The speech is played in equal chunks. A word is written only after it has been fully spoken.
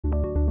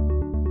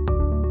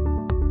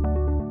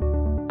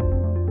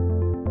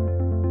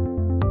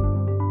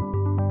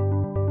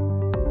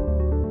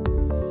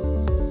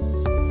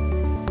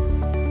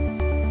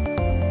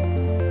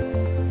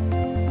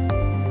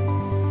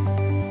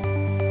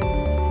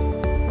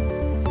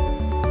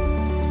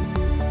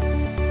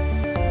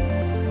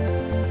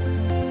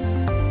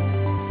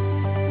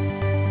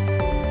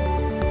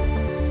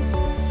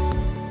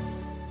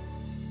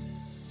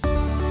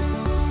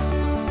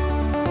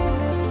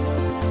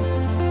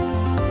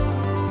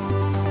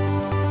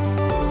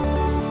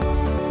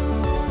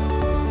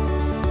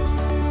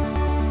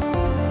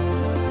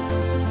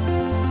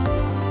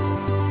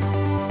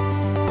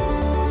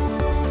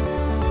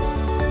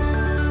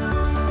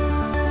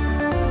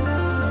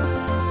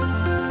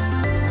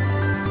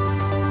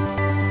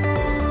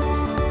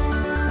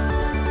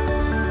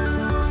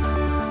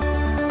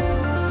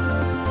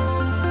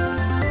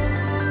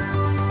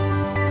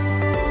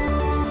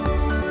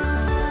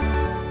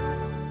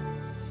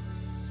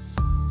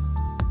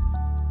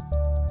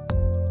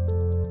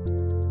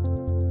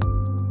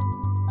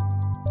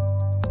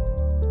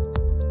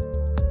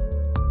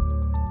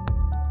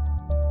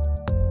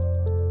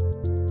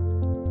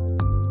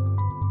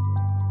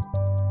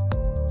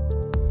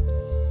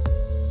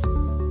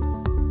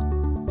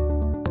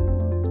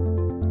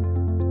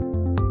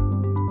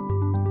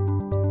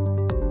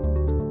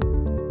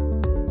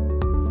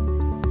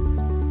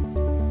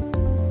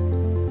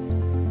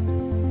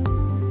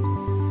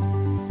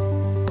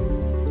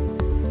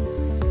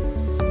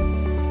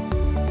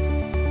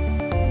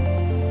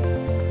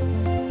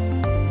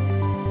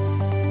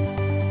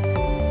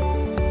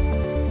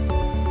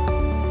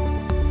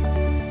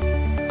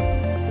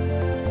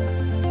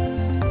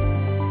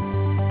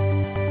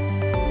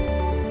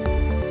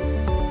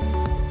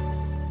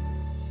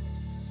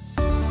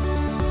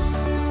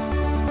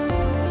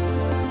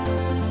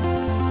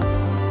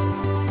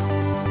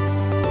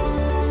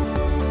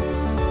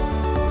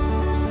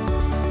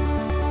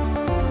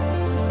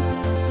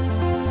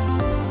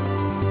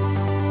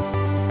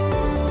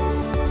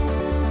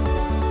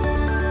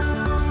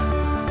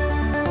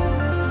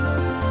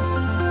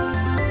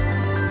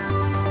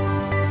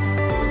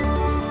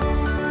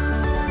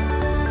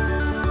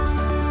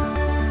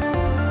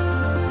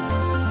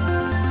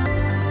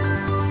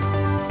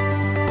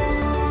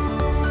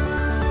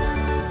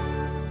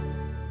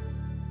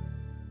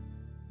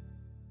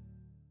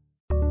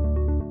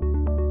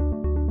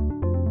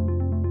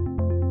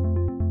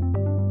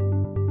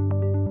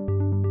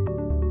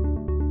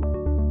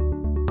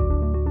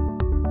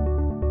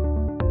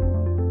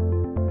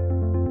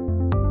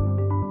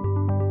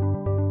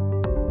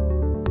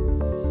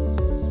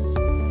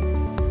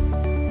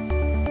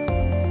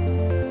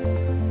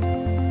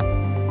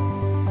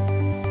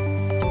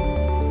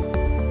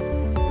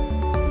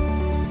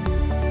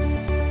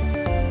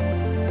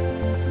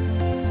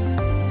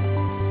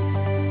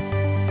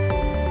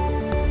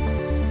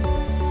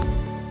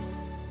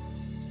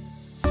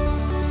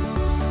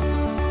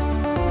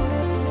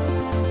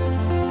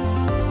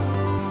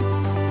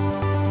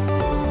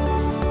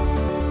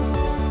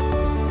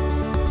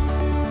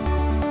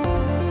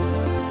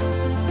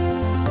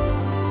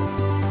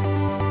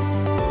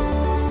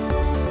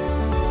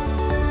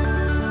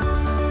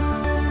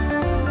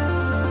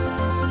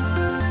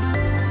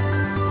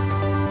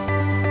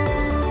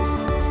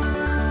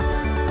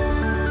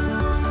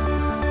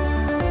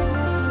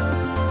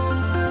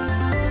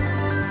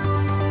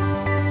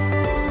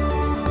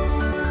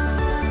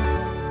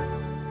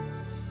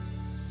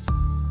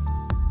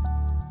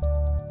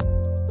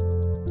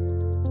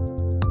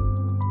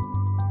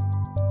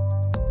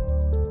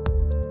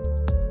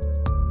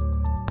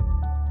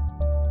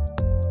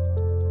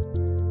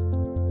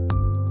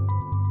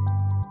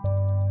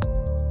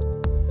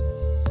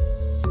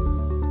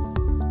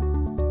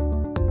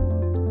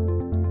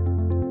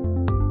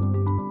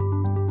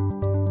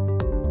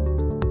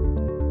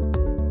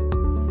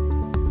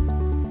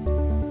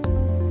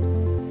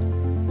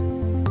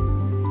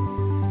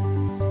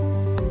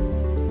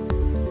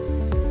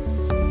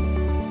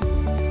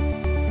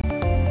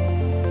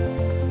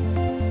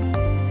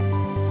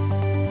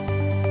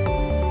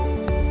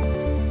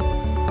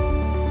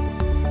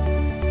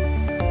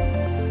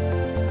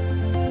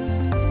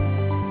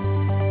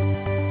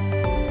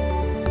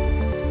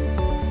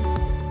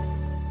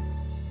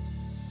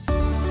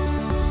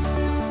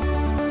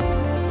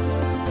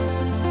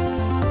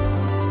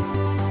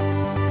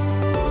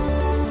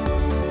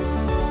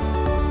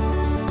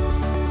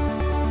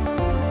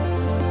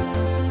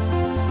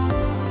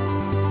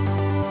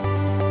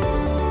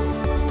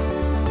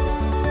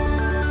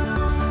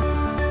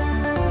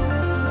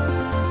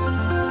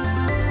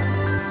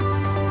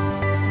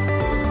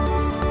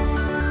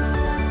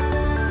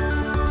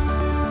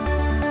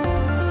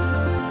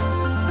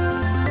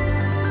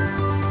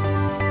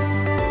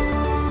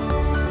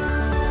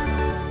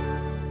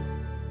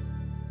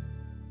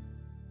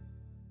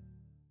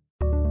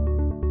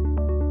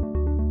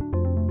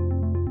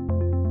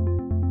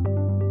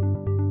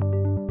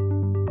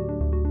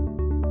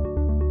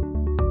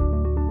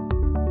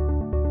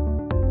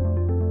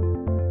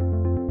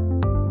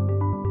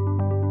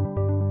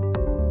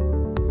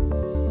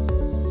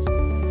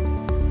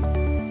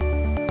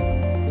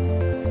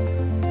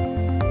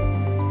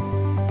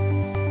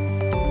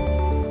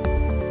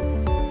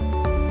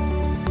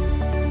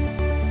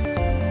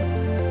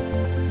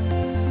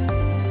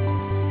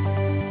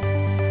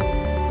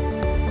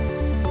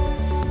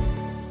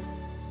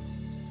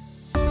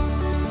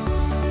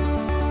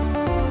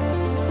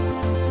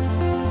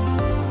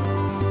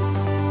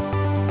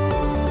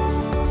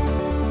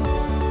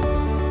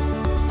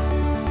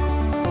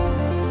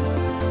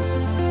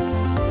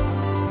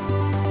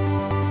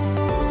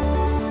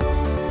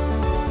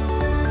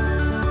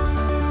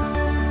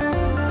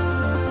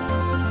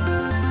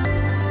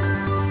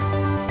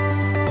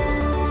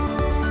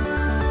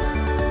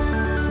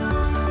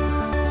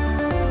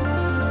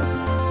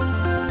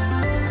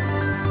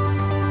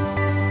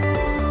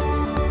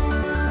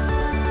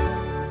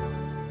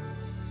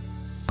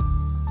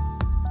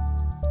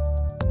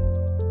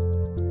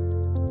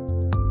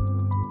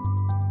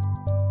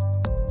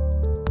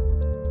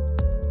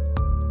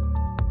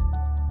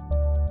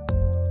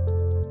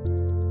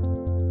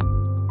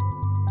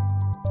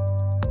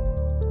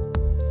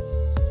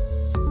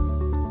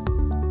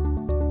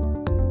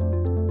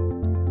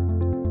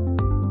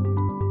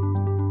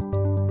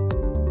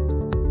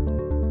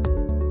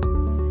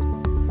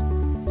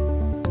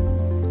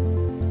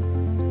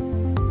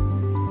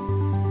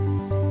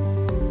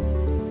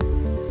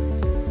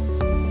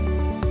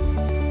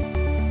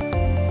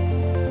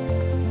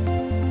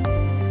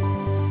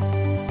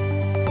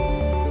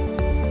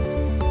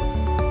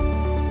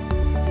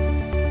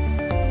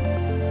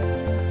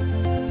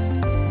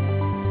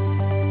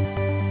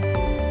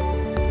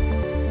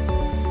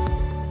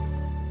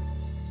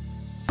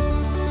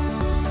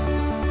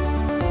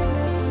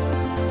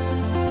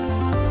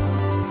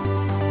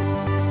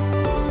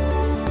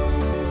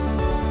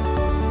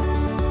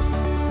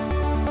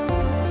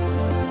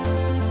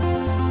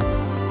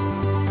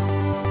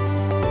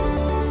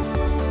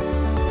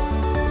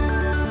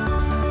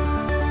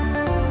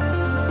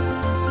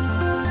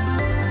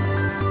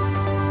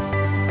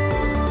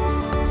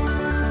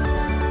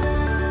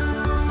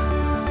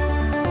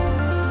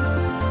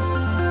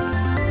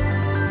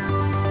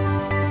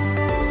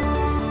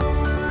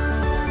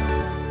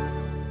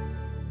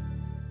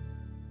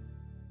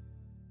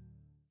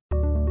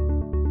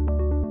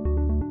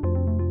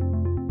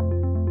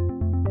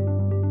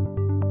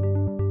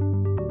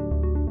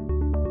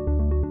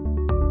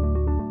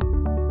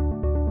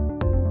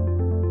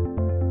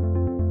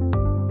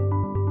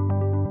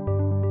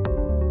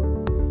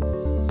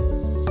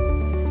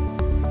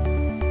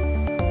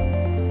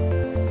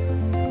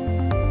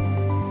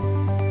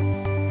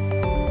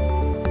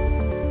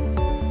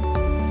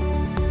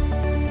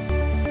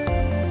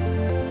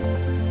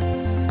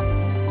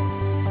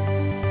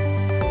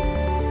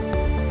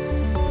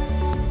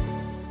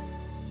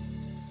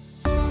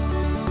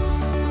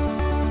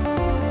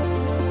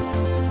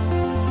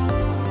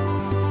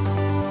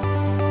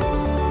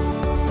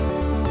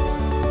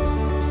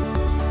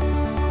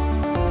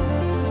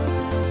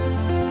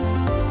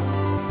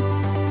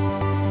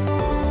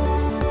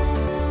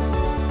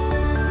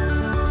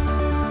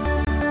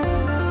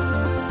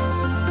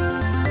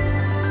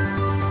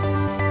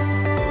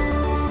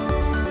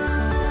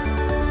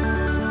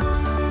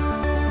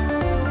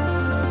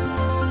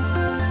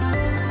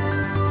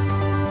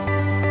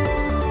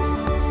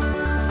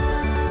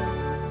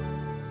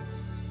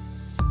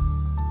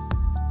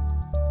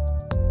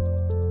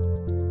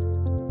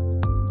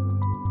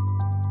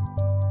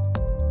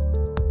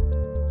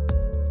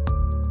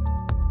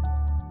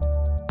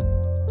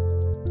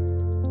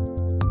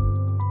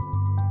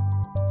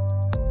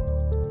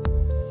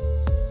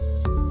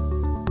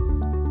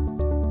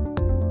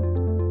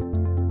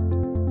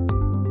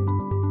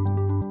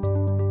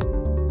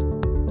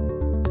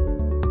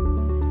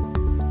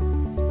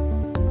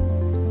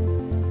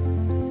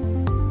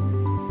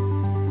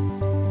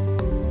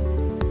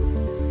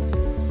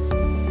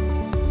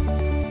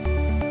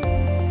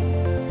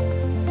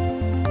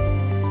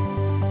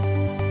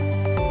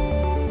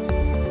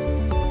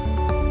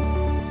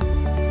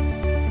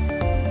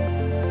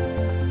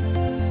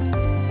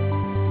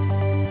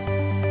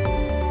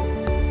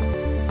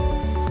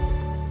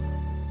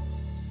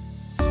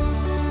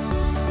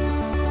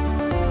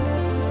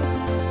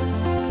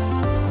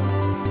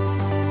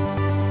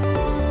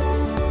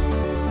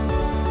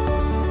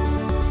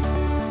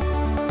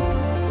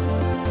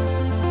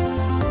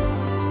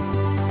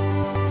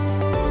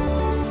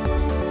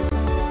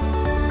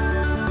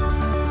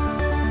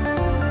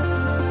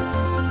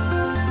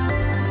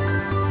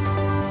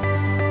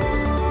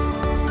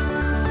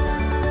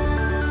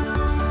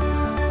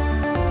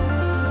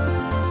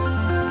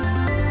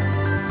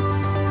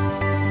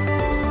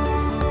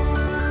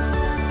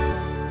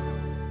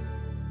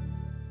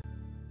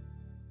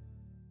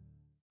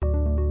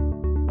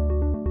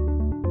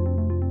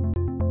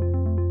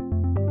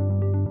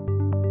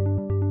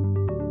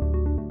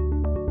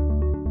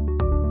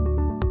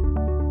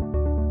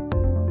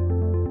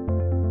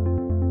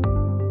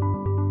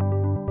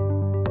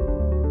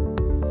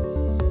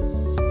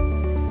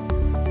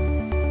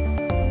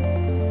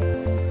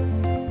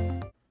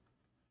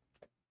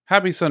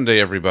Happy Sunday,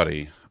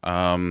 everybody.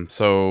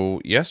 So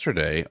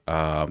yesterday,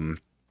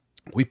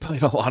 we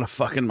played a lot of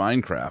fucking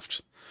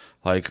Minecraft,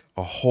 like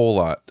a whole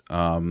lot.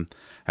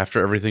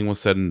 After everything was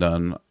said and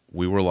done,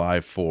 we were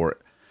live for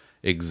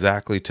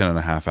exactly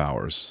 10.5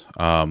 hours,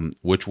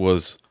 which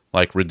was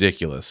like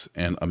ridiculous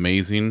and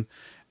amazing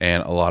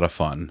and a lot of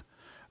fun.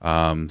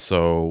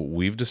 So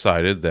we've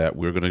decided that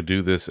we're going to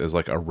do this as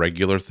like a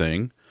regular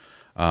thing.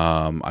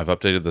 I've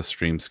updated the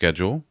stream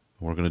schedule.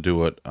 We're going to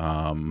do it,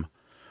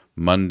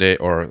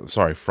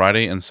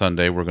 Friday and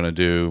Sunday we're going to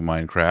do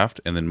Minecraft,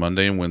 and then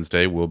Monday and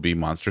Wednesday will be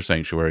Monster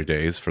Sanctuary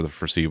days for the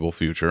foreseeable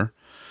future.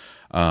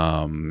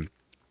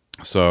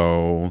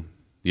 So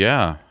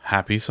yeah,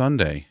 happy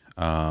Sunday.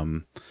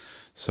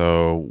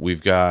 So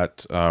we've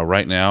got,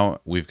 right now,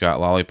 we've got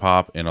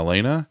Lollipop and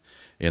Elena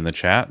in the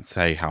chat.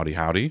 Say howdy,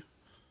 howdy.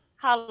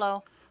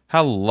 Hello.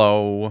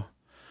 Hello.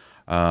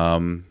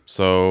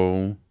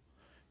 So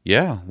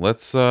yeah,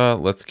 let's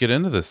get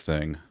into this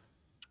thing.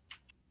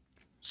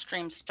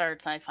 Stream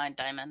starts, I find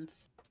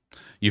diamonds.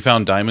 You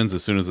found diamonds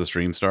as soon as the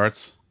stream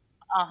starts?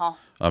 Uh-huh.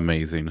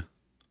 Amazing.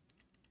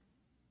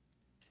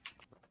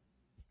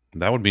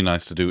 That would be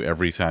nice to do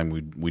every time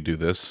we do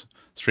this.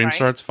 Stream Right?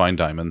 starts, find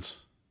diamonds.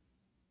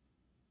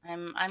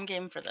 I'm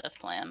game for this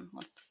plan.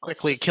 Let's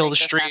Quickly just kill make the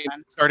this stream.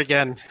 happen. Start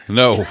again.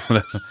 No,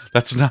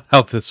 that's not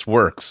how this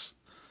works.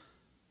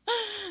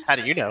 How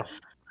do you know?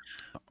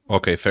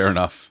 Okay, fair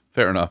enough.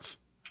 Fair enough.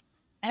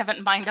 I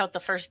haven't mined out the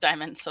first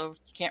diamond, so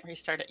you can't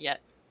restart it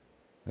yet.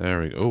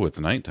 There we go. Oh, it's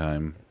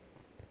nighttime.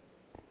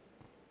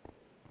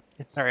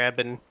 Sorry, I've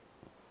been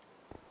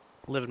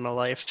living my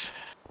life.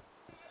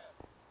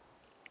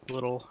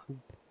 Little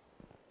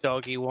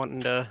doggy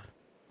wanting to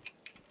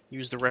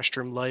use the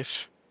restroom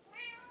life.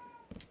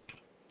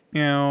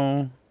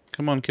 Meow.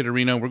 Come on,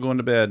 Kitterino, we're going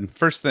to bed.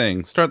 First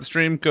thing, start the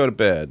stream, go to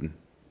bed.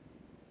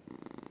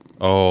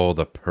 Oh,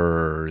 the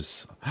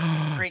purrs.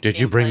 Did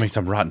you bring me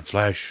some rotten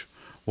flesh?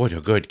 What a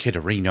good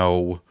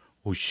Kitterino.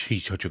 Oh,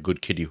 he's such a good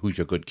kitty. Who's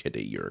a good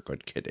kitty? You're a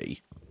good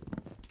kitty.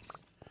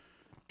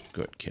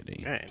 Good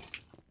kitty. Right.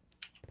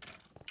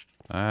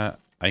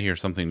 I hear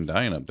something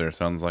dying up there.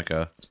 Sounds like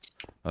a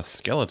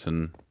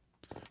skeleton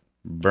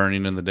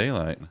burning in the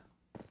daylight.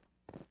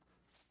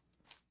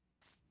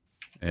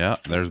 Yeah,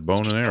 there's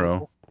bone and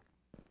arrow.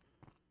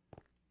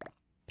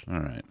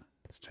 Alright,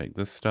 let's take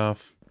this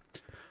stuff.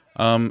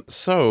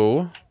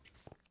 So,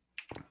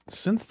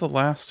 since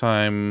last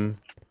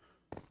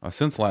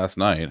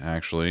night,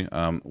 actually,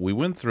 we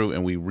went through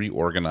and we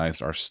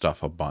reorganized our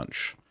stuff a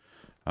bunch.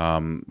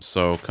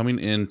 So coming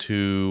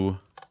into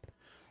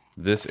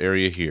this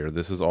area here,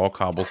 this is all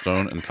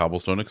cobblestone and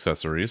cobblestone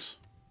accessories.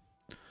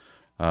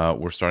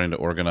 We're starting to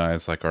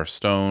organize like our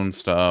stone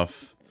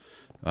stuff,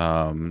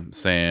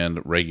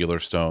 sand, regular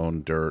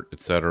stone, dirt,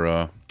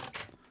 etc.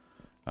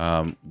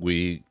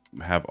 We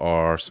have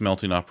our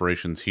smelting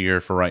operations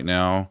here for right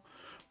now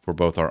for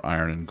both our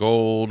iron and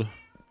gold.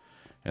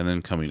 And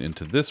then coming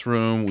into this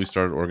room, we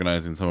started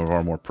organizing some of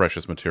our more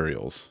precious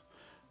materials.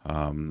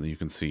 You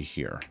can see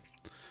here.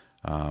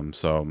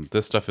 So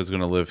this stuff is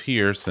going to live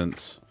here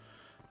since,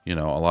 you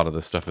know, a lot of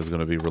this stuff is going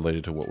to be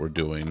related to what we're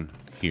doing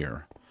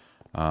here.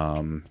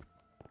 And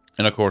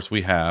of course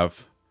we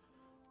have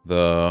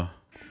the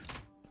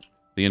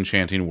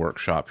enchanting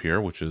workshop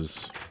here, which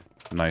is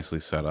nicely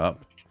set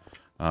up.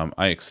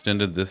 I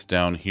extended this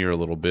down here a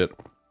little bit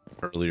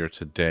earlier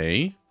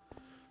today.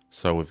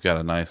 So we've got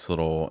a nice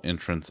little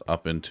entrance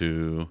up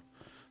into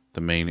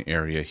the main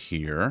area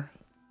here.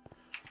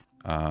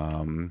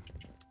 And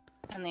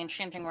the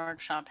enchanting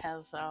workshop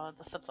has the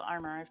sets of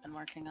armor I've been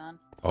working on.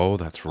 Oh,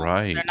 that's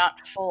right. They're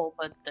not full,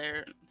 but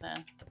the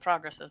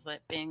progress is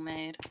being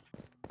made.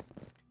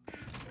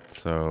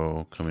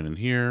 So coming in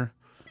here,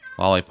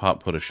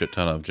 Lollipop put a shit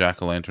ton of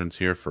jack-o'-lanterns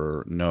here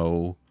for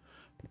no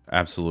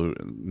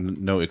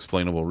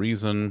explainable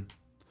reason.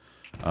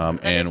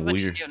 And what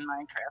you do in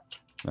Minecraft.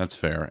 That's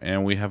fair.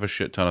 And we have a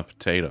shit ton of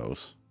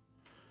potatoes.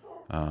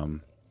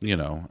 You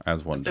know,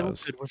 as one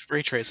does. Good with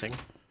ray tracing.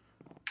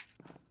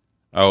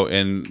 Oh,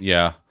 and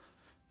yeah,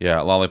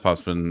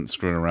 Lollipop's been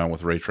screwing around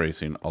with ray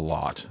tracing a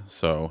lot.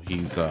 So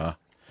he's a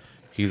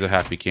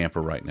happy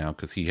camper right now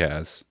because he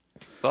has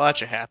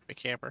Such a happy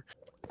camper.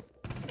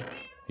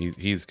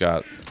 He's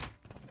got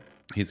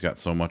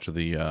so much of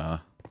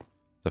the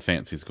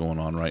fancies going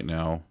on right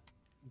now.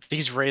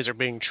 These rays are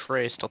being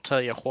traced, I'll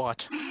tell you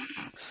what.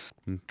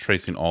 I'm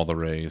tracing all the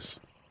rays.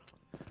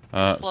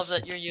 I just love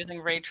that you're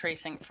using ray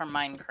tracing from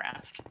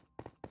Minecraft.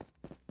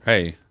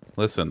 Hey,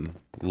 listen,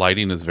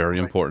 lighting is very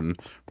important.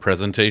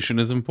 Presentation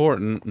is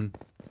important.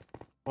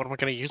 What am I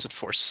going to use it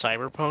for?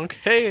 Cyberpunk?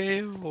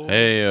 Hey.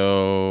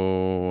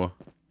 Heyo.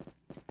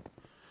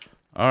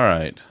 All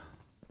right.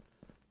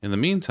 In the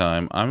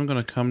meantime, I'm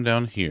going to come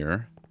down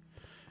here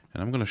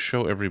and I'm going to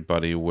show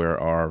everybody where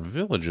our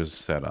village is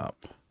set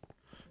up.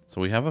 So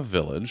we have a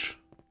village.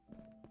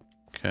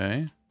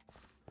 Okay.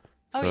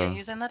 Oh, So you're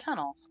using the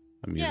tunnel.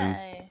 I'm using.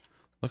 Yay.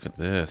 Look at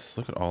this.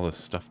 Look at all this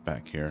stuff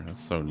back here. That's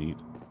so neat.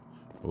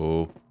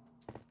 Oh.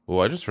 Oh,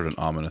 I just heard an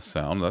ominous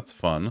sound. That's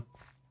fun.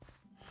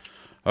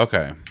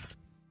 Okay.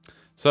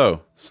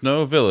 So,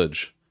 Snow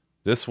Village,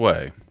 this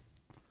way.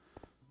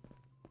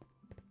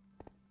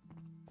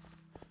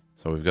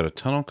 So we've got a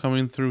tunnel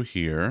coming through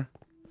here.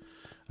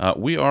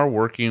 We are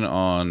working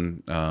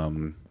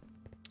on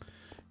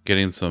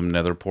getting some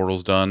nether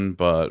portals done,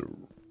 but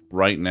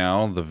right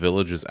now the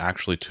village is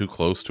actually too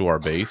close to our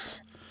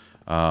base.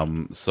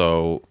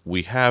 So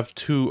we have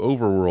 2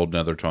 overworld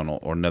nether tunnel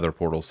or nether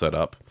portals set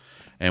up,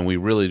 and we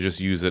really just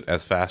use it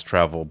as fast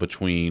travel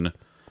between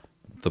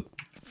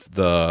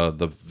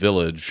the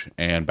village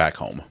and back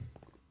home.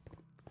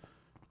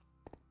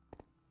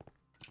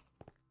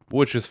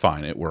 Which is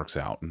fine, it works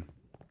out.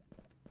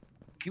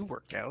 You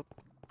work out.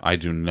 I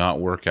do not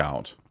work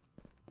out.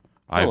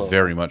 Hello. I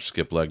very much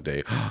skip leg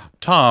day.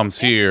 Tom's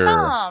It's here.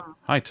 Tom.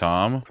 Hi,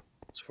 Tom.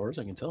 As far as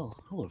I can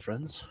tell. Hello,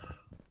 friends.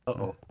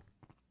 Uh-oh.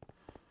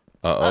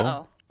 Uh-oh.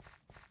 Uh-oh.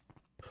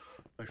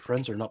 My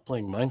friends are not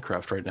playing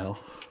Minecraft right now.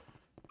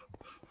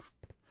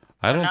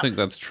 I don't not- think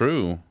that's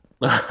true.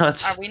 Are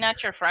we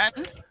not your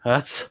friends?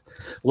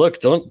 Look,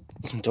 don't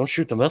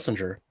shoot the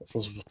messenger. This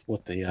is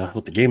what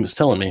the game is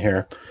telling me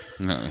here.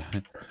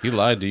 He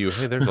lied to you.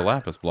 Hey, there's a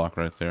lapis block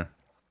right there.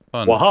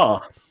 Fun.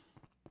 Waha!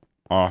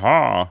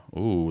 Aha!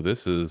 Ooh,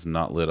 this is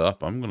not lit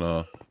up. I'm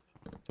gonna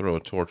throw a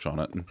torch on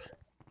it.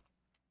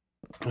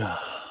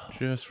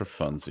 Just for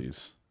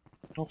funsies.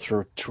 Don't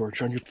throw a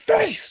torch on your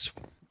face!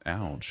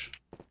 Ouch.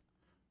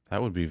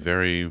 That would be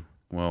very,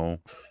 well,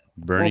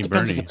 Well, burny. it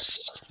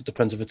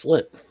depends if it's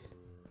lit.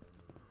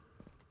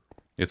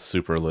 It's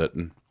super lit.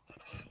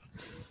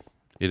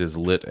 It is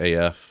lit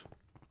AF.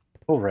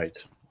 Oh, right.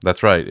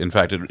 That's right. In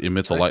fact, it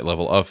emits a light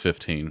level of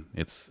 15.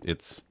 It's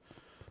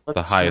the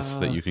Let's, highest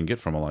that you can get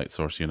from a light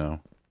source, you know.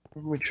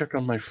 Let me check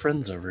on my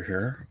friends over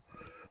here.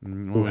 What Who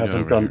are we doing haven't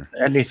over done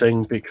here?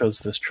 anything because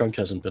this chunk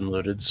hasn't been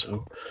loaded,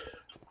 so...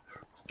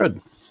 Good.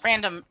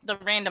 The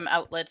random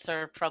outlets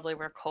are probably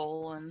where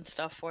coal and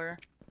stuff were.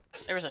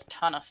 There was a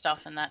ton of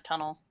stuff in that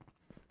tunnel.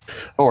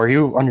 Oh, are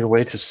you on your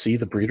way to see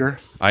the breeder?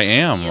 I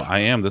am. Yeah. I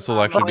am. This will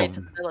On the actually way be...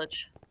 to the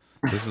village.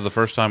 This is the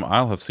first time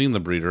I'll have seen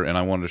the breeder, and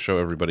I wanted to show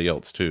everybody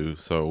else, too,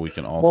 so we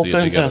can all Well, see it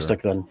together.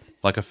 fantastic then.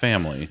 Like a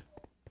family.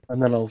 And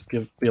then I'll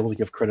be able to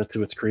give credit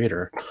to its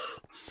creator.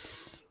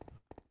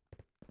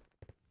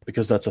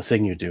 Because that's a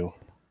thing you do.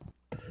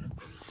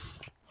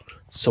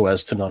 So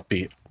as to not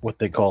be what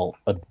they call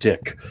a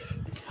dick.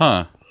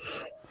 Huh.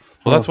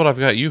 Well, that's what I've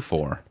got you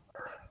for.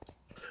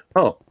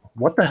 Oh,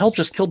 what the hell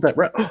just killed that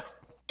rat?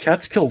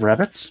 Cats kill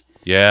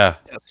rabbits? Yeah.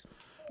 Yes.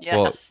 Yes.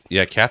 Well,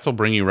 yeah, cats will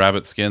bring you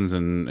rabbit skins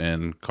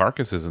and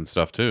carcasses and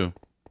stuff, too.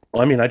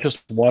 Well, I mean, I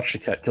just watched a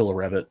cat kill a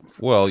rabbit.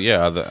 Well,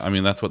 yeah, I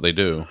mean, that's what they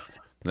do.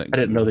 I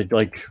didn't know they'd,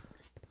 like,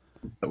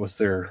 that was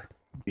their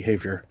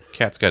behavior.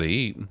 Cats got to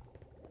eat.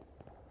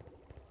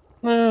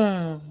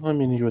 I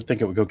mean, you would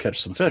think it would go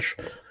catch some fish.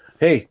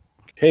 Hey,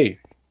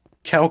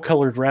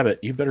 cow-colored rabbit,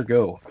 you better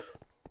go.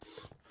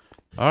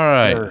 All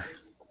right. They're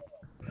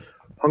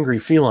hungry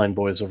feline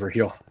boys over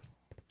here.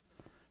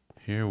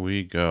 Here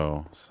we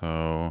go.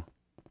 So,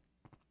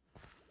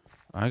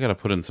 I got to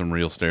put in some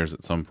real stairs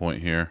at some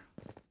point here.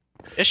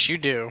 Yes, you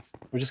do.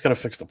 We just gotta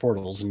fix the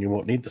portals, and you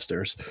won't need the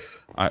stairs.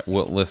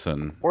 Well,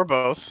 listen. Or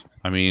both.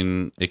 I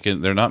mean,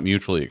 they're not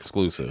mutually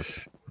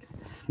exclusive.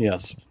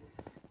 Yes.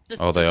 This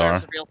Oh, they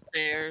deserves are? real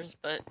stairs,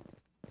 but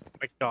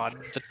My God,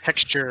 the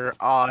texture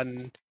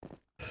on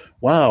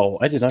Wow,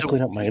 I did not the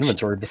clean up my wheat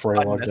inventory is before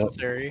I logged up.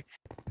 unnecessary.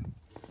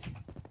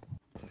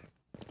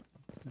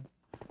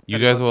 You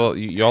That is guys will,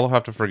 y'all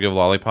have to forgive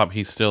Lollipop.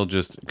 He's still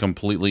just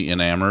completely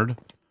enamored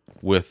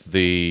with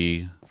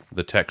the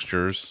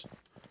textures.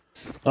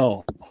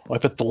 Oh, I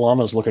bet the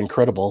llamas look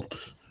incredible.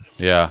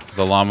 Yeah,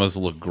 the llamas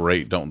look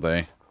great, don't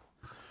they?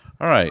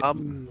 All right.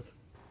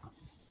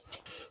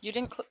 you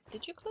didn't.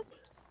 Did you click?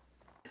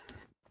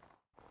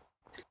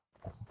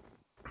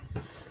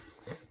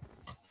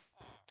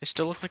 They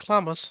still look like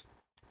llamas.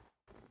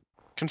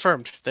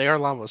 Confirmed. They are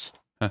llamas.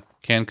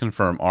 Can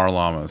confirm are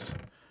llamas.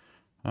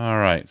 All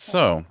right,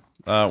 so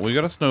we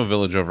got a snow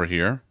village over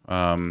here.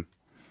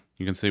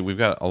 You can see we've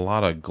got a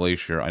lot of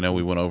glacier. I know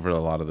we went over a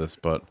lot of this,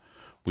 but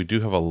we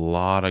do have a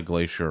lot of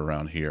glacier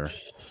around here.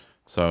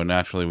 So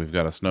naturally, we've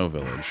got a snow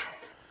village.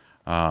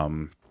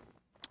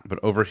 But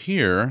over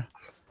here,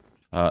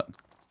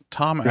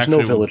 Tom There's actually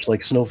no village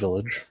like Snow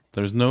Village.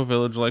 There's no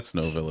village like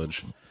Snow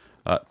Village.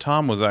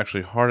 Tom was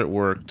actually hard at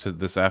work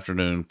this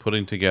afternoon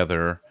putting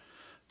together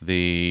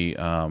the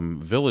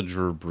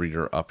villager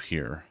breeder up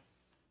here.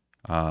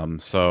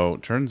 So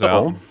turns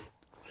out,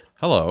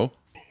 hello.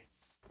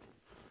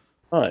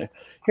 Hi.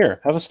 Here,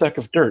 have a stack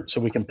of dirt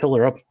so we can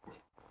pillar up.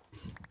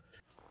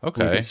 We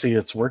Okay. can see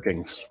its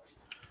workings.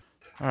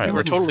 All right. You were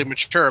let's- totally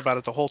mature about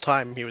it the whole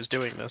time he was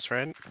doing this,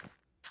 right?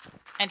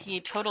 And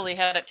he totally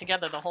had it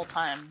together the whole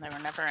time. There were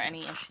never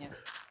any issues.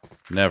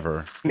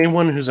 Never.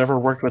 Anyone who's ever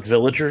worked with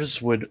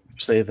villagers would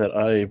say that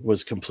I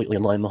was completely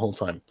in line the whole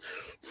time.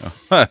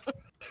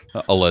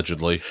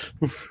 Allegedly.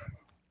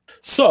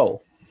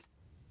 So,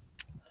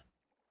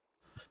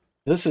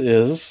 this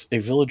is a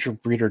villager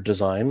breeder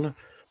design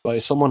by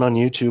someone on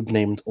YouTube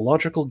named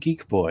Logical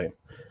Geek Boy.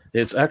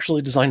 It's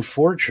actually designed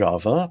for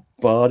Java,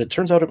 but it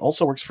turns out it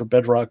also works for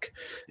Bedrock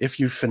if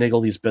you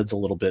finagle these beds a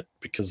little bit,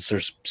 because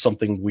there's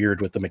something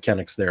weird with the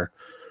mechanics there.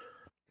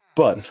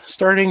 But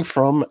starting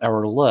from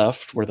our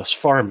left, where this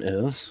farm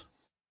is,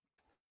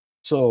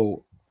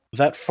 so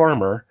that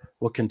farmer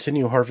will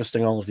continue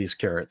harvesting all of these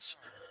carrots,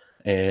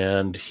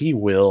 and he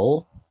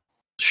will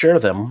share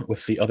them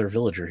with the other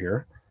villager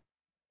here.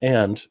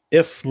 And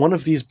if one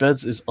of these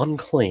beds is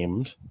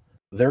unclaimed,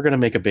 they're going to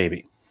make a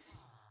baby.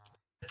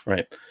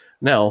 Right.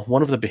 Now,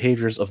 one of the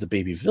behaviors of the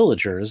baby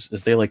villagers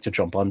is they like to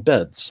jump on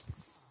beds.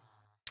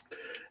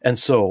 And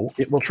so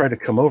it will try to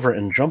come over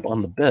and jump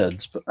on the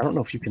beds, but I don't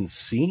know if you can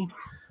see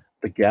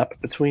the gap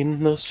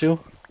between those two.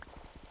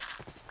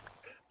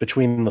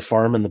 Between the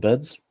farm and the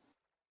beds.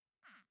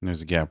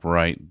 There's a gap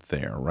right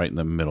there, right in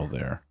the middle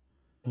there.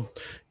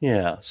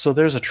 Yeah, so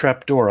there's a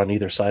trap door on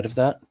either side of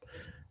that,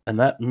 and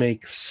that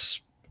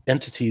makes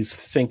entities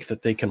think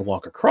that they can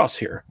walk across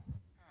here.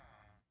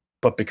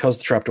 But because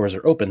the trapdoors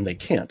are open, they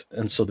can't.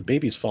 And so the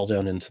babies fall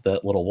down into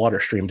that little water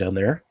stream down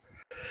there,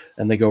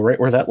 and they go right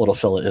where that little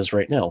fella is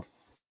right now.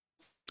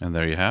 And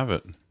there you have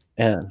it.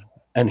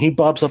 And he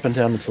bobs up and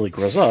down until he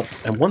grows up,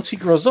 and once he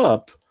grows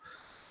up,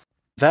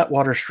 that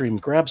water stream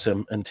grabs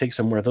him and takes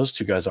him where those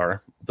two guys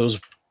are.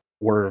 Those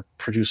were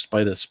produced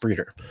by this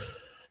breeder.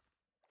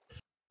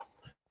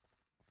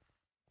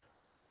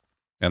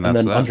 And then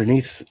that.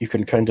 Underneath, you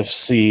can kind of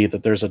see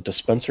that there's a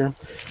dispenser.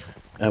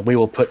 And we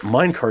will put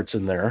mine carts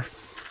in there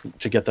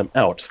to get them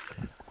out.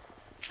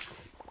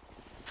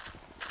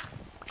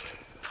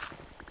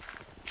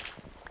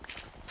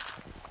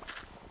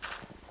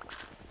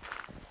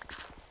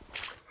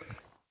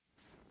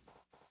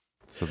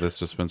 So this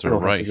dispenser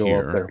right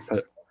here. There,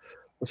 but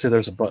let's see,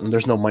 there's a button.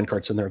 There's no mine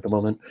carts in there at the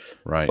moment.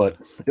 Right. But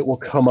it will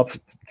come up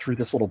through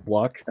this little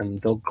block, and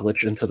they'll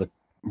glitch into the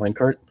mine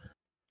cart.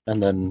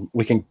 And then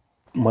we can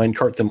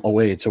minecart them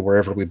away to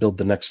wherever we build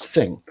the next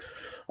thing.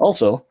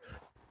 Also,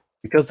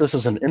 because this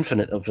is an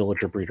infinite of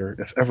villager breeder,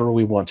 if ever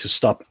we want to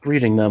stop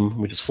breeding them,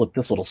 we just flip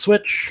this little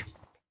switch.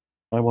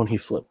 Why won't he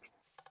flip?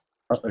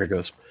 Oh, there it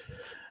goes.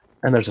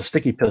 And there's a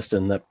sticky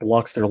piston that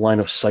blocks their line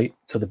of sight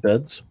to the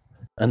beds,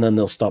 and then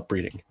they'll stop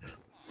breeding.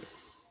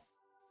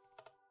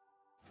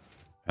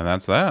 And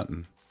that's that.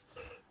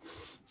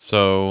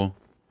 So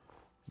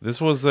this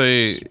was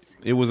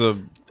it was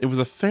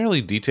a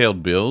fairly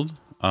detailed build,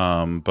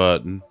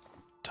 but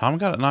Tom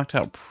got it knocked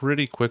out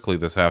pretty quickly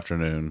this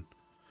afternoon.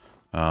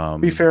 To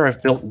be fair,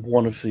 I've built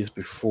one of these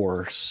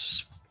before,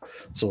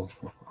 so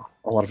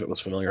a lot of it was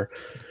familiar.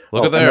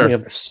 Look at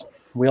there.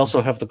 We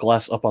also have the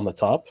glass up on the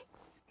top.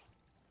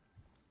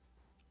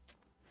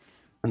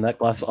 And that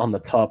glass on the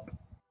top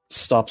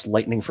stops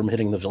lightning from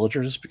hitting the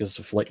villagers, because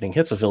if lightning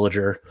hits a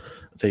villager,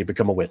 they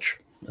become a witch.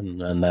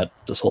 And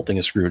this whole thing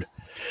is screwed.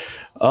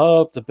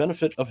 The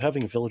benefit of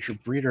having a villager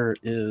breeder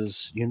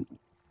is you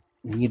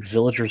need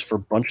villagers for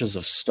bunches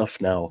of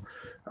stuff now.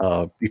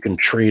 You can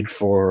trade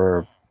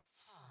for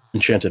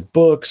enchanted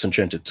books,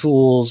 enchanted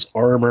tools,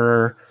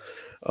 armor.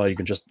 You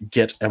can just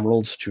get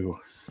emeralds to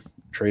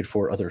trade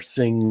for other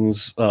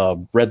things.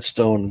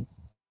 Redstone.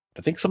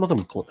 I think some of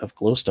them have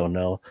glowstone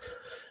now.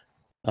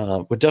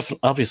 Would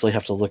obviously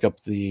have to look up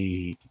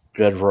the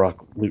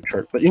Bedrock loot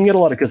chart, but you can get a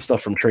lot of good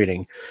stuff from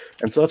trading.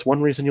 And so that's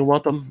one reason you'll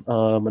want them.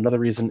 Another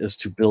reason is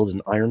to build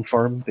an iron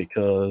farm,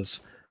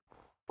 because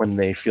when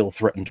they feel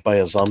threatened by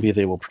a zombie,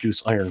 they will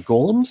produce iron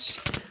golems.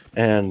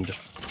 And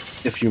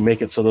if you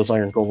make it so those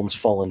iron golems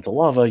fall into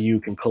lava,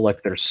 you can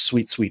collect their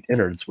sweet, sweet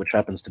innards, which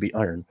happens to be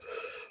iron.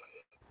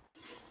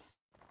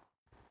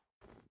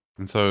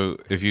 And so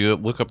if you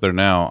look up there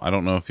now, I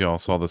don't know if y'all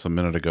saw this a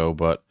minute ago,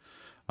 but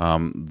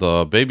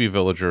the baby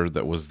villager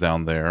that was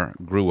down there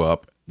grew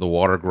up, the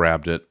water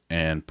grabbed it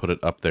and put it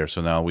up there.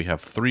 So now we have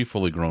 3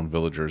 fully grown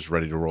villagers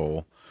ready to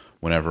roll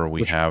whenever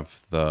we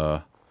have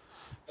the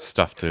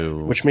stuff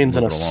to... Which means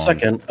in a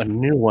second, a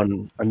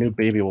new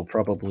baby will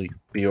probably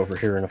be over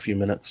here in a few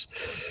minutes.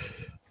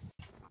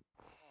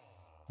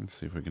 Let's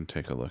see if we can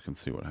take a look and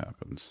see what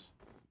happens.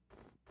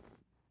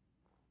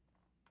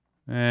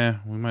 We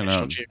might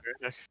not.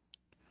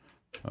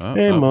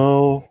 Hey,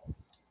 Mo.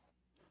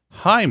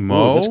 Hi,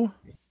 Mo.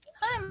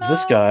 Hi, Mo.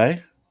 This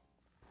guy.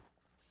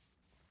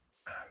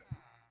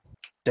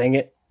 Dang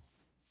it.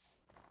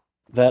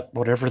 That,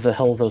 whatever the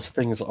hell those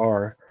things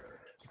are,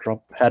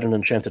 had an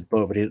enchanted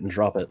bow, but he didn't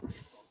drop it.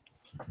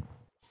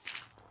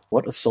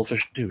 What a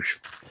selfish douche.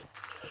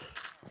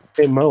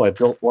 Hey, Mo, I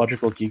built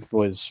Logical Geek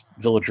Boy's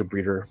villager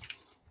breeder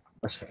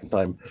a second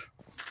time,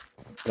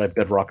 but I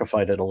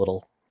bedrockified it a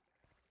little.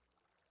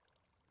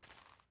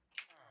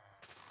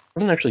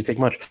 Doesn't actually take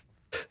much.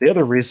 The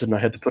other reason I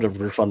had to put a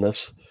roof on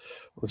this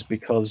was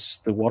because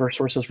the water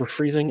sources were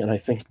freezing, and I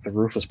think the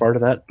roof was part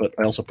of that, but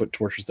I also put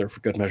torches there for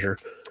good measure.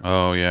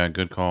 Oh, yeah,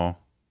 good call.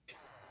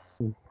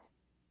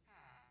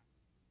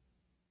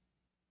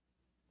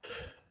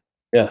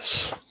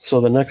 Yes. So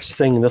the next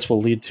thing this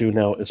will lead to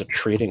now is a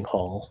trading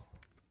hall.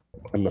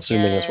 I'm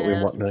assuming that's what we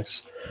want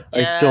next.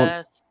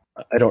 Yes.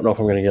 I don't know if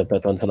I'm going to get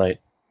that done tonight,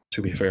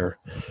 to be fair.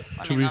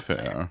 I To mean, be that's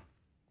fair.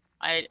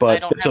 I But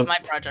don't have my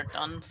project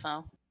done,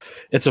 so.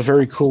 It's a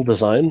very cool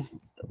design.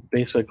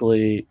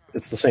 Basically,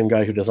 it's the same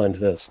guy who designed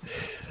this,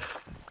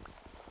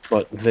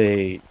 but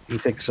he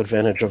takes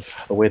advantage of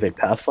the way they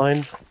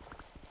pathfind,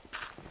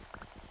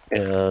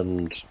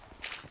 and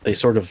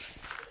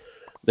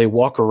they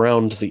walk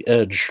around the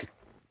edge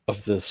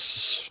of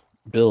this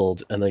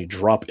build, and they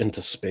drop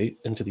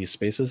into these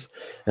spaces,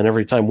 and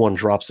every time one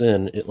drops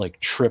in, it like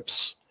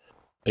trips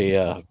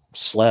a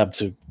slab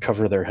to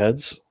cover their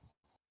heads,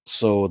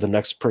 so the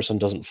next person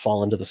doesn't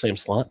fall into the same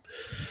slot.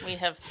 We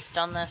have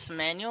done this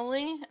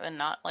manually and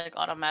not like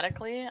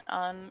automatically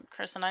on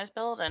Chris and I's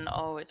build, and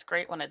oh, it's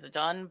great when it's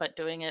done, but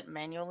doing it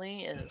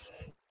manually is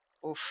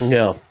oof.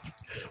 Yeah,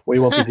 we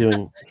won't be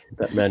doing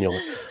that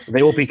manually.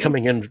 They will be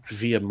coming in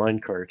via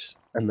minecart,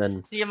 and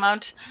then The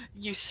amount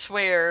you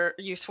swore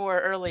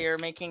earlier,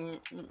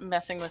 messing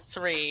with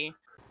 3,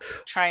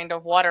 trying to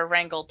water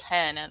wrangle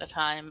 10 at a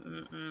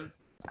time.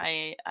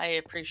 I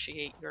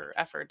appreciate your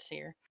efforts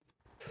here.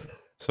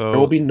 So there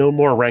will be no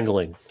more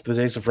wrangling. The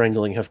days of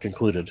wrangling have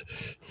concluded.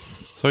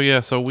 So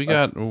yeah, so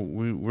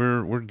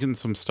we're getting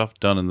some stuff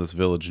done in this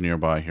village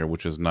nearby here,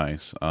 which is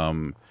nice.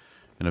 And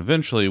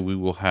eventually we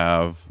will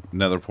have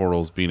nether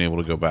portals being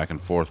able to go back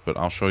and forth, but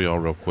I'll show you all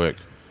real quick.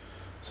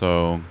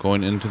 So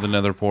going into the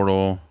nether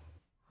portal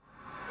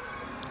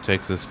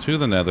takes us to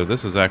the nether.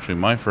 This is actually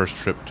my first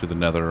trip to the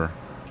nether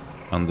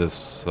on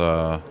this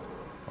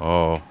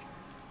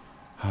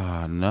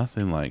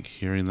nothing like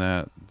hearing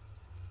that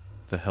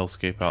the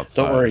hellscape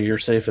outside. Don't worry, you're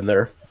safe in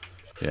there.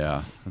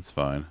 Yeah, that's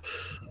fine.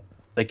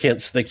 They can't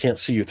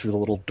see you through the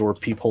little door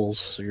peepholes,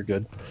 so you're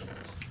good.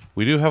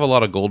 We do have a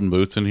lot of golden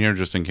boots in here,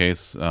 just in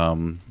case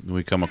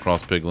we come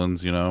across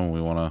piglins. You know, we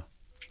want to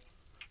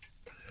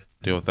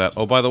deal with that.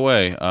 Oh, by the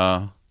way,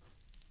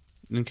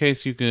 in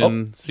case you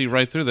can see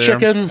right through there,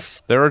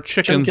 chickens. There are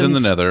chickens in the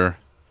nether.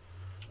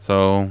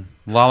 So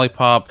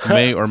Lollipop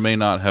may or may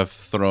not have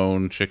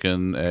thrown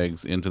chicken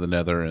eggs into the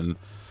nether and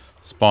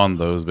spawned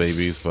those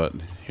babies, but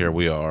here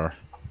we are.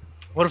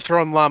 Would have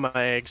thrown llama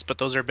eggs, but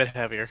those are a bit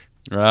heavier.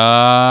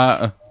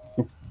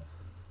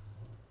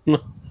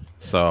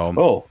 So.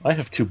 Oh, I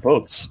have 2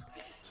 boats.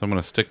 So I'm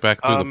gonna stick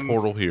back through the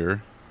portal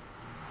here.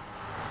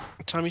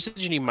 Tom, you said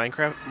you need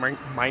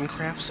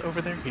Minecrafts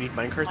over there. You need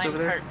minecarts over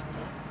there.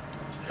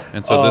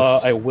 And so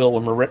this, I will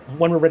when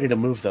we're ready to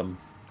move them.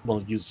 We'll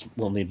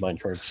need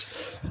minecarts.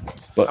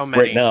 But how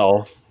many? Right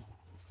now,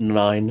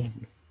 9.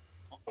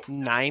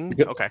 9?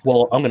 Okay.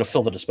 Well, I'm gonna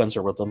fill the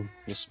dispenser with them.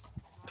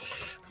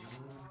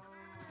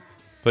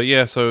 But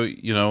yeah, so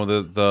you know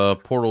the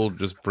portal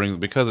just brings,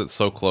 because it's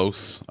so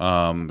close,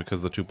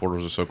 because the 2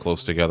 portals are so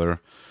close together,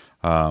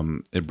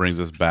 it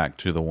brings us back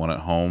to the one at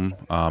home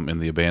in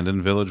the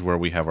abandoned village where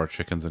we have our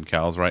chickens and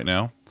cows right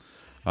now,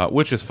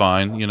 which is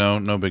fine, you know,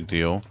 no big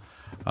deal.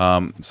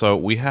 So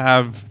we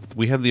had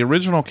the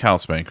original cow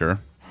spanker,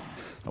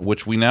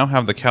 which we now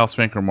have the cow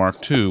spanker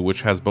Mark II,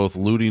 which has both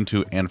looting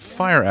 2 and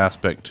fire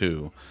aspect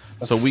 2.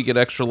 So we get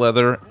extra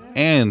leather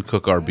and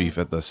cook our beef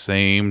at the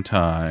same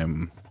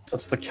time.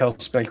 That's the cow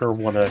spanker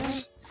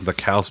 1X. The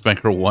cow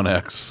spanker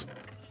 1X.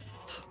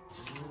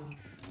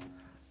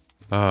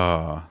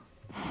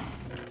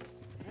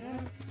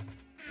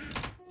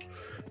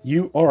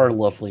 You are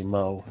lovely,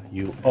 Mo.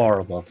 You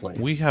are lovely.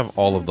 We have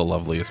all of the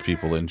loveliest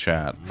people in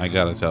chat, I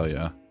gotta tell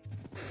you.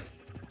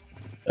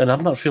 And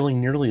I'm not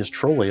feeling nearly as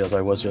trolly as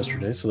I was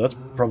yesterday, so that's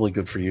probably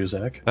good for you,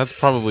 Zach. That's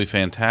probably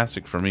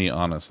fantastic for me,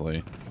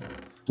 honestly.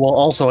 Well,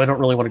 also, I don't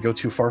really want to go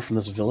too far from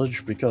this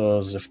village,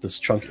 because if this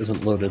chunk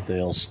isn't loaded,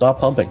 they'll stop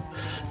humping.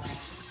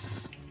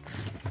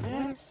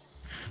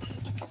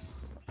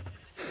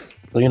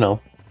 Well, you know,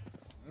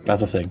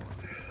 that's a thing.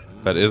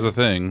 That is a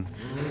thing.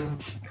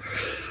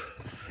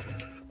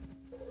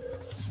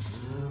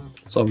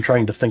 So I'm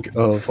trying to think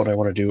of what I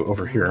want to do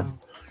over here.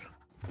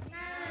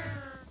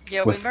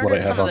 Yeah, we with what I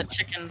murdered have some of on. the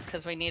chickens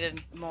because we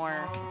needed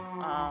more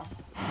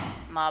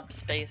mob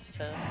space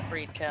to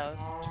breed cows.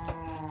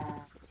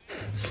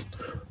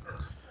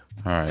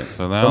 Alright,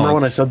 so now Remember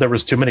when I said there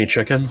was too many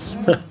chickens?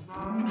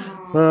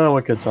 Oh,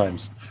 what good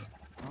times.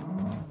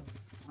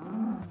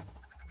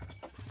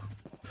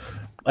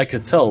 I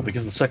could tell,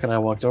 because the second I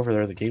walked over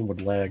there, the game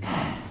would lag.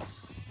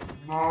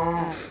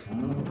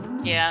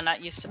 Yeah,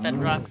 not used to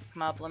Bedrock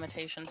mob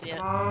limitations yet.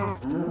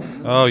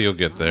 Oh, you'll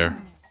get there.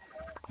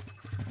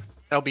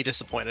 I'll be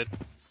disappointed.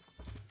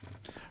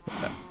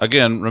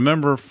 Again,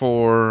 remember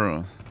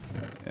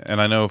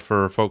and I know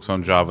for folks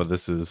on Java,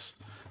 this is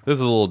a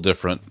little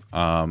different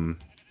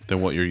than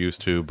what you're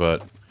used to,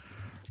 but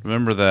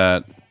remember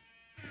that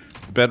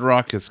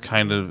Bedrock has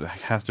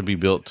to be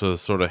built to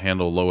sort of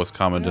handle lowest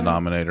common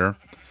denominator.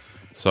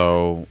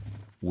 So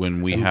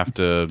when we have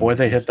to, boy,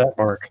 they hit that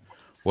mark.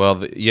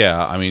 well,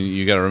 yeah, I mean,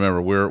 you got to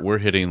remember we're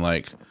hitting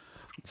like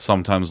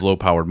sometimes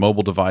low-powered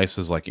mobile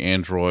devices like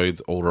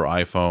Androids, older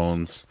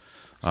iPhones.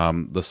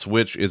 The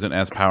Switch isn't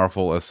as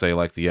powerful as, say,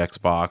 like the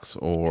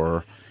Xbox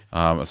or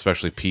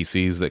especially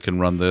PCs that can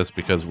run this,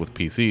 because with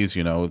PCs,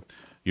 you know,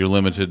 you're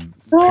limited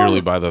purely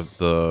by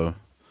the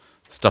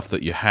stuff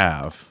that you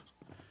have.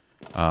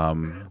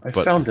 I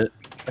found it.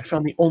 I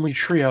found the only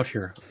tree out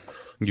here.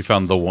 You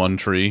found the one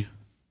tree?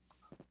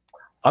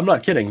 I'm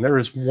not kidding. There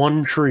is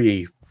one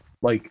tree,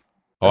 like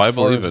Oh, as I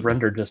far believe as it.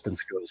 render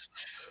distance goes.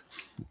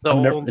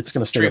 The It's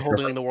going to stay tree there forever.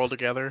 holding the world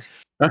together.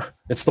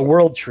 It's the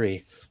world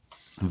tree.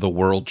 The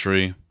world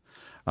tree.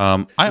 I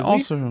Do we?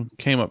 also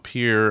came up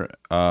here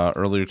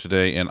earlier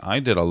today, and I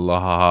did a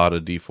lot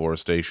of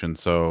deforestation.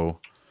 So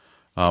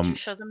Did you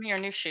show them your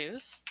new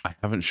shoes? I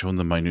haven't shown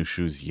them my new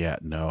shoes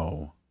yet.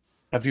 No.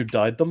 Have you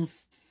dyed them?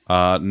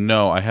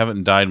 No, I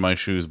haven't dyed my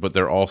shoes, but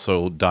they're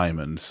also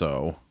diamond.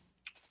 So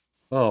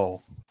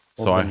Oh,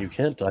 well, So then you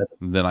can't dye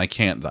them. then I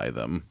can't dye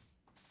them,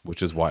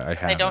 which is why I They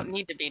haven't. don't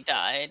need to be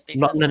dyed.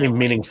 Not in because any they're, like,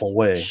 meaningful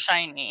way.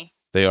 shiny.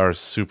 They are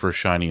super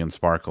shiny and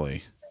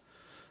sparkly.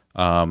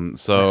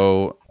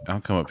 So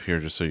I'll come up here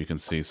just so you can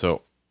see.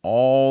 So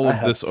all I of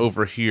have this some.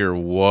 over here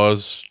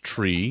was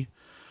tree.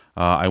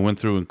 I went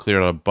through and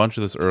cleared out a bunch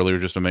of this earlier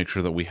just to make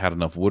sure that we had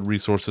enough wood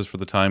resources for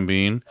the time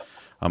being.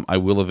 I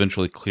will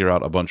eventually clear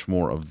out a bunch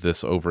more of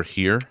this over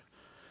here.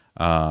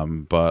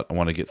 But I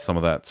want to get some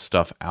of that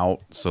stuff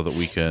out so that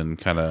we can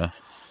kind of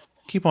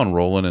keep on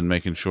rolling and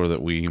making sure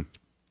that we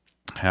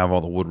have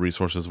all the wood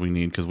resources we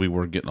need, because we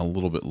were getting a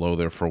little bit low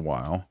there for a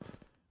while.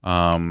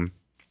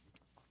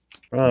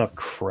 Oh,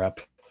 crap.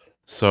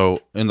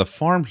 So in the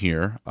farm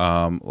here,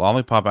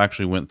 Lollipop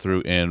actually went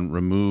through and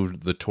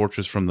removed the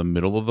torches from the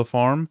middle of the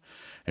farm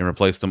and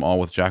replaced them all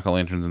with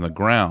jack-o'-lanterns in the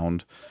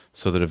ground,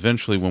 so that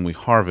eventually when we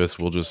harvest,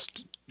 we'll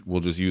just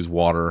use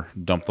water,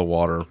 dump the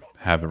water,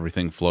 have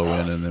everything flow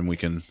in, and then we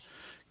can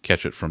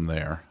catch it from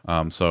there.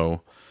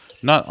 So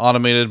not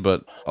automated,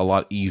 but a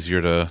lot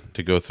easier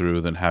to go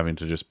through than having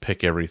to just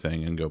pick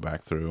everything and go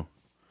back through.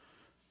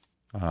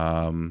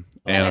 And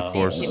of it's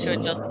course, easy to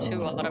adjust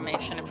to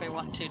automation if we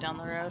want to down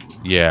the road.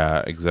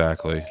 yeah,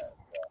 exactly.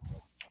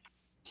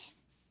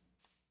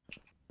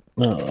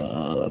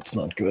 That's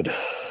not good.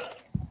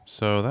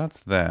 So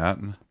that's that.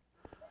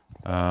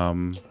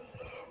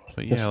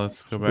 But yeah,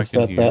 let's go back Is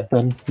in that here. that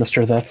then,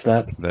 Mister? That's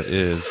that. That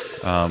is.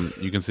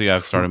 You can see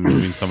I've started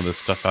moving some of this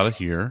stuff out of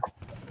here.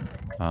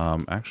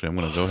 Actually, I'm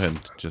going to go ahead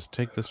and just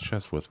take this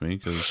chest with me,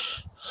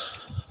 because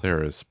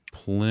there is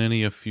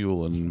plenty of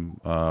fuel in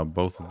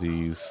both of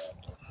these.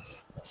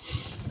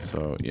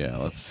 So yeah,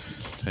 let's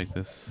take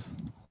this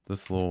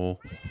little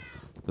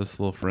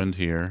friend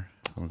here.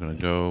 We're going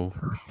to go.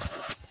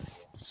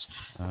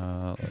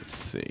 Let's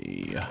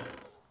see.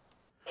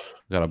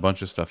 Got a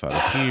bunch of stuff out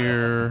of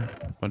here.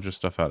 A bunch of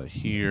stuff out of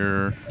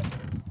here.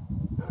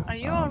 Are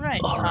you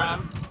alright,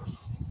 Tom?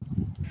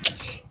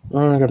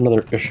 Oh, I got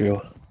another issue.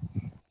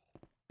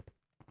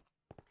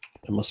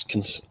 I must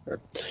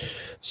consider.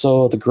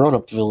 So the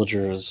grown-up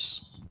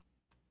villagers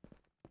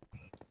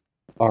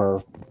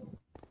are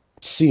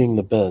seeing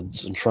the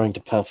beds and trying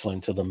to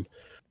pathfind to them,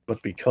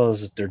 but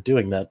because they're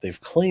doing that, they've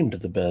claimed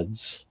the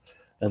beds,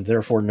 and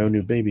therefore no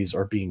new babies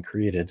are being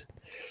created.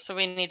 So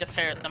we need to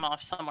ferret them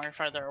off somewhere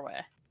further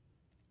away.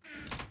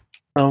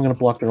 I'm going to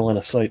block their line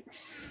of sight.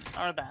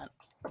 Or that.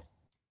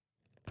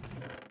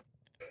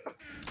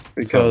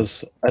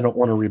 Because I don't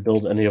want to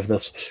rebuild any of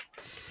this.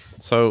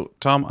 So,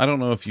 Tom, I don't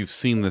know if you've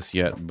seen this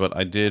yet, but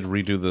I did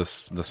redo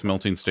the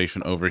smelting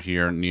station over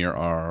here near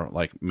our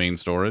main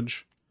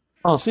storage.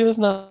 Oh, see, that's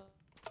not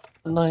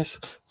nice.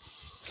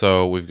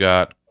 So we've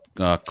got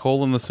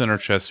coal in the center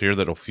chest here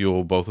that'll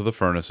fuel both of the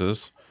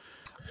furnaces.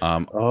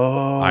 Iron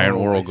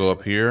ore will go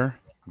up here.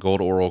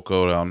 Gold ore will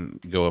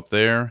go up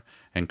there.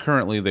 And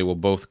currently, they will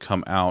both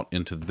come out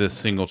into this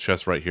single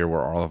chest right here,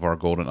 where all of our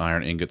gold and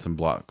iron ingots and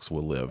blocks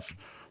will live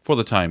for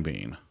the time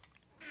being.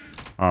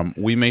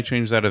 We may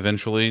change that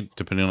eventually,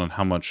 depending on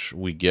how much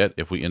we get.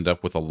 If we end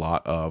up with a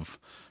lot of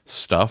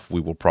stuff,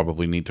 we will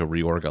probably need to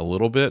reorg a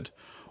little bit,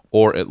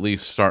 or at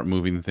least start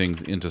moving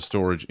things into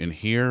storage in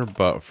here.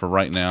 But for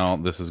right now,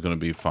 this is going to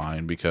be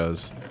fine,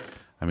 because,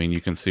 I mean, you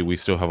can see we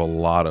still have a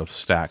lot of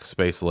stack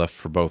space left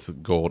for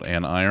both gold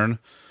and iron.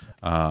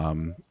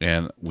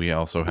 And we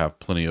also have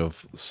plenty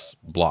of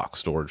block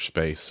storage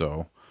space,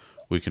 so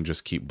we can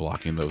just keep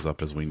blocking those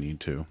up as we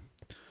need to.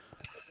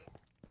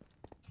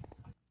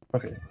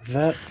 Okay,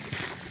 that,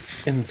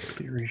 in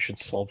theory, should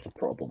solve the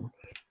problem.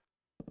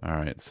 All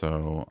right,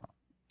 so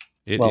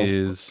it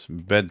is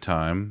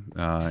bedtime.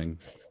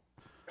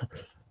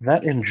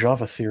 That, in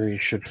Java theory,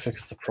 should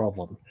fix the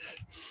problem.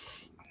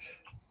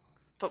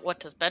 But what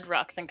does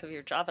Bedrock think of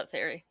your Java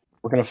theory?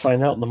 We're going to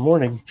find out in the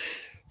morning.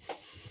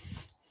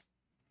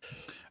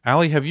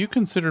 Allie, have you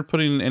considered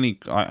putting any?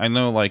 I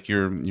know,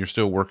 you're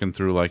still working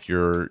through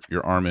your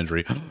arm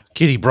injury.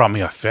 Kitty brought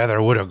me a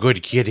feather. What a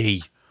good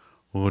kitty!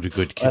 What a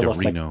good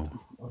kitterino.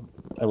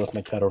 I left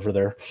my cat over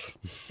there.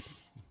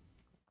 It's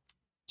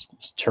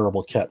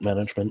terrible cat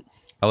management.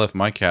 I left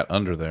my cat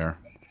under there.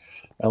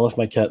 I left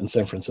my cat in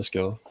San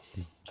Francisco.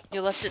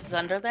 You left it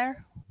Zunder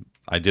there?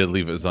 I did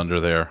leave it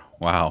under there.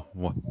 Wow,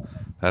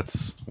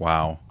 that's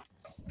wow.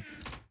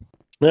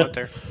 Yeah.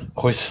 There.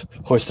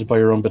 Hoisted by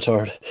your own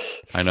petard.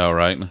 I know,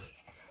 right?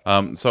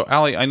 So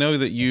Allie, I know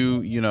that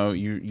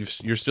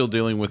you're still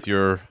dealing with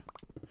your.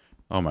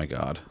 Oh my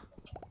God,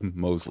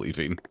 Mo's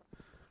leaving.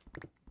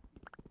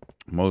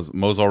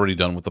 Mo's already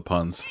done with the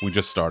puns. We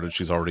just started.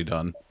 She's already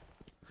done.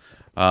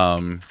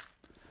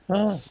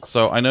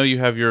 So I know you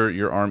have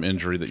your arm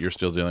injury that you're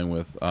still dealing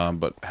with,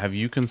 but have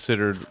you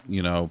considered,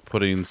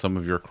 putting some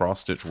of your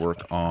cross stitch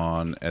work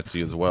on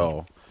Etsy as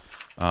well,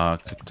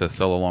 to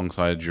sell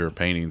alongside your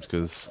paintings?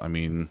 Because I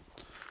mean,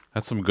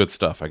 that's some good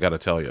stuff. I got to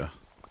tell you.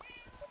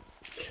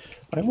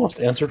 I almost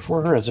answered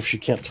for her as if she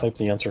can't type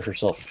the answer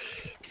herself.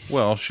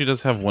 Well, she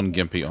does have one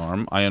gimpy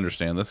arm. I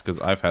understand this because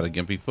I've had a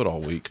gimpy foot all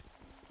week.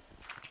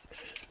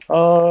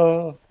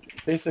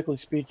 Basically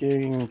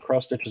speaking,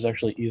 cross stitch is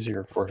actually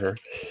easier for her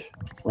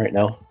right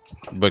now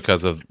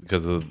Because of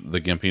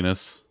the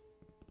gimpiness.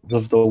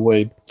 of the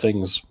way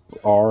things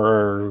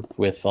are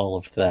with all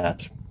of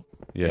that.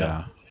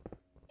 Yeah.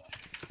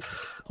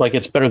 Like,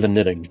 it's better than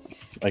knitting,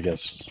 I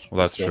guess. Well,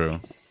 that's Still. true.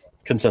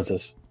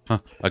 Consensus. Huh.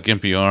 A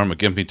gimpy arm, a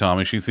gimpy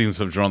Tommy. She seems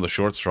to have drawn the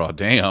short straw.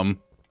 Damn.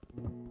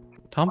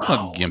 Tom's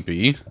not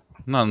gimpy.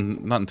 Not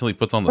until he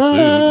puts on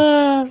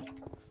the suit.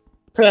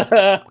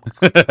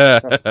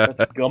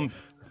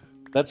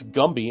 That's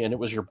Gumby, and it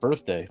was your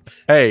birthday.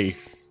 Hey,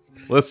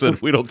 listen,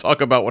 we don't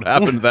talk about what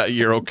happened that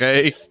year,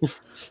 okay?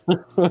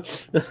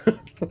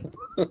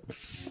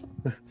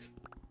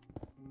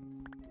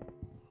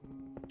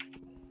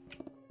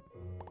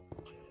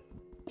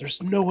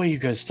 There's no way you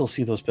guys still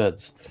see those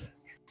beds.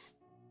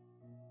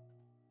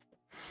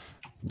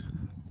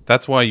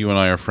 That's why you and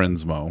I are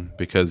friends, Mo.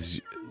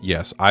 Because,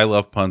 yes, I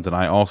love puns, and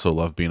I also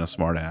love being a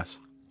smartass.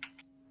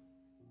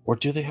 Or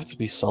do they have to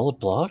be solid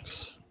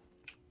blocks?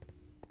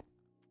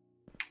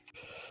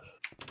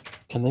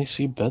 Can they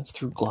see beds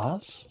through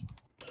glass?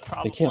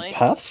 Probably. They can't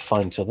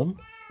pathfind to them.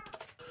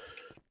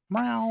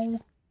 Meow.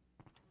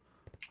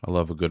 I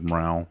love a good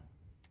meow.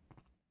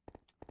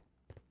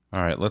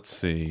 Alright, let's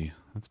see.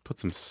 Let's put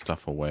some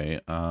stuff away.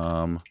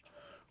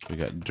 We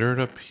got dirt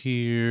up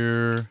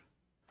here.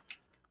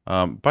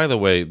 By the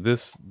way,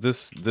 this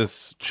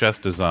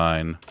chest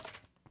design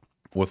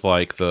with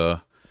like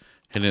the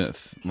hidden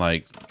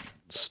like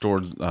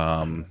stored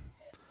I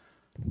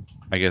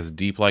guess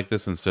deep like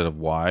this instead of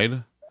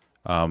wide.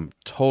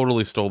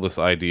 Totally stole this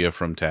idea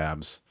from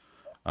Tabs.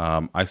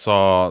 I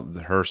saw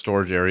her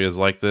storage areas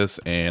like this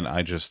and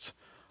I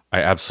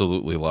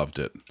absolutely loved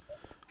it.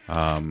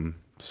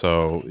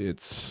 So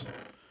it's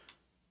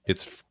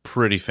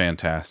pretty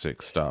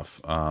fantastic stuff.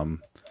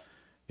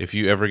 If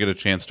you ever get a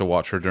chance to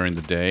watch her during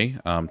the day,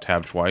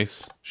 tab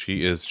twice.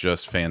 She is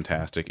just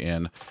fantastic,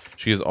 and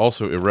she is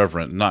also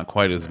irreverent. Not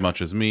quite as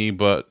much as me,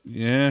 but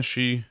yeah,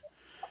 she's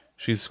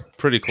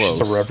pretty close.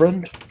 She's a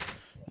reverend?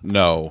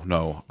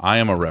 No, I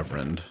am a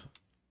reverend.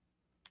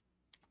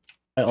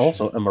 I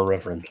also am a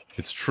reverend.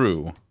 It's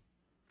true.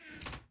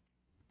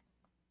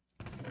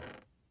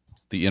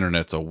 The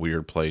internet's a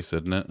weird place,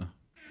 isn't it?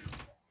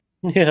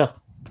 Yeah.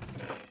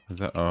 Is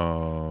that...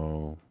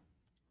 Oh,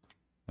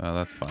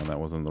 that's fine. That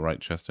wasn't the right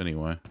chest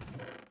anyway.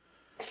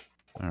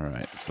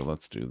 Alright, so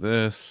let's do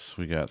this.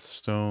 We got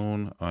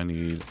stone.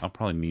 I'll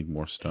probably need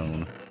more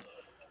stone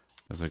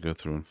as I go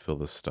through and fill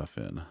this stuff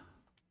in.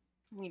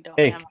 We don't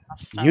Hey, have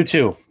enough stuff. you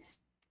two.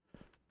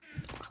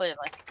 Clearly.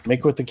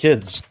 Make with the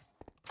kids.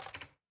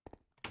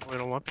 We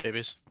don't want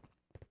babies.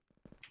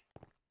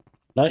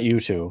 Not you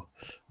two.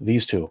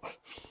 These two.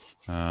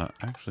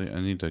 Actually, I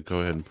need to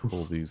go ahead and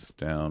pull these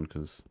down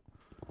because...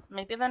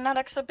 Maybe they're not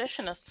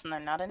exhibitionists and they're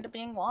not into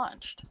being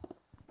watched.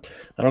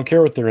 I don't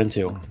care what they're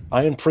into.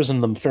 I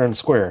imprison them fair and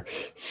square.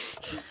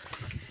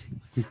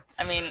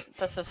 I mean,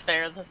 this is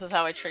fair. This is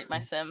how I treat my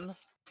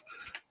Sims.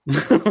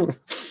 Go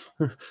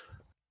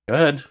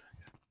ahead.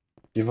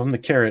 Give them the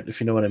carrot, if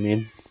you know what I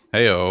mean.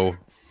 Heyo.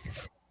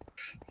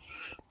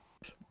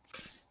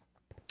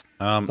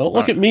 Don't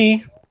look at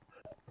me.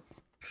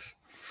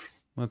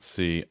 Let's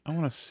see. I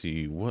want to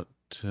see what...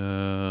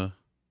 Do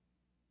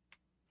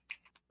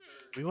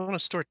we want to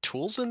store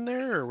tools in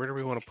there, or where do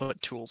we want to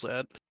put tools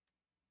at?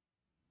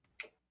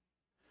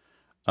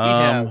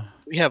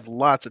 We have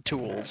lots of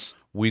tools.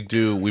 We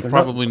do. We They're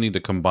probably need to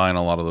combine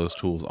a lot of those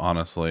tools,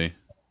 honestly.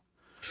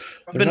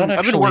 I've They're not been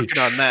actually working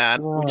on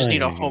that. We just need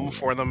a trying. home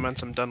for them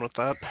once I'm done with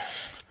that.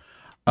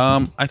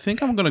 I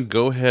think I'm gonna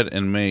go ahead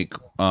and make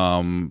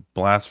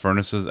blast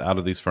furnaces out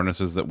of these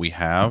furnaces that we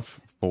have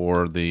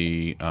for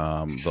the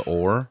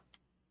ore,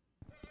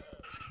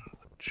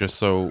 just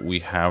so we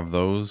have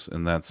those,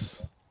 and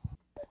that's...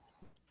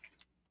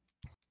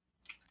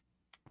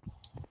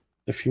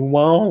 If you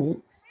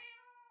want.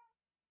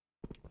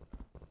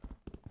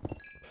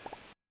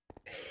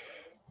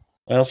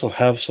 I also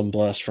have some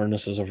blast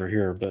furnaces over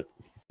here, but...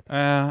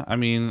 I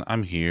mean,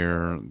 I'm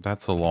here.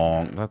 That's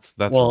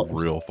Well,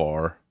 real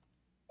far.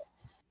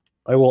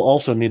 I will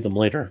also need them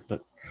later,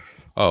 but...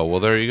 Oh, well,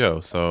 there you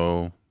go.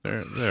 So, there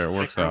it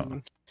works out.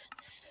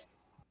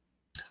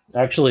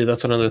 Actually,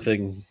 that's another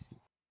thing.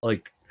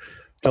 Like,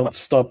 don't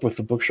stop with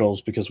the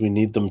bookshelves because we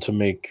need them to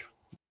make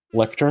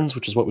lecterns,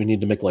 which is what we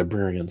need to make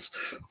librarians.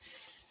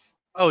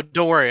 Oh,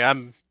 don't worry.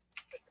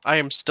 I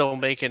am still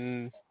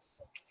making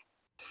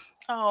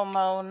Oh,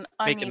 Moan.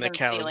 Making the Uneven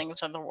cows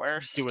ceilings are the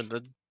worst. doing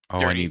the Oh,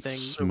 I dirty need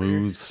things over here.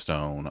 smooth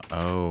stone.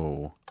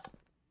 Oh.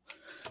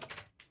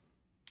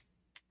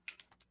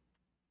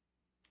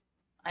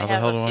 I How the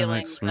have hell a do I feeling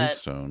make smooth that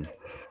stone?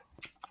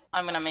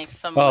 I'm gonna make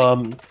some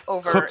like,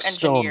 cooked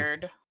stone.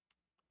 over-engineered.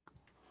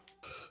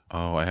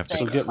 Oh, I have to.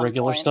 So Thing. get Some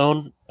regular point.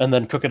 stone and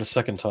then cook it a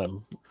second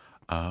time.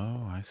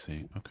 Oh, I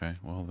see. Okay,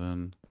 well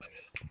then,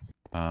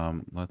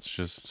 let's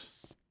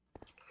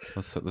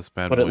set this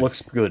bad But boy. it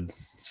looks good,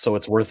 so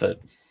it's worth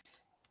it.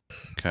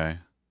 Okay.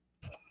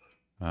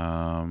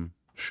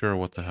 Sure.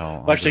 What the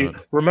hell? I'll Actually, do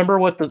it. remember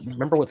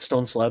what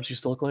stone slabs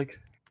used to look like?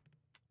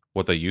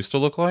 What they used to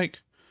look like?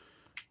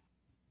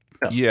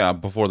 Yeah,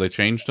 before they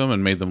changed them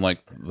and made them like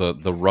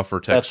the rougher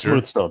texture. That's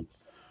smooth stone.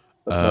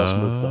 That's now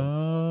smooth stone.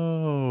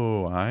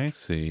 Oh, I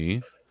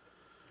see.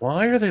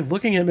 Why are they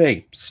looking at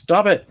me?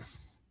 Stop it!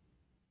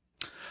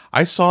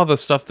 I saw the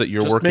stuff that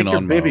you're Just working make your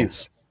on,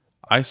 babies.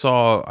 Mo. I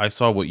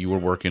saw what you were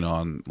working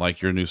on,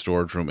 like your new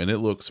storage room, and it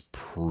looks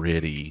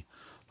pretty.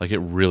 Like it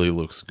really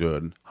looks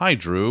good. Hi,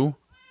 Drew.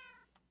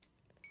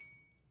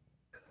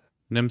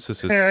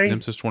 Nemesis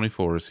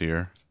 24 is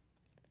here.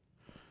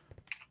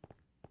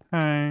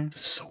 Hi.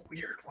 So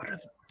weird. What are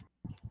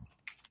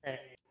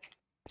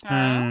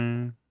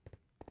Hi.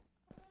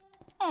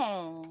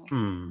 Oh.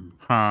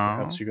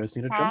 Perhaps you guys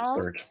need a jump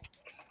start.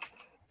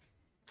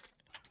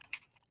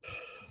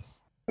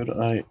 But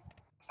I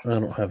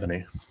don't have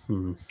any.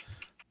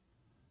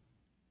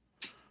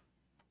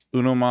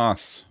 Uno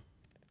mas.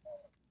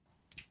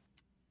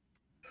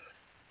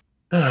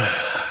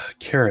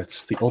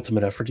 Carrots, the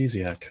ultimate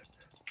aphrodisiac.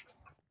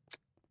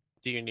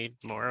 Do you need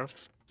more of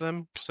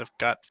them? Because I've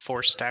got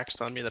 4 stacks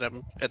on me that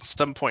I'm at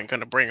some point going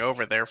to bring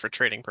over there for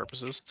trading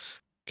purposes.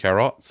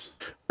 Carrots?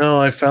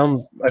 No, I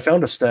found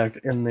a stack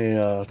in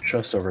the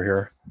chest over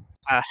here.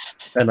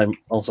 And I'm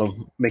also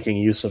making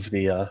use of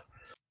the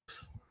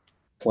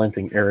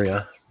planting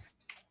area.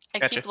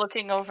 I keep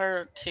looking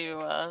over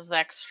to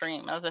Zach's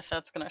stream as if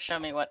that's going to show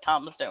me what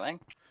Tom's doing.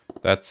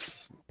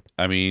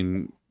 I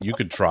mean, you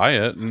could try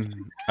it. And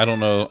I don't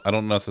know. I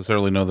don't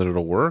necessarily know that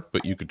it'll work,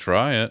 but you could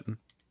try it.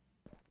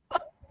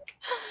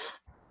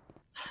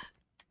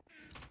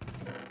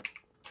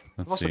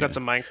 I've also got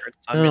some minecarts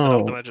on me that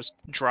I'm going to just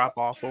drop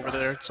off over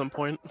there at some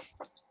point.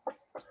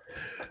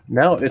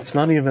 Now, it's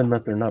not even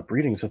that they're not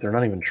breeding, it's that they're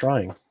not even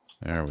trying.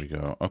 There we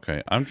go.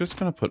 Okay, I'm just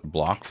going to put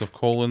blocks of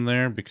coal in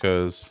there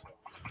because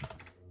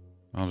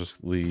I'll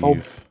just leave. Oh,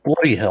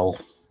 bloody hell.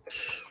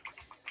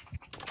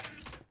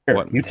 Here,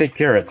 What? You take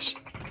carrots.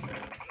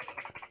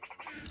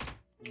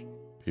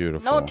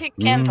 Beautiful. No, take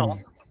candle.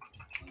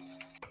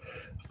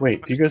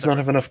 Wait, do you guys not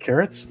have enough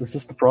carrots? Is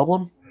this the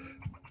problem?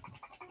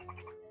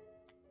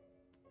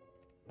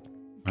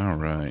 All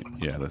right.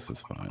 Yeah, this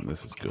is fine.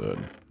 This is good.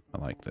 I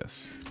like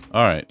this.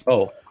 All right.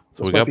 Oh.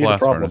 So we got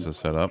blast furnaces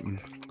set up.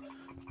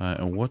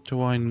 And what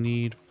do I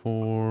need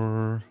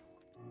for...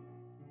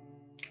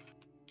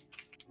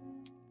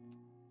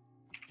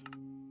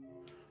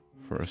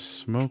 For a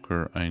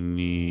smoker, I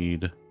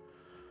need...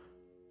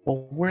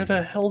 Well, where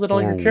the hell did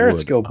all your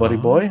carrots go, buddy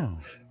boy?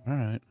 All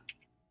right.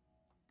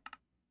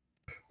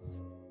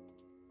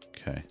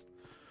 Okay.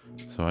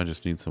 So I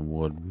just need some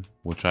wood,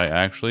 which I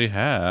actually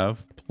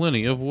have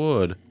plenty of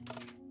wood.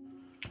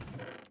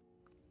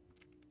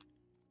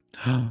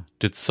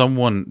 Did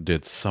someone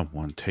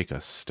take a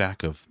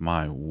stack of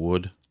my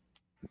wood?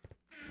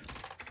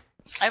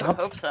 I would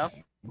hope so.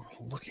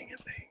 Looking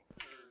at me.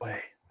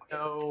 Wait.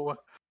 No.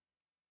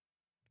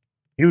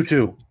 You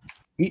two,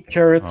 eat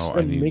carrots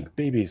and make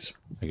babies.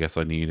 I guess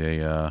I need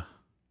a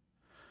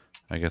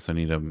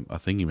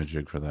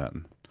thingy-majig for that.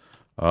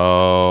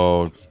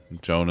 Oh,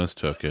 Jonas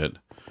took it.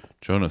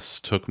 Jonas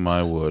took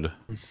my wood.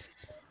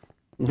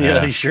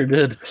 Yeah, he sure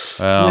did.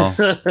 Well,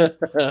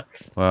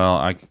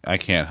 I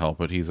can't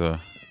help it. He's an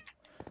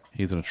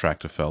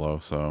attractive fellow,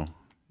 so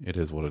it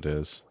is what it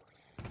is.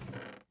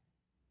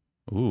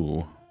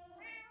 Ooh.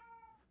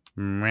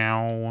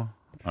 Meow.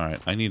 All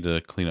right, I need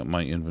to clean up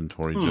my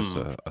inventory just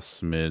a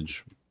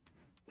smidge.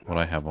 What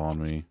I have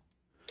on me.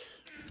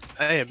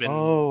 I have been.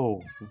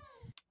 Oh,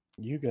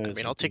 you guys. I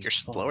mean, I'll take your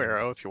slow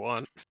arrow if you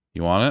want.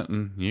 You want it?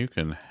 And you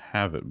can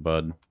have it,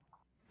 bud.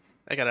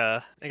 I got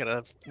a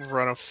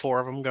run of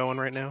 4 of them going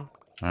right now.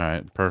 All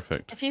right,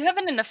 perfect. If you have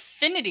an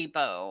infinity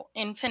bow,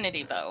 and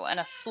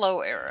a slow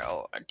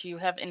arrow, do you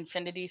have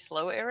infinity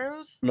slow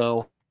arrows?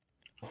 No.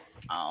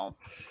 Oh.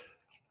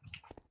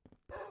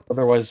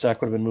 Otherwise,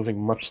 Zach would have been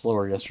moving much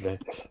slower yesterday.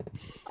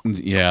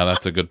 Yeah,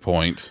 that's a good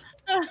point.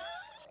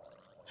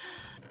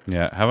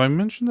 Yeah, have I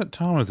mentioned that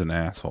Tom is an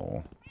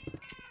asshole?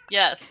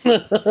 Yes.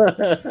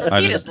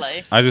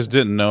 Repeatedly. I just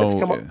didn't know.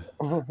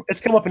 It's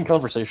come up in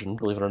conversation,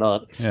 believe it or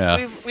not.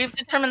 Yeah. We've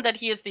determined that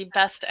he is the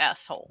best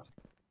asshole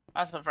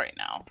as of right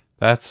now.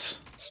 That's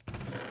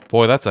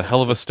a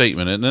hell of a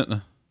statement, isn't it?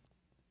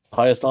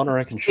 Highest honor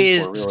I can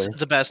shoot for, really. Is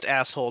the best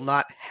asshole,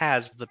 not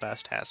has the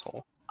best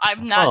asshole.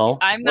 I'm not. Oh,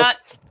 I'm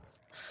not.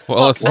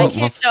 Well, look, I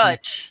can't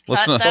judge.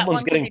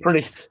 Someone's getting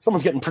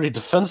pretty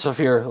defensive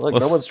here. Like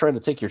no one's trying to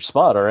take your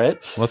spot. All right.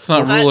 Let's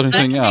not rule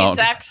anything out.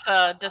 Zach's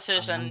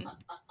decision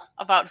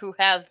about who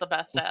has the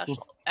best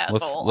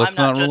asshole. Let's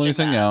not rule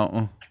anything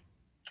out.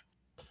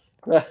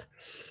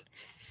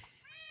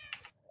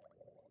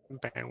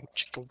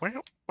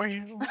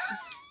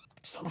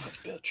 Son of a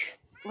bitch.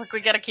 Look,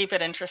 we gotta keep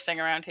it interesting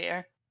around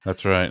here.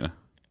 That's right.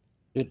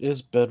 It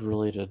is bed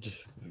related.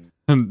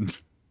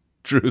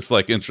 Drew's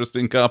like,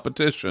 interesting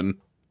competition.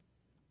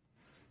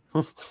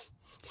 How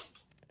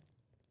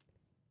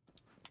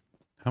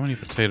many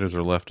potatoes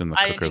are left in the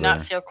I cooker do not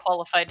there? feel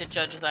qualified to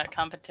judge that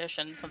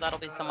competition, so that'll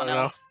be someone don't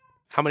know. else.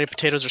 How many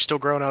potatoes are still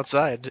growing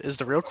outside is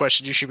the real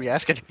question you should be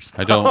asking.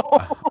 I don't.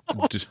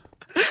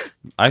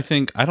 I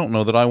think I don't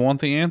know that I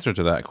want the answer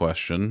to that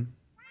question.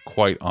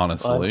 Quite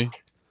honestly,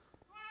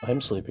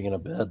 I'm sleeping in a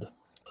bed.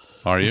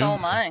 are you? So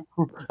am I.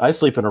 I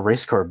sleep in a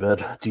race car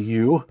bed. Do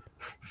you?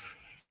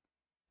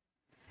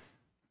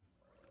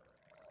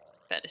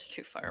 Bed is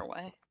too far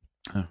away.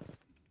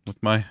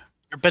 With my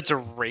Your bed's a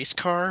race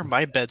car.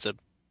 My bed's a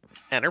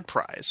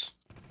Enterprise.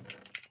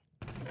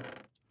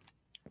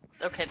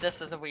 Okay,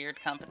 this is a weird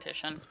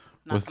competition.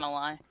 Not With- gonna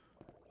lie.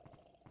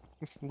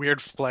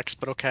 Weird flex,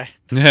 but okay.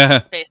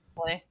 yeah.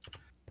 Basically.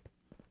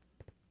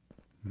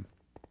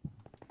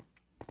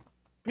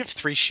 We have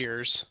 3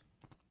 shears,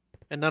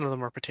 and none of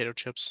them are potato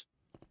chips.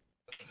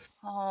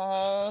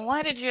 Oh,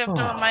 why did you have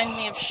to remind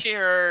me of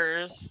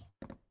shearers?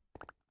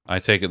 I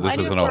take it this Why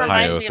do is you an remind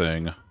Ohio me of-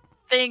 thing.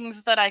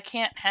 Things that I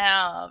can't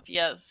have.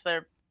 Yes,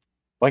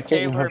 Why can't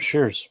They you were- have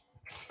shears?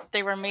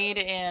 they were made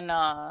in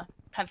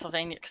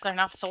Pennsylvania because they're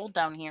not sold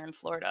down here in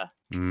Florida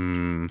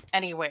Mm,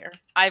 anywhere.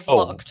 I've Oh,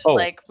 looked. oh.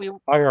 Like we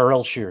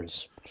IRL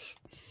shears.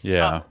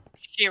 yeah.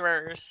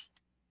 Shearers.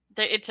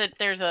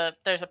 There's a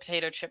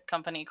potato chip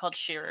company called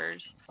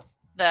Shearers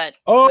that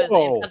Oh. was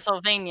in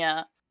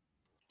Pennsylvania,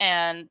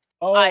 and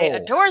Oh, I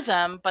adore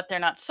them, but they're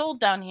not sold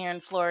down here in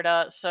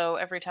Florida. So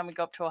every time we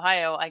go up to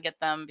Ohio, I get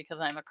them because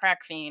I'm a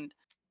crack fiend.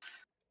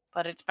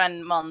 But it's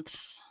been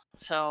months,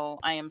 so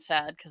I am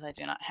sad because I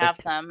do not have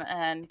them,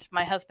 and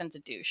my husband's a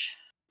douche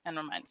and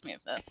reminds me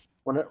of this.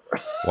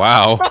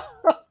 Wow.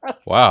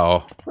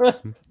 Wow.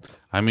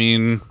 I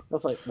mean,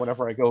 That's like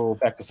whenever I go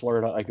back to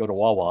Florida, I go to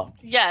Wawa.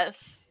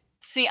 Yes.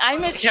 See, I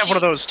miss Yeah, one of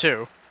sheets. those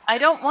too. I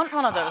don't want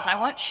one of those. I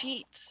want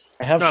sheets.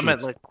 I have No, I sheets.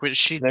 meant like with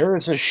sheet. There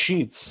is a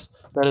Sheets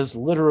that is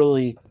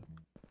literally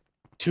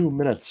 2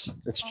 minutes.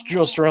 It's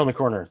just around the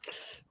corner.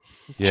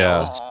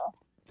 yeah. Aw.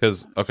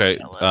 Because okay,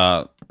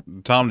 Jealous.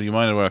 Tom, do you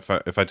mind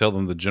if I tell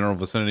them the general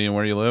vicinity and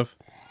where you live?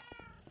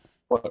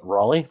 What,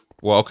 Raleigh?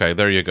 Well, okay,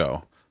 there you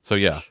go. So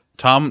yeah,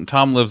 Tom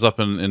lives up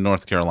in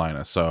North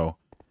Carolina, so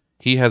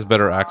he has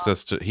better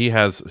access to he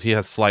has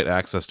slight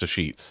access to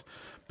sheets.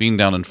 Being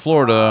down in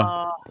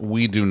Florida,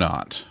 we do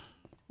not.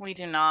 We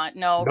do not.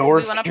 No, 'cause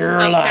North we went up to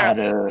South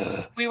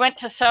Carolina. We went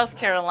to South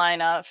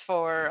Carolina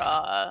for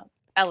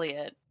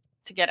Elliot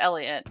to get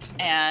Elliot,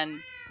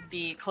 and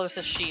the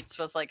closest sheets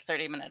was like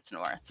 30 minutes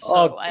north. So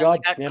Oh, I only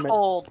God got damn it.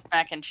 cold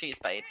mac and cheese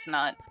bites,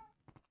 not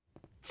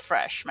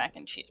fresh mac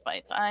and cheese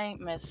bites. I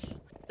miss.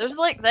 That's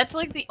like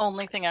the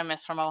only thing I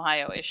miss from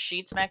Ohio is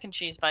Sheets mac and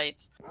cheese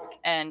bites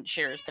and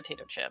Shearer's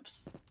potato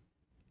chips.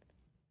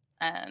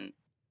 And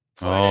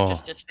Florida Oh.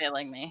 just is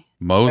failing me.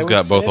 Mo's I would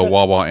got both say a that-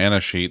 Wawa and a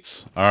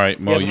Sheets. All right,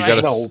 Mo, Yeah, you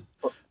but got no,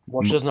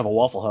 well, she doesn't have a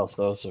Waffle House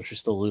though, so she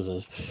still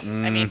loses.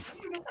 I mean,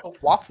 A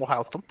Waffle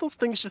House. Don't those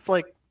things just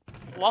like?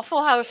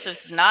 Waffle House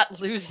is not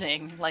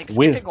losing. Like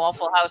Win. skipping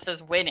Waffle House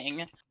is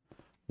winning.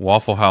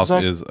 Waffle House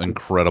Zach- is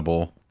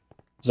incredible.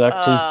 Zach,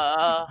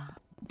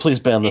 please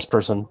ban this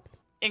person.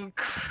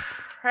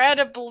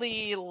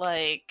 Incredibly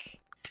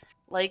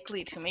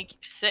likely to make you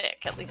sick,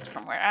 at least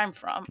from where I'm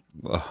from.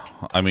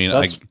 I mean,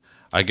 That's-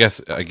 I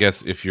guess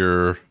if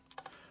you're,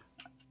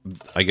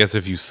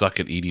 if you suck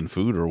at eating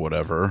food or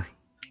whatever.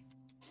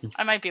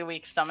 I might be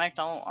weak stomached.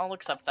 I'll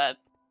accept that.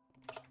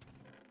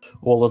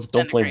 Well,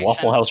 don't blame Denigration.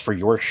 Waffle House for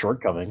your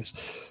shortcomings.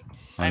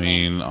 I I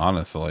mean, mean-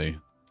 honestly,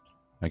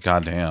 like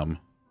goddamn.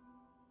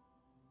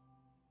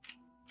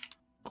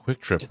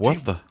 Quick Trip. Did What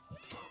they- the?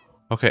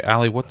 Okay,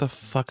 Allie, what the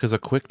fuck is a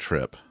Quick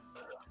Trip?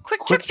 Quick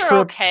Quick trips are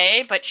Trip-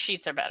 okay, but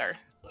sheets are better.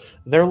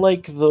 They're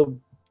like the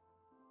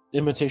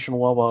imitation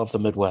Wawa of the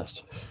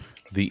Midwest.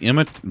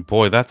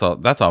 Boy, that's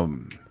a.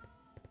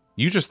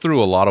 You just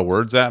threw a lot of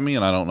words at me,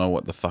 and I don't know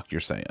what the fuck you're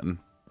saying.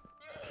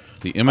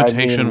 The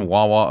imitation mean-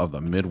 Wawa of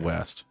the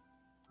Midwest.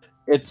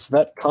 It's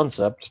that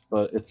concept,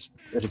 but it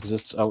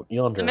exists out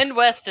yonder. The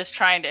Midwest is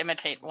trying to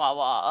imitate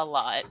Wawa a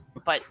lot,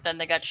 but then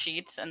they got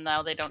sheets, and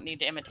now they don't need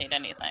to imitate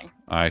anything.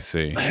 I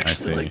see. I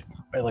Actually, see.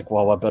 I like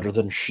Wawa better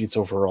than Sheets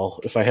overall,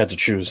 if I had to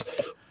choose.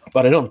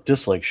 But I don't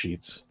dislike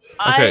Sheets.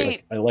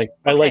 Okay. I like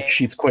Okay.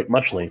 Sheets quite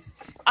muchly.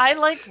 I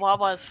like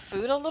Wawa's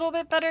food a little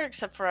bit better,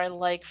 except for I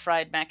like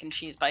fried mac and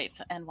cheese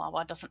bites, and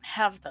Wawa doesn't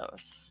have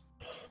those.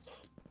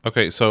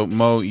 Okay, so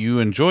Mo, you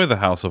enjoy the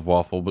House of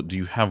Waffle, but do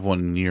you have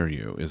one near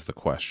you? Is the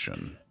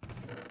question.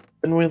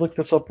 Didn't we look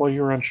this up while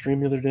you were on stream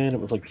the other day, and it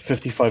was like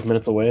 55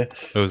 minutes away?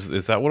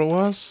 Is that what it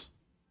was?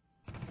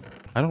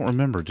 I don't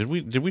remember. Did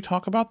we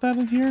talk about that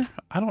in here?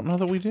 I don't know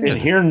that we did. In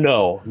here,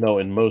 no,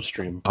 in Mo's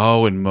stream.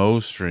 Oh, in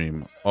Mo's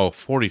stream. Oh,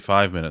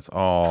 45 minutes.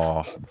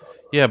 Oh,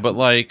 yeah, but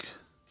like,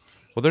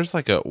 well, there's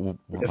like a.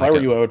 If like I were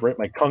a- you, I would rate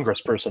my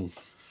congressperson.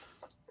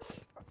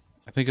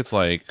 I think it's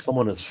like.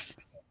 Someone is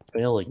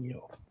failing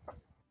you.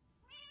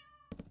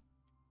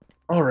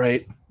 All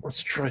right,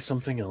 Let's try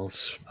something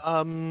else.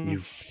 You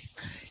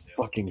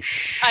fucking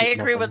shit I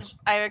agree muffins.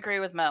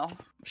 with Mel.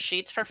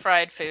 Sheets for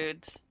fried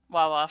foods,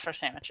 Wawa for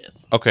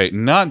sandwiches. Okay,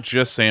 not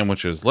just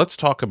sandwiches. Let's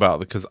talk about,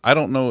 because I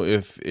don't know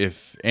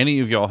if any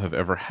of y'all have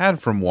ever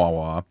had from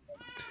Wawa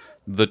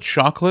the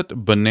chocolate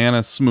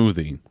banana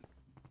smoothie.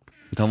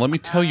 Now let me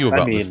tell you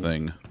about this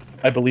thing.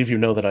 I believe you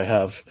know that I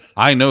have.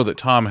 I know that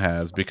Tom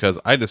has, because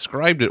I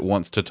described it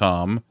once to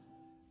Tom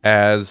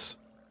as,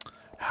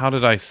 how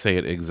did I say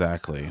it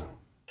exactly?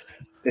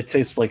 It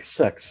tastes like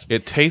sex.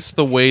 It tastes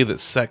the way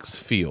that sex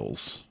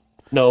feels.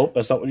 No,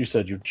 that's not what you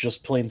said. You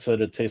just plain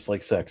said it tastes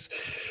like sex.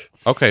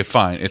 Okay,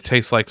 fine. It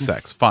tastes like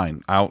sex.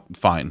 Fine.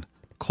 Fine.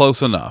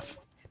 Close enough.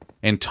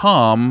 And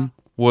Tom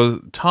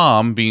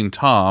being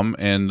Tom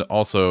and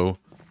also,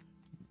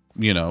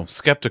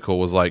 skeptical,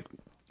 was like,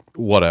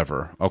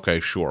 whatever. Okay,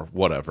 sure.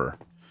 Whatever.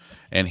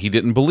 And he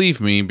didn't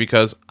believe me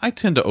because I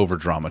tend to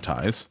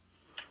over-dramatize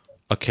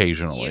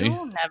occasionally.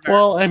 You never.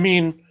 Well, I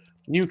mean,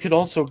 you could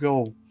also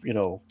go,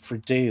 for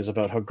days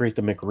about how great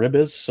the McRib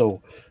is,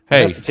 so you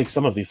have to take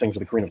some of these things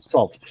with a grain of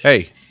salt.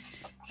 Hey,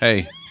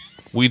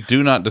 we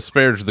do not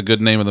disparage the good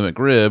name of the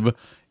McRib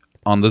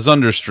on the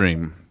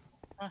zunderstream.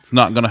 It's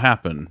not going to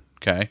happen,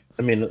 okay?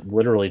 I mean, it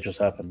literally just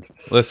happened.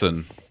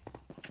 Listen,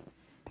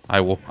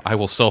 I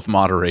will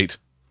self-moderate.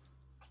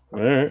 All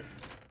right.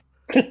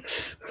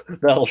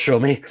 That'll show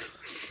me.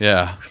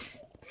 Yeah.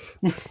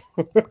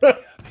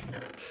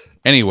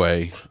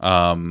 Anyway,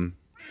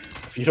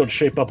 if you don't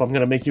shape up, I'm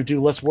going to make you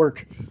do less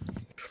work.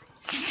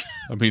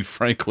 I mean,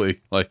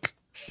 frankly, like,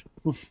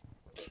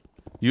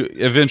 you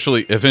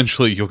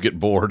eventually you'll get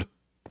bored.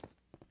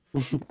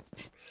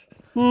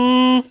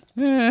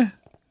 Yeah.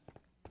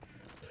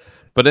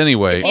 But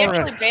anyway, If he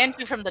actually banned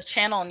you from the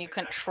channel and you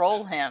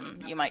control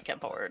him, you might get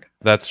bored.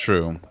 That's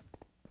true.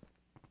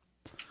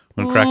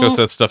 When Krakow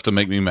says stuff to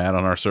make me mad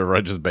on our server,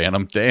 I just ban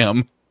him.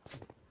 Damn.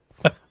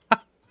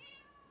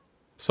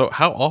 So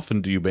how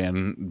often do you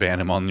ban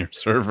him on your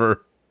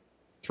server?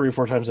 3 or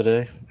 4 times a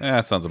day.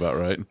 That sounds about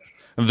right.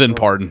 And then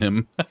pardon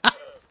him.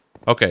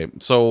 Okay,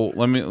 so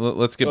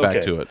let's get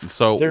back to it.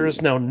 So there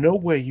is now no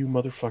way you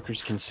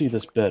motherfuckers can see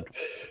this bed.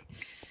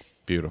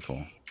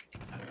 Beautiful.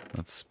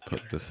 Let's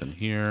put this in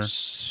here.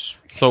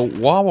 So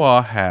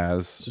Wawa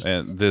has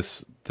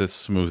this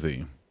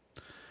smoothie,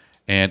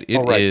 and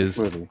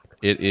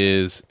it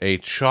is a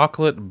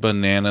chocolate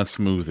banana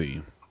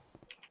smoothie.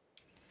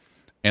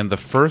 And the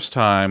first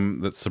time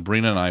that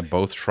Sabrina and I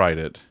both tried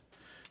it,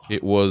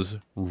 it was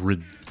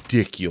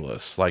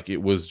ridiculous. Like,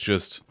 it was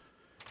just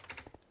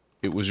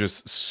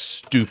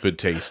stupid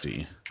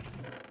tasty.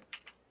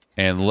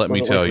 And let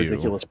me tell you,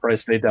 ridiculous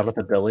price day down at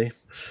the deli.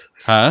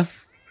 Huh?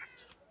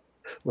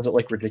 Was it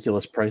like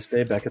ridiculous price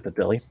day back at the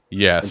deli?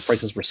 Yes. When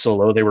prices were so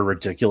low, they were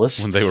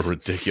ridiculous. When they were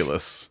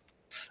ridiculous.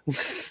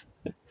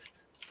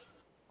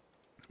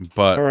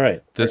 But all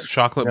right, this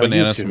chocolate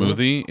banana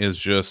smoothie is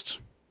just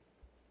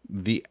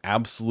the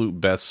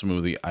absolute best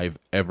smoothie I've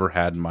ever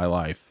had in my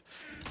life.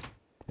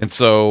 And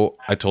so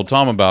I told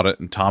Tom about it,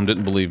 and Tom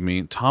didn't believe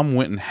me. Tom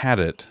went and had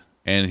it,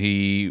 and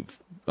he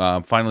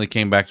finally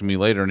came back to me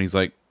later, and he's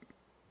like,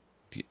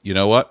 you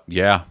know what?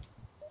 Yeah.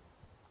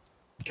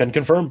 Can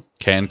confirm.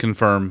 Can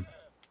confirm.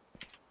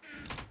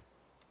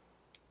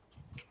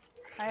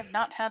 I have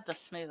not had the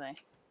smoothie.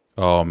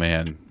 Oh,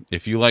 man.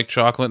 If you like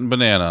chocolate and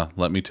banana,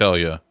 let me tell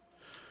you.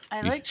 I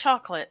like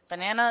chocolate.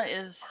 Banana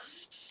is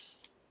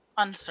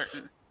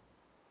uncertain.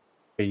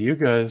 Hey, you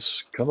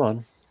guys, come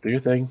on. Do your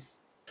thing.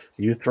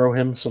 You throw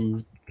him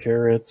some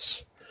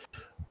carrots.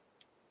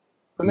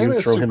 You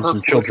throw him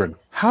some children.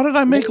 How did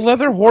I make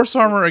leather horse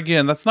armor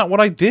again? That's not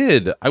what I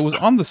did. I was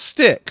on the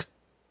stick.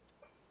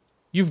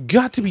 You've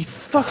got to be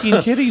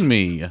fucking kidding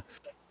me.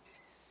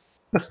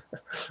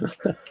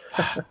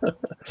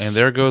 And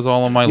there goes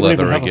all of my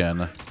leather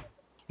again.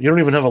 You don't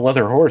even have a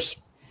leather horse.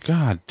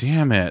 God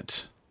damn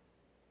it.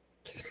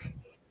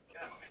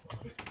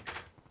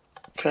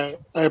 Okay,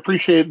 I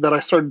appreciate that I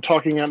started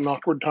talking at an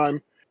awkward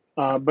time,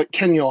 but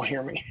can you all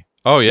hear me?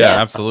 Oh,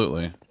 yeah,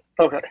 absolutely.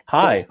 Okay.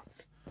 Hi.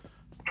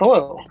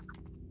 Hello.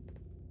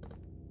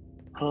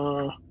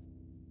 What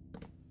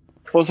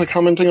was I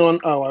commenting on?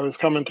 Oh, I was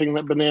commenting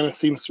that banana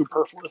seems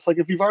superfluous. Like,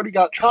 if you've already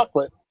got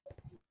chocolate,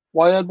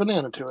 why add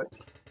banana to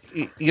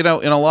it? You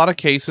know, in a lot of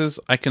cases,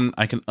 I can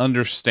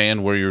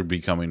understand where you'd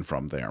be coming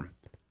from there.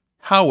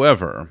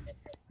 However,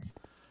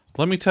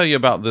 let me tell you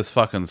about this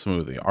fucking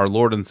smoothie. Our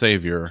Lord and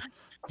Savior,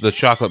 the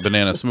chocolate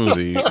banana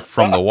smoothie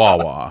from the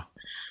Wawa.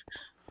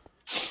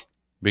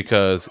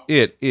 Because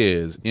it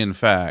is, in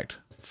fact,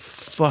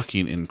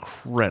 fucking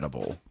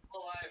incredible.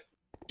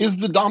 Is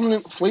the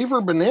dominant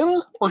flavor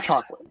banana or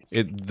chocolate?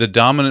 The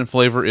dominant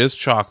flavor is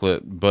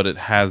chocolate, but it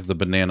has the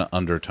banana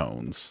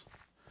undertones.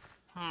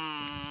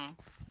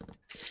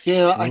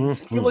 Yeah, I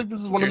feel like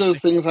this is one of those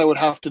things I would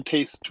have to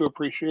taste to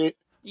appreciate.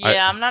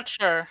 Yeah, I'm not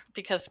sure,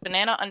 because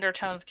banana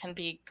undertones can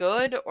be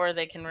good or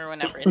they can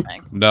ruin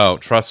everything. No,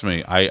 trust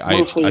me.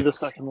 Mostly the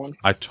second one.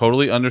 I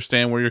totally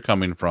understand where you're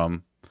coming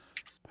from.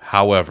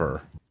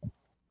 However,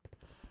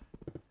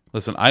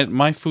 listen,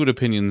 my food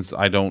opinions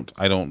I don't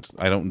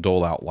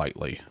dole out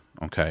lightly.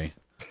 Okay.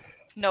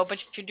 No,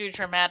 but you do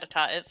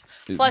dramatize.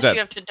 Plus, you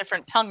have a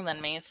different tongue than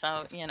me,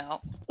 so you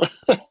know.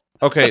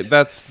 Okay,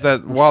 that's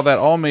that. While that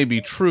all may be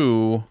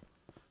true,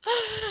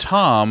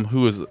 Tom,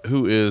 who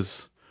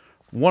is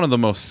one of the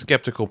most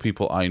skeptical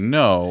people I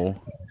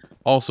know,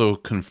 also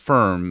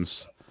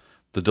confirms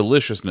the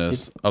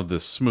deliciousness of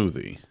this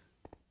smoothie.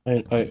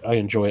 I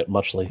enjoy it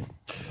muchly.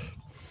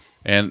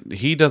 And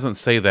he doesn't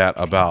say that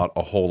about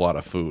a whole lot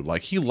of food.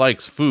 Like, he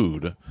likes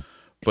food,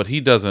 but he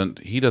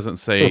doesn't give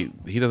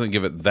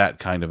it that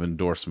kind of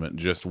endorsement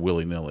just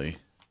willy-nilly.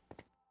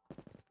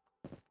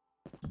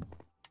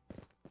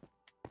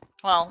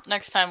 Well,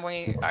 next time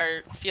we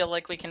feel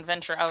like we can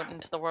venture out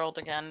into the world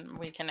again,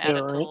 we can add it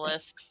to the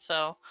list.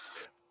 So,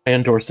 I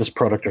endorse this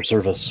product or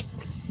service.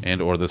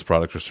 Or this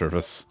product or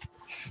service.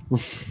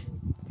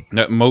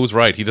 Mo's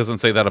right. He doesn't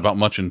say that about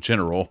much in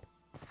general.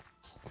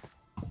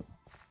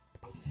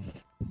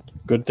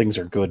 Good things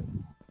are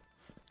good.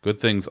 Good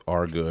things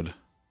are good.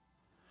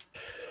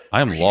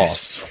 I am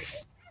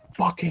lost.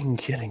 Fucking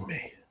kidding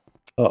me.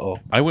 Uh-oh.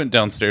 I went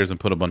downstairs and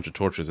put a bunch of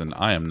torches in.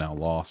 I am now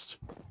lost.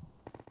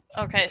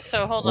 okay,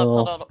 so hold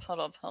up.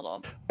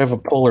 I have a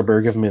polar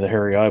bear giving me the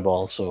hairy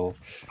eyeball, so...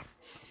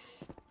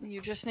 You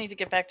just need to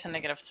get back to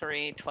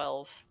 -3,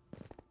 12.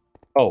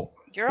 Oh,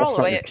 You're that's all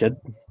the not way your kid.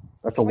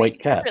 That's a white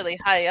cat. really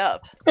high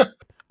up.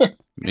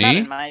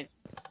 Me?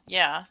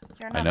 Yeah,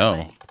 you're not I in know.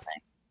 my-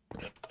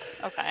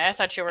 Okay, I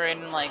thought you were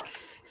in, like,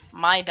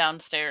 my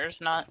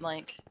downstairs, not,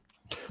 like...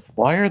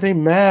 Why are they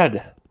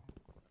mad?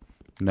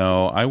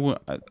 No, I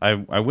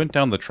went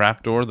down the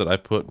trapdoor that I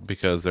put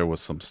because there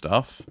was some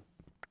stuff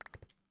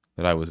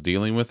that I was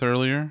dealing with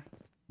earlier.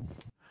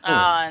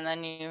 and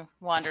then you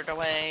wandered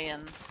away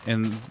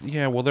And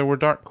yeah, well, there were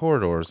dark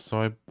corridors,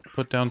 so I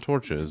put down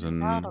torches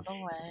and waddled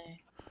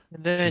away.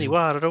 And then he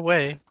waddled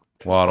away.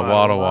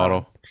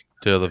 waddle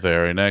till the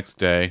very next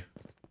day.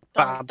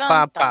 Ba,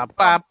 ba, ba,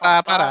 ba,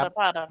 ba, ba,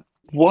 Ba-da.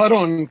 What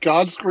on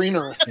God's green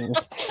earth?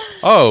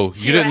 Oh, Do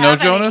you you didn't know,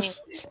 have any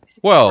Jonas?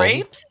 Well,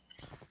 Grapes?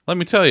 let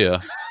me tell you.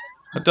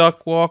 A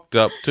duck walked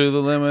up to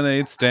the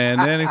lemonade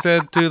stand and he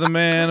said to the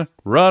man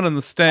running the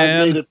I made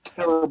stand, a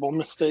terrible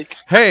mistake.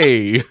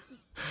 "Hey,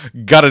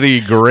 got any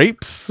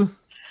grapes?"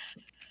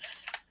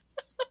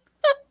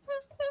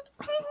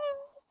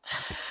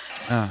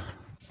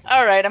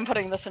 All right, I'm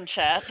putting this in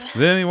chat.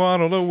 Then he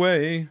waddled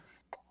away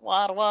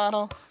Waddle,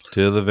 waddle.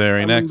 till the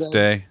very I'm next done.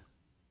 day.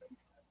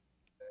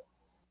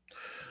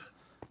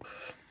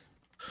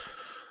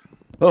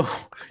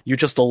 Oh, you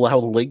just allow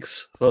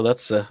links? Oh,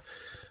 that's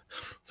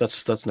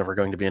never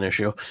going to be an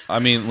issue. I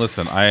mean,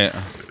 listen, I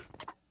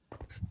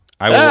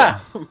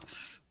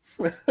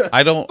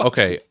don't.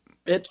 Okay,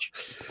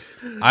 Bitch.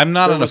 I'm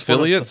not There an was one of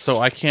affiliate, the- so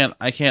I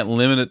can't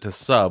limit it to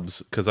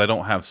subs because I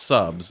don't have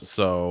subs.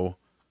 So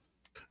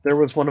There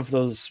was one of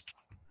those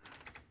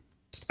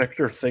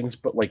Spectre things,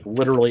 but like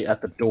literally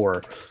at the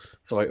door.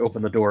 So I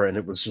opened the door and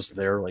it was just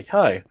there, like,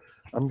 "Hi,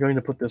 I'm going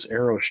to put this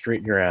arrow straight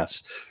in your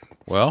ass."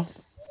 well.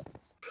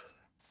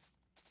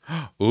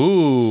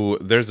 Ooh,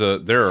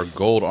 there are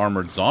gold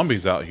armored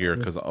zombies out here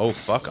because oh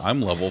fuck,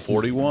 I'm level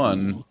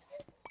 41.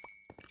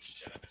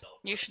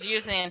 You should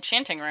use the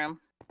enchanting room.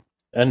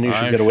 And you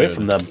should I get away should.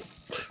 from them.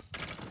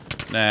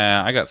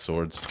 Nah, I got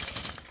swords.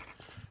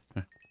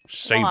 Waddle,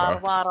 Saber.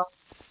 waddle.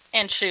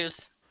 And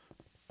shoes.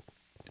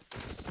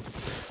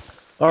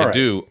 All I right.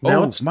 do.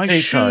 Now Oh, it's my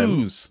daytime.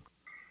 shoes.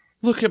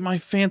 Look at my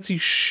fancy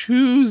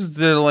shoes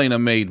that Elena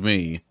made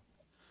me.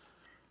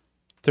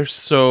 They're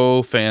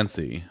so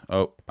fancy.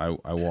 Oh, I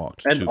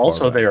walked. And too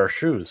also far they back. are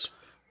shoes.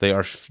 They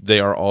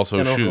are also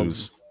You know,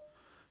 shoes.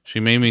 She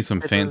made me some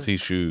fancy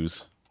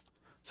shoes.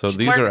 So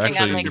these are Working on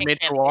actually making made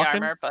for fancy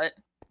walking? armor, but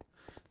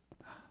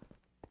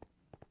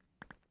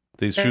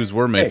these shoes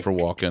were made Hey. for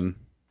walking.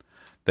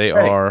 They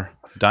Hey. are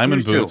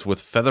diamond Here's boots Joe.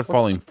 with feather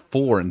falling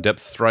 4 and depth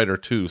strider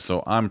 2.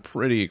 So I'm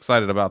pretty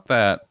excited about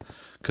that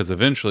because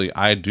eventually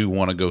I do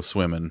want to go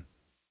swimming.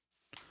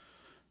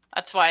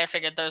 that's why I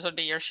figured those would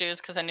be your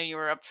shoes, because I knew you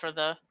were up for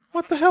the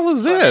What the hell is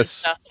swimming this?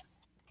 stuff.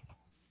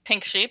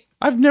 Pink sheep.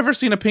 I've never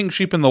seen a pink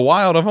sheep in the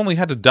wild. I've only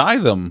had to dye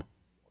them.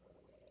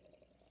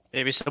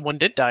 Maybe someone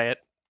did dye it.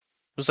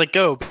 It was like,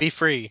 go, be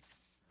free.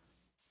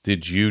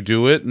 Did you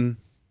do it? And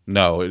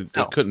no, it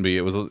No. couldn't be.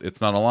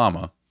 It's not a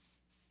llama.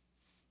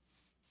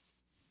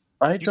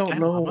 I You don't can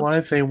know almost- why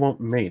they won't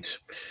mate.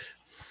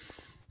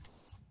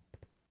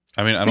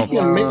 I mean, I don't.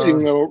 Speaking of mating,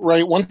 though,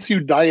 right? Once you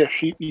dye a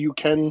sheep, you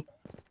can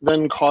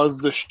then cause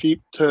the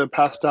sheep to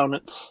pass down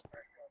its.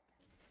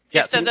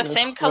 Yeah, If they're the it's-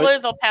 same right. color,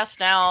 they'll pass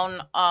down.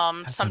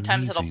 That's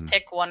Sometimes amazing. it'll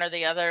pick one or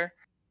the other.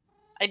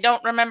 I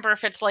don't remember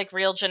if it's like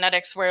real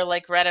genetics where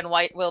like red and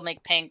white will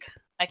make pink.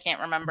 I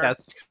can't remember.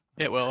 yes,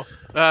 it will.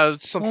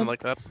 Something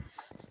like that.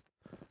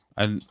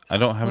 I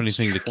don't have Let's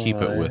anything to keep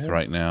it with try.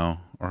 right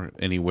now, or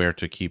anywhere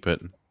to keep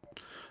it.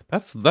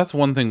 That's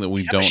one thing that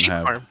we You have a don't sheep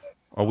have. farm.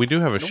 Oh, we do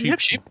have a Don't we sheep.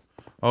 have sheep?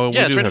 Oh, Yeah,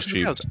 we it's do right have next to the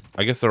sheep. house.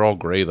 I guess they're all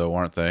gray though,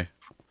 aren't they?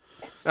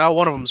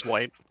 One of them's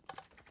white.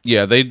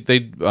 Yeah, they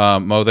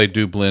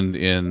do blend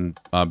in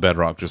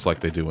Bedrock just like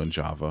they do in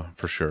Java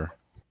for sure.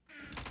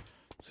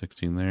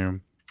 16 there,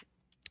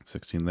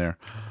 16 there.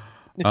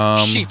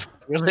 Sheep,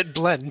 will it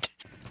blend?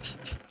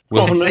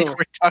 Will- Oh, no. Like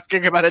we're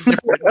talking about a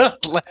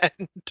different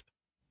blend.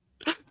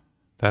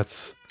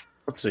 That's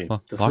Let's see.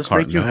 Lo- Does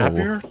Lockhart, this make you no.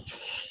 happier?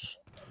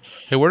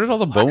 Hey, where did all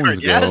the bones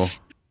go? Yes.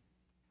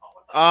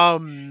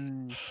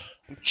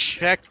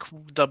 Check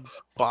the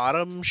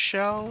bottom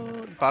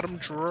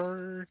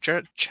drawer,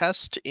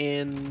 chest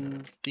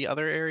in the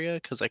other area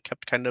because I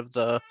kept kind of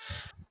the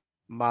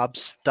mob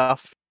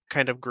stuff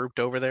kind of grouped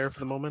over there for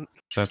the moment.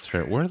 That's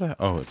fair. Where the?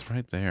 Oh, it's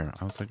right there.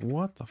 I was like,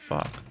 what the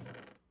fuck?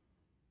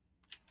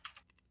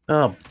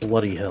 Oh,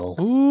 bloody hell.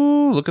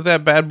 Ooh, look at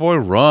that bad boy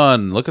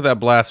run. Look at that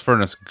blast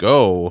furnace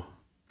go.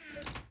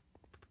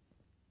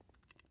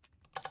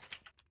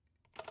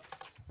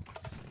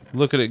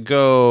 Look at it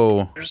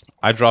go.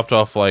 I dropped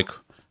off like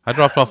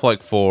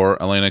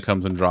 4. Elena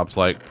comes and drops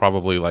like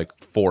probably like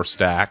 4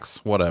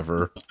 stacks,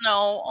 whatever.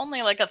 No,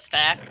 only like a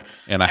stack.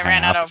 And a I half.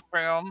 ran out of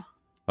room.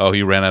 Oh,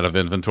 you ran out of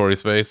inventory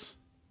space?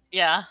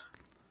 Yeah.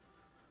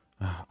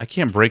 I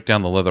can't break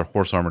down the leather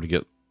horse armor to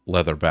get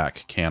leather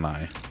back, can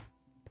I?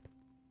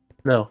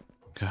 No.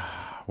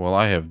 Well,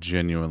 I have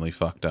genuinely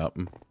fucked up.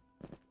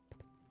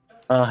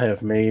 I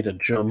have made a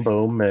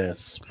jumbo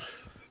mess.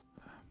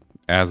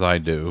 As I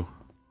do.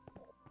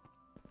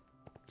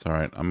 It's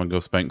alright. I'm gonna go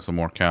spank some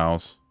more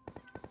cows.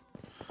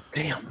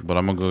 Damn. But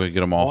I'm gonna go get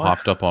them all What?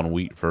 hopped up on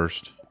wheat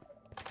first.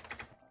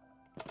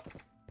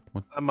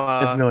 I'm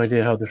I have no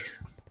idea how this.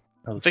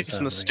 How this is fixing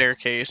the happening.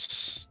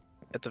 staircase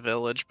at the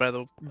village. By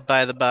the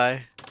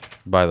by.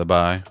 By the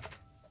by.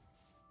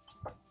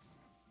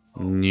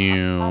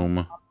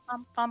 Noom.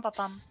 Bum, bum, bum,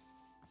 bum.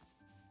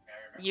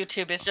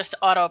 YouTube is just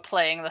auto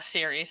playing the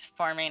series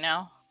for me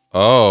now.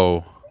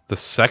 Oh, the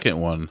second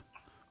one.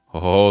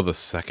 Oh, the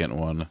second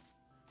one.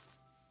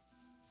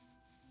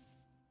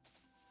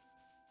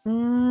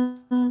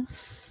 Mm.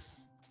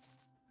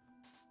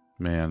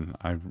 Man,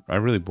 I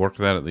really borked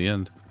that at the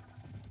end.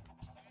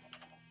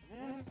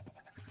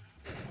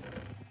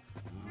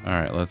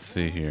 Alright, let's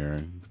see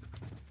here.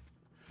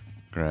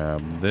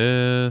 Grab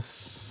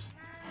this.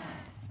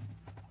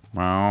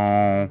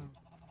 Meow.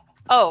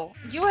 Oh,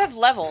 you have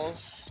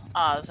levels,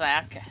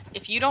 Zach.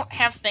 If you don't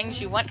have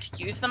things you want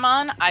to use them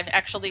on, I've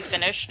actually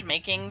finished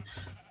making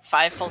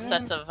 5 full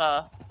sets of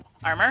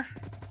armor.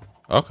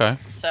 Okay.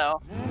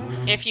 So,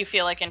 if you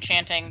feel like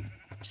enchanting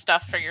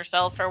stuff for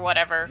yourself or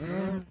whatever,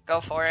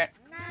 go for it.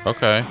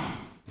 Okay.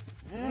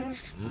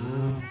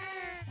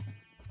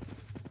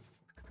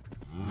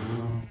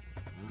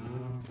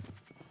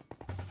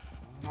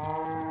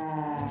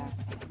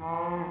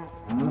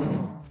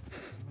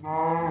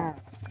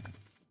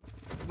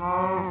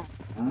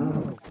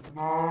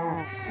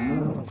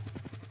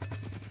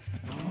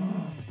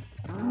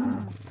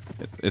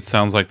 It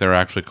sounds like they're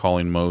actually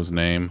calling Mo's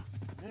name.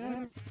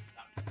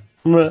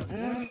 How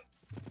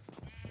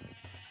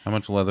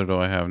much leather do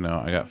I have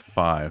now? I got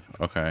 5.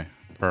 Okay,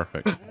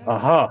 perfect.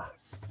 Aha.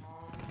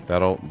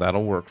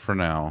 That'll work for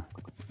now.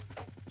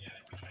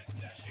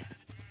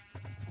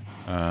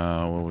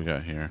 What do we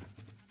got here?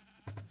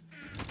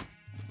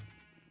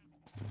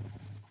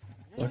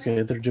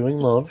 Okay, they're doing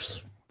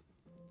loves.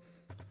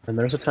 And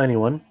there's a tiny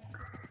one.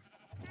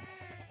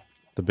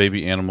 The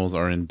baby animals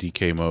are in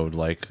DK mode,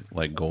 like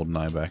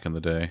GoldenEye back in the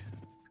day.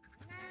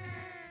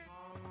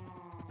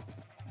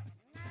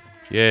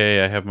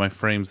 Yay! I have my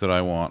frames that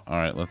I want. All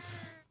right,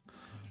 let's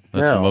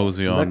Now,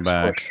 mosey the on next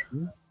back.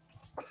 question.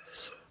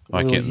 Oh,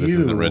 I can't. Will This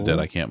isn't Red you- Dead.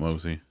 I can't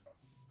mosey.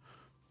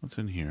 What's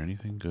in here?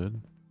 Anything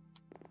good?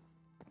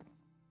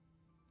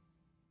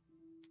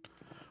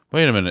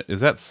 Wait a minute. Is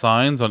that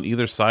signs on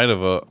either side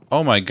of a?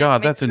 Oh my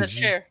God, Makes the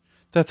chair.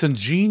 that's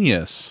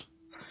ingenious.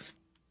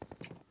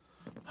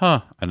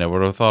 Huh? I never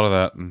would have thought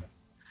of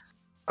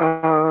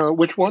that.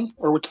 Which one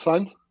or which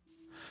signs?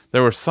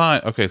 There were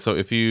signs. Okay, so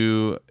if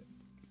you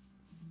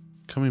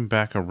coming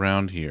back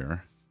around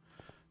here,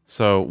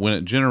 so when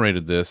it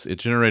generated this, it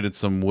generated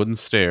some wooden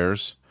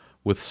stairs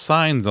with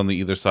signs on the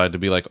either side to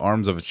be like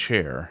arms of a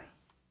chair.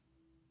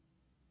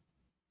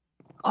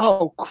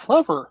 Oh,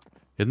 clever.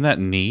 Isn't that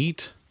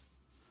neat?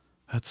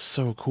 That's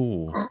so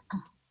cool.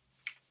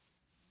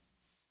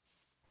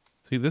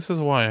 See, this is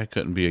why I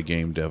couldn't be a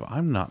game dev.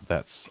 I'm not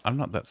that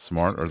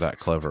smart or that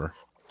clever.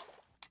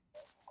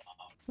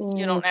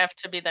 You don't have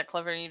to be that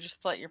clever. You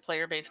just let your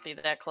player base be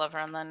that clever,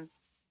 and then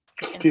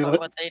Steal input it.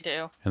 what they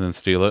do. And then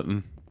steal it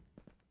and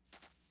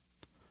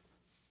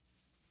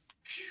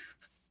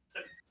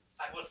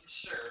I wasn't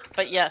sure.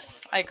 But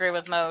yes, I agree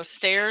with Mo.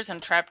 Stairs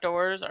and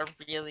trapdoors are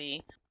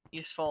really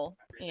useful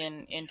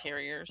in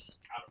interiors.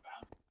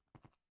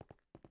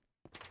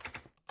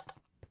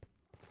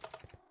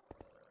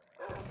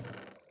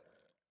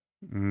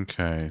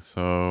 okay,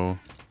 so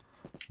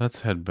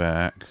let's head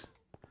back.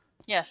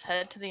 Yes,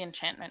 head to the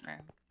enchantment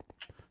room.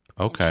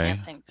 Okay,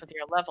 Enchant things with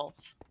your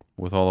levels.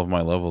 with all of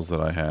my levels that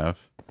I have.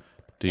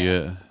 Do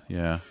Yes. you?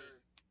 Yeah.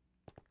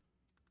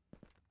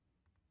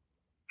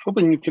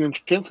 Hoping you can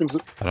enchant things.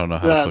 I don't know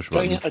how to push Dang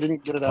buttons. it, I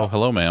didn't get it Oh, out.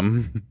 hello,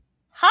 ma'am.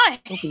 Hi!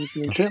 Hoping you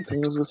can enchant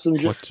things with some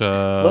What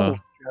levels.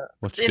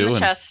 what you In the doing?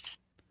 chest.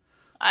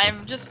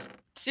 I'm just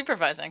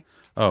supervising.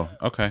 Oh,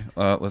 okay.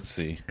 Let's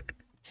see.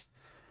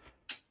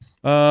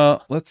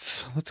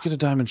 Let's get a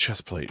diamond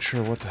chest plate.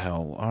 Sure, what the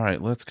hell? All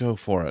right, let's go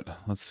for it.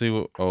 Let's see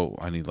what. Oh,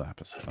 I need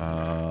lapis.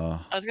 I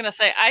was gonna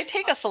say I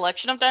take a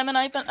selection of diamond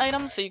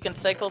items so you can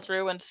cycle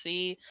through and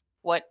see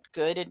what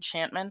good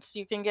enchantments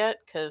you can get.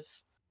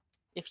 Because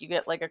if you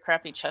get like a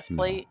crappy chest No.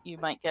 plate, you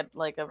might get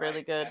like a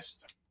really good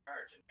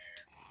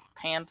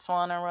pants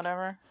one or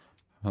whatever.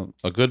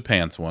 A good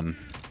pants one.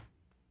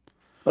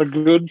 A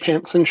good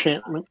pants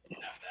enchantment.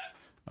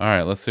 All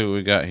right, let's see what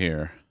we got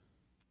here.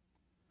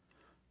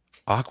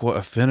 Aqua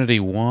Affinity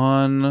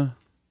 1,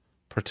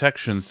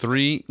 Protection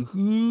 3.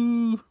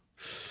 Ooh.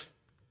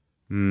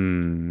 I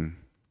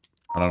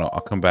don't know.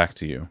 I'll come back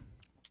to you.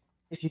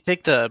 If you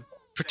take the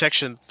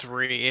protection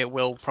 3, it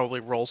will probably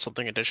roll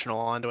something additional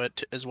onto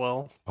it as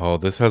well. Oh,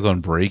 this has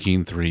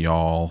Unbreaking 3,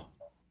 y'all.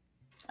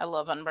 I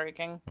love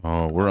unbreaking.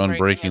 Oh, we're Unbreaking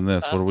unbreaking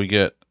is this. What do we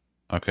get?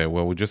 Okay,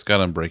 well, we just got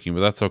unbreaking,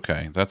 but that's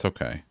okay. That's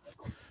okay.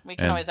 We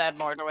can And- always add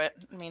more to it.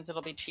 It means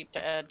it'll be cheap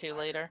to add to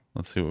later.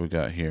 Let's see what we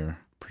got here.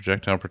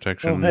 Projectile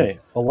protection. Oh, hey,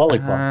 a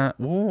lollipop.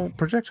 Well,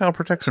 projectile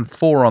protection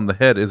 4 on the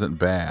head isn't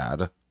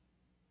bad.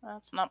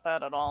 That's not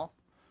bad at all.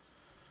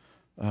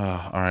 All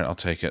right, I'll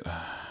take it.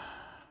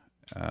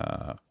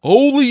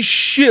 Holy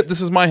shit!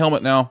 This is my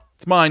helmet now.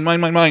 It's mine,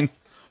 mine, mine, mine.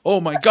 Oh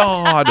my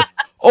god!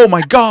 Oh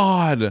my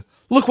god!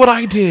 Look what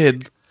I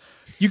did!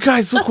 You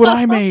guys, look what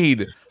I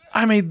made!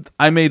 I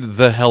made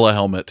the Hella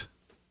helmet.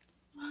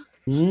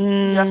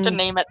 You have to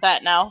name it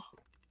that now.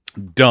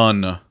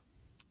 Done.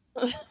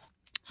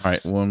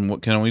 Alright,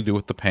 what can we do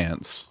with the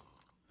pants?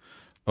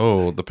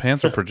 Oh, the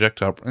pants are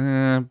projectile.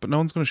 But no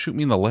one's going to shoot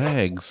me in the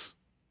legs.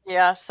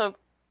 Yeah, so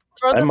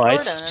throw I the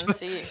might. sword in and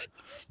see.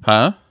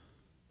 Huh?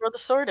 Throw the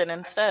sword in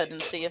instead and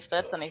see if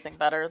that's anything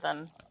better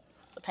than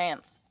the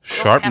pants.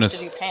 You don't have to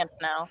do Sharpness. pants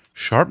now.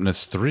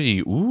 Sharpness 3.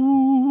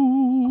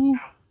 Ooh.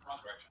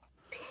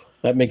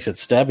 That makes it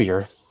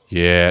stabbier.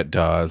 Yeah, it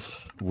does.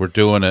 We're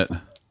doing it.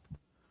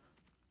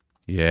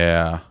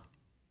 Yeah.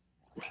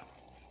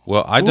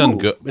 Well, I done Ooh,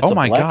 good. it's Oh a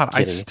my black god, I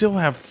kitty. still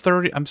have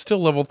 30. I'm still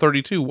level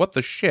 32. What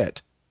the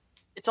shit?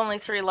 It's only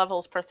 3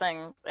 levels per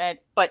thing,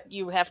 but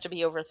you have to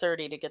be over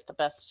 30 to get the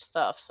best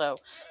stuff, so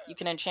you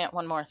can enchant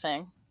one more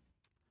thing.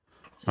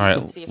 So All you right,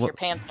 can see if your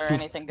pants are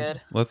anything good.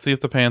 Let's see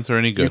if the pants are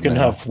any good. You can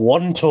now. have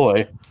one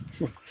toy.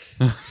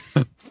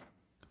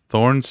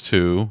 Thorns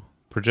 2,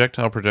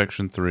 projectile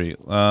protection 3.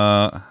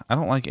 I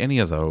don't like any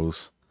of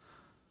those.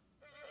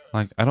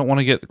 Like, I don't want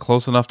to get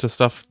close enough to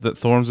stuff that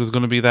Thorns is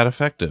going to be that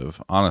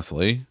effective,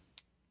 honestly.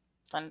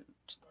 Then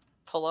just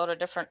pull out a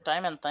different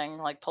diamond thing,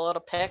 like pull out a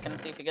pick and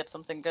see if you get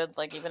something good,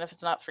 like even if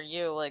it's not for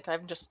you. Like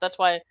that's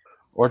why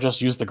Or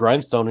just use the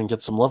grindstone and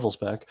get some levels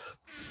back.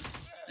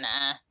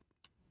 nah.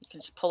 You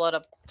can just pull out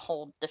a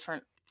whole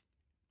different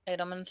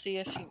item and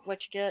see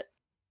what you get.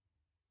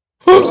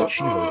 There's a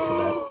Shiva for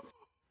that.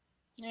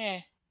 Yeah.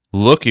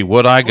 Looky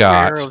what I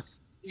got. Arrows.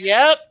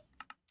 Yep.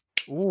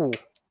 Ooh.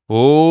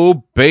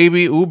 Oh,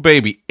 baby. Ooh,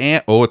 baby.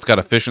 And, oh, it's got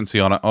efficiency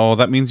on it. Oh,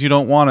 that means you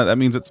don't want it. That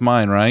means it's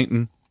mine, right?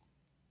 And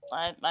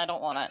I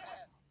don't want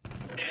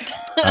it.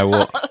 I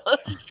will.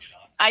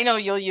 I know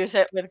you'll use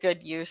it with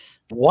good use.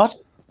 What?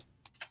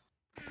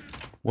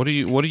 What are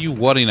you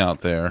whatting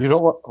out there? You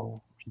don't want?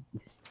 Oh.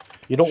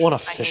 You don't want I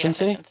hate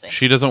efficiency?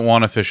 She doesn't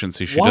want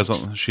efficiency. She What?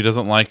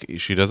 doesn't like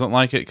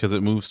it because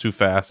it moves too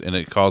fast and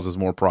it causes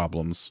more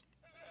problems.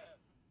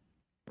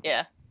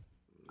 Yeah.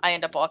 I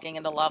end up walking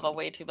into lava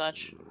way too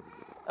much.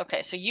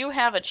 Okay, so you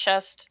have a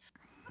chest,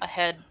 a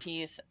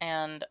headpiece,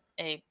 and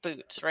a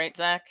boot, right,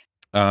 Zach?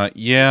 You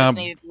Yeah, just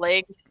need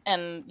legs,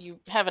 and you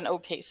have an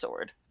okay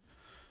sword.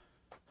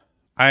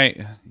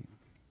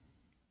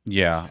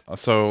 yeah.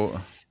 So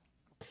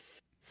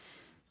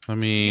let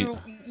me.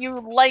 You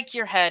like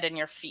your head and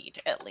your feet,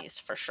 at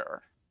least, for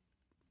sure.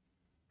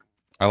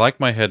 I like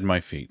my head and my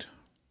feet.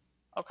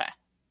 Okay.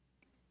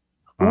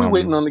 Who are we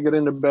waiting on to get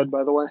into bed,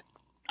 by the way?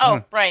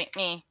 Oh, right,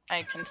 me.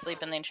 I can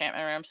sleep in the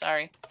enchantment room,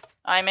 sorry.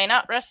 I may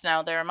not rest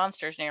now, there are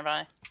monsters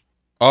nearby.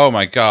 Oh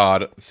my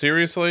god!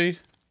 Seriously?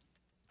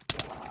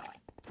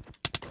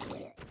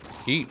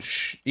 Eat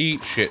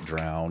shit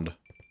drowned.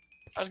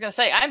 I was gonna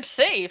say, I'm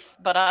safe,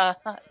 but,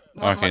 won't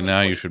Okay, let me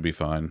now you sleep. should be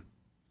fine.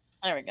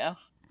 There we go.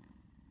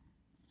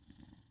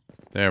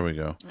 There we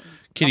go.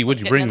 Kitty, what'd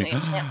you Getting bring in me? the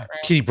enchantment room.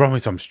 Kitty brought me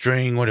some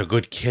string. What a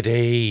good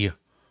kitty.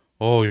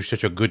 Oh, you're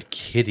such a good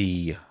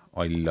kitty.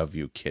 I love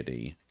you,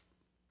 kitty.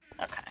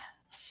 Okay,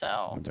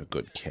 so What a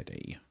good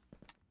kitty.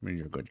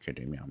 You're a good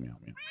kitty. Meow, meow,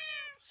 meow.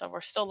 so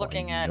we're still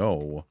looking at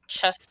No.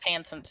 chest,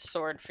 pants, and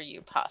sword for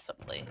you,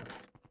 possibly.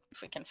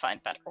 If we can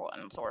find better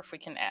ones, or if we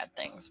can add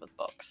things with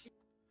books.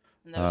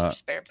 And those are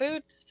spare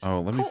boots. Oh,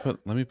 let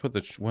me put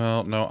the.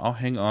 Well, no, I'll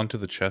hang on to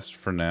the chest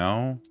for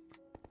now.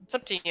 It's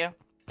up to you.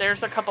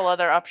 There's a couple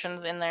other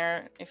options in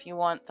there if you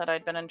want that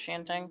I'd been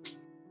enchanting.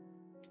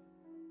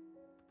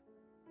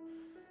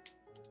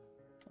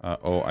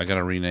 Oh, I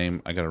gotta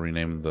rename.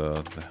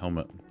 The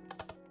helmet.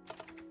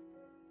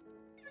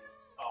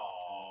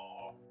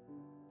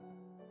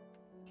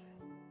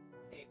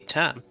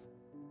 Tom,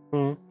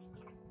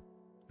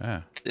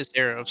 Ah. this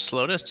arrow of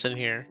slowness in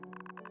here.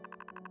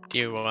 Do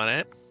you want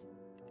it?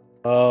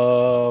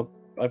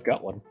 I've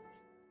got one.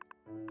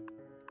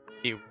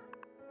 Do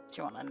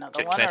you want another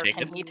Can one, I or take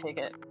can it? he take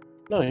it?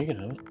 No, you can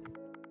have it.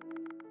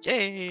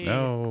 Yay!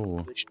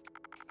 No.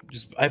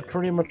 I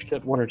pretty much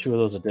get 1 or 2 of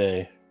those a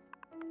day.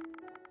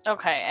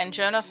 Okay, and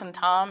Jonas and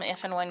Tom,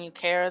 if and when you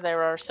care,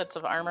 there are sets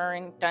of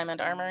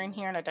diamond armor in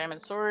here, and a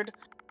diamond sword.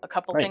 A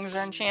couple things are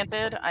Nice.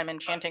 enchanted. I'm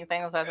enchanting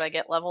things as I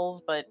get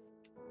levels, but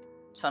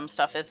some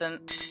stuff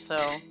isn't. So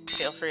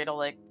feel free to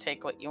like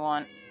take what you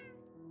want.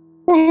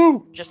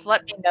 Woohoo! Just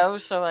let me know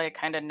so I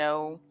kind of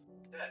know,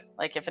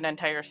 like if an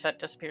entire set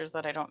disappears,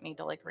 that I don't need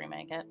to like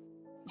remake it.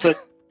 So,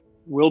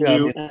 will Yeah, I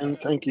do, mean-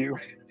 and thank you.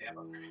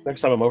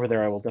 Next time I'm over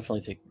there, I will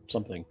definitely take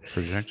something.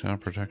 Projectile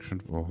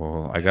protection.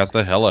 Oh, I got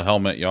the hella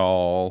helmet,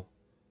 y'all.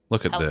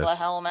 Look at Hella this.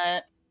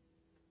 helmet.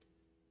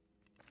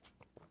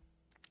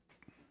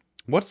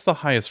 What's the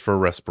highest for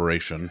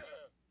respiration?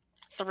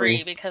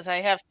 3, because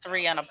I have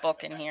 3 on a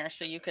book in here,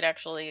 so you could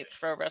actually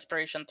throw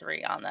respiration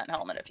 3 on that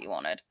helmet if you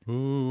wanted.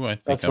 Ooh, I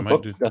think That's I the might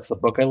book. do. That's the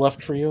book I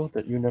left for you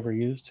that you never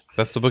used.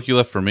 That's the book you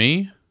left for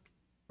me?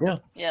 Yeah, Aw.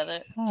 yeah,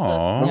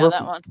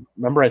 that one.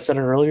 Remember, I said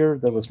it earlier.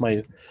 That was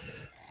my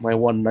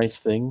one nice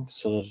thing.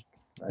 So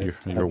that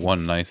Your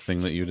one nice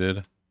thing that you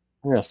did?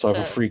 Yeah, so I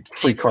have a To free save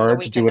from the card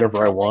to do weekend of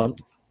whatever I trolling.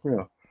 want.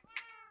 Yeah.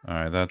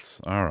 Alright,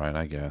 that's alright,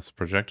 I guess.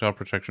 Projectile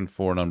protection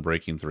 4 and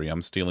unbreaking 3.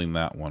 I'm stealing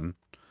that one.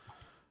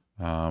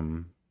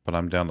 But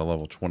I'm down to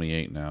level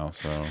 28 now,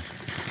 so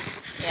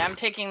Yeah, I'm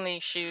taking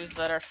these shoes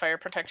that are fire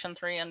protection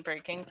 3 and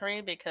breaking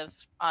 3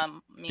 because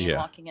me Yeah.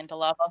 walking into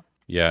lava.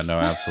 yeah, no,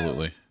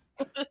 absolutely.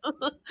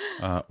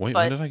 Wait, when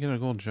But- did I get a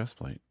gold chest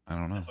plate? I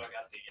don't know.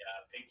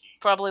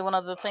 Probably one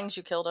of the things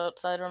you killed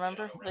outside,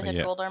 remember? They had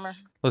Yeah. gold armor.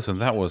 Listen,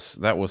 that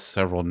was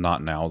several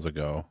not nows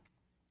ago.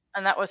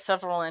 And that was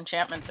several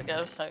enchantments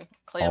ago, so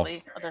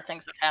clearly other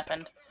things have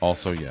happened.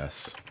 Also,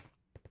 yes.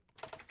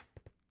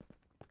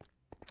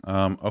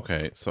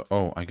 Okay,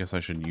 so I guess I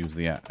should use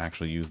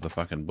actually use the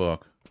fucking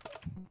book.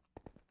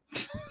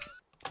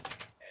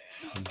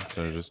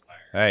 Instead of just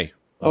hey.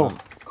 Oh,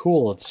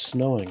 cool! It's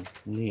snowing.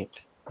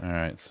 Neat. All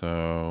right,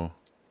 so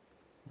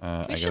We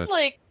I should gotta.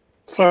 like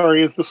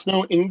Sorry, is the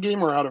snow in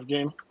game or out of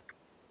game?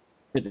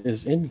 It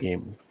is in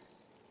game.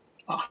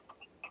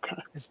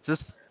 Is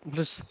this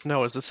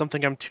no? Is this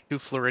something I'm too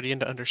Floridian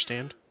to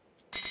understand?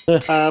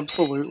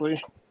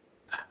 Absolutely.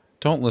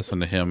 Don't listen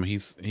to him.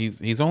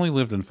 He's only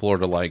lived in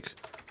Florida like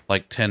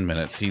 10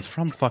 minutes. He's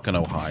from fucking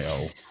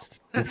Ohio.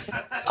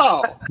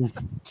 Oh,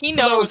 he so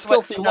that was knows what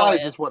filthy snow lies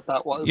is. is what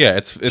that was. Yeah,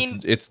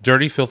 it's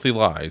dirty, filthy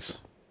lies.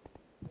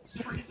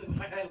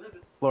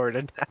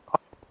 Florida now.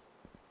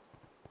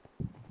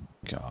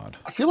 God.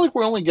 I feel like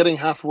we're only getting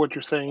half of what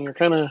you're saying. You're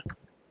kind of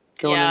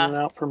going Yeah. in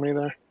and out for me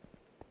there.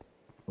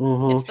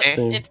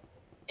 Mm-hmm.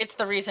 It's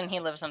the reason he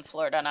lives in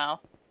Florida now.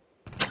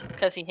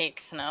 Because he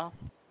hates snow.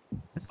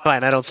 It's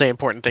fine. I don't say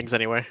important things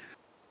anyway.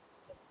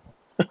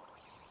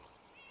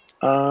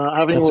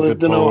 Having That's a lived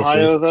good in policy.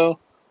 Ohio, though,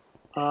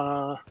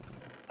 I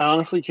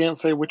honestly can't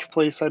say which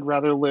place I'd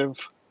rather live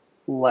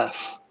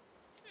less.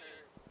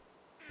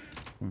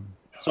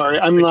 Sorry,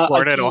 I'm not.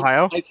 Florida and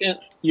Ohio? I can't.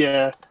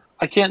 Yeah,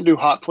 I can't do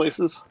hot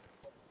places.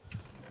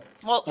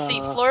 Well, see,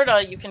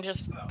 Florida, you can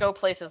just go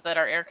places that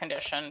are air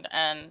conditioned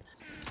and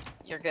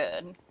you're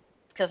good.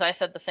 Because I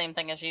said the same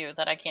thing as you,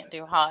 that I can't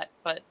do hot,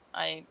 but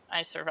I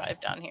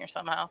survived down here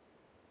somehow.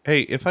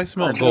 Hey, if I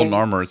smelt Okay. golden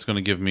armor, it's going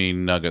to give me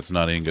nuggets,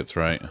 not ingots,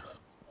 right?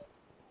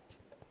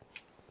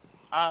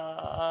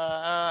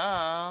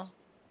 Uh,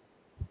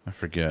 I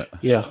forget.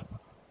 Yeah,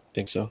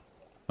 think so.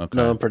 Okay.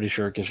 No, I'm pretty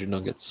sure it gives you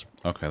nuggets.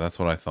 Okay, that's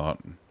what I thought.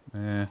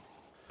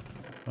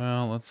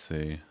 Well, let's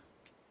see.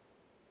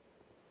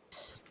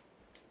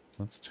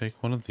 Let's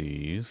take one of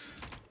these.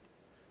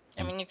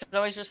 I mean, you could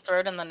always just throw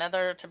it in the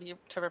nether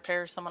to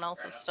repair someone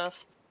else's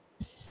stuff.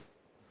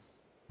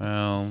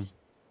 Well,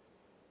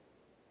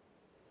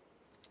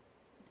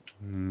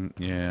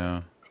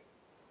 yeah.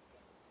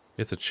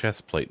 It's a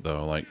chest plate,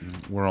 though. Like,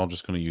 we're all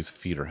just going to use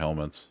feeder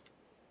helmets.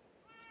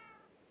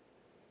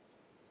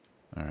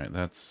 Alright,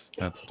 that's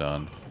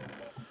done.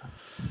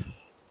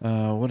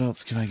 What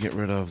else can I get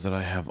rid of that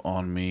I have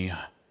on me?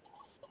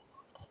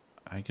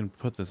 I can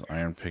put this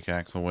iron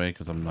pickaxe away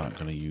because I'm not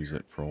going to use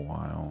it for a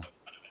while.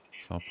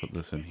 So I'll put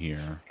this in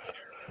here.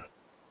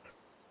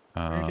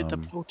 Where did the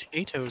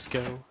potatoes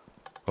go?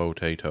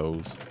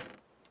 Potatoes.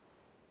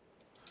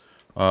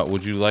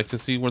 Would you like to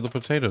see where the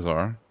potatoes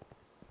are?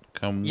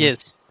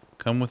 Yes.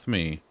 Come with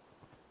me.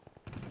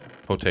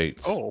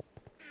 Potates. Oh.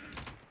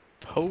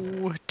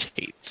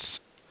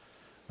 Potates.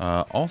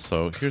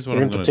 Also, here's what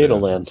You're I'm in going to do. potato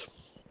land.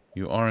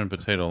 You are in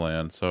potato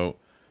land. So,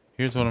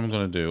 here's what I'm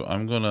going to do.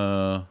 I'm going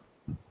to...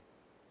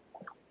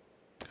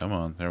 Come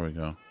on. There we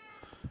go.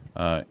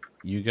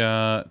 You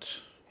got...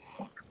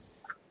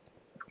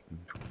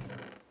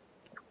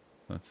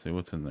 Let's see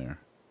what's in there.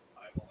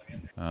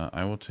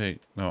 I will take...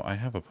 No, I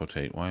have a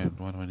potate. Why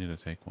do I need to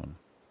take one?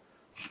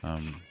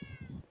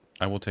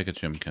 I will take a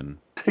chimkin.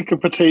 Take a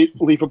potato,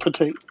 leave a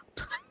potato.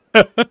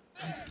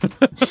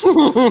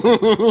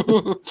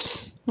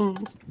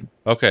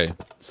 Okay,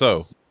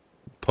 so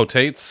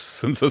potates,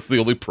 since that's the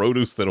only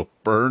produce that'll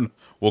burn,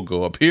 will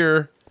go up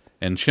here,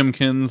 and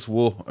chimkins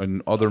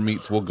and other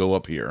meats will go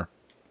up here.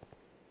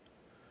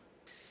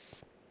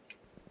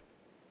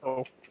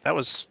 Oh, that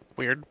was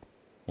weird.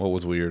 What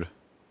was weird?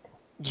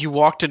 You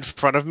walked in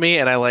front of me,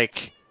 and I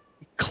like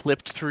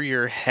clipped through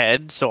your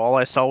head, so all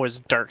I saw was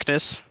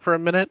darkness for a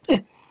minute.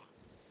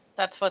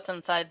 That's what's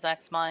inside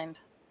Zach's mind.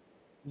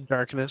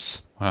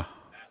 Darkness. Wow.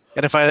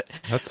 And if I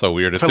That's so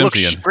weird. if It's I look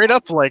empty. straight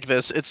up like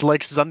this, it's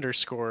like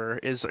Zunderscore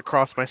is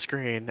across my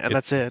screen, and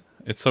that's it.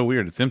 It's so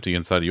weird. It's empty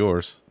inside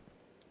yours.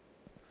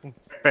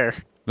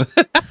 Fair.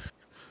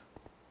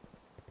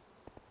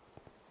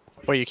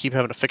 Boy, you keep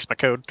having to fix my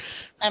code.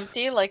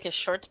 Empty like his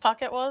shorts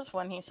pocket was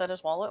when he said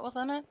his wallet was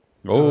in it.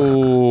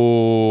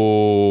 Oh.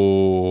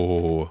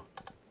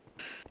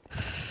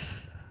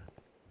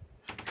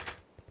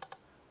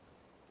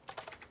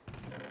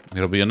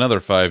 It'll be another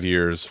 5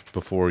 years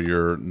before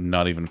you're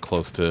not even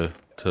close to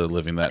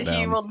living that down.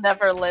 He will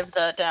never live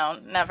that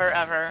down. Never,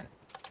 ever.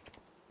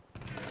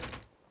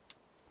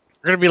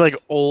 We're gonna be like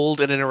old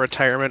and in a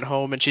retirement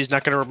home, and she's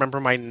not gonna remember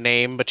my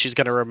name, but she's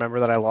gonna remember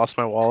that I lost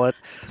my wallet.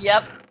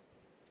 Yep.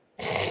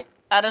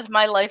 That is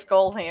my life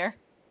goal here.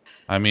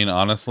 I mean,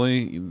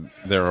 honestly,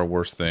 there are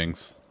worse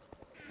things.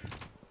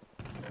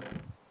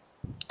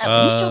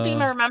 At least you'll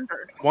be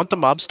remembered. Want the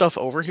mob stuff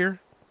over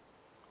here?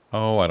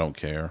 Oh, I don't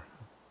care.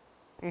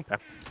 Okay.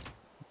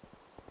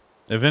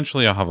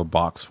 Eventually I'll have a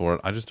box for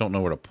it. I just don't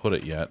know where to put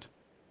it yet.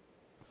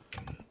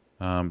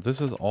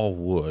 This is all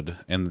wood,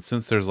 and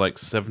since there's like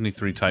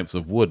 73 types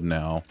of wood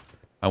now,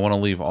 I want to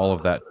leave all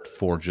of that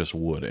for just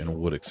wood and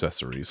wood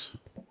accessories.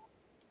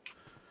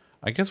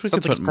 I guess we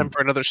Sounds could like put... it's time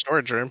for another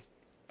storage room.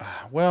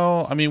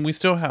 Well, I mean, we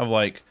still have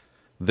like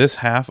this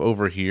half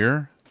over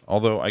here,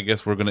 although I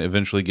guess we're going to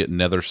eventually get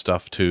nether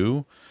stuff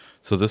too.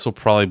 So this will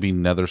probably be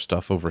nether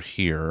stuff over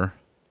here.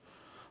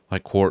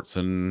 Like quartz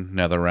and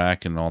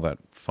netherrack and all that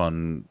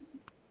fun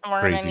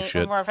crazy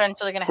shit. We're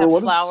eventually going to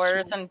have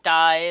flowers and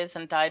dyes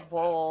and dyed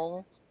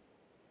wool.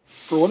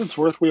 For what it's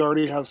worth, we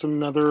already have some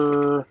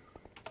nether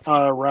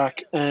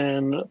rack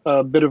and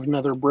a bit of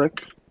nether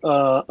brick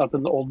up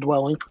in the old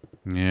dwelling.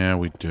 Yeah,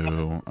 we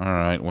do. All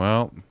right,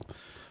 well,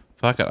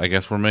 fuck it. I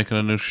guess we're making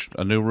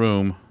a new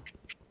room.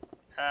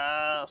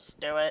 Let's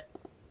do it.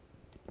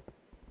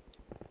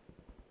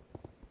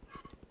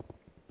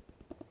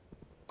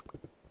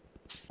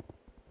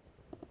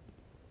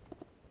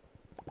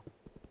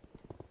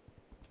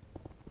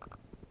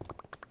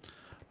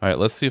 All right,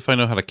 let's see if I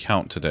know how to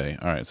count today.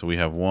 All right, so we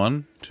have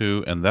 1,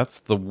 2, and that's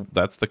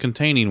the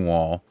containing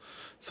wall.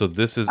 So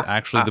this is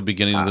actually the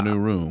beginning of the new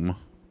room.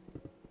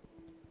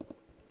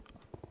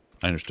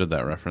 I understood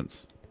that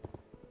reference.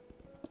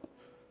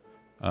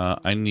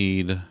 What I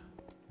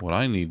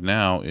need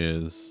now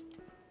is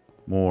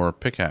more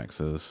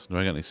pickaxes. Do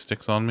I got any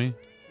sticks on me?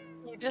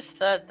 You just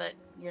said that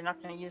you're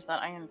not going to use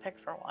that iron pick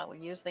for a while.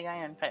 Use the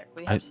iron pick.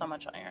 We have so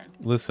much iron.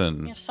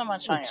 Listen. We have so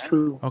much iron. That's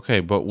true. Okay,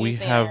 but we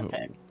have...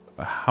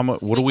 How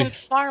much? What do we? We can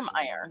farm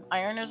iron.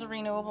 Iron is a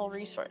renewable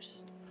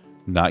resource.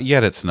 Not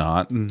yet. It's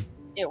not.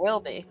 It will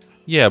be.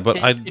 Yeah, but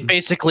it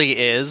basically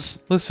is.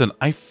 Listen,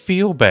 I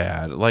feel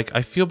bad. Like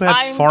I feel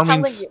bad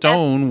farming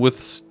stone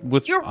with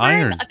you're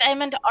iron. wearing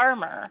diamond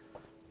armor.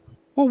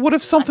 Well, what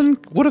if something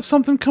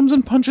comes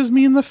and punches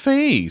me in the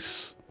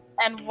face?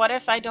 And what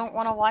if I don't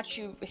want to watch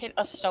you hit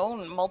a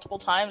stone multiple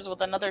times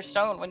with another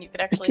stone when you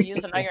could actually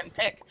use an iron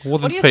pick? Well,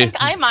 what do you think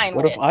I mine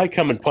with? What if I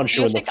come and punch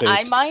you in the face? Do you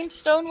think I mine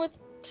stone with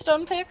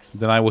stone picks?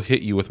 Then I will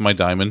hit you with my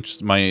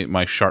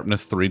my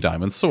sharpness 3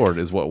 diamond sword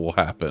is what will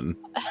happen.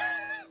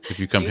 If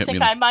you come hit me. Do you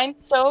think I mine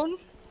stone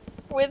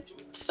with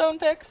stone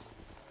picks?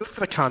 Do it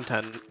for the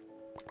content.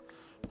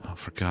 Oh,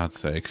 for God's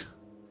sake.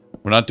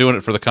 We're not doing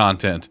it for the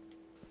content.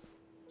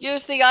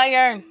 Use the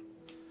iron.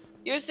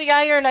 Use the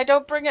iron. I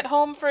don't bring it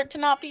home for it to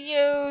not be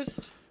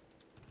used.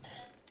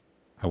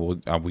 I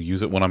will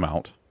use it when I'm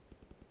out.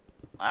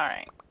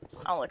 Alright.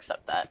 I'll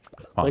accept that.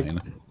 Fine.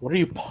 Like, what are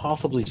you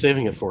possibly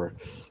saving it for?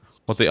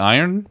 What, the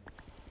iron?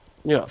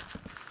 Yeah.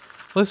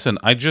 Listen,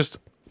 I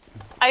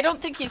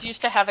don't think he's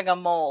used to having a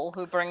mole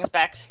who brings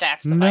back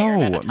stacks of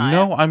iron at a time.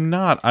 No, I'm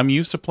not. I'm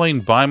used to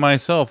playing by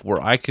myself where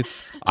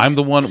I'm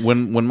the one,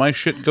 when my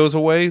shit goes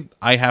away,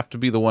 I have to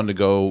be the one to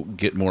go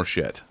get more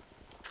shit.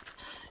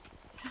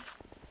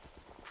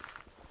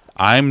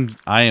 I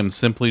am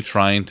simply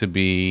trying to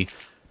be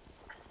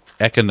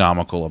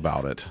economical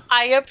about it.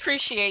 I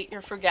appreciate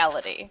your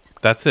frugality.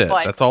 That's it.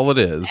 That's all it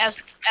is.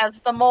 As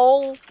the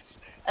mole,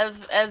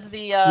 as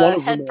the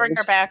head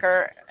bringer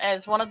backer,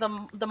 as one of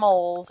the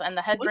moles and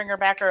the head bringer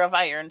backer of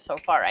iron so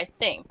far, I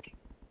think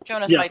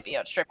Jonas might be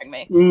outstripping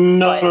me.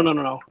 No.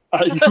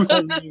 You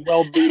have me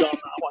well beat on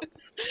that one.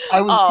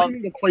 I was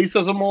claiming a place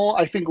as a mole.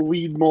 I think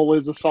lead mole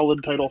is a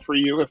solid title for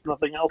you, if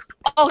nothing else.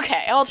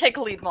 Okay, I'll take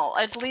lead mole.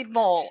 As lead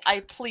mole, I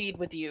plead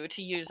with you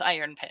to use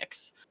iron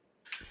picks.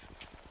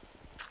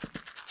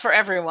 For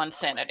everyone's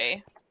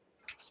sanity.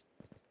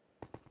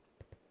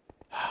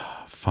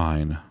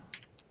 Fine.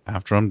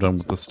 After I'm done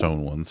with the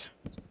stone ones.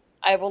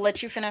 I will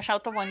let you finish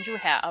out the ones you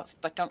have,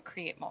 but don't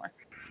create more.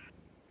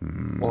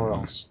 Or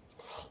else.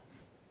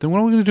 Then what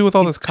are we going to do with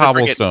all this Never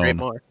get great cobblestone?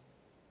 more.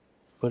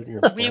 Put it in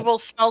your We plant. will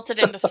smelt it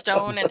into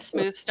stone and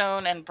smooth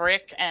stone and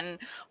brick, and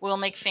we'll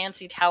make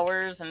fancy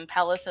towers and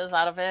palaces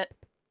out of it.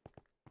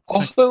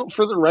 Also,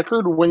 for the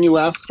record, when you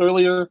asked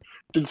earlier,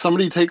 did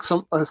somebody take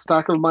a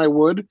stack of my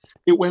wood?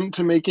 It went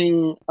to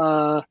making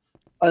a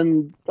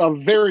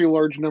very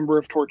large number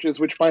of torches.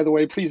 Which, by the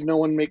way, please no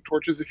one make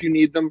torches if you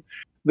need them.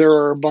 There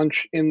are a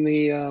bunch in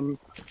the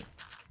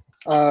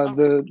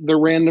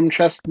random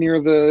chest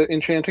near the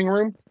enchanting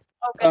room.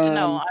 Oh, good to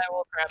know. I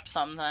will grab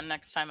some then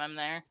next time I'm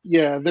there.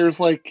 Yeah, there's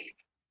like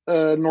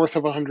north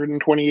of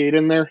 128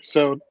 in there,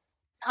 so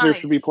there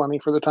should be Nice. plenty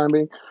for the time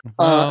being.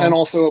 Well, And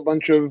also a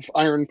bunch of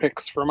iron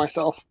picks for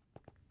myself.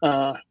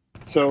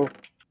 So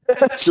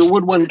your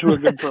wood went to a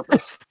good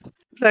purpose.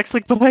 Zach's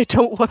like, but I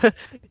don't want to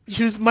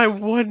use my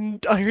one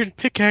iron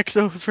pickaxe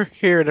over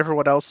here, and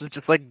everyone else is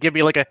just like, give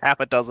me like a half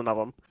a dozen of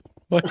them.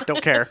 Like-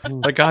 Don't care.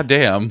 like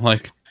goddamn,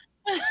 like.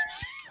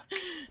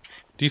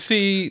 Do you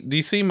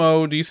see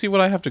Mo? Do you see what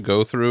I have to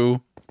go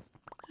through?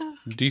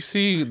 Do you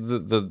see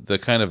the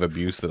kind of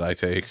abuse that I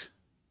take?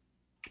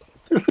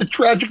 The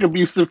tragic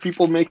abuse of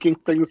people making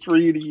things for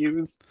you to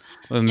use.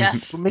 And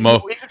Yes. We Mo,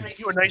 could make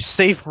you a nice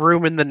safe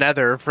room in the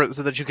Nether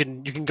so that you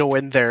can go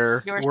in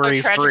there You were so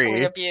worry tragically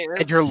free.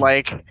 abused. And you're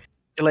like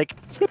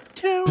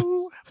tiptoe.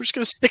 I'm just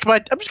gonna stick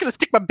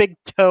my big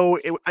toe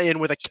in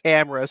with a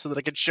camera so that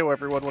I can show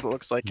everyone what it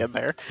looks like in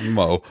there.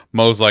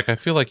 Mo's like, I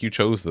feel like you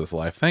chose this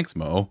life. Thanks,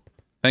 Mo.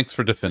 Thanks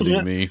for defending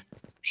Yeah. me.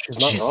 She's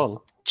not wrong.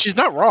 She's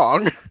not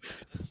wrong.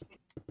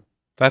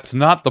 That's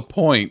not the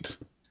point.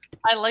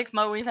 I like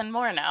Mo even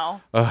more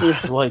now.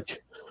 Ugh.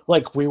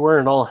 Like we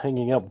weren't all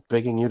hanging out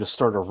begging you to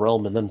start a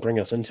realm and then bring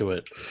us into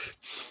it.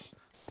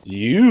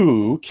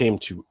 You came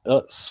to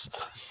us.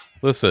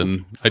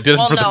 Listen, I did it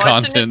Well, for no. the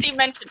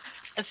content.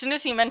 As soon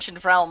as he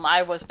mentioned realm,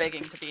 I was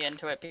begging to be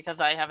into it because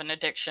I have an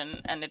addiction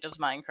and it is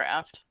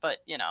Minecraft. But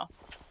you know,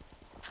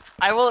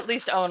 I will at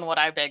least own what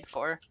I beg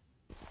for.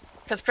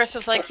 Because Chris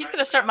was like, he's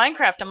gonna start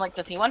Minecraft. I'm like,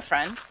 does he want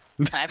friends?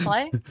 Can I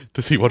play?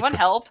 Does he Does want he want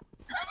help?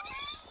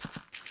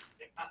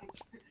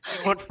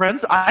 You want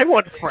friends? I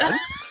want friends.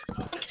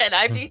 Can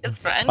I be his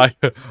friend?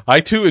 I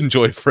too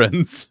enjoy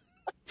friends.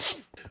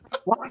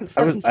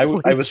 I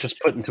was just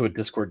put into a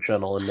Discord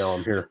channel and now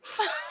I'm here.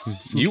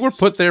 You were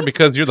put there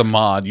because you're the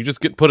mod. You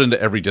just get put into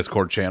every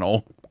Discord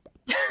channel.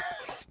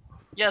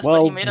 Yes, but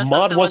Well, he made us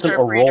mod wasn't a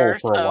role breeder,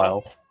 for a so-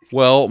 while.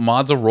 Well,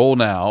 mod's a role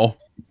now.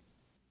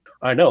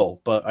 I know,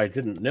 but I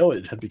didn't know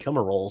it had become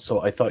a role,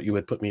 so I thought you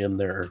had put me in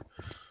there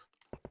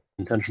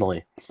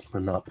intentionally or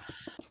not.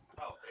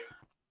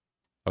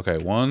 Okay,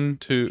 one,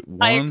 two,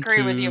 I one,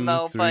 agree with you, two,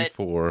 Mo, three, but-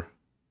 4.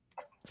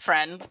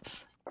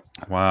 Friends.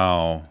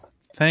 Wow.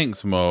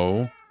 Thanks,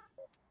 Mo.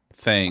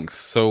 Thanks.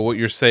 So what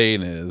you're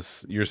saying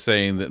is, you're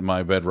saying that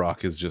my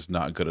bedrock is just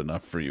not good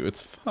enough for you.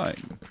 It's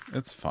fine.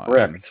 It's fine.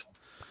 Correct.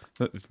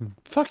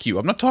 Fuck you.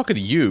 I'm not talking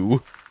to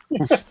you.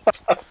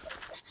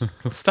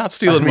 Stop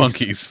stealing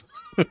monkeys.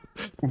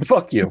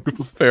 Fuck you.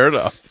 Fair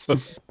enough.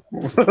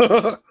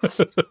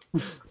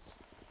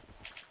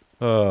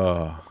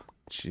 Oh,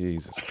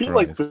 Jesus I feel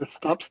Christ. like the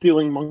Stop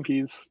Stealing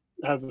Monkeys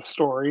has a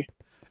story.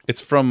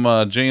 It's from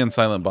Jay and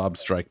Silent Bob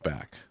Strike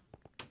Back.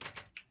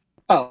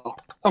 Oh,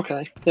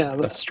 okay. Yeah,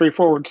 that's a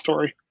straightforward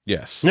story.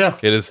 Yes. Yeah.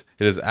 It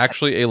is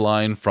actually a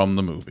line from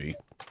the movie.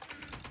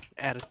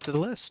 Add it to the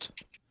list.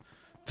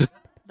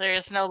 There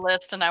is no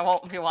list, and I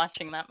won't be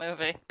watching that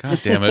movie.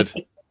 God damn it.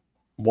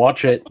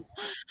 Watch it.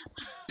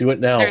 Do it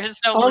now. There is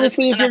no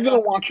Honestly, list. if and you're I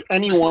gonna watch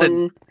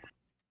anyone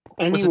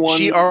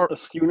she are- a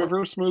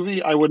Skewniverse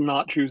movie, I would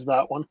not choose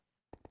that one.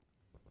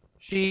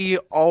 She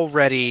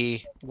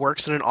already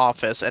works in an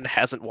office and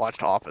hasn't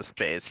watched Office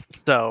Space,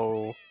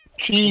 so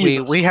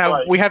Jesus we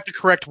Christ. have to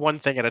correct one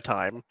thing at a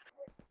time.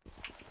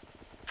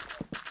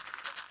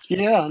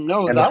 Yeah,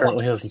 no, And that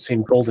apparently one. hasn't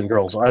seen Golden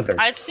Girls either.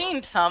 I've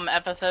seen some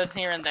episodes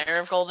here and there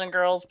of Golden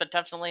Girls, but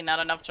definitely not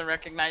enough to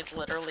recognize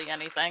literally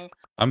anything.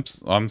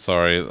 I'm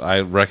sorry.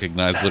 I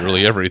recognize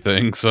literally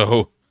everything,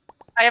 so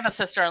I have a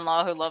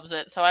sister-in-law who loves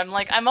it, so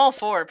I'm all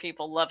for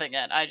people loving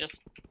it. I just,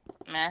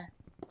 meh.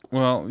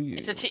 well,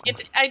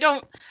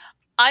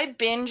 I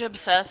binge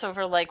obsess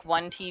over like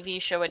one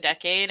TV show a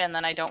decade, and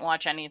then I don't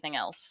watch anything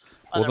else.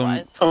 Well, then-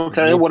 Otherwise,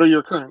 Okay, Well- what are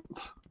your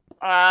currents?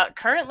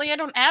 currently I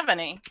don't have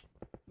any.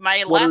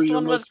 My What are last your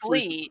one was most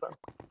Glee. recent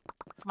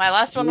My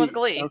last one was then?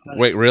 Glee. Okay.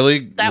 wait, really?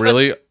 That was-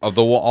 Really? Of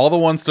all the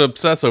ones to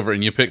obsess over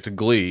and you picked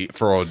Glee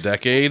for a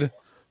decade? I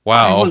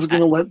Wow. was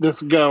gonna let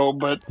this go,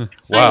 but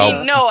Wow. I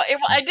mean, no,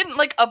 I didn't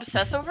like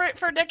obsess over it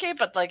for a decade,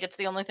 but like it's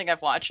the only thing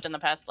I've watched in the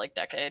past like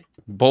decade.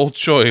 Bold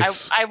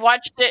choice. I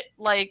watched it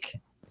like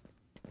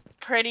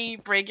pretty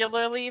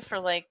regularly for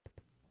like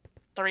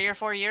 3 or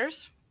 4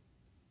 years,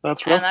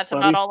 that's rough. and that's buddy.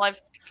 about all I've.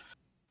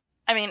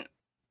 I mean,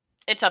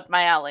 it's up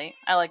my alley.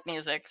 I like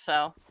music,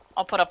 so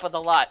I'll put up with a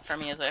lot for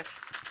music.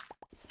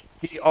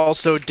 He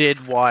also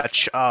did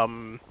watch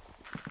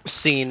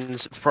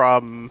scenes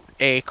from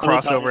a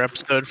crossover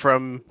episode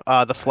from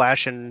The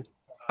Flash and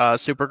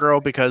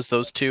Supergirl because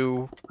those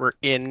two were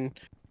in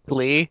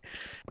Glee.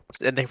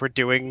 and they were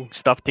doing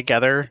stuff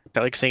together,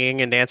 like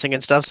singing and dancing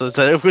and stuff. So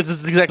it was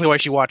exactly why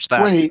she watched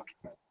that. Wait,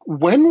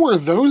 when were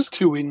those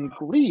two in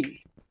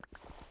Glee?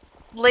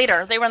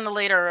 Later, they were in the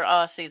later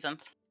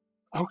seasons.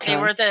 Okay.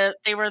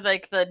 They were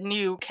like the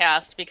new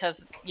cast because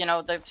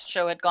the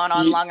show had gone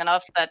on long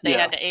enough that they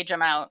had to age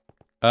them out.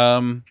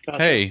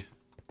 Gotcha.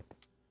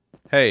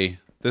 Hey,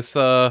 this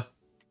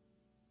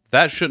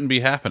that shouldn't be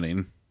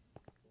happening.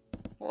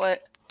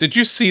 What? Did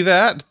you see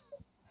that?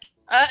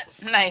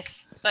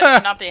 Nice. That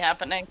should not be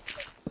happening.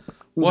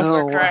 What? No,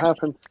 You're what correct.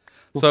 happened?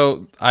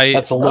 So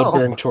That's a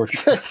load-bearing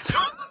torch.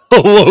 a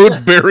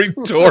load-bearing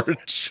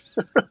torch.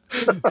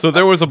 So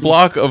there was a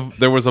block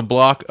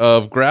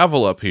of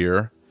gravel up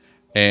here,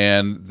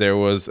 and there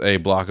was a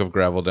block of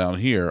gravel down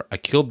here. I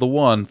killed the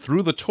one,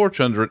 threw the torch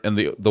under it, and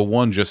the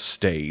one just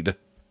stayed.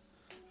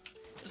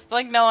 It's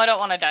like, no, I don't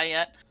want to die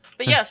yet.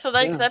 But yeah, so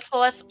that's the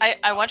last.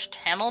 I watched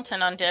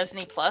Hamilton on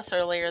Disney Plus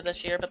earlier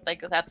this year, but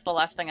that's the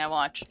last thing I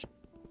watched.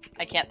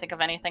 I can't think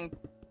of anything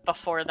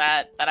before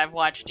that I've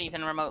watched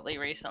even remotely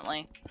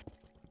recently.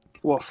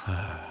 Woof.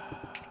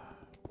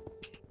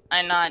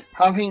 I'm not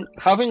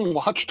Having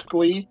watched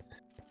Glee,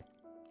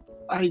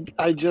 I'm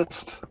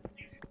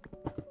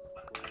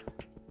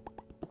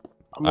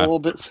a little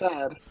bit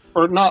sad,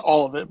 or not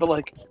all of it, but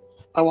like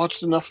I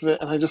watched enough of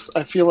it, and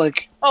I feel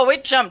like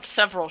it jumped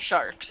several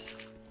sharks.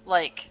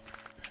 Like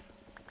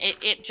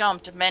it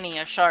jumped many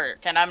a shark,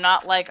 and I'm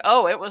not like,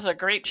 oh, it was a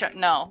great show.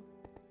 No,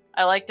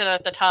 I liked it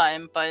at the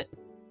time, but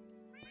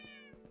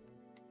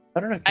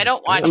I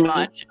don't watch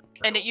much,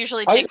 and it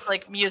usually takes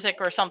like music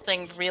or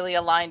something really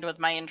aligned with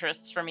my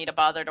interests for me to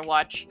bother to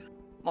watch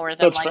more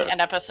than like an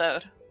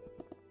episode.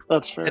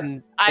 That's fair.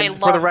 And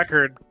for the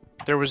record,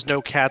 there was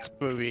no Cats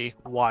movie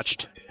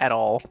watched at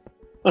all.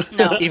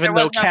 No, even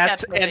though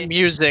Cats and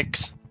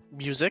musics,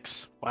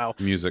 wow,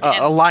 Music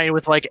align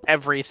with like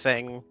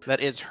everything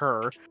that is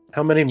her.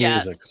 How many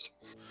musics?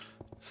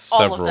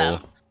 Several. All of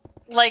them.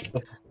 Like,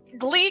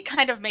 Glee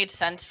kind of made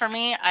sense for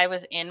me. I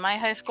was in my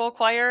high school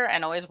choir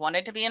and always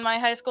wanted to be in my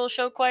high school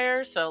show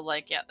choir, so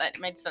like, yeah, that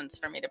made sense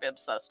for me to be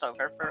obsessed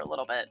over for a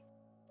little bit.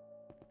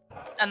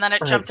 And then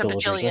it jumped to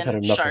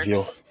bajillion sharks.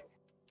 Have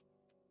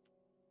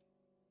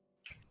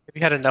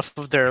you had enough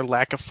of their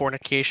lack of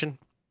fornication?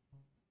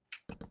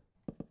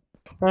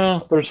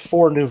 Well, there's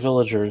 4 new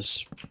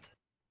villagers,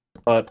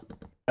 but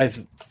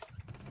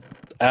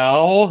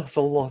ow,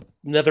 the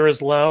nether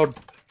is loud.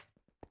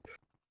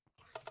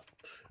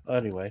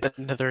 Anyway, the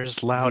nether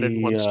is loud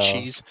and wants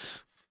cheese.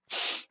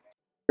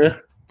 The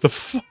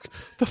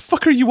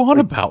fuck are you on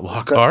about,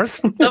 Lockhart?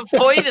 The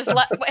void is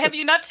loud. Have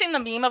you not seen the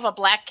meme of a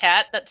black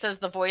cat that says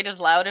the void is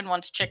loud and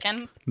wants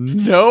chicken?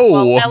 No.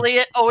 Well,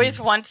 Elliot always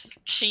wants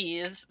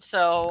cheese,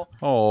 so.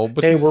 Oh,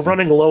 but hey, we're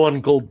running low on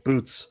gold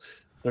boots.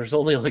 There's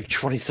only like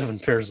 27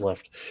 pairs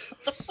left.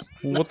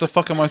 What the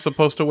fuck am I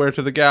supposed to wear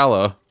to the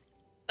gala?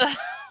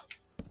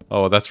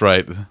 Oh, that's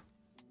right.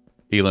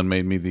 Elon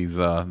made me these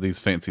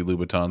fancy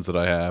Louboutins that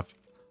I have.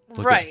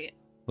 Look right.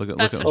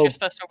 That's what you're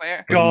supposed to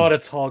wear. God,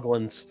 it's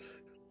Hoglins.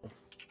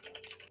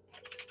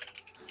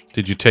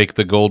 Did you take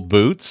the gold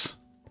boots?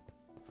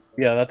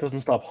 Yeah, that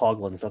doesn't stop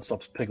Hoglins. That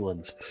stops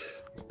Piglins.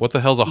 What the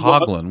hell's a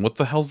Hoglin? What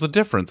the hell's the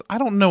difference? I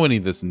don't know any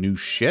of this new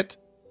shit.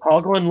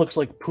 Hoglin looks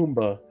like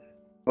Pumbaa,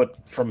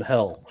 but from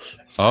hell.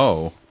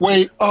 Oh.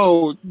 Wait,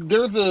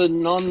 they're the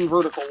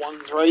non-vertical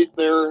ones, right?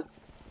 They're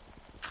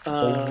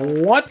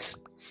what?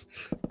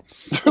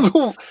 They're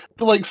the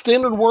like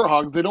standard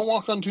warthogs. They don't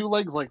walk on 2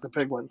 legs like the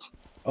piglins.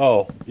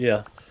 Oh,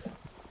 yeah.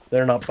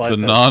 They're not bipeds.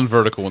 The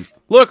non-vertical ones.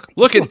 Look,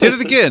 it did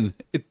it again.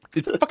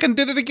 It fucking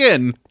did it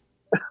again.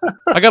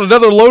 I got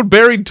another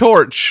load-bearing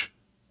torch.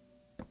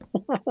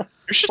 There's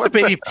just a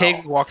baby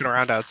pig walking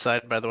around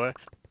outside, by the way.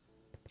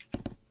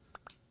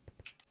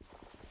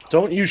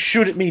 Don't you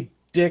shoot at me,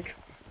 dick.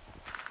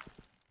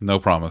 No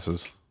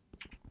promises.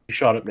 He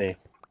shot at me.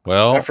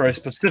 Well, after I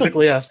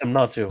specifically asked him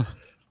not to.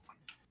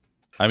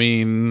 I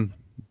mean,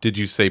 did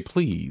you say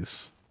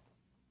please?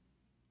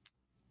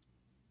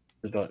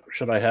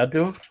 Should I had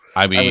to?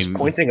 I mean, I was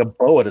pointing a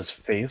bow at his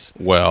face.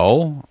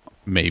 Well,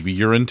 maybe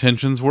your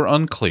intentions were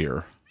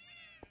unclear.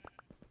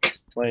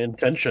 My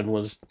intention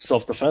was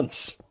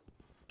self-defense.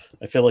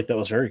 I feel like that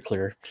was very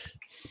clear.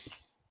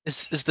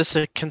 Is this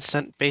a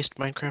consent-based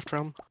Minecraft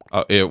realm?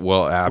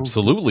 Well,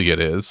 absolutely it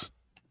is.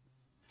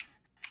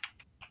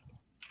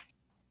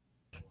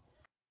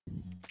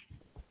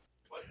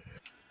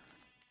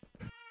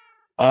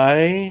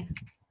 I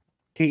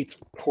hate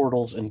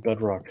portals in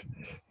Bedrock.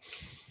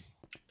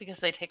 Because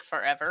they take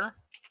forever?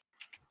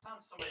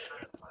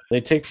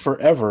 They take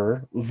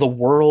forever. The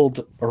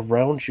world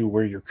around you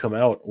where you come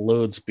out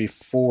loads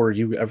before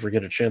you ever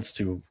get a chance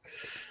to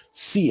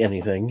see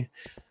anything.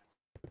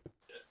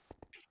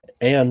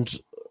 And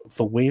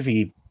the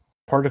wavy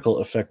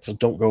particle effects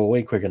don't go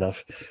away quick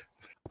enough.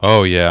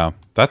 Oh yeah,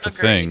 that's Agreed,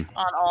 a thing.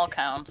 on all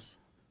counts.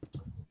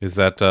 Is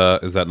that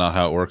not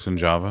how it works in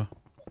Java?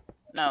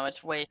 No,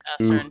 it's way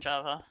faster in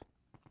Java.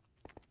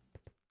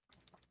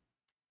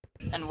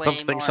 And way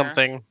more.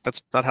 Something.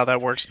 That's not how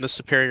that works in the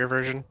superior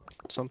version.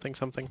 Something.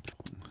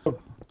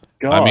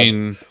 God. I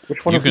mean,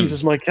 which one you of these can-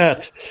 is my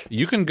cat?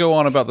 you can go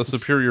on about the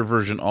superior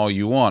version all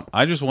you want.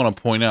 I just want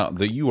to point out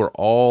that you are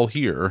all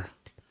here,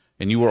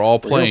 and you were all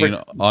playing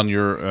on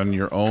your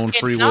own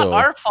free It's not will.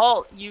 our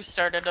fault you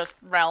started a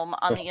realm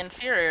on the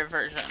inferior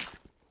version.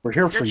 We're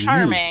here You're for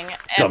charming, you,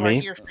 and we're dummy.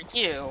 here for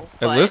you. Hey,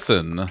 But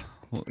listen,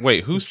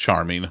 wait, who's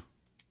charming?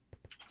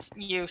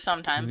 you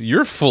sometimes.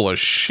 You're full of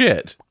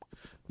shit.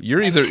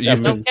 You're either I You'll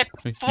mean, get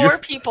you're- 4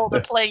 people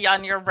to play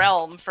on your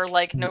realm for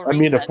like no I reason.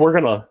 mean, if we're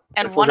gonna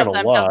one of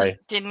them lie,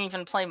 didn't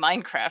even play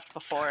Minecraft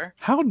before.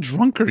 How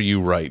drunk are you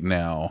right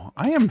now?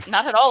 I am.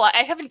 Not at all.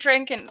 I haven't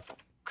drank in.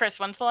 Chris,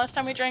 when's the last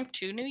time we drank?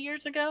 2 New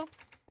Years ago?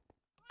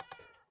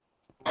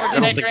 Or did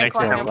don't I think drink that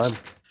when? counts.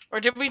 Or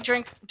did we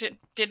drink?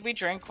 Did we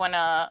drink when?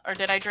 Or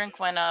did I drink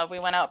when we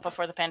went out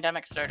before the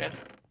pandemic started?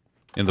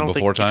 In the I don't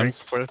think before you drank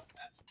times, before-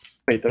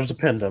 wait, there's a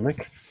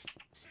pandemic.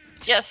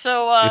 Yeah.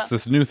 So. it's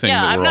this new thing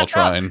yeah, that I'm we're all not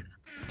drunk. trying.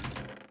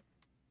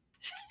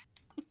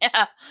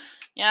 Yeah.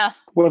 Yeah.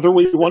 Whether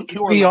we want to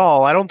or We not.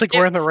 all. I don't think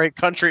we're in the right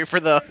country for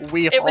the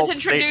we It all was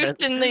introduced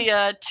statement. in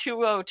the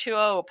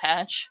 2020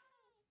 patch.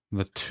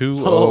 The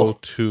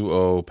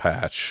 2020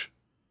 patch.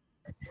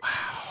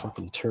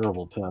 Fucking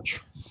terrible patch.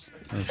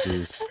 This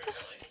is.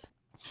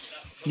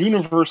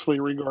 Universally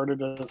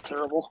regarded as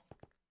terrible.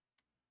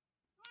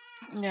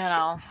 You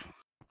know.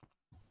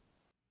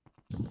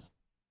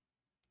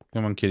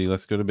 Come on, kitty,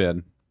 let's go to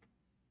bed.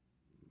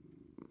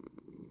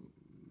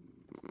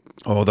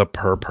 Oh, the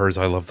purrs.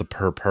 I love the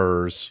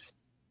purrs.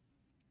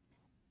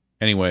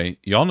 Anyway,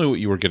 y'all knew what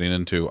you were getting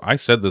into. I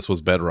said this was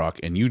Bedrock,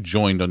 and you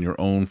joined on your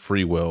own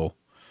free will.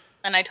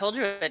 And I told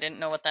you I didn't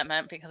know what that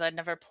meant because I'd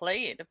never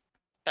played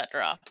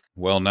Bedrock.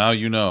 Well, now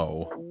you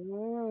know.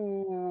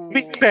 Ooh.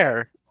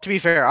 To be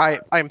fair,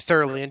 I'm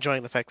thoroughly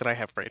enjoying the fact that I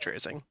have ray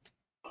tracing.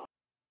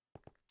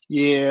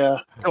 Yeah.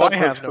 So I that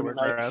have part's no pretty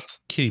nice. regrets.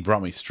 Kitty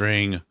brought me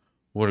string.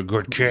 What a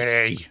good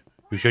kitty.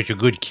 You're such a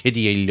good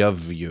kitty. I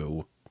love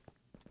you.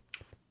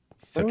 Why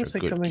Such was a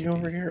I good coming kitty.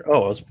 over here?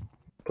 Oh, I was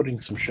putting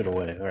some shit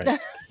away. All right.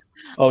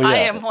 Oh yeah. I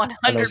am And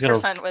I was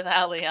 100% with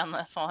Ali on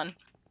this one.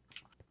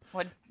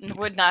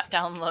 Would not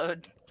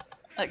download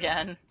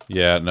again.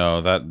 Yeah,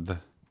 no, the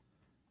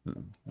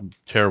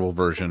terrible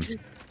version.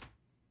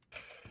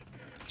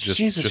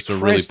 Jesus just a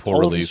Christ, really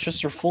poor all of these release.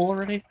 chests are full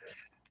already.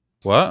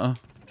 What?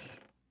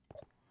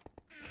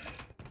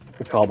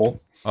 The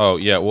cobble. Oh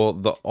yeah, well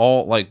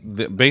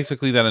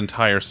basically that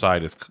entire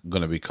side is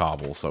going to be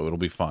cobble, so it'll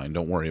be fine.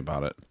 Don't worry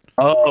about it.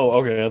 Oh,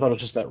 okay. I thought it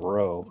was just that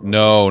row.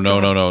 No.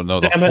 The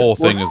Damn it, whole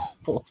we're thing is.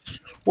 full.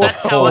 That's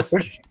how Whoa.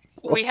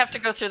 We have to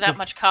go through that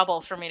much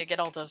cobble for me to get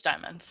all those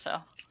diamonds, so.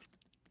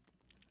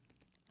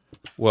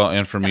 Well,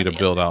 and for me to Gotta be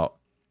build out,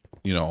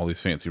 all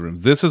these fancy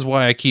rooms. This is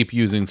why I keep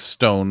using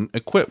stone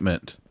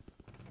equipment.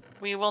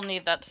 We will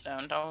need that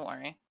stone, don't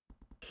worry.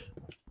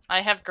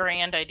 I have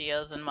grand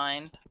ideas in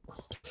mind.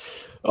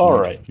 All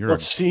right. You're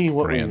Let's a see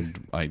what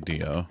Grand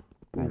idea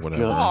or we've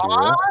whatever. got.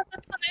 Aww,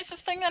 that's the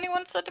nicest thing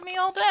anyone said to me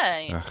all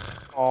day. Ugh,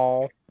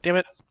 Oh, damn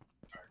it.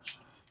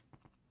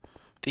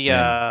 The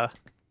Man.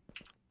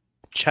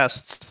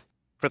 chests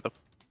for the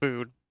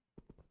food.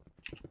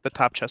 The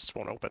top chests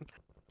won't open.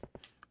 what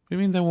do you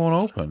mean they won't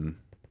open?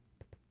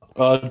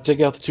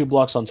 Dig out the 2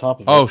 blocks on top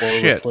of it. Oh or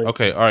shit! replace-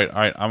 Okay, all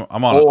right.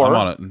 I'm on it. Or I'm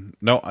on it.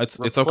 No, it's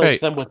replace okay.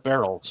 them with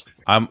barrels.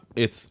 I'm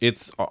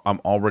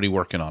already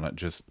working on it.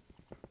 Just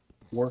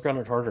Work on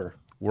it harder.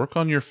 work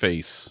on your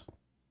face.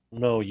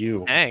 No,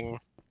 you. Dang.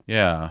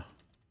 Yeah.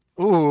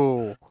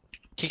 Ooh.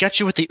 He got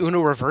you with the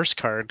Uno reverse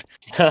card.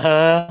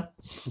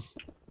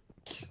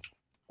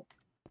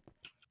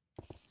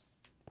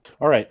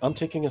 All right, I'm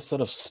taking a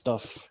set of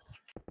stuff.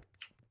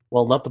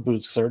 Well, not the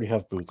boots, because I already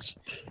have boots.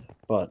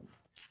 But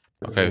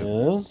Okay.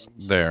 is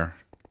There.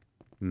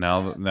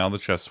 Now the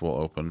chest will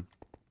open.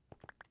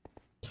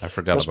 I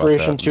forgot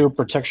respiration about that. 2,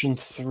 protection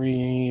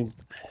 3,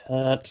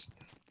 hat,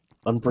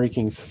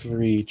 unbreaking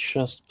 3,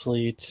 chest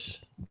plate,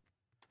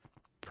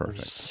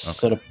 Perfect.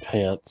 set of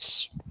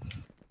pants.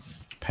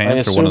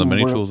 Pants are one of the assume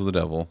many we're- tools of the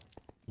devil.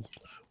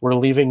 We're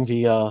leaving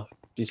the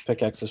these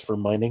pickaxes for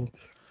mining.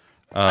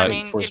 I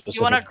mean, for if you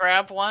specific- want to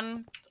grab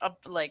one,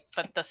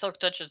 but the Silk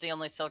Dutch is the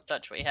only Silk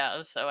Dutch we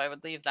have, so I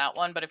would leave that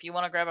one. But if you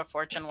want to grab a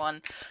Fortune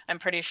one, I'm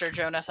pretty sure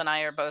Jonas and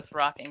I are both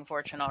rocking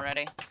Fortune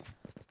already.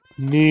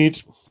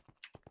 Neat.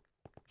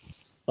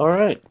 All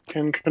right,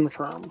 Can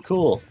confirm.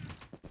 cool.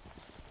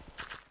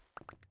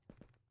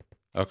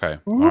 Okay.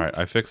 All right.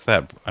 I fixed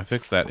that. I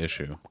fixed that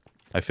issue.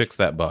 I fixed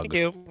that bug. Thank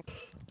you.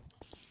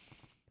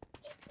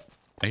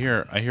 I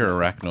hear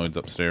arachnoids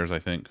upstairs, I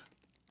think.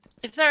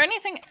 Is there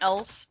anything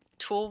else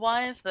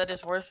tool-wise that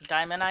is worth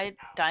diamondizing?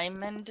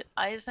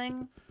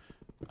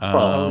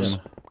 Hose.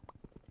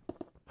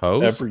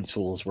 Hose? Every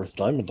tool is worth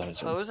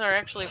diamondizing. Those are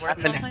actually worth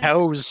And something?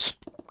 hose.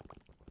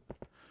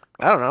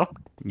 I don't know.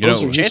 You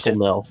Those know, are useful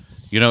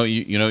now.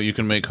 you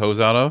can make hose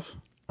out of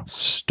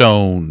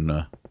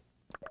stone.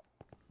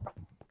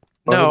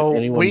 Why No, would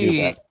anyone do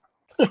we that?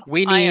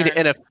 we need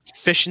Iron. an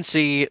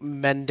efficiency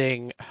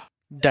mending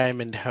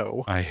diamond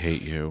hoe. I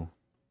hate you.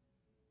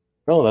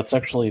 No, that's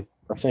actually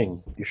a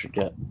thing you should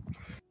get.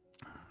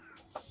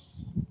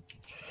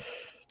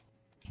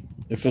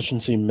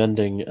 efficiency,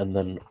 mending, and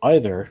then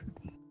either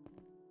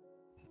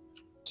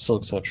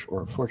silk touch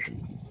or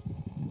fortune.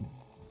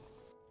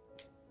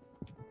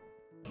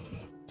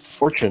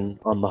 Fortune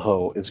on the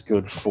hoe is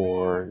good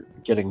for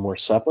getting more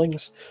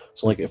saplings.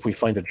 So, like, if we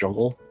find a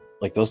jungle,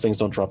 like, those things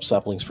don't drop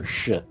saplings for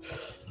shit.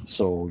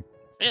 So,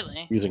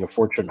 Really? using a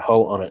fortune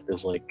hoe on it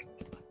is, like,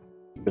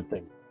 a good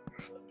thing.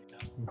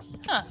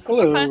 Huh.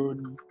 Hello,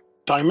 Okay.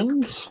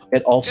 diamonds.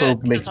 It also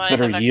Good, makes 'cause I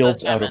better have excess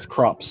yields out of diamonds.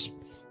 crops.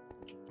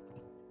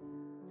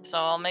 So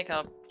I'll make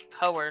a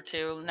hoe or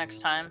two next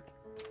time.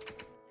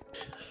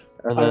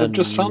 And I then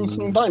just found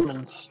some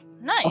diamonds.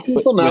 Nice. Up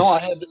until now,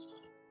 with-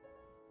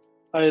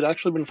 I had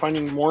actually been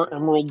finding more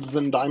emeralds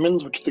than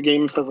diamonds, which the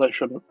game says I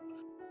shouldn't.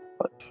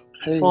 But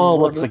hey, well,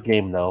 what's the whatever.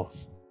 game know?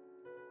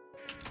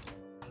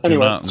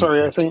 Anyway, not-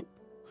 sorry. I think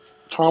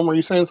Tom, were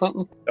you saying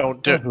something?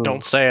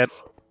 Don't say it.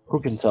 Who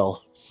can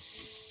tell?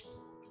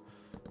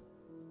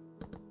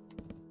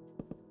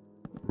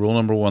 Rule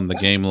number 1, the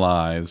game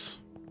lies.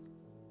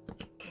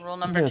 Rule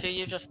number Yeah, 2,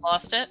 you just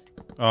lost it.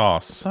 Oh,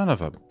 son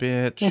of a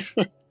bitch.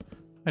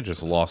 I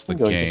just lost the I'm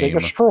going to take game.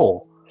 a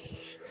stroll.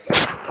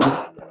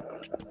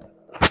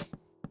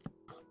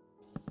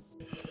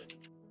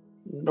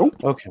 Nope.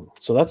 Okay,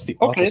 so that's the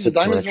Okay, the opposite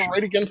diamonds direction. were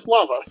right against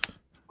lava.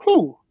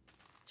 Whew.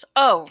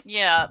 Oh,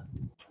 yeah.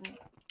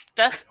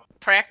 Best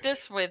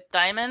practice with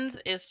diamonds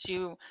is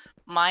to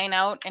mine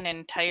out an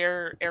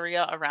entire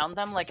area around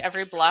them, like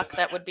every block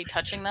that would be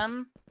touching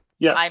them.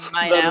 Yes, I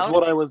mine that is out?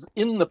 what I was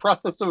in the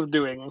process of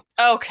doing.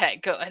 Okay,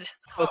 good.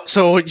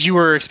 So you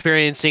were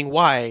experiencing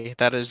why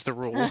that is the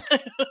rule.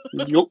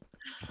 Yup.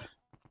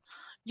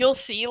 You'll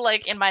see,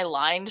 like, in my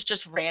lines,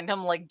 just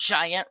random, like,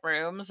 giant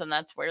rooms, and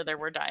that's where there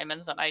were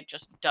diamonds, and I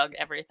just dug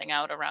everything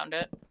out around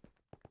it.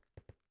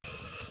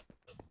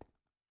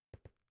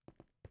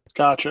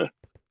 Gotcha.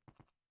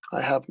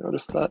 I have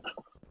noticed that.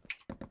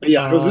 But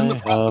yeah, I was in the I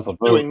process have a of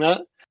boat. doing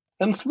that,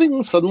 and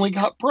things suddenly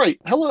got bright.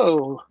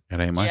 Hello. It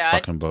ain't my Yeah, I-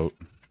 fucking boat.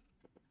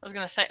 I was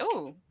gonna say,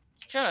 ooh,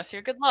 Jonas,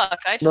 you're good luck.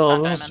 I just No,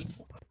 found this is-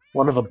 diamonds.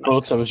 One of the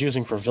boats I was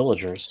using for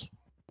villagers.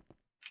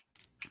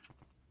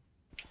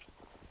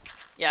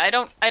 Yeah,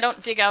 I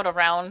don't dig out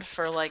around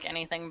for, like,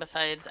 anything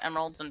besides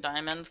emeralds and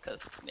diamonds,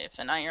 because if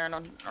an iron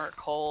or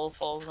coal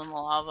falls in the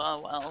lava,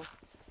 well,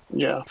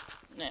 Yeah.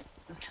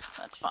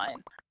 that's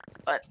fine.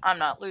 But I'm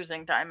not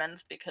losing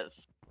diamonds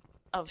because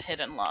of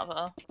hidden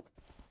lava.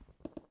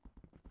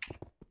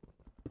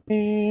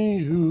 Hey,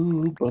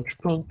 you bunch of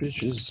punk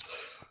bitches.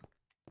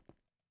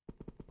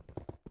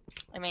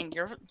 I mean,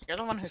 you're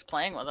the one who's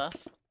playing with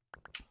us.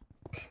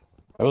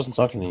 I wasn't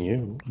talking to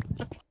you.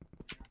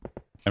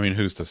 I mean,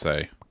 who's to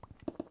say?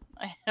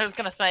 I was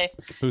gonna say,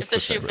 Who's if the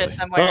to say, shoe fits,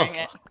 really? I'm wearing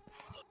it.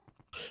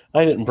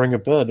 I didn't bring a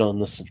bed on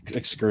this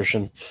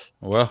excursion.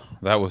 Well,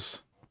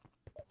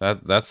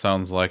 that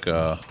sounds like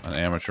an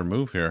amateur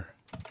move here.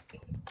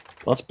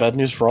 Well, that's bad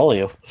news for all of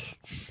you.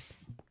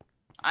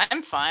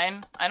 I'm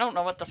fine. I don't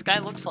know what the sky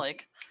looks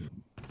like.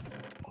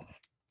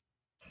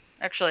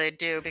 Actually, I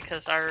do,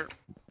 because our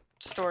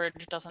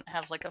storage doesn't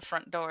have, like, a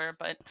front door,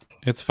 but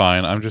It's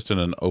fine. I'm just in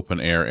an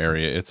open air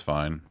area. It's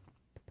fine.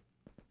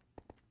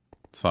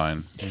 It's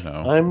fine. You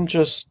know.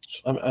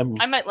 I'm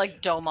I might,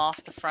 like, dome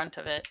off the front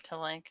of it to,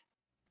 like,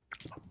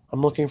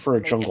 looking for a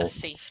make it jungle, a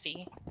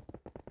safety.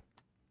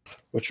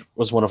 which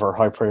was one of our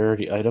high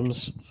priority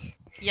items.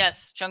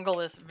 Yes, jungle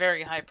is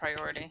very high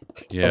priority.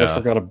 But I Yeah.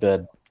 forgot a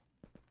bed.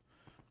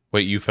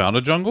 Wait, you found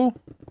a jungle?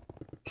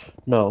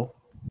 No,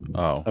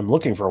 Oh. I'm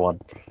looking for one.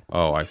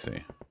 Oh, I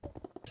see.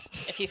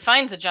 If he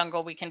finds a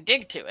jungle, we can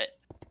dig to it.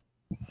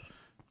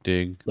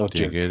 Dig, No,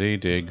 dear. diggity,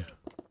 dig.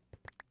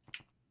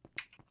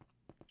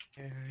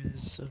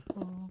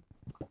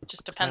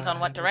 Just depends on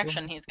what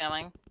direction he's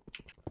going.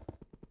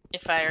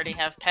 If I already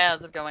have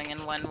paths going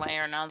in one way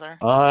or another.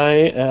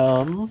 I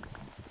am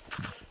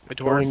A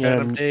dwarf going and in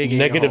I'm digging a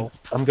negative. hole.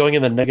 I'm going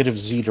in the negative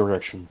Z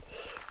direction.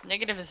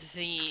 Negative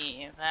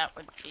Z, that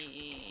would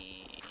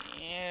be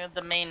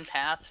the main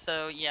path.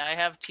 So yeah, I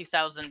have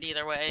 2,000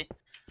 either way.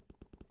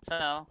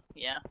 So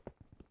yeah.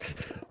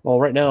 Well,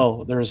 right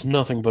now there is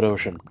nothing but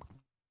ocean.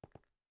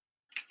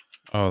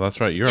 Oh, that's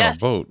right. You're on Yes. a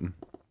boat.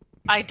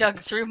 I dug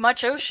through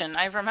much ocean.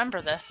 I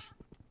remember this.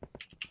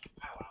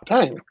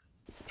 Dang.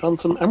 Found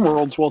some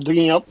emeralds while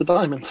digging out the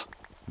diamonds.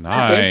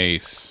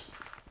 Nice.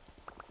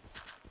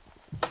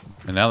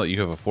 And now that you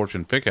have a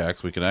fortune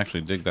pickaxe, we can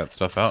actually dig that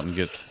stuff out and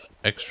get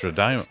extra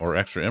diamond or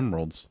extra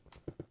emeralds.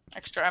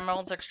 Extra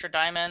emeralds, extra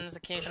diamonds,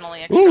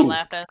 occasionally extra Ooh,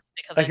 lapis.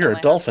 Because I hear know a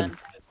my dolphin.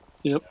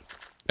 husband.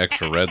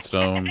 Extra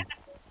redstone.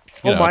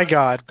 Oh my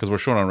god. Because we're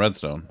short on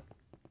redstone.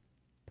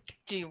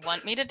 Do you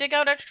want me to dig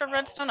out extra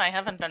redstone? I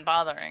haven't been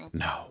bothering.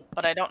 No.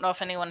 But I don't know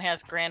if anyone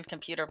has grand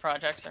computer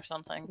projects or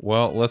something.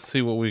 Well, let's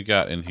see what we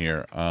got in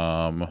here.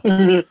 No.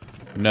 It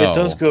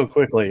does go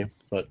quickly,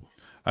 but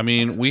I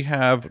mean, we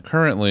have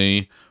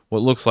currently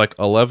what looks like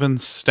 11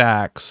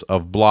 stacks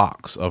of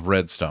blocks of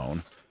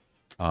redstone,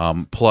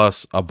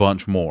 plus a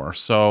bunch more.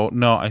 So,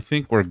 no, I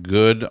think we're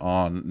good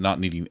on not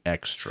needing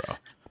extra.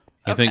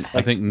 I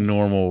think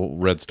normal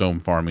redstone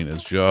farming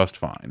is just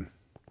fine.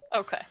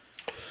 Okay.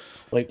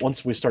 like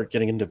once we start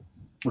getting into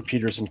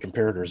repeaters and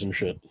comparators and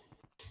shit.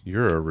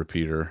 You're a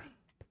repeater.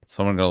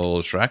 Someone got a little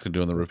distracted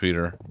doing the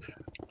repeater.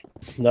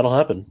 That'll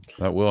happen.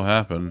 That will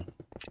happen.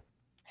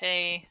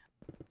 Hey,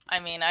 I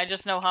mean, I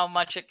just know how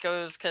much it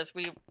goes because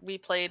we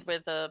played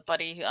with a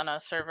buddy on a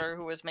server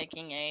who was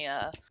making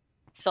a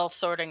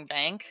self-sorting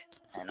bank,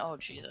 and oh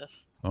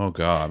Jesus. Oh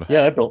God.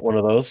 Yeah, I built one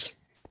of those.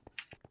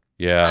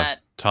 Yeah.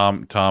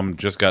 Tom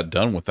just got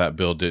done with that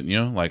build, didn't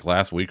you? Like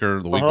last week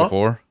or the week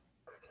before?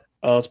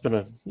 That's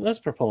been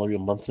probably a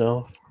month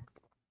now.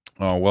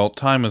 Oh well,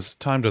 time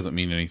doesn't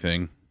mean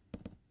anything.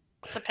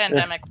 It's a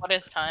pandemic. What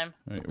is time?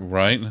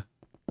 Right?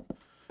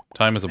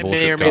 Time is a It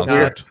bullshit may or may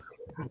concept.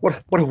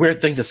 What a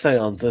weird thing to say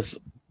on this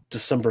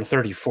December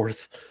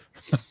 34th.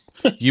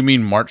 You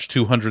mean March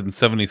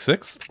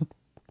 276th?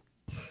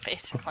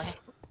 Basically.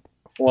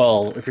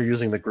 Well, if you're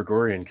using the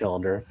Gregorian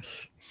calendar.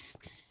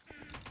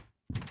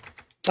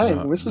 Hey,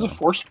 this is a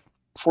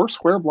four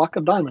square block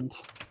of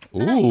diamonds.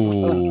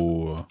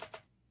 Ooh.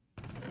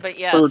 But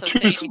yeah, Or so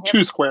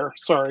two square,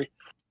 sorry.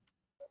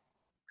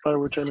 By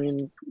which I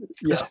mean,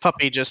 yeah. This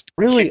puppy just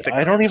Really, kicked the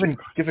I don't even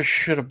give a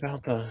shit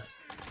about the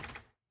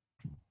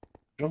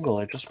jungle.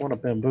 I just want a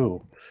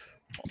bamboo.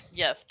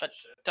 yes, but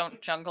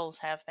don't jungles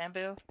have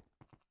bamboo?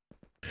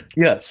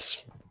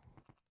 Yes.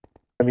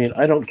 I mean,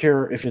 I don't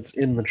care if it's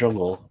in the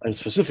jungle. I'm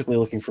specifically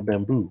looking for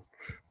bamboo.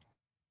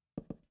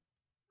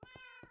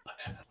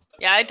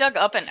 Yeah, I dug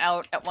up and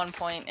out at one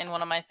point in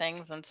one of my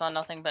things and saw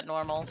nothing but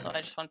normal, so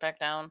I just went back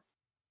down.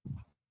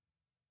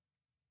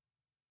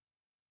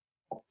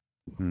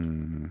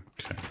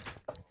 Okay.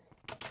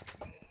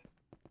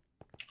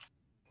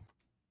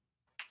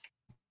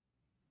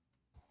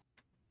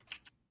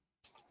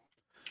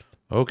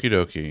 Okie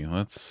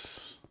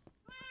dokie.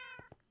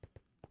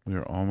 We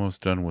are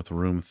almost done with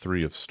room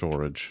 3 of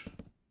storage.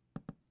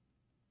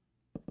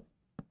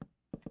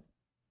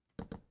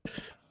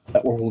 Is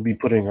that where we'll be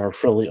putting our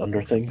frilly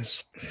under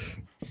things?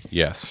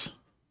 Yes.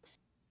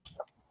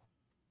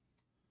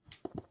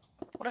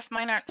 What if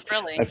mine aren't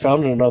frilly? I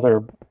found another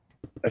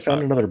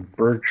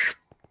birch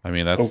I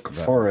mean, oak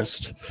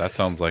forest. That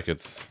sounds like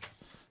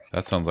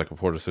a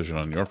poor decision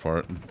on your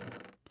part.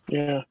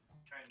 Yeah.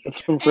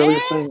 It's from frillier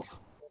things.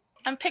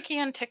 I'm picky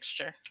on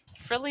texture.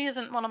 Frilly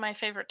isn't one of my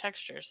favorite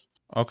textures.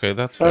 Okay,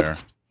 that's fair.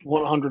 That's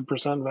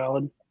 100%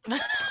 valid.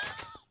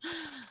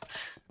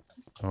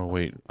 Oh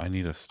wait, I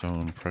need a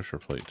stone pressure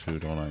plate too,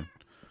 don't I?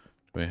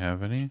 Do I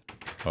have any?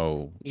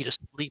 Oh, Need a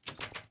sleep.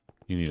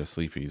 you need a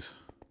sleepies.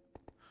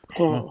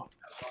 Oh.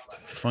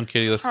 Come on,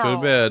 kitty, let's go to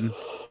Oh. bed.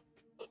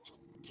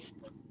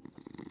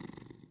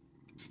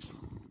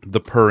 The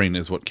purring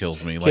is what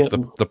kills me. Like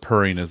the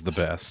purring is the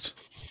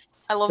best.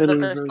 I love It that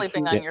is they're very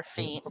sleeping cute. on your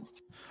feet.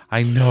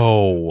 I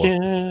know.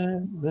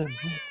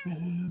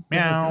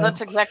 Meow.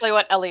 That's exactly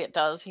what Elliot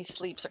does. He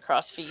sleeps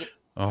across feet.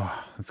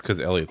 Oh, it's because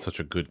Elliot's such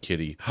a good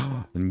kitty.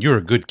 And you're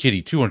a good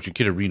kitty too, aren't you,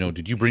 Kitterino?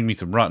 Did you bring me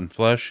some rotten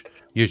flesh?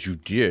 Yes, you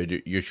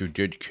did. Yes, you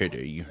did,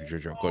 kitty. You're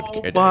a good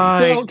kitty.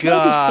 My Well, can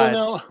I just point God.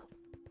 out...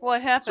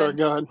 What Sorry, happened?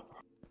 go ahead.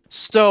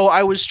 So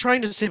I was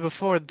trying to say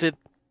before that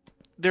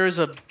there's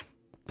a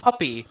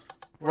puppy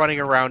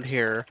running around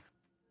here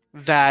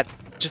that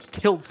just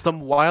killed some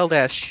wild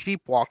ass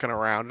sheep walking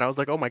around, and I was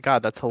like, "Oh my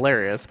God, that's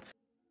hilarious!"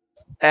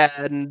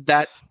 And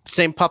that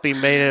same puppy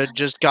may have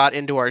just got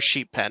into our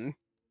sheep pen.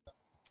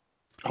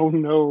 Oh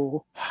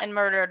no. And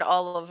murdered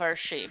all of our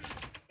sheep.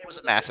 It was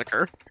a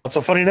massacre. Not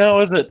so funny now,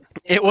 is it?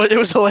 It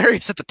was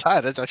hilarious at the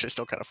time. That's actually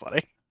still kind of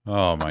funny.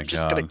 Oh my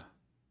just God. gonna-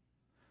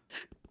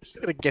 Just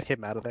gonna get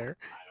him out of there.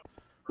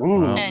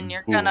 Ooh. Well, And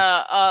you're Ooh.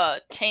 gonna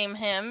tame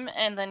him,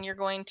 and then you're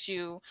going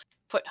to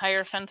put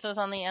higher fences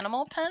on the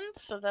animal pens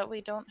so that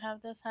we don't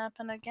have this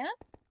happen again?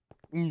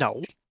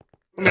 No,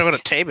 I'm gonna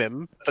tame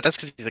him, but that's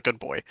because he's a good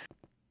boy.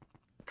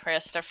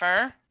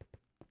 Christopher?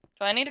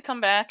 Do I need to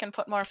come back and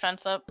put more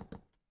fence up?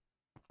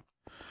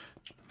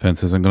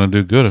 Fence isn't going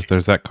to do good if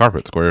there's that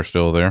carpet square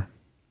still there.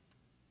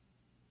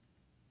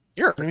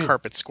 You're a Right.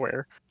 carpet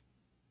square.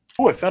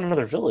 Oh, I found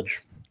another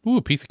village. Ooh,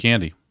 a piece of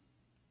candy.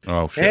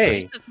 Oh, shit.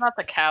 Hey, It's not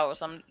the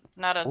cows. I'm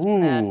not as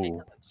mad Ooh.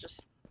 because it's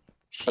just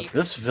but sheep.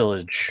 this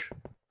village.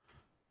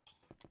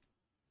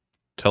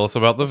 Tell us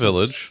about the This is-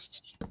 village.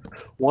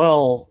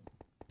 Well,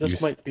 You this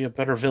s- might be a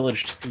better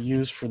village to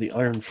use for the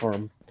iron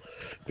farm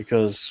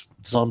because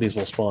zombies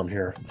will spawn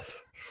here.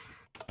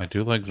 I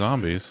do like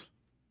zombies.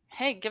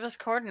 Hey, give us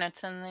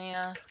coordinates in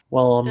the.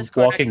 Well, I'm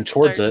Discord, I walking can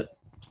towards start- it.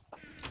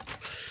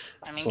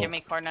 I mean, So- give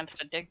me coordinates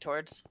to dig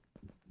towards.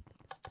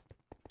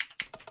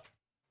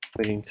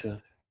 Waiting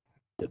to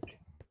get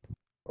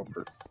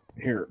over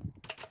here.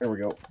 There we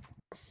go.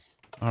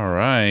 All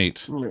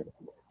right.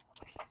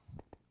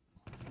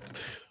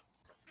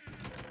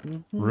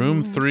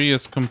 Room 3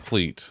 is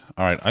complete.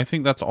 All right. I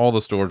think that's all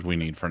the storage we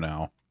need for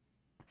now.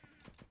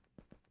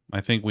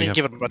 I think we have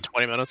Give it about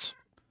 20 minutes.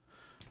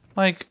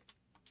 like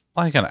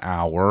an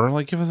hour.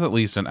 Like, give us at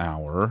least an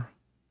hour.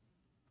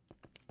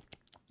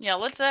 Yeah,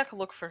 let Zach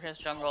look for his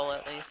jungle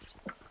at least.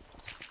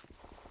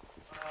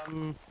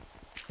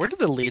 Where did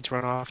the leads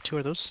run off to?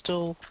 Are those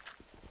still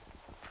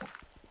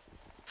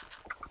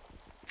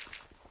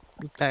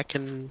back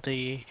in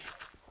the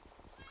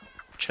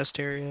chest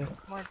area.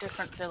 More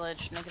different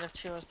village,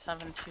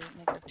 -207 to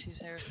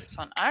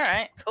 -2061.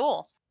 Alright,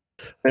 cool.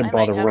 I I didn't might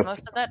bother have with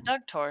most of that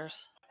Doug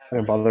tours. I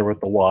didn't bother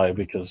with the why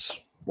because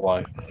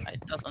why?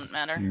 It doesn't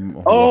matter.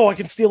 Oh, I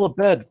can steal a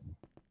bed.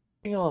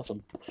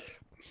 Awesome.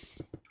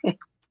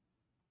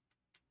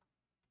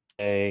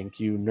 Thank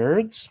you,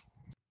 nerds.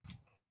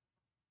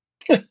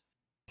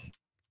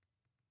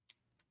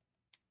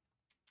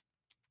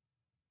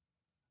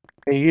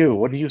 Hey, you.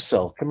 What do you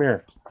sell? Come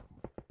here.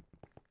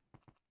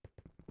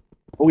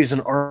 Oh, he's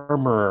an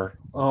armorer.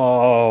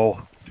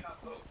 Oh.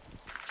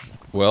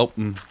 Well,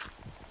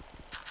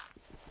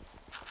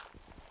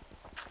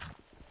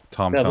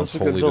 Tom Yeah, sounds that's a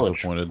good wholly village.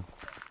 disappointed.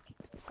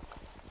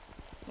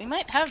 We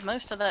might have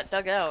most of that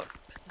dug out,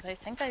 because I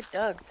think I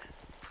dug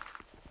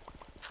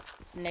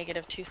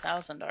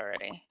 -2000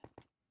 already.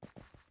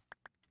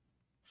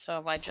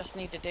 So I just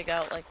need to dig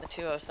out like the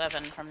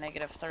 207 from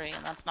 -3,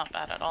 and that's not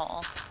bad at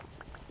all.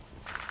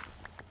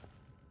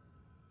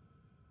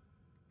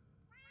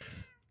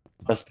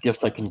 Best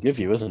gift I can give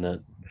you, isn't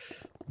it?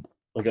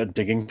 Like a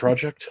digging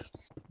project?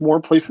 More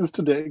places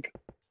to dig.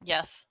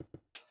 Yes.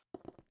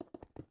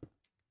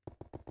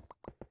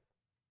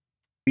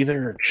 Be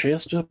there a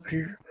chest up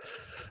here?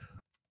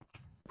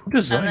 Who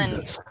designed then-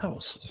 this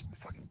house? It's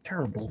fucking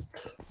terrible.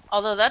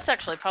 Although that's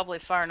actually probably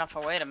far enough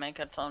away to make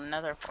its own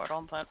nether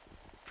portal, but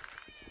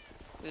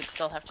we'd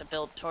still have to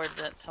build towards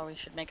it, so we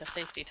should make a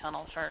safety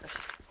tunnel first.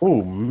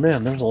 Oh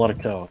man, there's a lot of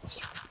cows.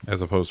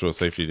 As opposed to a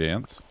safety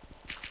dance.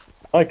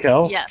 Hi,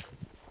 cow. Yeah,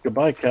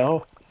 Goodbye,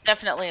 cow.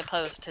 definitely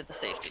opposed to the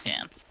safety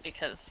dance,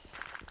 because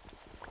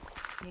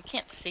you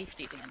can't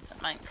safety dance in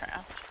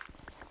Minecraft.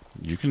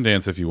 You can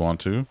dance if you want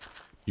to.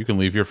 You can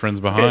leave your friends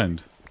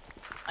behind.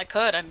 I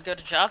could, I'd go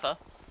to Java.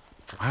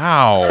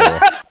 Wow.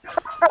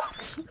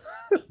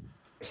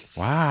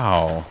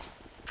 Wow.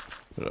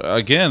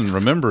 Again,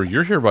 remember,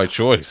 you're here by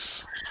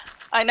choice.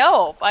 I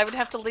know, I would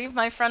have to leave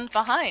my friends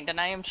behind, and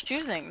I am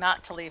choosing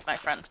not to leave my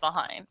friends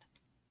behind.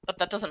 But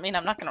that doesn't mean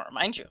I'm not going to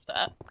remind you of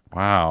that.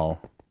 Wow.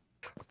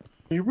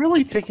 Are you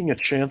really taking a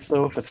chance,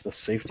 though, if it's the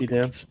safety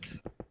dance?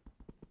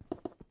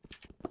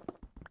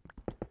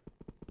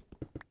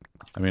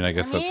 I mean, I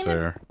guess that's mean-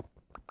 fair.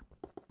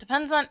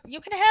 Depends on,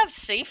 you can have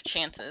safe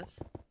chances.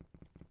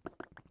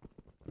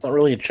 It's not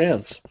really a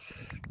chance.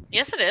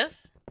 Yes, it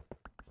is.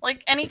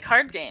 Like any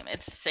card game,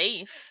 it's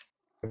safe.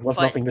 I've left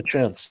But- nothing to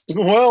chance.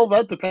 Well,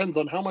 that depends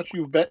on how much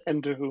you've bet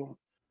and to whom.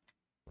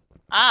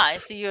 Ah, I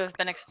see you have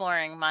been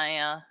exploring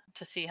my,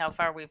 to see how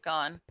far we've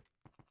gone.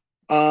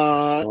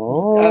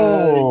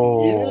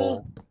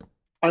 Oh.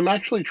 I'm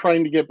actually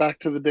trying to get back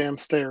to the damn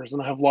stairs,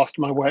 and I have lost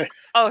my way.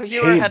 Oh,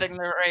 you were Hey. heading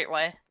the right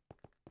way.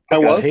 I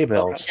I've got was? hay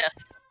bales. Yes.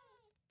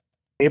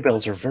 Hay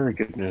bales are very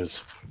good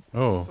news.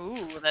 Oh,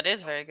 Ooh, that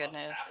is very good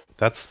news.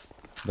 that's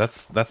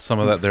some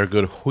of that there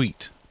good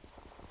wheat.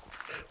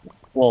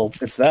 Well,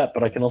 it's that,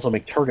 but I can also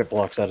make target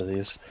blocks out of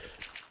these.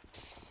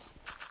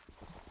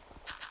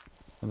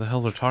 What the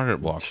hell's are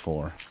target blocks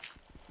for?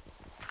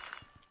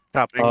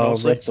 Topping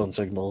mostly. Redstone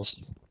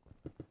signals.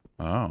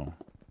 Oh.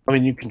 I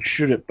mean, you can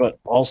shoot it, but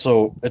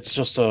also it's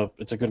just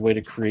it's a good way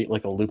to create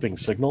like a looping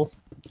signal.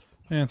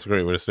 Yeah, it's a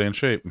great way to stay in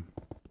shape.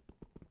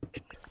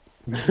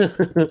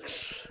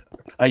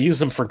 I use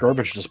them for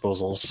garbage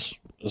disposals.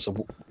 It's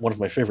one of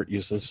my favorite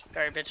uses.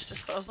 Garbage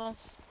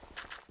disposals.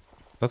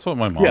 That's what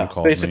my mom Yeah,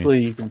 calls me.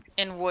 basically, you can,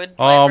 In wood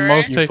Oh, library.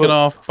 Mo's You taking put-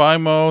 off. Bye,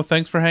 Mo.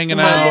 Thanks for hanging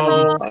Bye,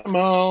 out. Mo.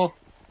 Mo.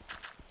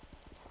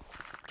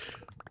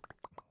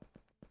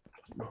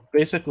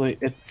 basically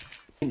it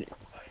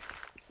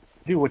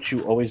do what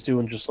you always do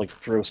and just like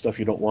throw stuff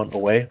you don't want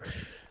away.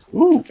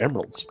 Ooh,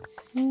 emeralds.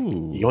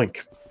 Ooh.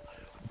 Yoink.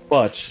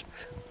 But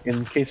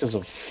in cases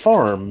of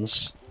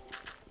farms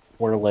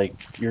where like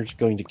you're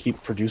going to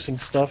keep producing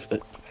stuff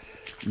that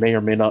may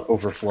or may not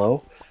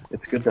overflow,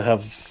 it's good to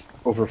have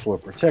overflow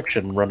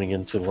protection running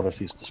into one of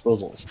these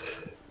disposals.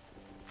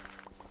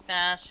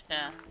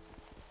 Gotcha.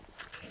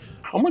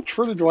 How much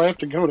further do I have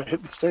to go to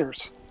hit the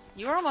stairs?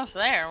 You were almost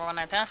there when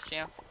I passed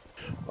you.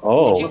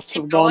 Oh. you Must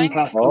keep have gone going?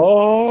 past them.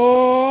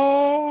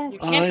 Oh. You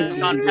can't I have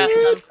gone did. past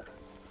them.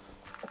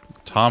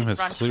 Tom should has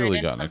run clearly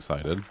straight gotten into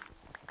excited.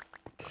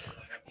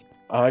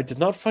 I did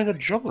not find a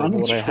jungle.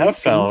 Running What I straight have into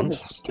found the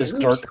is stairs?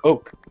 dark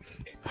oak.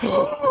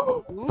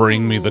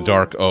 Bring me the Ooh.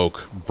 dark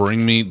oak.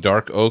 Bring me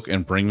dark oak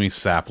and bring me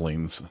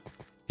saplings.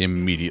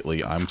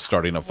 Immediately. I'm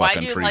starting a Why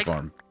fucking do you tree like-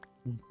 farm.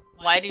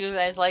 Why do you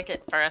guys like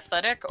it? For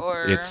aesthetic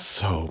or? It's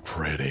so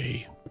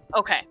pretty.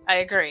 Okay, I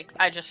agree.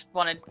 I just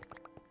wanted.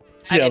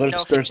 I Yeah, didn't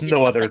know if there's it's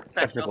no other something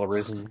special. technical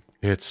reason.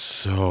 It's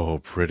so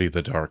pretty,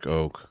 the dark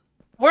oak.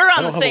 We're I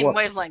on don't the have a same lot-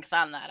 wavelength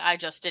on that. I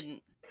just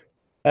didn't.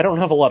 I don't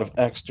have a lot of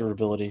axe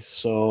durability,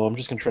 so I'm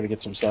just gonna try to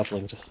get some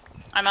saplings.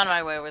 I'm on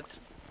my way with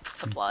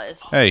supplies.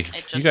 Hey, It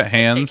you just- got it's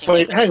hands? taking me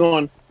Wait, there. hang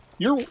on.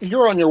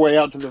 You're on your way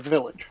out to the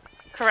village.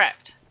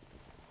 Correct.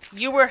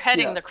 You were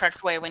heading Yeah. the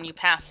correct way when you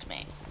passed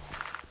me.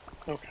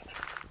 Okay.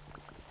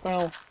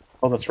 Well,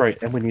 Oh, that's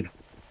right, and we need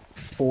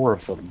 4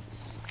 of them.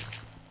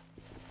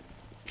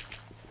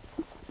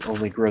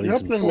 Only grow you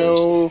these in happen to 4s.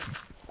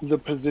 know the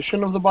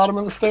position of the bottom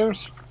of the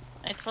stairs?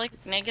 I It's like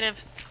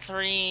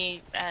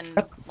 -3 and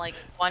like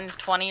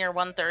 120 or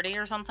 130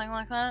 or something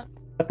like that.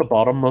 At the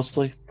bottom,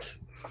 mostly.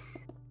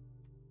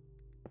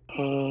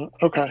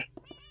 Okay.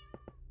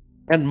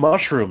 And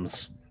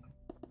mushrooms.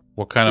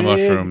 What kind of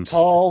Big, mushrooms?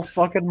 tall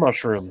fucking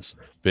mushrooms.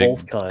 Big.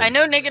 Both kinds. I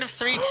know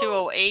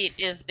 -3208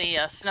 is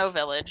the snow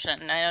village,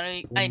 and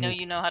I know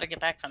you know how to get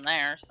back from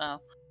there.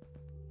 So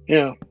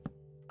Yeah.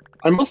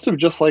 I must have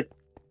just like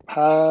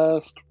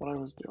passed what I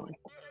was doing.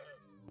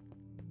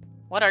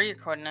 what are your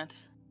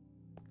coordinates?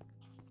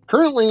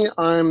 Currently,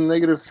 I'm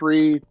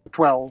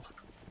 -312.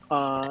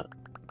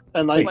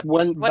 And I Wait,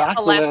 went what's back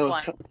the the way last I was.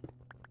 one?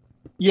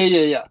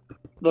 Yeah.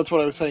 That's what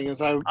I was saying.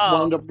 Is I Oh.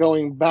 wound up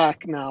going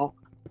back now,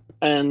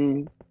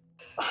 and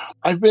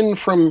I've been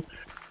from.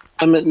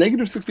 I'm at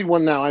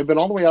 -61 now. I've been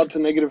all the way out to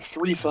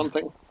 -3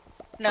 something.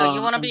 No,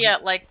 you want to be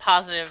at like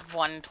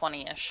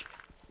 +120-ish.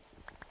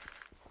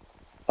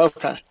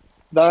 Okay,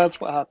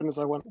 that's what happened. Is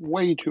I went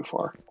way too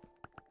far.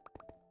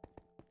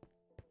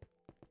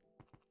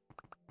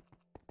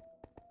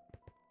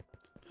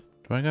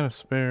 Do I got a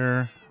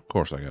spare? Of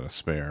course I got a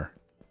spare.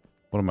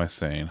 What am I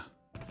saying?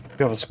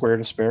 You have a square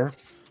to spare?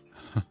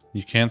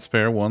 You can't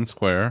spare one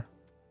square.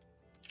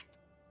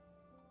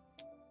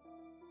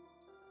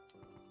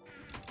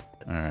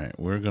 Alright,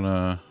 I'm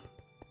gonna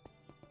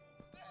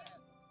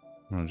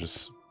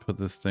just put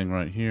this thing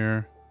right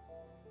here.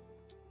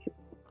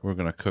 We're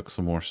gonna cook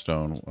some more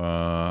stone.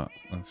 Alright.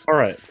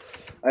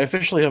 I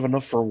officially have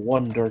enough for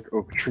one dark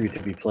oak tree to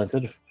be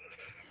planted.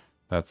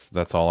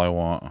 That's all I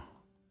want.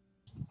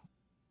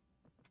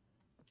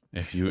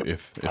 If we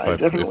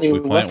definitely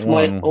plant left my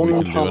one, we own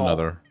can do tunnel.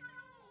 another.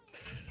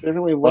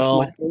 Definitely left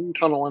Well- my own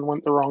tunnel and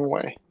went the wrong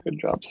way. Good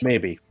job. Sir.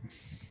 Maybe.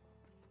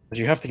 But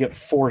you have to get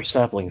 4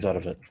 saplings out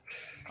of it.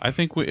 I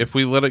think if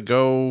we let it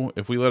go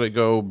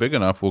big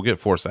enough, we'll get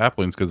 4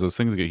 saplings because those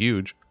things get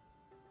huge.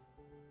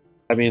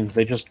 I mean,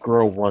 they just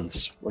grow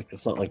once. Like,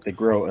 it's not like they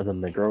grow and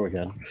then they grow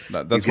again.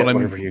 That's you what get I mean.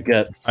 whatever you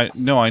get.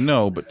 I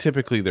know, but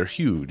typically they're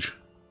huge.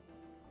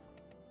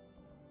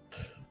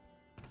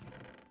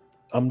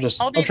 I'll be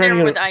I'm trying there to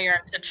get with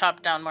iron to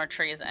chop down more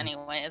trees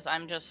anyways.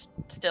 I'm just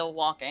still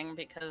walking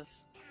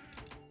because,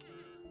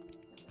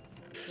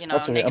 you know,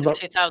 That's okay, I'm not-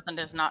 -2000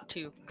 is not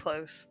too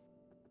close.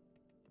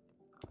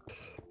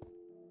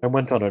 I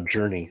went on a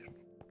journey.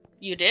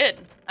 You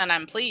did, and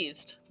I'm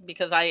pleased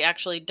because I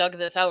actually dug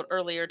this out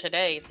earlier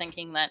today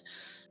thinking that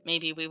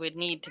maybe we would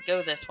need to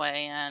go this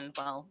way, and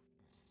well,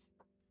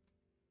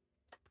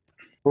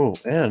 Oh,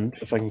 and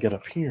if I can get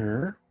up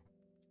here,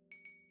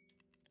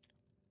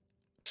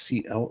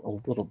 see out a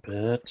little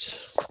bit.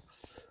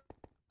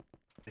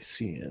 I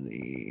see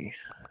any.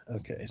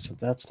 Okay, so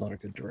that's not a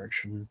good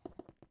direction.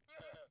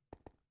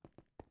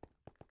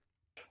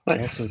 I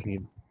Nice. also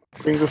need.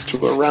 Brings us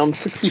to around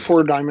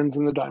 64 diamonds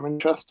in the diamond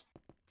chest.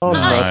 Oh,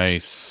 nuts.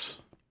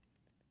 Nice.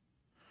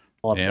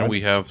 A lot of And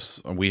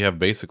diamonds. we have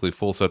basically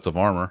full sets of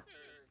armor.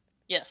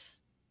 yes.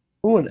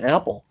 Ooh, an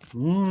apple.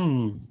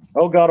 Mmm.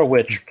 Oh god, a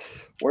witch.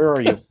 Where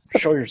are you?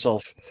 Show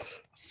yourself.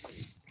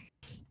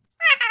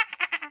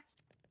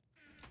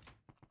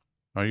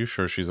 Are you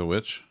sure she's a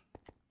witch?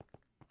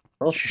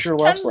 Well, she sure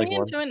laughs Turned like me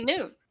one. into a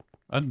newt.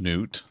 A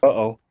newt.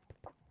 Uh-oh.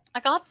 I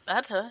got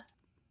better.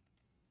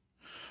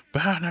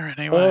 Burn her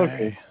anyway.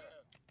 Okay.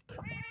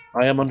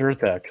 I am under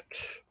attack.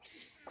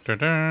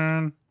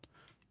 Dun-dun.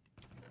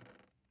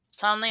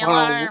 Sound the Wow.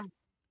 alarm.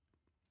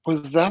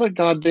 Was that a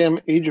goddamn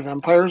Age of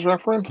Empires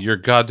reference? You're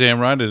goddamn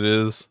right it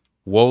is.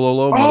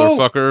 Wololo, Oh!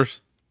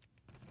 motherfuckers.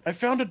 I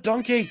found a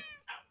donkey!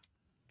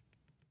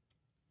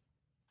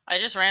 I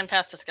just ran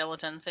past a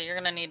skeleton, so you're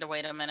gonna need to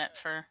wait a minute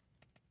for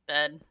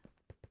bed.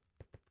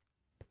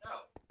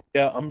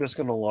 Yeah, I'm just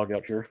gonna log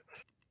out here.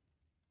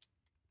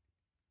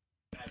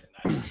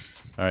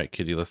 All right,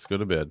 kitty, let's go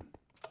to bed.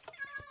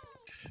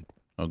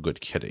 Oh, good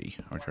kitty.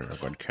 Oh, you're a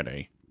good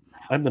kitty.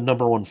 I'm the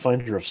 #1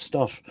 finder of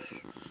stuff.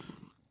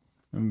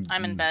 I'm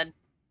in bed.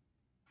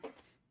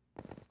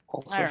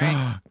 Also. All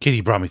right.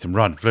 Kitty brought me some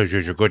rotten flesh.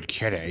 You're a good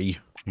kitty.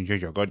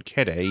 You're a good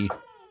kitty.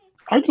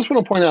 I just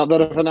want to point out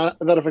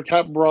that if a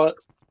cat brought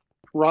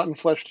rotten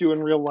flesh to you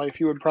in real life,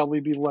 you would probably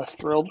be less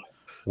thrilled.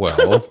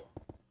 Well,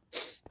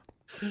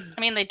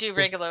 I mean, they do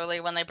regularly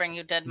when they bring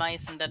you dead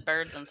mice and dead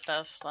birds and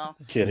stuff. So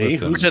Kitty,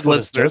 Listen. whose Good foot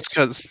is listeners, this?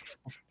 because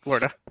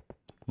Florida.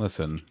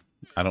 listen,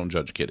 I don't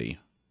judge Kitty.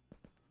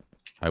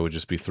 I would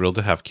just be thrilled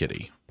to have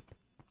Kitty.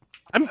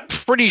 I'm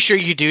pretty sure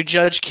you do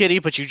judge Kitty,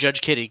 but you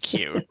judge Kitty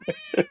cute.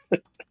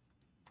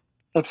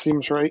 That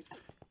seems right.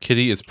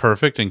 Kitty is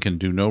perfect and can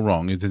do no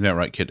wrong. Isn't that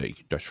right,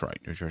 Kitty? That's right.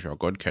 You're a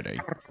good kitty.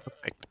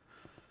 Perfect.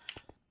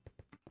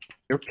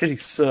 Your kitty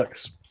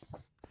sucks.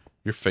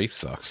 Your face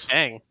sucks.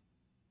 Dang.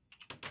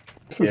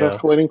 This is Yeah.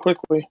 escalating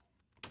quickly.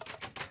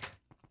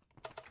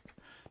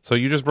 So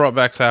you just brought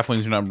back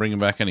saplings. You're not bringing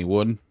back any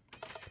wood?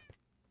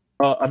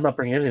 I'm not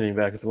bringing anything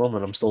back at the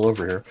moment. I'm still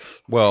over here.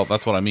 Well,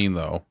 that's what I mean,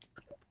 though.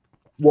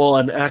 Well,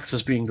 an axe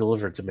is being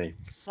delivered to me.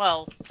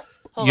 well,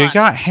 hold You on.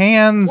 got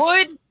hands.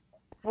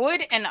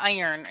 Wood and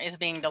iron is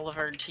being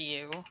delivered to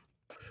you.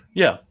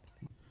 Yeah,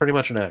 pretty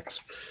much an axe.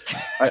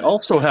 I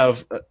also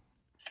have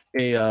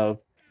a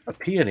a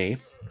peony,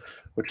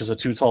 which is a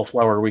 2 tall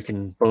flower we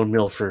can bone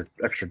meal for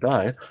extra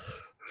dye.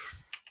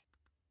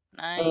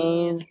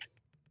 Nice.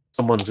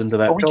 Someone's into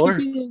that Are we color.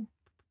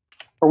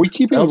 are we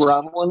keeping Also-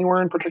 gravel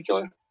anywhere in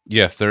particular?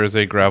 Yes, there is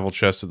a gravel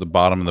chest at the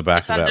bottom and the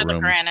back It's of under that the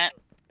room. granite.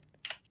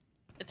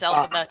 It's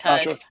Ah,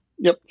 alphabetized. gotcha.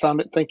 Yep, found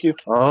it. Thank you.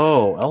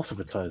 Oh,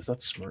 alphabetized.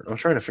 That's smart. I'm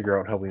trying to figure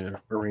out how we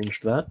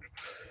arranged that.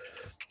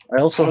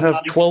 I also I'm have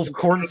not even 12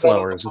 considering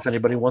cornflowers that if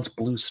anybody wants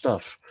blue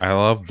stuff. I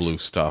love blue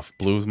stuff.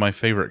 Blue is my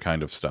favorite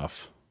kind of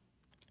stuff.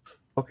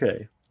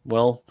 Okay.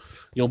 Well,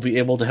 you'll be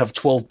able to have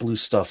 12 blue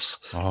stuffs.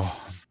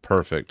 Oh,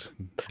 perfect.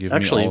 Give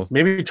Actually, me all.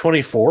 maybe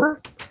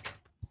 24?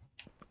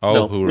 Oh,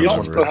 no, who We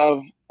also remembers?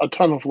 have a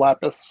ton of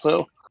lapis,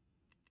 so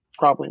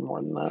probably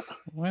more than that.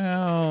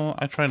 Well,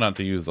 I try not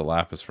to use the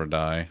lapis for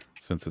dye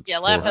since it's Yeah,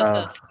 for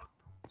lapis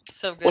is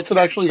so good. What's it for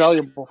actually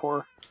valuable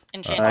for? I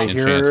enchanting.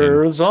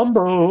 hear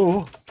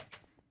Zombo.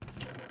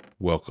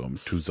 welcome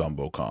to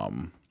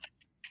Zombocom.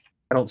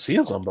 I don't see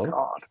a Zombo,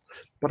 God.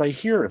 but I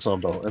hear a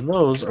Zombo, and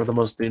those are the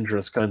most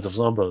dangerous kinds of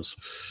Zombos.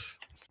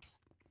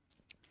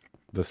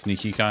 The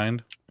sneaky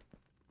kind.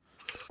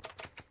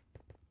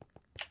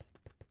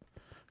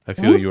 I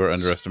feel you are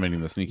Whoops.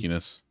 underestimating the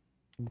sneakiness.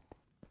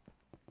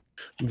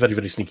 Very,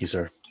 very sneaky,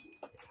 sir.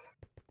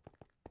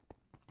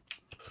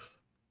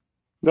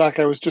 Zach,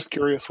 I was just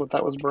curious what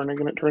that was burning,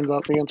 and it turns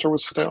out the answer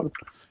was stone.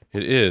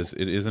 It is.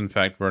 It is in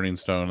fact burning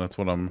stone. That's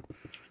what I'm.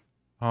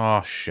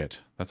 Oh shit!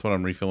 That's what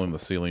I'm refilling the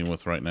ceiling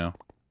with right now.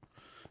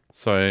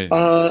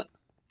 So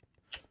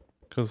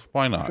because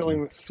why not?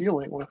 Filling the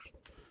ceiling with.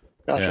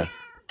 Gotcha.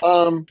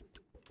 Yeah.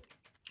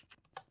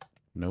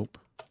 Nope.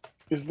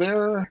 Is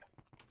there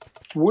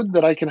wood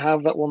that I can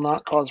have that will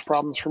not cause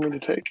problems for me to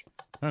take?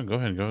 Oh, go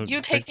ahead. Go. You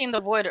take- taking the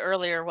wood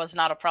earlier was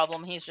not a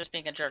problem. He's just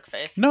being a jerk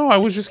face. No, I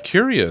was just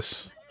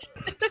curious.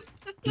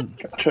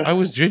 Gotcha. I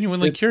was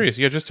genuinely It- curious.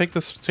 Yeah, just take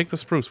this. Take the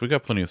spruce. We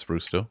got plenty of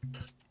spruce still.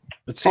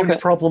 It seemed Okay.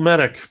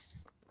 problematic.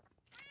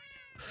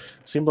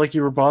 Seemed like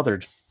you were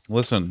bothered.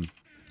 Listen,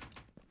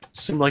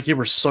 Seemed like you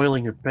were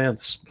soiling your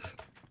pants.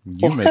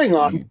 you Well, hang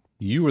on.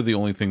 You are the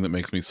only thing that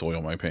makes me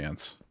soil my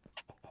pants.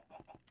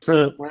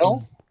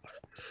 Well,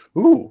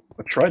 Ooh,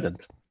 a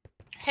trident.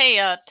 Hey,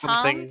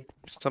 Tom.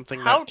 Something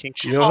How not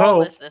kink. Yo.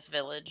 tall is this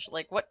village?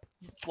 Like,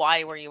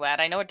 why were you at?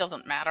 I know it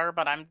doesn't matter,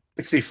 but I'm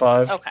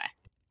 65. okay.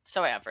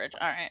 So average.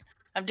 All right.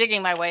 I'm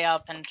digging my way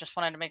up, and just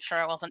wanted to make sure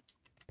I wasn't.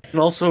 And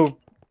also,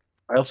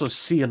 I also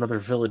see another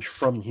village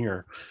from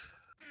here.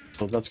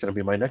 So that's going to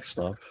be my next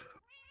stop.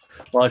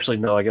 Well, actually,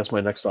 no. I guess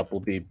my next stop will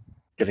be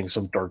getting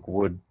some dark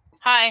wood.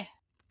 Hi.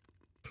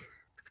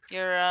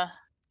 You're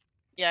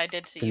Yeah, I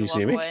did see Can you you walk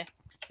see me? away.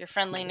 Your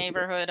friendly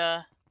neighborhood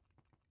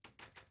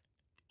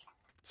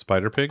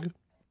Spider pig.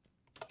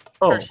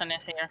 Oh, person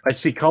is here. I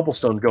see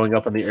cobblestone going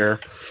up in the air.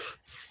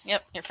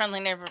 Yep, your friendly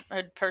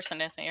neighborhood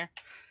person is here.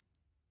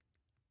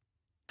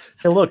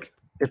 Hey, look,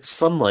 it's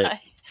sunlight.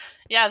 Hi.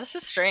 Yeah, this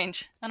is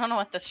strange. I don't know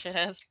what this shit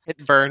is. It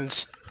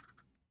burns.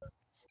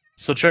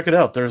 So check it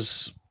out.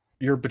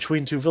 You're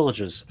between two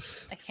villages.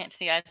 I can't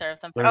see either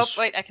of them. There's-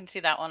 Oh, wait, I can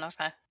see that one.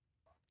 Okay.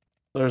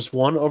 There's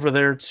one over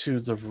there to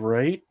the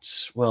right.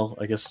 Well,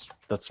 I guess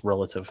that's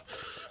relative.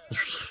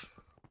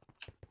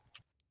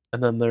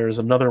 And then there's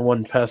another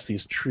one past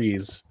these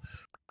trees.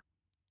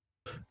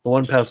 The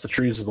one past the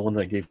trees is the one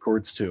that I gave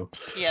cords to.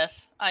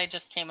 Yes, I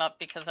just came up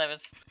because I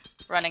was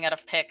running out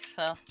of picks,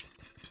 so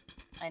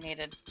I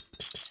needed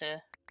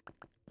to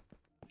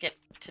get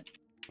to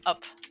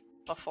up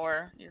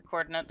before your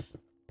coordinates.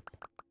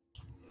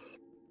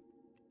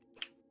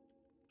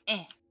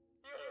 Eh.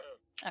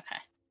 Okay.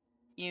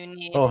 You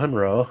need Oh,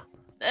 Henro.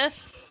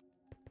 this,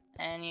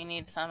 and you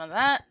need some of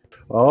that,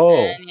 Oh,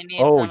 and you need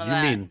oh, some of you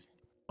that. mean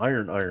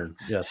iron?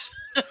 Yes.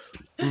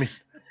 you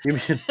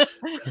mean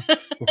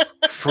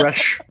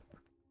fresh,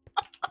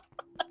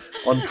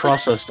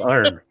 unprocessed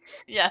iron?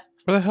 Yeah,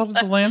 Where the hell did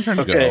the lantern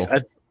Okay, go?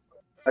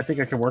 I think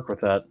I can work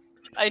with that.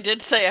 I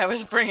did say I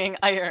was bringing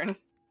iron.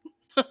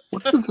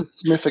 what does a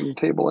smithing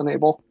table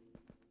enable?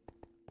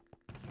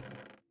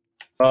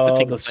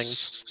 Smithing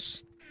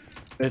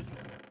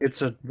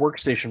It's a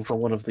workstation for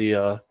one of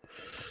the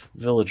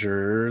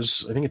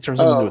villagers. I think it turns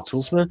him into a Oh.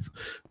 toolsmith,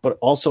 but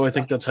also I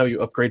think that's how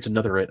you upgrade to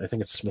netherite. I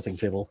think it's a smithing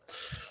table.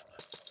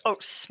 Oh,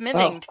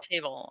 smithing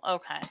table.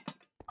 Okay.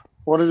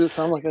 What did it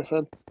sound like I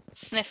said?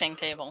 Sniffing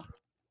table.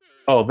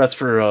 Oh, that's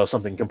for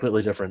something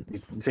completely different.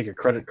 You take a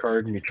credit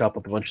card and you chop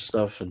up a bunch of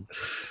stuff, and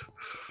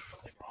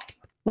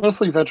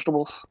Mostly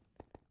vegetables.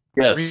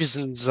 yes,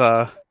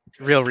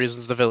 Real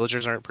reasons the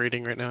villagers aren't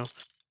breeding right now.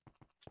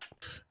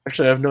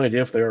 actually, I have no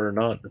idea if they are or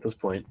not at this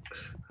point.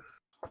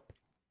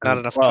 Not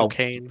enough Well,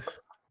 cocaine.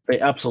 They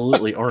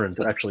absolutely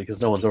aren't actually,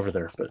 because no one's over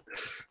there. But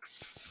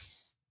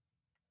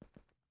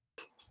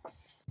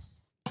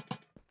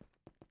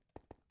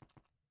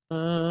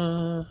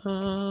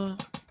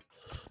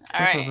All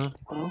right.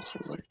 What else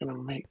was I gonna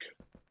make?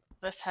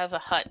 This has a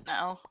hut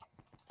now,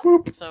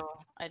 Boop. so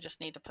I just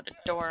need to put a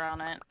door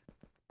on it.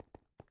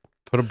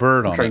 Put a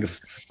bird I'm on trying it. to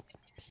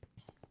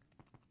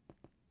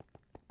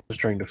just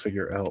trying to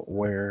figure out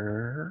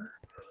where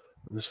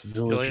this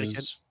village Really?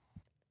 is.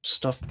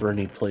 stuff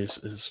Bernie place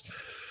is.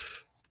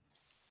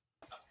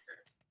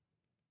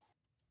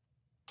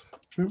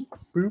 Boop,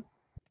 boop,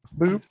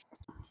 boop.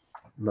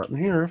 Not in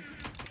here.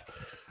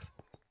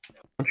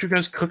 Don't you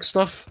guys cook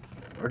stuff?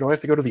 Or do I have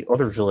to go to the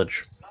other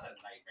village?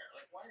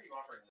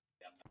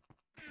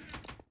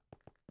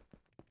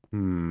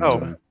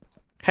 Oh.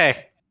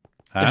 Hey,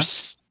 Huh?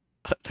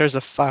 there's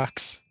a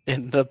fox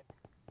in the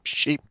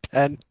sheep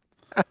pen.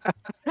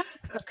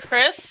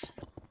 Chris,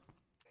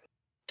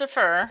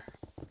 Defer,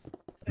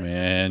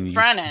 Man, you...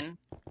 Brennan,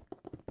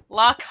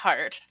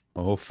 Lockhart.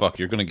 Oh, fuck,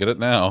 you're gonna get it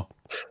now.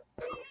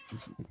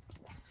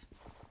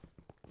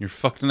 You're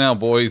fucked now,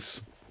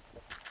 boys.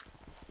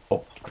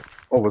 Oh,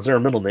 was there a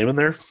middle name in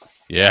there?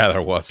 Yeah,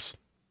 there was.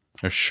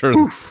 There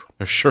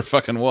sure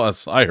fucking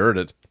was. I heard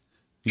it.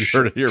 You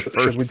heard it here first,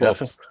 should we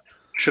folks.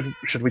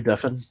 Should we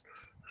deafen?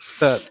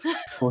 The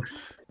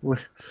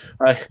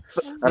I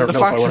don't know if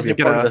I want to be a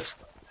part of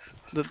this.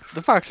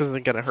 The fox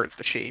isn't gonna hurt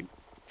the sheep.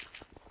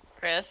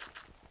 Chris.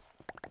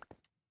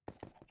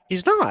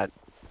 He's not.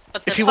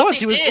 But If he was,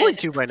 he was going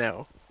to by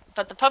now.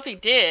 But the puppy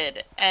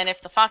did, and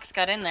if the fox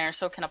got in there,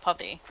 so can a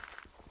puppy.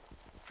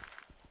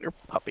 Your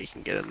puppy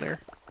can get in there.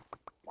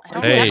 I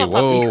don't Hey, have a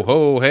puppy. whoa,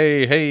 ho,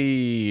 hey,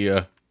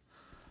 hey.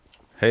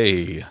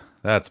 Hey,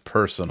 that's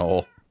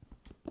personal.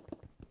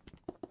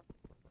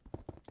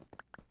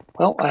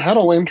 Well, I had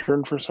a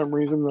lantern for some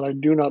reason that I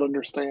do not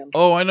understand.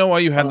 Oh, I know why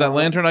you had that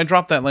lantern. I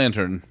dropped that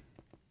lantern.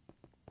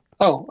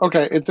 Oh,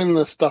 okay. It's in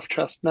the stuff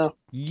chest now.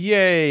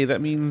 Yay,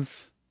 that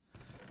means...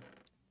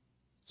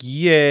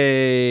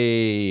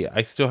 Yay!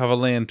 I still have a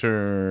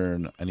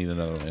lantern. I need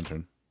another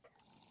lantern.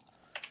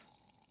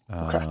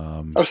 Okay.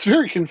 I was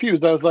very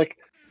confused. I was like,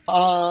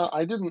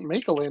 I didn't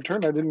make a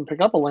lantern. I didn't pick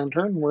up a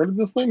lantern. Where did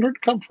this lantern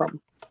come from?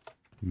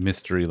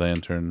 Mystery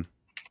lantern.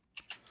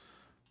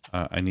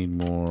 I need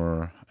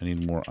more Hey,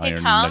 iron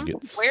Tom,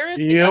 nuggets. where is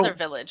the other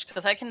village?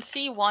 Because I can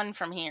see one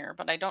from here,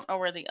 but I don't know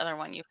where the other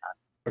one you got.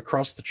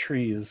 Across the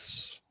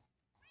trees.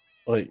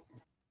 Wait.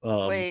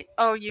 Wait.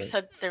 Oh, you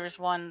said there was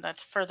one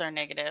that's further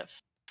negative.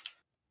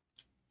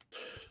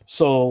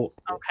 So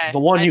Okay. the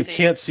one I you see.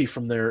 can't see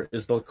from there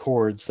is the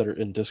chords that are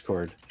in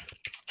Discord.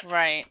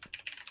 Right.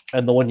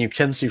 And the one you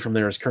can see from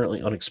there is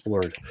currently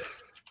unexplored.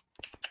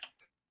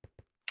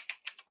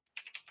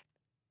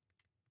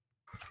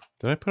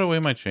 Did I put away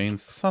my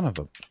chains? Son of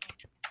a...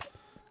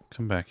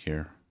 Come back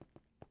here.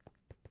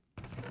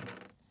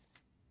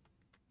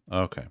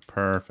 Okay,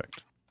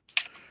 perfect.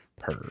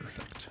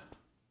 Perfect.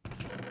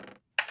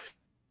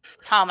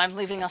 Tom, I'm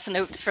leaving us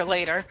notes for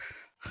later.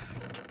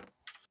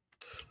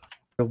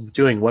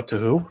 Doing what to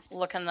who?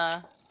 Look in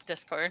the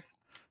Discord.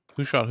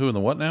 Who shot who in the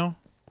what now?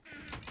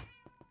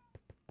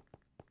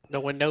 No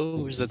one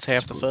knows. That's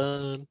half the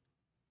fun.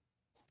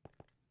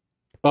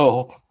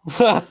 Oh.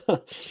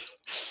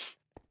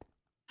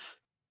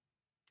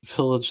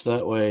 Village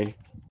that way.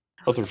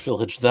 Other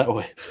village that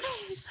way.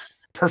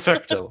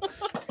 Perfecto.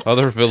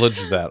 Other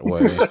village that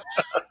way.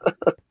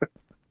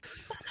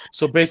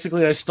 So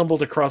basically I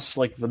stumbled across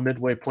like the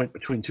midway point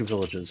between two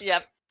villages.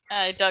 Yep.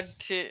 I dug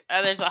to...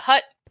 there's a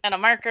hut and a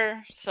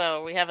marker,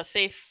 so we have a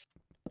safe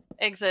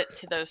exit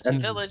to those two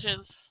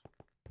villages.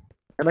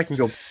 And I can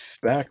go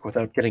back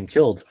without getting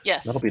killed.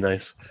 Yes. That'll be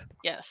nice.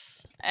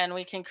 Yes. And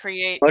we can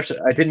create... Well,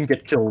 actually, I didn't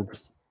get killed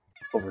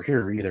over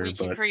here either, we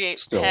can but create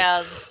still.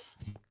 paths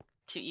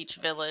to each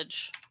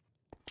village.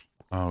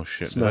 Oh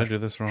shit, did I do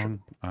this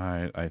wrong?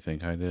 I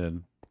think I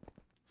did.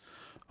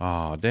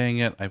 Oh, dang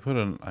it. I put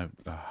an...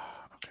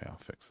 okay, I'll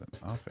fix it.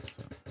 I'll fix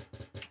it.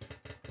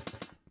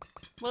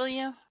 Will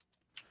you?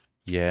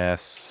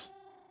 Yes.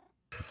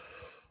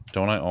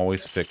 Don't I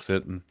always fix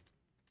it?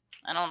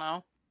 I don't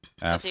know.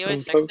 Ask... Does he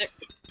always fix it,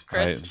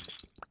 Chris?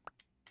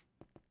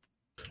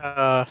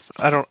 I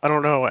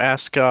don't know.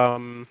 Ask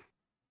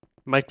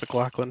Mike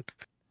McLaughlin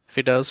if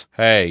he does.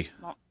 Hey,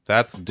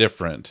 that's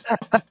different.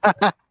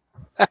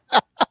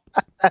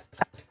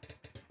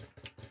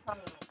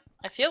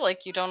 I feel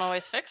like you don't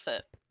always fix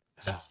it.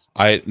 Just...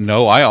 I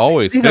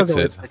always He fix does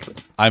always it. fix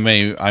it. I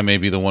may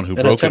be the one who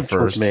An broke it attempt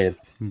was first, made.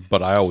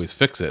 but I always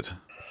fix it.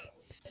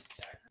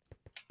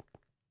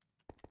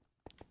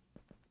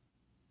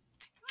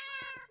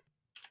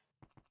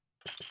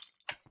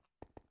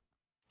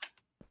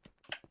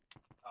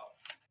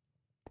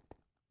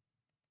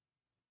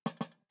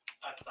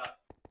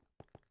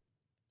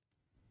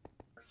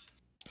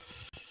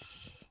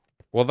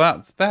 Well,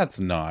 that's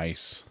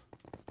nice.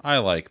 I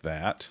like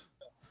that.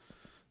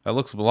 That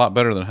looks a lot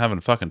better than having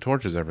fucking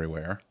torches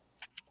everywhere.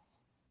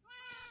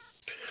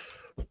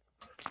 How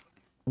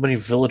many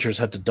villagers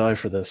had to die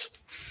for this?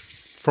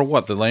 For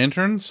what, the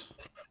lanterns?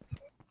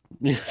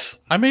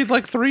 Yes. I made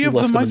like 3 of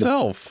them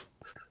myself.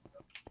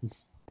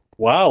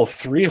 Wow,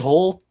 3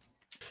 whole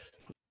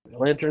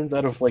lanterns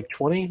out of like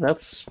 20?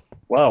 That's...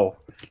 wow.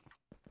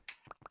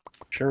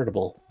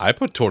 Charitable. I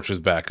put torches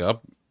back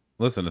up.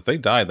 Listen, if they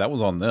died, that was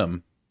on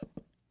them.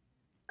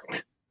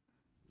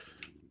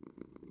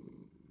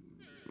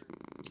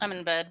 I'm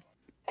in bed.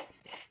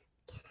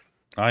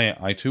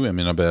 I too am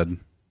in a bed.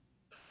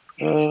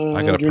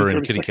 I got a give me purring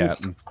 30 kitty cat.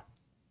 seconds.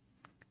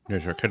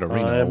 There's your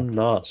Kitterino. I'm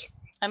not.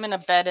 I'm in a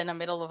bed in the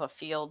middle of a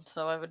field,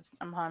 so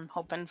I'm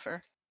hoping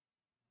for.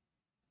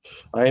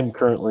 I am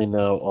currently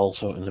now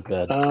also in a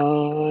bed.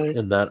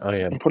 In that I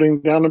am. I'm putting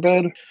down a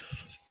bed.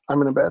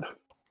 I'm in a bed.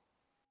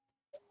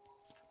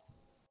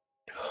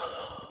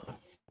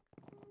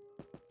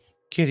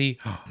 Kitty.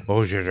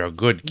 Oh, you're a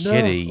good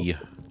kitty.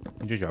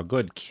 You're a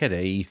good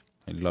kitty.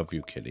 I love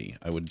you, kitty.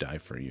 I would die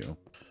for you.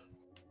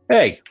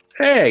 Hey!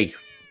 Hey!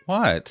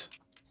 What?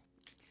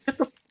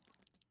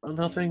 Oh,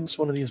 nothing's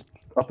one of these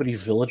uppity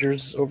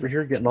villagers over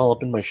here getting all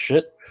up in my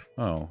shit.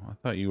 Oh, I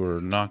thought you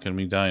were knocking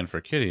me dying for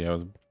kitty.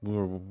 We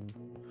were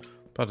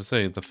about to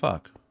say, the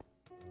fuck?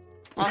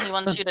 Well, he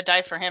wants you to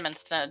die for him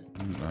instead.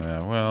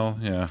 Well,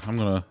 yeah, I'm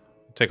gonna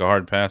take a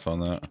hard pass on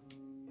that.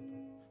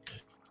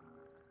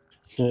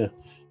 Yeah,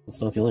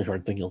 that's not the only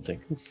hard thing you'll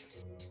think.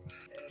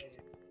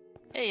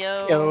 Hey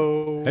yo.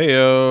 Yo.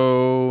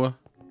 Heyo!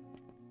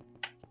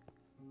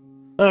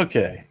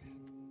 Okay.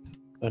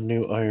 A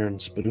new iron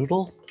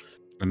spadoodle.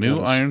 A new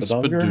And a iron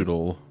spadometer.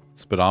 spadoodle.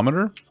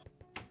 Speedometer?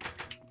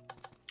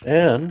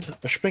 And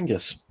a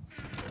spingus.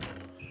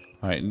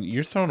 Alright,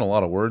 you're throwing a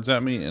lot of words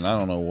at me, and I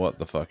don't know what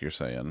the fuck you're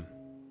saying.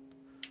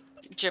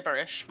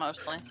 Gibberish,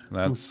 mostly.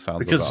 That sounds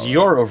Because about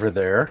you're over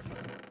there,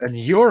 and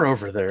you're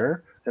over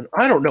there, and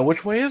I don't know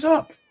which way is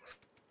up.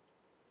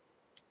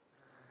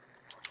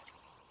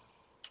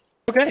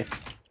 Okay.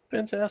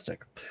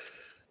 Fantastic.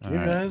 All You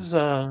right. guys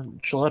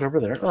chill out over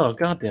there. Oh,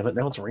 god damn it.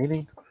 Now it's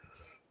raining.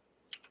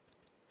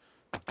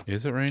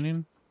 Is it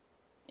raining?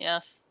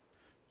 Yes.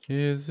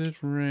 Is it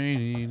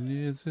raining?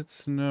 Is it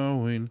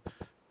snowing?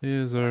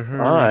 Is a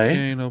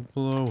hurricane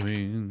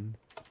blowing?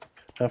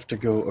 Have to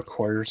go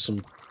acquire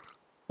some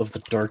of the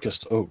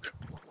darkest oak.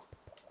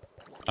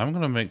 I'm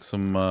gonna make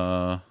some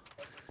of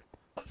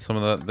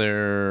that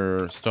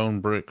there stone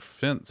brick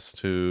fence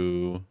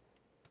to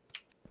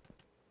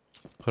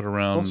put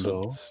around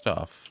Also-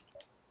 stuff.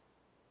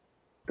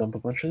 Dump a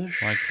bunch of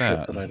this Like shit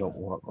that. that I don't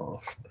want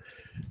off.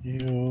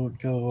 You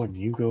go and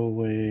you go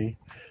away.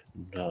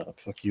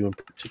 Fuck you in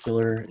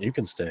particular. You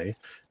can stay.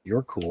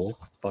 You're cool.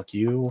 Fuck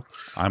you.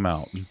 I'm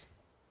out.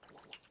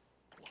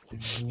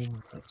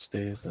 That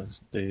stays. That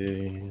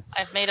stays.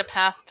 I've made a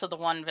path to the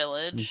one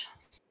village.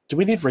 Do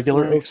we need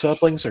regular oak Nice.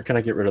 saplings, or can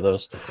I get rid of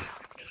those?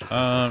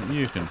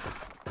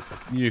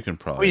 You can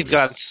probably. We've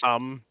got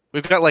some.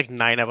 We've got like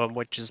 9 of them,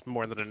 which is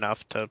more than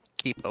enough to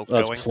keep oak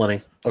That's going.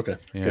 plenty. Okay.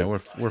 Yeah,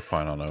 good. we're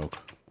fine on oak.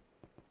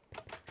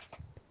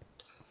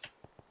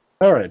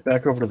 All right,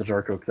 back over to the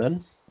dark oak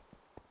then.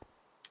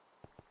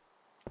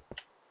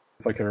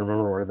 If I can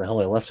remember where the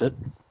hell I left it.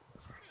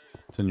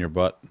 It's in your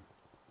butt.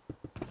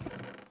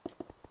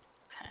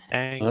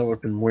 Dang. That would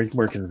have been way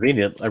more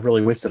convenient. I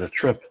really wasted a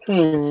trip.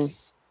 There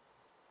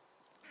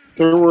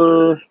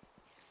were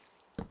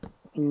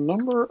a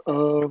number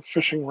of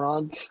fishing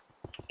rods.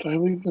 Did I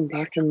leave them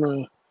back in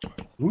the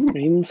Ooh,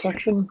 main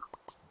section?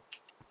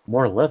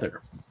 more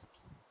leather.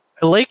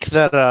 I like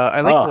that.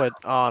 I like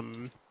Ah.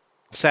 what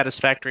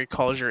Satisfactory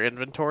calls your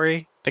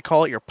inventory. They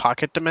call it your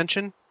pocket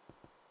dimension.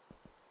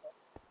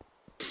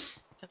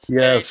 It's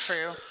Yes.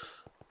 very true.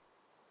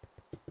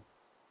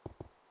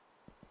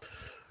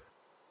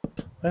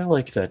 I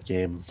like that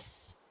game.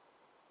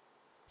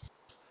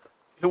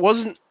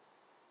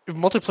 If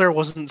multiplayer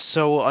wasn't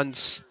so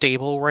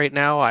unstable right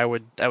now, I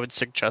would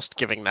suggest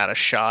giving that a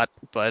shot.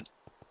 But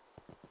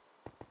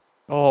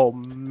oh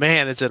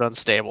man, is it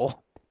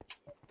unstable?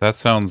 That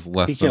sounds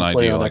less He than can't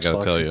play ideal, on I gotta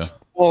Xbox. tell you.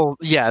 Well,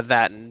 yeah,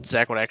 that and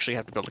Zach would actually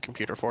have to build a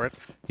computer for it.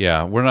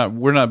 Yeah, we're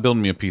not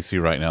building me a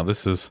PC right now.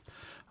 This is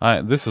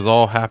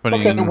all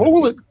happening. Okay, what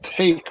will it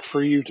take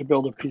for you to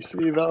build a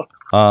PC, though?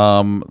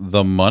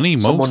 The money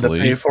Someone to mostly.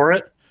 pay for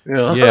it.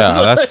 Yeah, Yeah,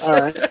 that's All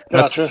right,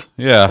 gotcha.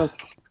 yeah.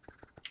 That's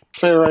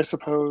fair, I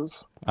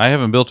suppose. I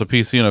haven't built a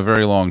PC in a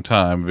very long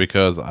time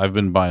because I've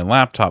been buying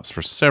laptops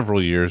for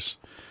several years,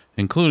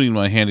 including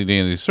my handy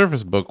dandy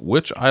Surface Book,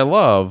 which I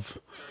love,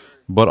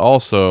 but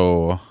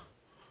also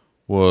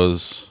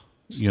was,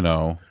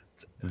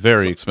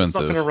 very It's not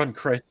expensive. going to run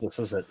Crisis,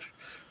 is it?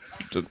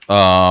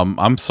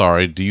 I'm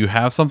sorry. Do you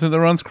have something that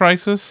runs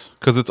Crisis?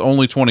 Because it's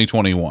only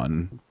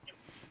 2021.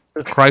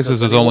 Crisis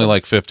Does is only anyone?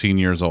 like 15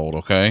 years old,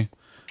 okay?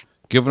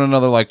 Give it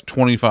another like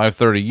 25,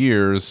 30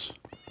 years,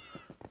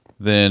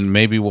 then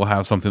maybe we'll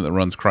have something that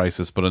runs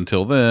Crisis. But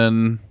until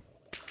then,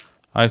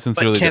 I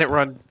sincerely... But can it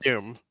run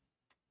Doom?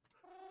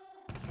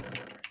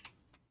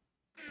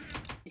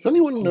 Does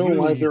anyone know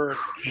why You there are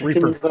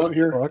creeper chickens out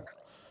here? fuck.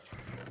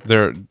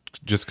 They're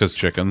just because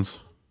chickens.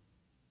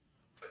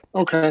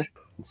 Okay.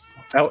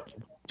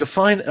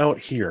 Define out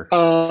here.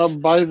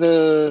 By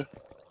the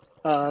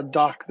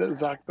dock that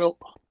Zach built.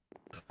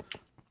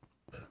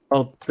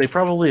 Oh, they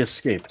probably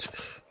escaped.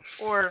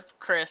 Or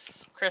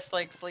Chris. Chris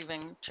likes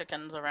leaving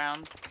chickens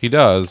around. He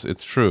does.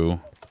 It's true.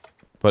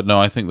 But no,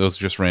 I think those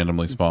just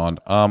randomly spawned.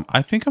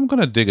 I think I'm going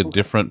to dig a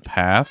different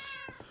path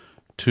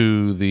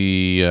to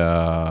the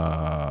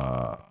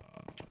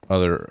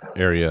other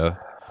area.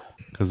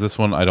 Because this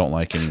one I don't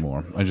like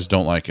anymore. I just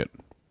don't like it.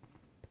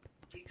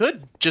 You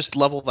could just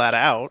level that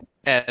out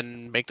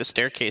and make the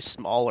staircase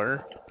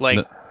smaller. Like,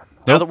 No.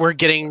 Now Nope. that we're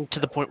getting to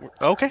the point where...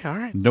 Okay,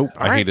 alright. Nope.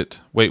 I hate it.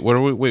 Wait, where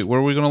are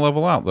we gonna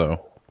level out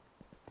though?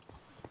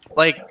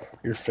 Like,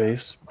 Your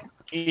face.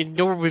 you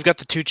know where we've got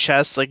the 2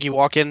 chests? Like, you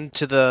walk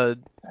into the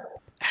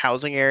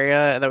housing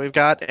area that we've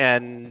got,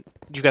 and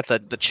you got the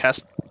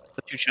chest,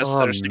 the 2 chests that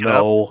Oh are sticking up.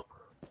 no.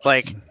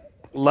 Like,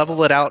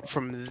 level it out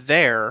from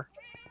there,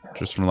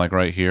 Just from like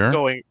right here.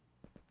 going...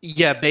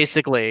 Yeah,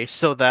 basically,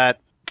 so that...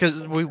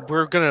 Because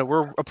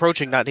we're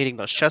approaching not needing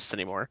those chests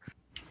anymore.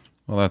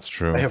 Well, that's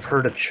true. I have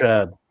heard of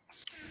Chad.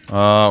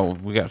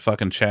 We got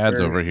fucking Chads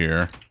Where- over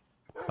here.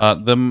 Where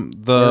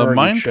The are you,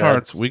 mine Chad?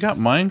 carts. We got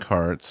mine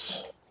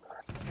carts,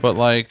 but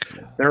like,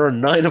 There are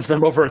 9 of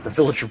them over at the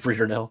villager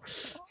breeder now.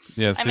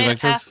 yeah, I see, made like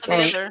it past the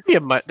there's, villager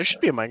There should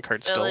be a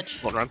minecart still. village.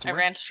 Floating around I somewhere.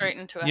 ran straight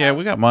into a yeah, house.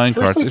 we got mine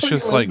First carts. I It's thought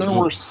just you like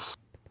meant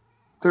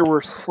there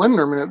were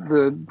Slenderman at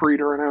the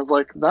breeder, and I was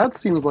like, that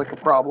seems like a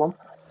problem.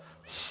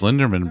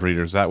 Slenderman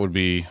breeders. That would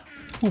be,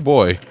 oh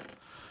boy,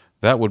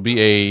 that would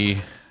be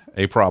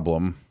a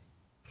problem.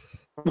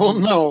 Well,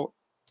 no,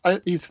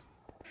 he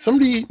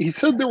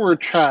said there were a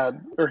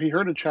Chad, or he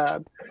heard a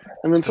Chad,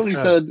 and then somebody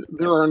Chad. said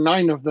there are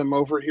 9 of them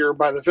over here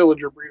by the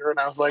villager breeder, and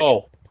I was like,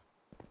 Oh,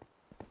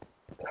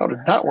 how did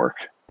that work?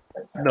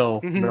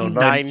 no.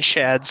 9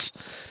 shads.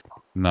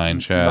 9 9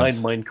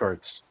 Chads.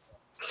 minecarts.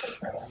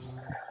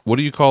 What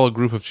do you call a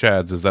group of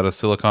Chads? Is that a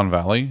Silicon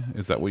Valley?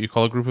 Is that what you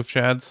call a group of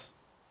Chads?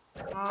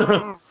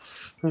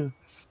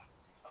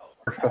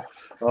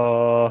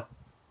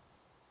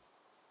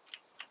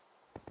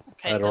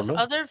 Okay, I don't does know.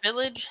 other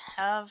village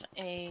have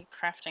a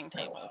crafting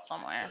table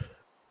somewhere?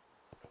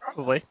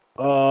 Probably.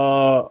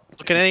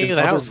 Look at any is of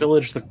the other houses.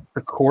 village the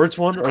cords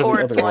one or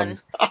Cords the other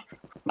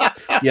one?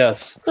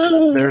 Yes.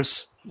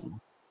 There's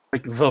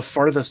like the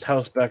farthest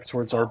house back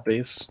towards our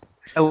base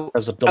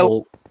has a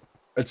double.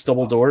 It's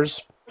double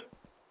doors.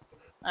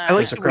 I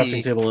like There's a that crafting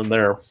we table in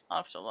there. I'll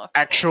have to look.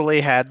 I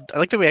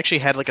like that we actually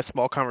had like a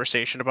small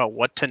conversation about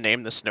what to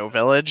name the snow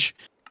village,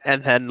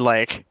 and then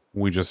like,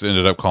 We just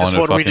ended up calling This it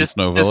one we fucking just-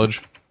 Snow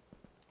Village.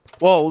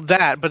 well,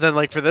 that, but then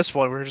like for this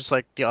one, we're just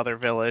like the other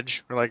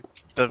village. We're like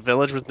the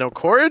village with no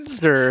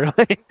cords, or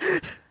like,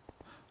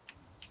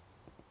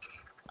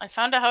 I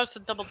found a house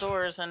with double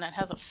doors and it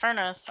has a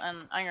furnace and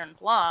iron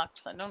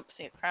blocks. I don't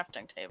see a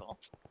crafting table.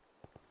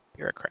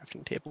 you're a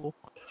crafting table.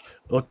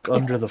 Look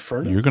under the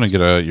furnace. You're gonna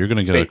get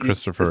a Wait,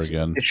 Christopher it's-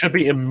 again. It should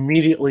be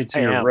immediately to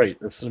I your am. right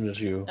as soon as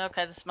you.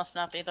 Okay, this must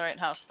not be the right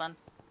house then.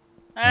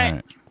 Alright,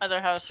 Alright. other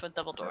house with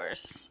double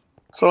doors.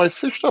 So I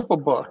fished up a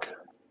book,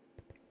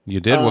 You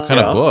did? What kind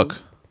Yeah. of book?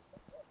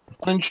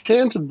 an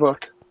enchanted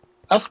book.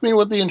 Ask me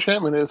what the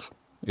enchantment is.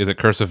 Is it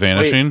Curse of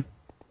Vanishing?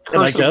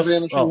 And I Curse of guess-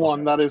 Vanishing oh.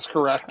 1, that is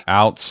correct.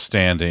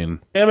 Outstanding.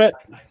 Damn it!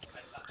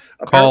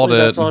 Called Apparently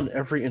that's it. on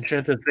every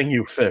enchanted thing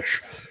you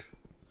fish.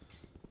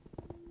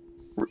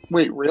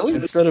 Wait, really?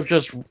 Instead of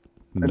just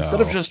No.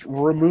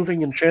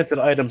 removing enchanted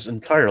items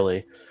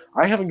entirely,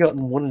 I haven't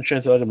gotten one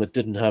enchanted item that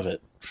didn't have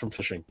it from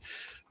fishing.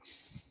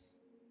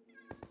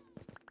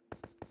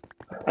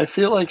 I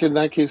feel like in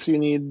that case you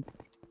need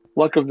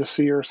Luck of the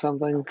Sea or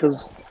something,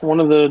 because one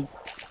of the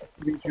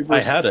YouTubers...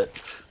 I had it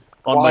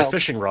on my Wild.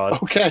 fishing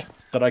rod Okay,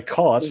 that I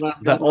caught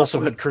Not- that not also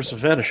lucky. had Curse of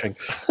Vanishing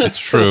It's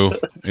true.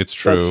 It's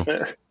true. that's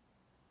fair.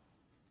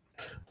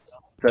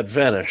 that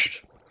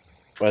vanished.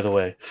 By the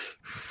way,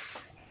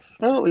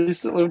 Well, at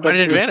least it lived Why up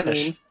did to it its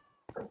vanish? name.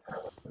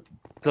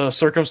 the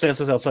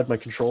circumstances outside my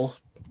control.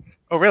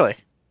 Oh, really?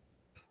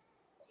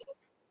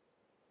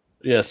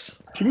 Yes.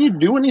 Can you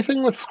do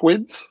anything with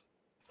squids?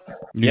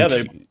 You Yeah,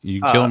 can-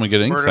 you can kill them and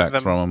get ink murder sacks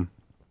them. from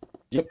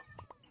them.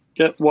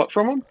 Get what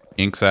from them?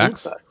 Ink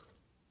sacks? Insects.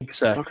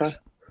 Exactly. Okay.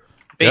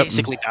 Yep.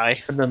 Basically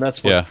die. And then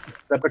that's what Yeah,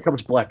 that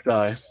becomes black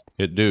dye.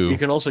 it do. You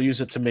can also use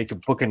it to make a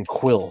book and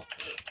quill.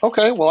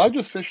 Okay, well, I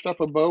just fished up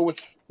a bow with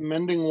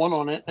mending 1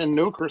 on it and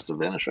no Curse of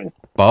Vanishing.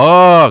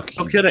 Fuck.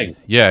 No kidding.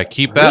 Yeah,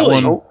 keep that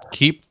Really? one.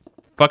 Keep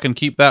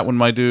that one,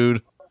 my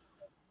dude.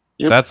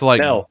 Yep. That's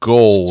like Now,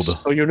 gold.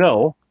 So you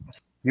know,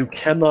 you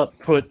cannot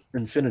put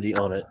infinity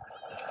on it.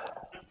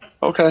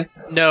 Okay.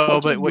 No,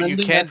 What but does what you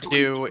mending can actually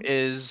do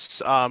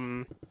is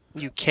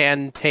you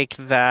can take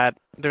that.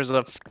 There's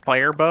a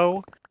fire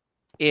bow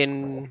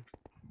in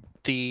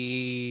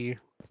the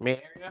main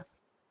area,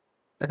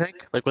 I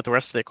think, like with the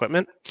rest of the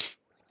equipment,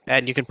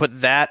 and you can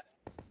put that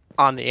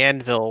on the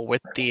anvil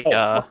with the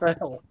What the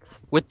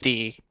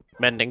hell?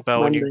 mending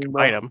bow, and you Mending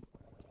combine bow. them.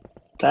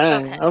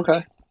 Dang,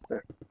 okay.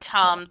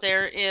 Tom,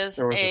 there is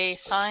There was a a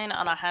s- sign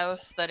on a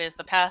house that is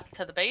the path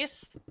to the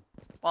base.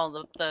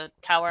 Well, the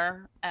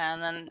tower,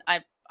 and then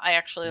I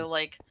actually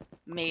like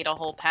made a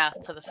whole path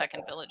to the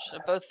second village. So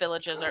both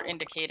villages are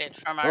indicated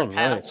from our Oh,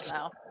 paths nice.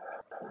 now.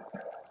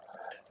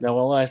 Now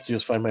all I have to do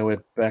is find my way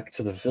back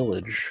to the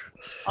village.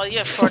 Oh, you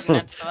have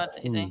coordinates, so that's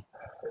easy.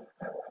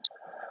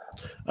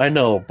 I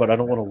know, but I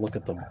don't want to look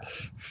at them.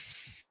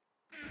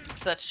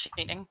 So that's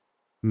cheating.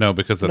 No,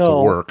 because that's No.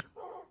 a work.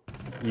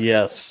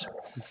 Yes.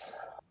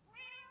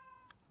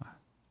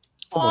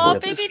 Someone Oh,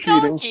 look at this. baby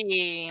cheating.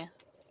 donkey!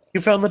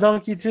 You found the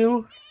donkey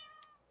too?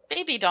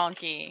 Baby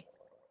donkey.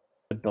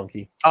 The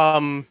donkey.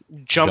 Jump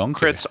Donkey.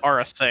 crits are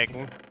a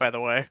thing, by the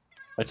way.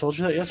 I told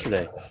you that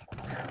yesterday.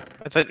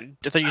 I thought you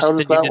How said does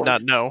you that did work?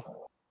 not know.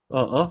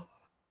 Uh-uh.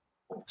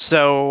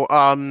 So,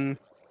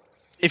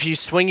 if you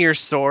swing your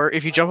sword,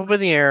 if you jump up in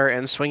the air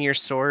and swing your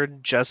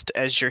sword just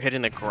as you're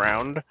hitting the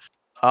ground,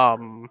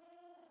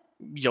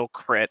 you'll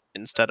crit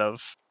instead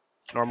of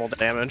normal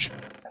damage.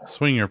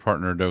 Swing your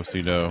partner,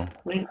 do-si-do.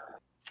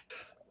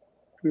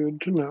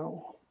 Good to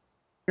know.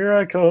 Here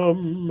I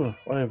come.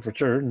 I have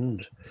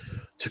returned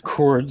to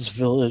Cord's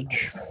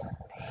village.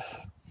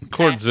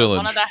 Cord's So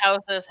one Village. of the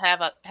houses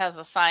has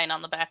a sign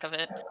on the back of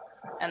it,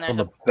 and there's On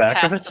a the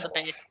back of path it? to the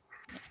base.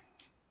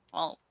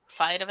 Well,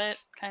 side of it,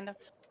 kind of.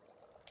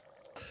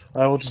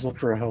 I will just look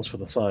for a house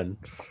with a sign.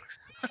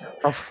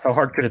 How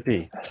hard could it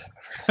be?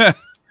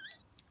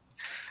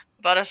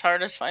 About as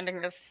hard as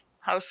finding this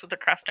house with a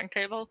crafting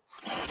table.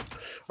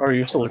 Are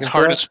you still It's looking for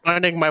hard that? as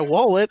finding my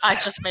wallet. I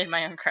just made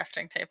my own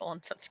crafting table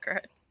and said screw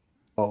it.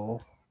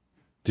 Oh.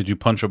 Did you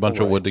punch a bunch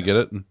of Alright. wood to get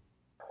it? No,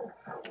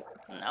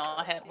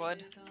 I had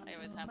wood. I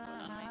always have wood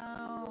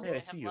on me. Hey, I I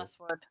see have you. less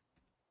wood.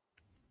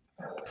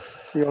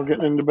 You all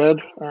getting into bed?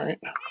 All right.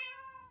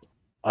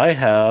 I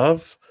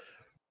have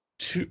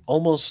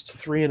almost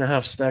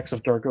 3.5 stacks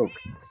of dark oak.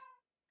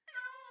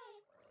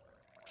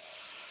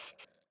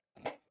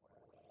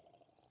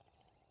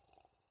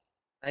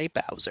 Hey,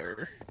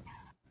 Bowser.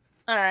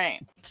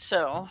 Alright,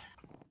 so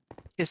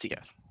Yes, yeah.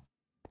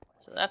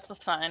 that's the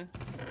sign.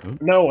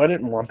 No, I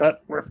didn't want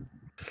that.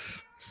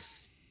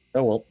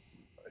 Oh well,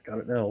 I got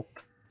it now.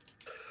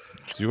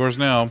 It's yours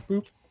now.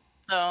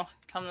 So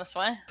come this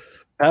way.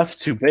 Path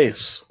to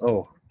base.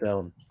 Oh,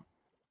 down.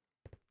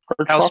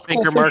 Our House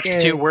tropical Banker Mark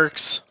fish- II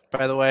works,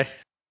 by the way.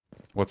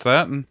 What's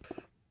that?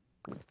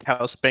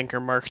 House Banker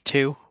Mark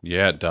II.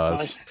 Yeah, it does.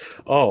 Nice.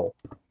 Oh,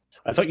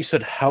 I thought you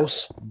said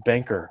house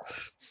banker.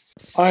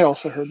 I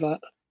also heard that.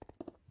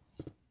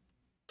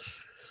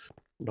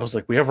 I was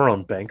like, we have our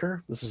own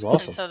banker? This is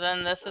awesome. And so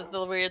then this is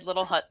the weird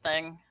little hut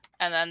thing.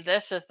 And then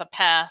this is the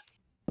path.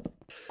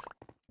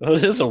 Oh,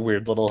 it is a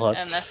weird little hut.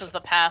 And this is the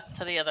path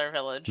to the other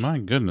village. My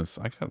goodness,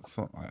 I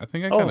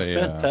think I Oh, got a.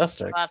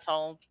 fantastic. That's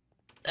all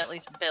at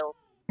least built.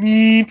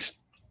 Neat.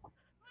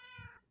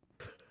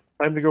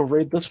 Time to go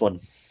raid this one.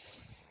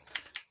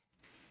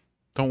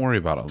 Don't worry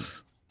about it.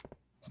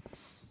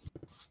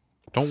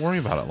 Don't worry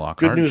about it,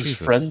 Lockhart. Good news,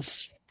 Jesus.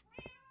 friends.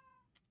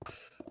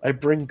 I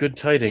bring good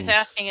tidings. He's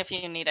asking if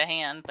you need a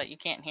hand, but you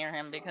can't hear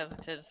him because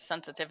his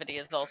sensitivity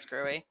is all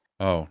screwy.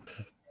 Oh,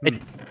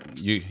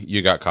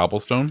 you got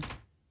cobblestone?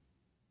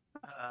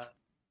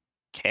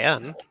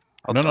 Can.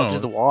 I'll No, do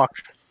the it's- walk.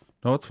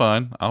 No, it's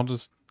fine. I'll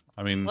just.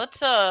 I mean, Let's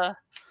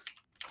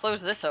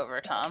close this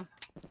over, Tom.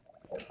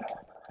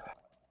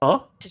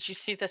 Huh? Did you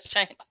see this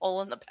giant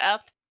hole in the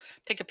path?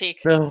 Take a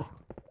peek. No.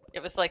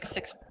 It was like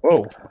 6.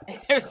 Whoa.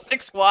 It was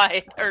 6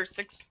 wide or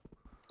 6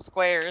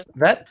 squares.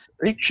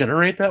 They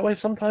generate that way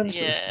sometimes?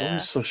 It's Yeah.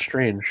 always so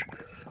strange.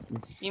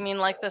 You mean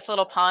like this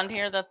little pond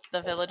here that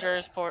the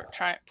villagers, poor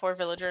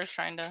villagers,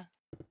 trying to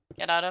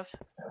get out of?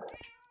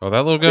 oh,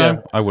 that little guy.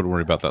 Yeah. I wouldn't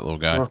worry about that little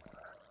guy. Well,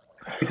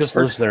 he just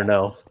lives there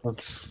now.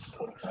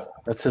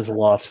 That's his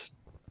lot.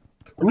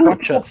 Ooh, a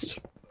chest.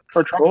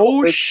 Our tropical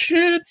Oh fish-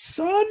 shit,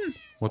 son!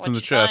 What's in the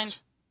What'd you find? chest?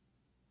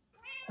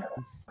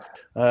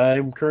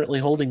 I'm currently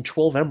holding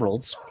 12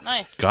 emeralds.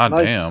 Nice. God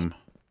Nice. damn.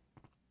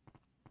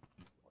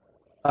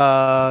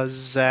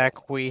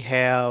 Zach, we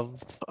have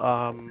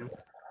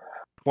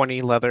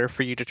 20 leather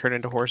for you to turn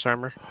into horse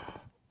armor.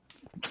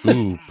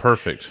 Ooh,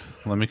 perfect.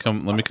 Let me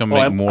come make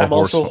I'm more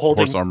horse also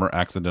holding- horse armor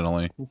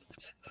accidentally.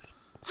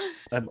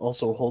 I'm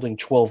also holding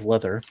 12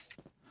 leather.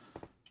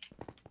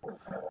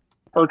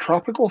 Are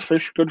tropical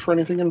fish good for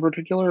anything in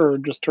particular, or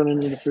just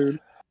turning into food?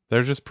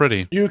 They're just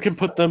pretty. You can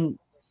put them.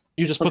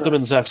 You just put Okay. them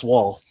in Zach's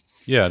wall.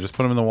 Yeah, just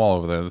put them in the wall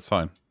over there. That's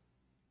fine.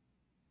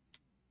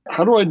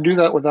 How do I do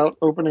that without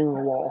opening the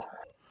wall?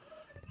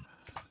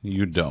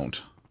 You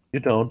don't. You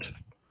don't.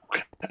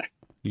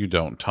 You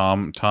don't.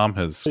 Tom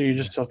has. So you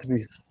just have to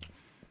be.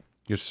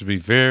 You have to be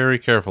very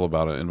careful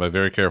about it, and by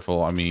very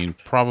careful, I mean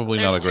probably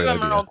There's not a great 2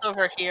 idea. emeralds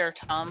over here,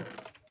 Tom.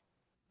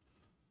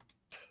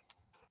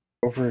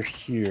 Over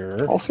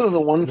here. Also, the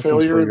one Looking for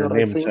failure your that I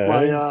name think tag.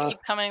 my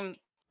Keep coming.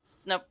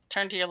 Nope.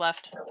 Turn to your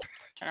left.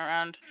 Turn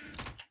around.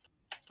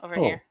 Over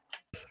Oh. here.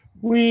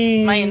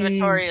 We. My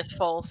inventory is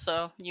full,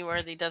 so you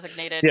are the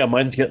designated. Yeah,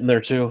 mine's getting there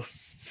too.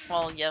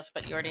 Well, yes,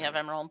 but you already have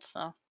emeralds,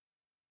 so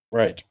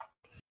Right.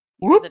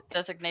 you're the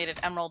designated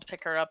emerald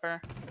picker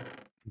upper.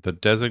 The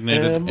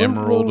designated Emerald.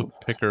 emerald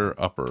picker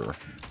upper.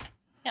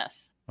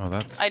 Yes. Oh,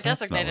 that's I that's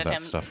designated not where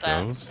him that stuff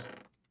that. goes.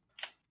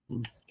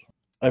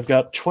 I've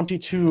got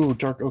 22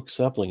 dark oak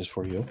saplings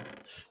for you.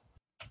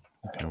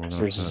 Okay, we're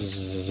For gonna put-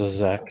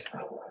 Zach.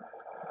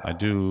 I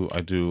do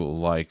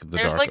like the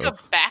There's dark like oak.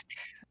 a back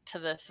to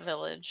this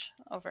village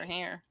over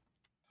here.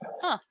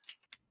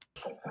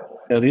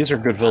 Yeah, these are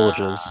good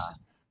villages.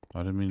 I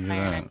didn't mean to do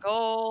Iron that. and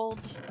gold.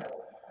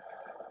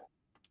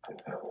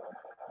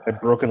 I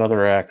broke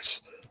another axe.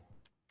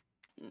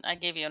 I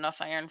gave you enough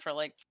iron for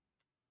like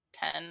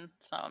 10,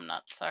 so I'm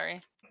not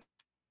sorry.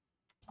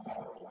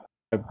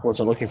 I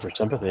wasn't looking for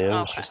sympathy.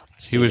 I was Okay.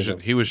 just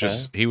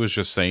he was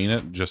just saying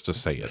it just to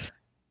say it.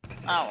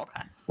 Oh,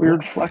 okay.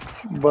 Weird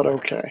flex, but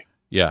okay.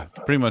 Yeah,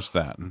 pretty much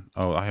that.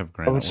 Oh, I have I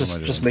granite. was What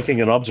am I just doing?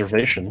 making an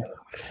observation.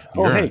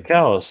 Oh, You're- hey,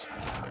 cows.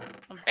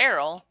 A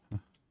barrel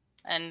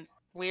and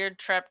weird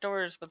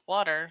trapdoors with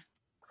water.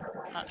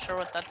 Not sure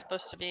what that's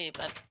supposed to be,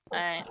 but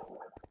alright.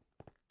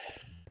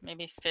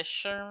 Maybe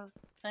fish or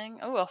thing?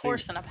 Oh, a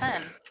horse in a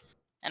pen.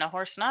 And a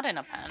horse not in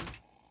a pen.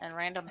 And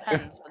random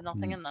pens with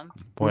nothing in them.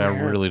 Boy, I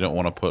Yeah. really don't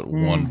want to put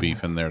one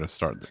beef in there to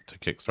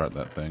kickstart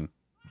that thing.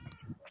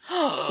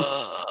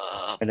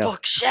 know.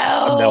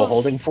 Bookshelves! I'm now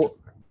holding for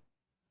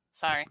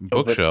Sorry.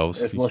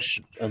 Bookshelves.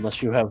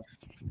 Unless you have.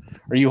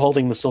 Are you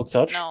holding the silk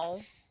touch? No.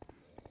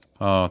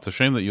 Oh, it's a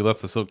shame that you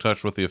left the silk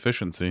touch with the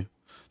efficiency.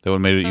 That would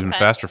have made it even Okay.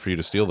 faster for you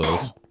to steal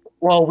those.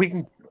 Well, we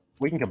can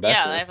come back.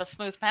 Yeah, to I it. have a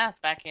smooth path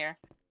back here.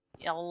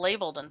 Yeah,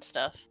 labeled and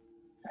stuff.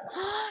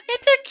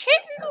 It's a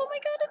kitten! Oh my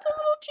god, it's a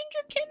little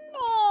ginger kitten!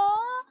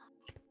 Aww!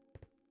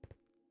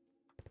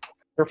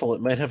 Careful,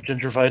 it might have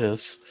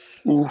gingivitis.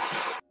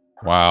 Oof.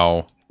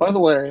 Wow. By the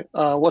way,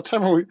 what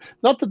time are we?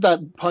 Not that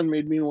that pun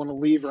made me want to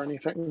leave or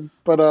anything,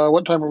 but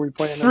what time are we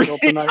playing until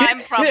tonight?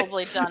 I'm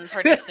probably done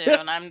pretty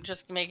soon. I'm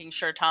just making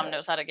sure Tom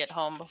knows how to get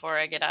home before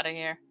I get out of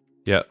here.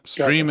 Yeah,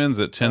 stream ends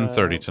at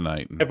 10:30 Uh,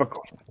 tonight.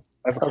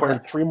 I've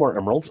acquired 3 more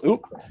emeralds.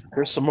 Oop,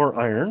 here's some more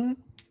iron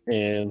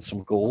and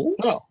some gold.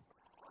 Oh.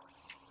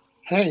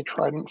 Hey,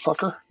 trident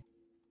fucker.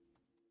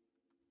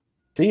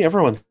 See,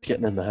 everyone's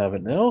getting in the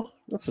habit now.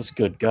 This is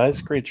good,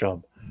 guys. Great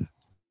job.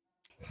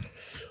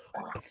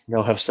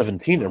 Now have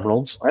 17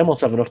 emeralds. I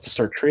almost have enough to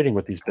start trading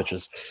with these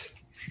bitches.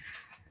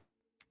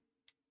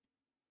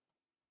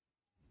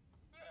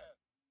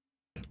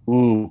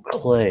 Ooh,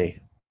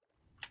 clay.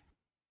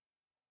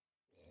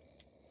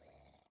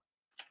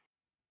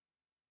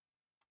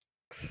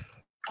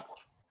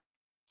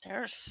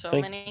 There are so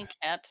Thank- many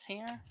cats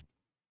here.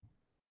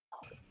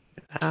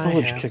 I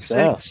Village have kicks 6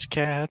 ass.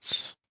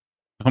 cats.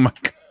 Oh my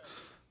god.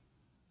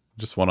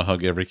 Just want to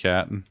hug every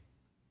cat.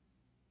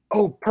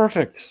 Oh,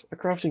 perfect. A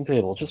crafting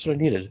table. Just what I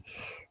needed.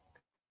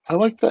 I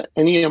like that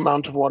any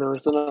amount of water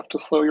is enough to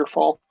slow your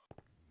fall.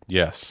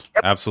 Yes,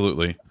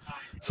 absolutely.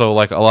 So,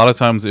 like, a lot of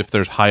times if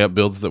there's high up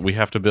builds that we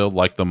have to build,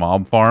 like the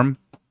mob farm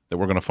that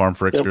we're going to farm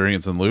for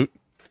experience and loot,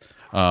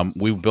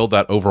 we build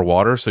that over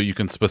water so you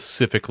can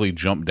specifically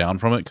jump down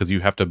from it because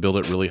you have to build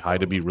it really high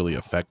to be really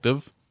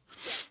effective.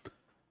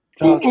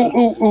 Gotcha.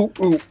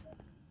 Ooh.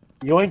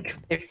 Yoink.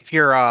 If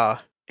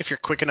you're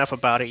quick enough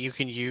about it, you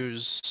can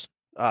use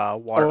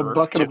water A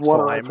bucket to of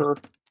water, I've climb. heard.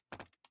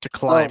 To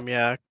climb,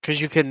 yeah, because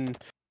you can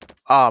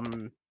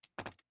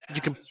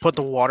put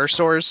the water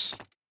source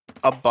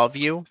above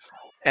you,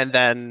 and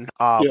then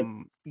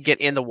get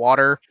in the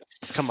water,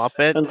 come up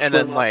it, And and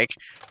then swim up. like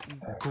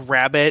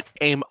grab it,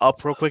 aim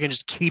up real quick, and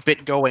just keep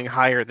it going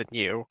higher than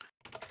you.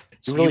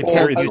 So really you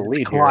carried can the lead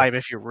here. climb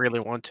if you really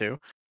want to.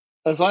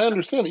 As I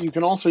understand it, you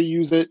can also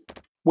use it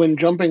when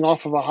jumping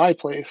off of a high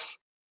place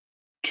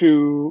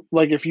to,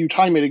 like, if you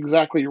time it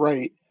exactly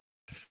right,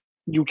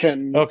 you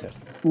can Okay.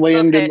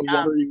 land Okay, in the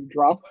water you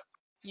drop.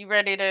 You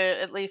ready to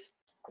at least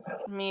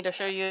me to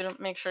show you to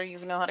make sure you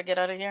know how to get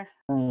out of here?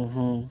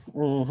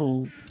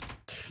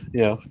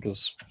 Yeah,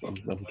 because I'm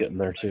getting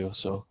there too.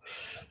 So,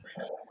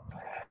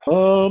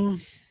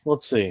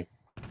 let's see.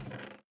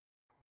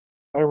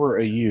 If I were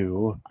a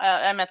you.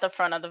 I'm at the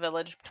front of the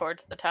village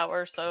towards the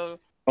tower, so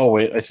Oh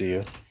wait, I see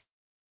you.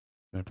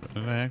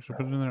 Did I actually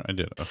put it in there? I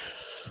did. Oh.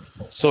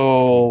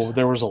 So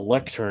there was a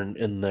lectern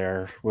in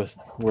there with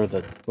where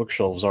the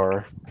bookshelves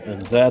are,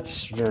 and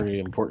that's very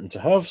important to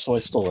have. So I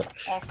stole it.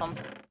 awesome.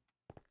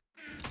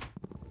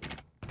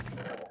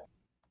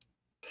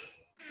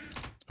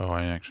 Oh,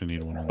 I actually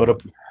need one of But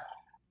them.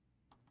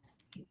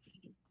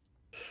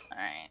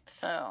 Alright,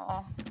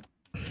 so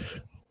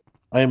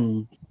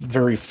I'm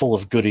very full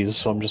of goodies,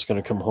 so I'm just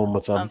going to come home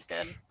with them sounds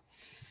good.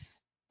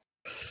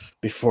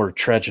 before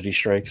tragedy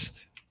strikes.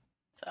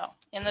 So,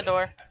 in the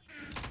door.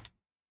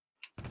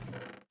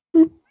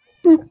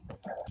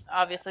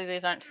 Obviously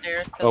these aren't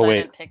stairs because Oh, I wait.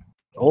 didn't take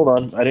Hold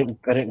on, I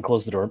didn't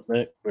close the door.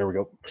 There we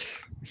go.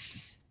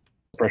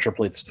 Pressure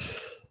plates.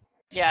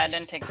 I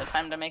didn't take the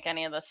time to make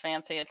any of this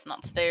fancy. It's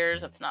not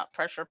stairs, it's not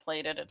pressure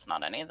plated, it's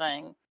not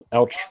anything.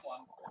 Ouch.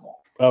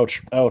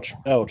 Ouch. Ouch.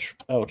 Ouch.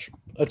 Ouch.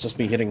 That's just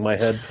me hitting my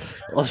head.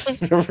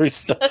 Every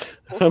step.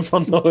 I'm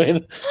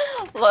annoyed.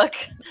 Look,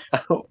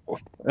 Ow.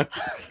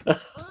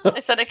 I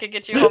said I could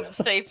get you home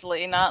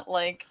safely, not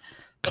like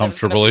that it was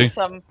gonna Comfortably? be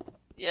some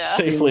yeah.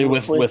 Safely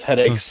with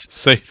headaches.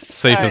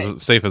 Safe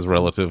Alright. safe as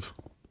relative.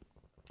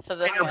 So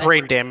this Minor way.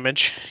 brain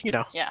damage, you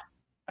know.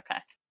 Okay.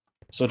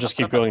 So just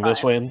I'll keep put this going this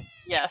fine. way. And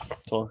Yes.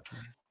 till,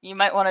 You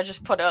might want to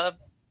just put a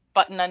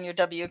button on your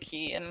W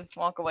key and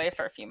walk away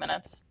for a few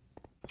minutes.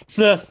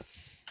 Nah.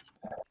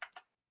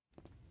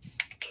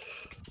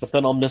 But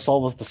then I'll miss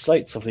all of the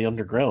sights of the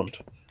underground,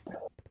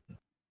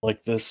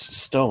 like this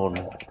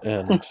stone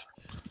and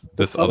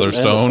This other this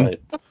stone.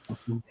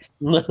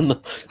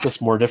 andesite.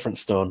 This more different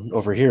stone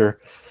over here.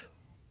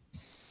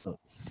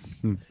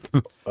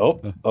 Oh,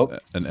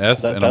 An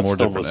S That- and a that more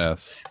stone different was-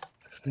 S.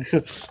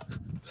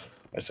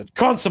 I said,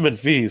 consummate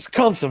V's,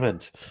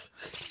 consummate.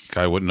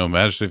 Guy wouldn't know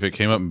magic if it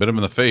came up and bit him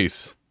in the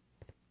face.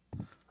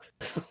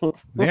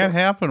 That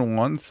happened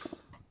once.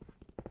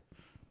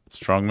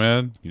 Strong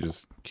man, you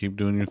just keep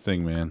doing your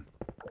thing, man.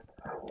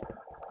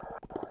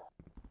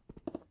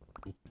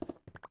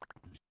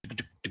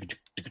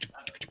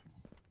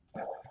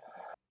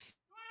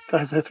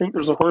 Guys, I think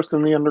there's a horse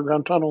in the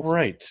underground tunnels.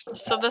 Right.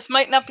 So this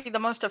might not be the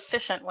most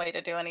efficient way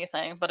to do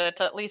anything, but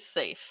it's at least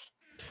safe.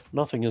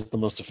 Nothing is the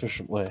most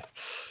efficient way.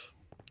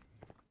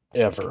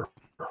 Ever.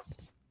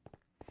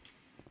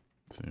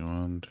 See,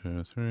 1,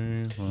 2,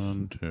 3,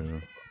 1,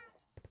 2.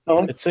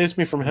 Oh, It saves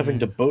me from having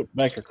to boat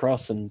back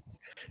across and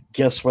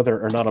guess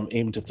whether or not I'm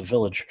aimed at the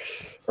village.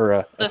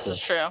 Or This is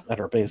true. at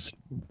our base.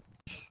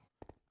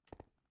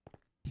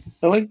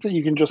 I like that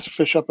you can just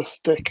fish up a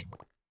stick.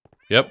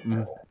 Yep.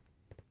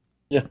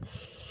 Yeah.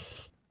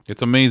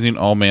 It's amazing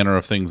all manner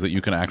of things that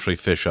you can actually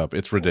fish up.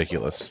 It's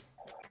ridiculous.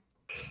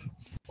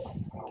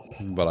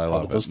 But I How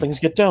love did it. those things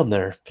get down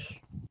there?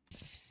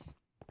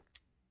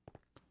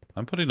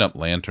 I'm putting up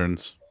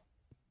lanterns.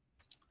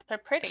 They're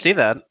pretty. See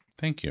that?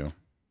 Thank you.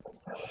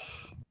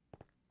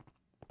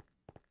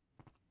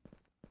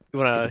 You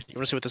wanna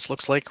see what this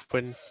looks like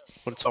when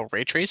it's all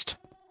ray traced?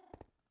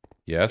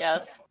 Yes.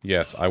 Yes.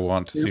 Yes, I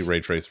want to see ray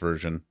trace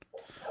version.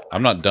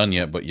 I'm not done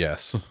yet, but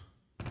yes.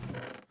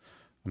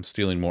 I'm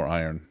stealing more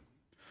iron.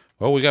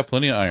 Well, we got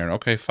plenty of iron.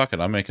 Okay, fuck it.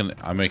 I'm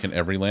making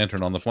every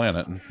lantern on the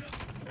planet.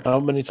 How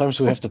many times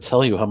do we have to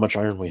tell you how much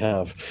iron we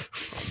have?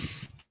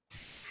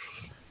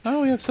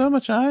 Oh, we have so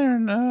much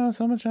iron. Oh,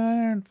 so much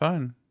iron.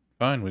 Fine.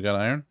 Fine. We got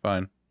iron.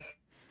 Fine.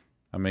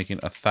 I'm making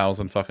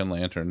 1,000 fucking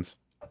lanterns.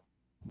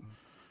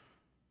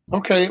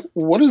 Okay,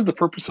 what is the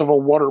purpose of a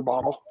water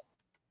bottle?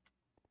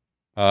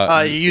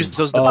 You use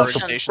those in the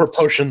potions. potion For stations.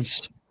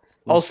 potions.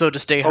 Also to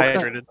stay Okay.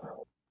 hydrated.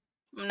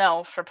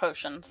 No, for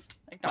potions.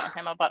 Ignore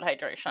him about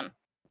hydration.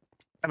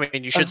 I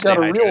mean, you should I've stay got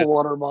a real hydrated.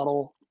 water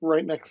bottle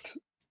right next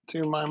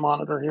to my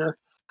monitor here,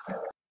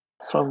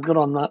 so I'm good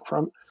on that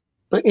front.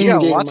 But You in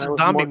got game, lots I of was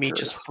zombie more meat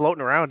curious. just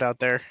floating around out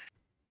there.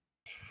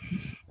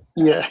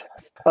 Yeah,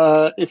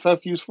 if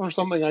that's useful for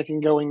something, I can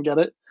go and get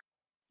it.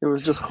 It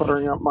was just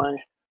cluttering up my.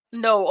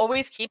 No,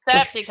 always keep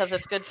that because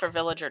it's good for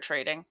villager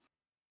trading.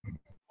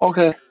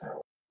 Okay,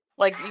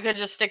 Like, you could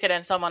just stick it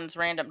in someone's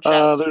random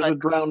chest. there's but a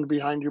drowned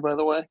behind you, by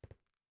the way.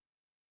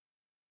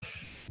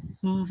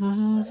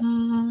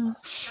 Oh,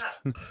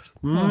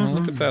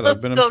 look at that.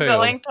 I've been still impaled.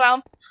 going,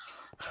 Tom?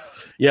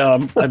 Yeah,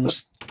 I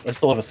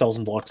still have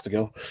 1,000 blocks to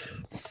go.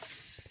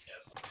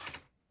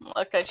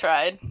 Look, I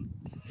tried.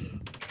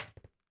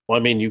 Well,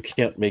 I mean, you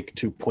can't make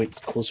 2 points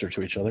closer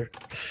to each other.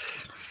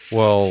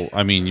 Well,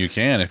 I mean, you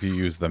can if you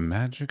use the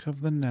magic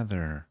of the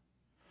nether.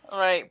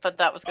 Right, but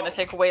that was going to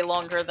take way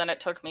longer than it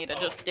took me to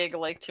just dig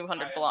like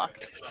 200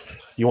 blocks.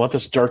 You want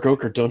this dark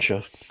oak, or don't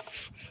you?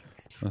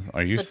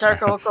 Are you? The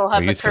Dark Oak will are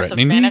have you the curse of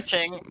threatening me?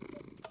 vanishing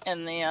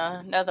in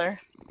the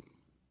nether.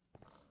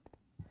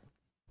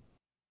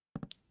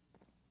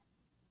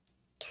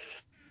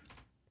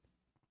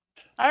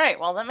 Alright,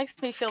 well that makes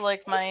me feel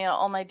like my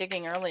all my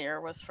digging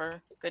earlier was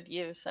for good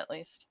use, at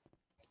least.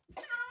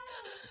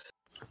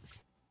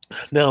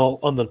 Now,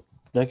 on the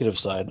negative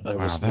side, I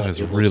Wow, was that not is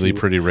able really to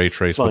pretty ray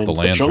trace with find the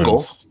the jungle.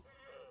 lanterns.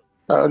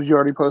 Did you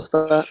already post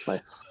that?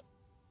 Nice.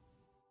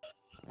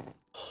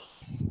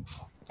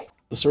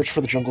 The search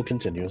for the jungle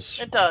continues.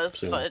 It does,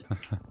 So- but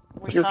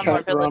we Your saw more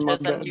cat around my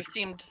villages and bed. you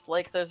seemed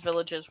like those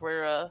villages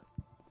were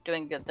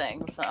doing good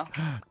things, so.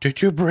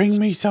 Did you bring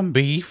me some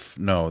beef?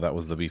 No, that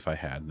was the beef I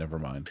had. Never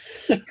mind.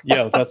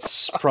 Yeah,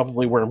 that's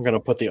probably where I'm going to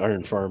put the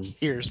iron farm.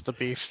 Here's the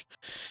beef.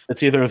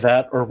 It's either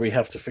that or we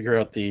have to figure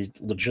out the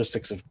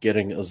logistics of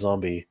getting a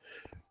zombie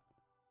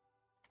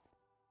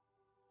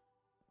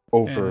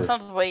over It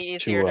sounds way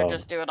easier to to,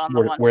 just do it on the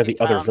where, ones where we the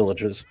other found.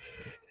 villages.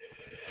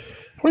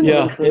 Point of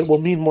Yeah, it interest,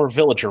 will mean more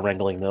villager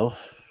wrangling, though.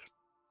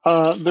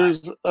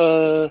 there's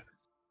a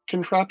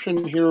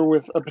contraption here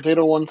with a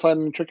potato one side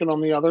and a chicken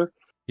on the other.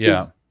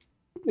 Yeah, Is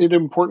it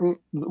important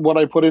what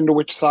I put into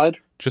which side?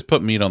 just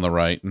put meat on the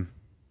right.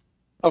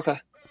 Okay.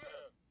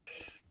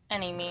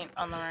 Any meat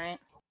on the right.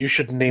 You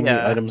should name Yeah.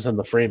 the items in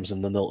the frames,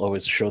 and then they'll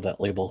always show that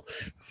label.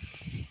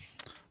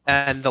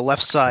 And the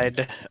left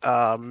side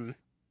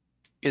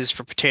is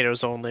for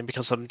potatoes only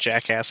because some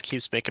jackass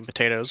keeps making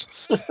potatoes.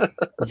 I'm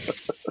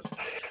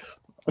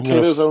gonna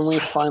Potatoes only,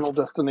 final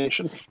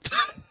destination.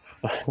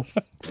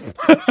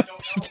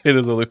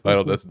 Potatoes only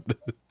final destination.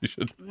 You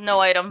should No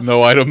items.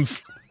 no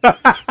items.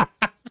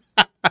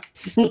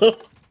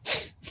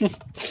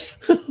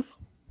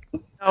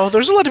 Oh,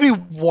 there's allowed to be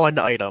one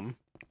item.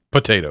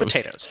 Potatoes.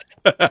 Potatoes.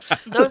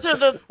 Those are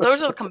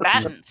the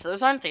combatants.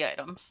 Those aren't the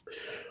items.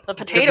 The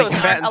potatoes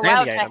aren't combatants and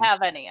allowed the to items.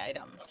 have any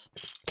items.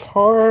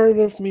 Part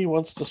of me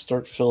wants to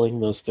start filling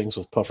those things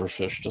with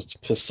pufferfish just to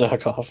piss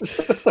Zach off.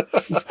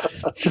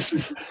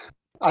 Just-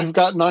 I've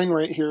got 9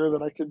 right here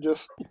that I could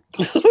just.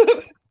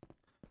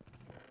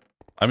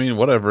 I mean,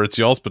 whatever. It's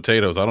y'all's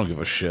potatoes. I don't give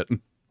a shit.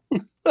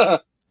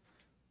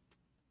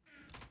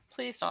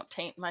 Please don't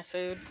taint my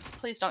food.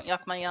 Please don't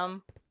yuck my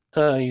yum.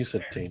 You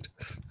said taint.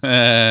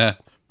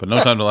 But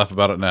no time to laugh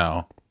about it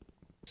now.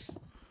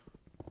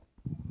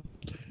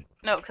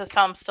 No, because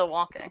Tom's still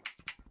walking.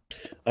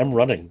 I'm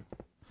running.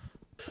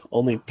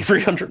 Only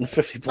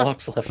 350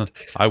 blocks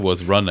left. I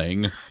was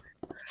running.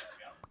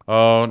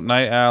 Oh,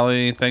 Night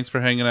Alley, thanks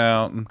for hanging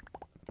out.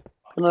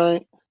 Good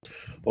night.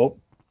 Oh,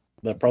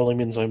 that probably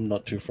means I'm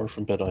not too far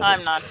from bed either.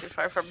 I'm not too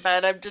far from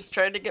bed. I'm just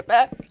trying to get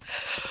back.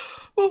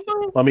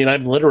 I mean,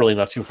 I'm literally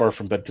not too far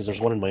from bed because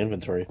there's one in my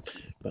inventory.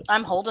 But...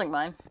 I'm holding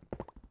mine.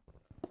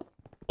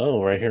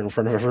 Oh, right here in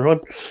front of everyone?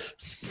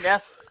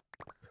 Yes.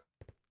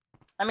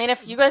 I mean,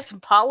 if you guys can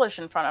polish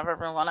in front of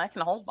everyone, I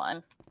can hold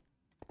mine.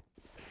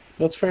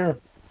 That's fair.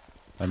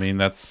 I mean,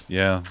 that's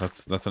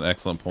an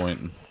excellent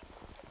point.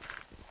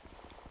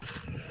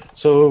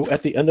 So,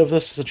 at the end of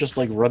this, is it just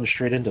like run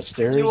straight into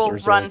stairs? You will or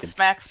is run like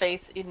smack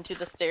face into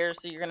the stairs,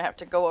 so you're gonna have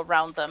to go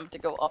around them to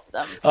go up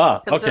them. Ah,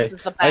 'Cause okay. this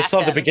is the I back saw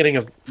the end. beginning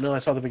of... No, I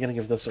saw the beginning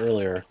of this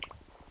earlier.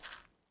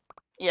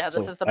 Yeah, this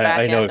So, is the I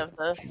back know end of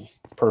the...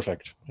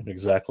 Perfect.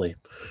 Exactly.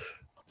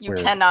 You where-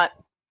 cannot,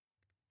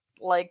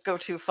 like, go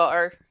too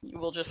far. You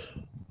will just...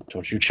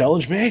 Don't you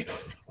challenge me?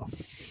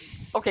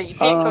 Okay, you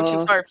can't go too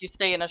Uh, far if you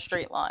stay in a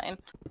straight line.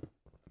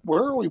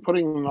 Where are we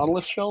putting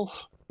Nautilus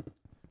shells?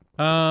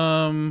 We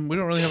don't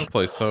really have a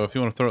place, so if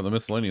you want to throw it in the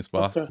miscellaneous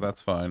box, Okay.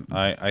 that's fine.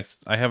 I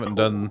haven't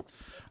done...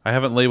 I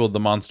haven't labeled the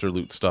monster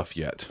loot stuff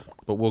yet,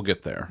 but we'll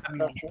get there.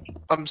 Gotcha.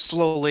 I'm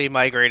slowly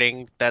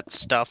migrating that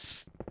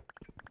stuff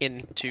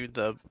into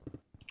the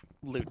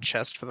loot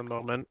chest for the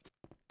moment.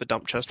 The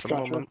dump chest for the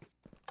Gotcha. moment.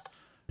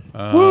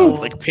 Woo!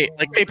 Like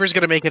paper's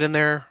gonna make it in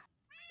there.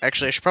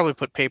 Actually, I should probably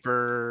put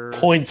paper.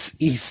 Points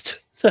east.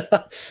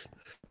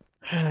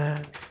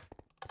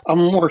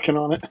 I'm working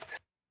on it.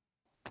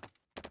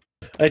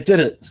 I did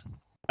it.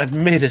 I've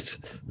made it.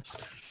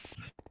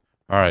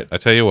 All right, I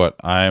tell you what,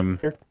 I'm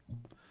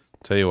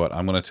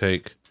gonna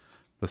take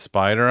the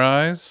spider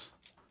eyes,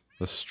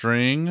 the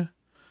string,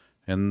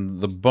 and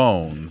the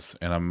bones,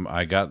 and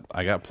I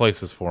got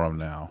places for them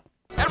now.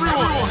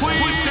 Everyone,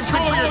 please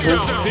control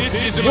yourself.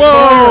 This is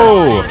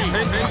Whoa!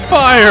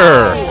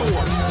 Fire!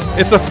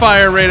 It's a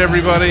fire raid,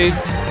 everybody!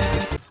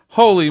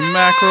 Holy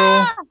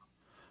mackerel!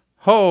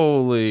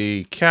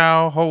 Holy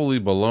cow! Holy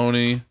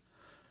baloney!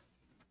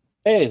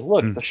 Hey,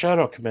 look, the shout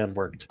out command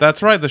worked.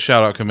 That's right, the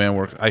shout out command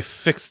works. I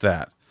fixed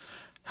that.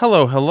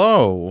 Hello,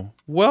 hello.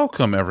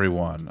 Welcome,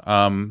 everyone.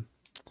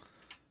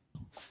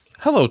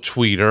 Hello,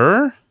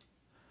 Tweeter.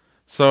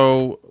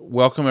 So,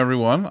 welcome,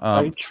 everyone.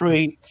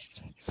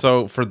 Treats.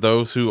 So, for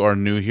those who are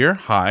new here,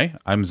 hi,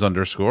 I'm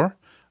Zunderscore.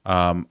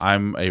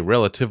 I'm a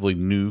relatively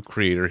new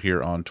creator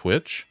here on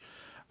Twitch.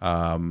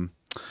 Right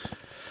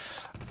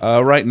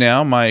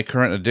now, my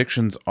current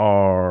addictions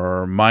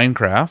are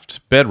Minecraft,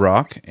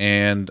 Bedrock,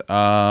 and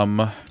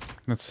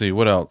let's see,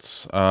 what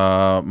else?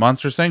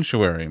 Monster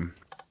Sanctuary.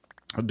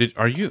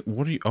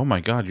 Oh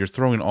my God, you're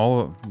throwing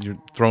all your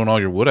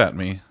wood at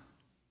me.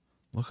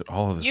 Look at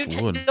all of this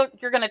wood.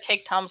 You're gonna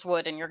take Tom's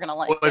wood and you're gonna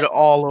like Wood it.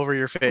 all over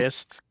your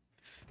face.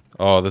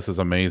 Oh, this is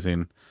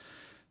amazing.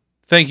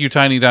 Thank you,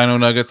 Tiny Dino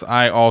Nuggets.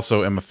 I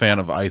also am a fan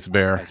of Ice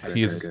Bear.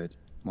 He's good.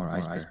 More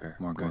ice bear.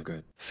 More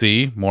good.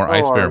 See, more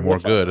Ice Bear, more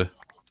what's good.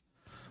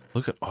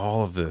 Look at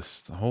all of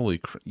this. Holy,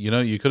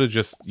 you could have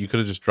just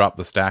dropped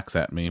the stacks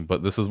at me,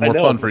 but this is more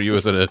fun for you,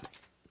 isn't it?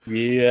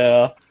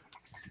 Yeah.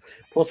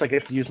 Plus, I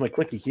get to use my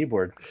clicky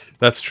keyboard.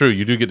 That's true.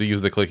 You do get to use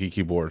the clicky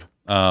keyboard.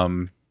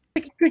 Clicky.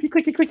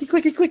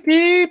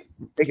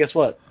 Hey, guess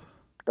what?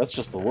 That's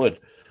just the wood.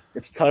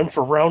 It's time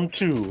for round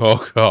 2.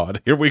 Oh God,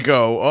 here we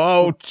go.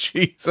 Oh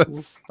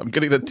Jesus, I'm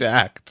getting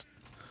attacked.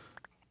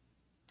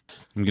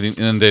 I'm getting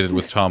inundated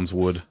with Tom's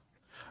wood.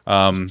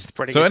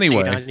 So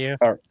anyway,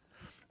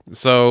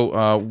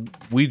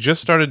 we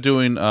just started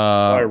doing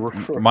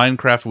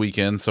Minecraft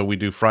weekend. So we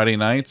do Friday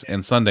nights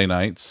and Sunday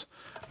nights.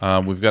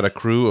 We've got a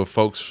crew of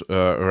folks who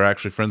are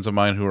actually friends of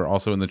mine who are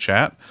also in the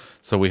chat.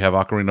 So we have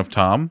Ocarina of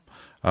Tom,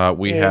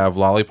 we have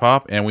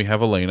Lollipop, and we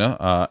have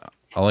Elena.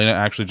 Elena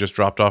actually just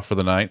dropped off for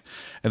the night.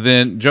 And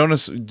then,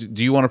 Jonas,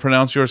 do you want to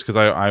pronounce yours? Because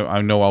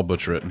I know I'll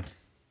butcher it.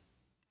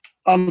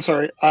 I'm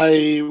sorry.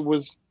 I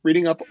was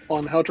reading up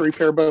on how to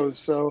repair bows,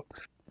 so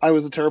I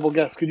was a terrible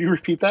guest. Could you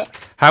repeat that?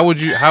 How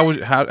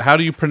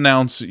do you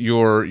pronounce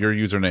your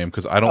username?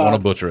 Because I don't want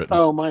to butcher it.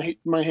 Oh, my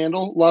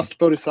handle? Lost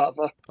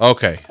Bodhisattva.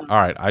 Okay.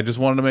 All right. I just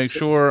wanted to make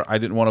sure I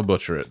didn't want to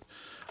butcher it.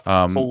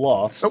 So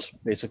lost,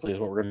 basically, is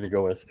what we're going to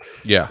go with.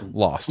 Yeah,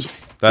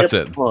 lost. That's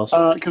it. Lost.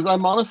 Because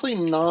I'm honestly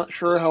not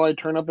sure how I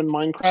turn up in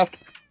Minecraft.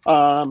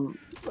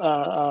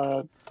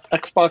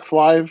 Xbox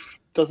Live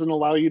doesn't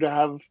allow you to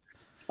have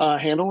a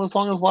handle as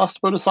long as Lost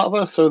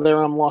Bodhisattva, so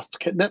there I'm Lost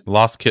Kitnip.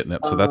 Lost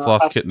Kitnip. So that's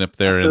Lost Kitnip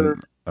there in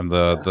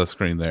the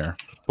screen there.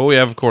 But we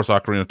have, of course,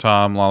 Ocarina of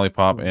Tom,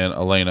 Lollipop, and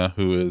Elena,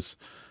 who is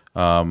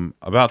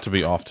about to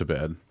be off to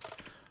bed.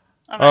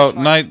 Oh,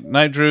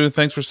 night, Drew.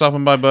 Thanks for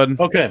stopping by, bud.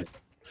 Okay.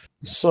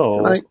 So,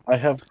 Right. I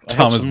have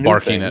Tom is some new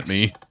barking at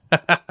things.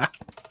 me.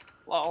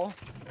 Lol.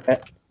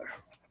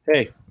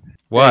 Hey,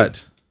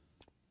 What?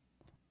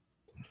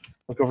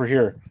 look over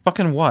here.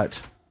 Fucking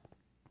what?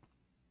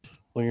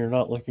 When you're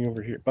not looking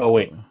over here. Oh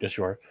wait, yes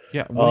you are.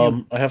 Yeah.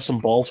 What I have some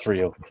balls for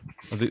you.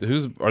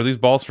 are these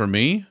balls for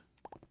me?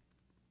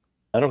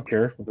 I don't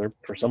care. They're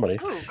for somebody.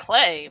 Ooh,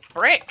 clay,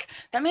 brick.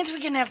 That means we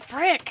can have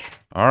brick.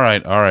 All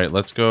right, all right.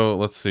 Let's go.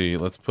 Let's see.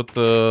 Let's put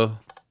the.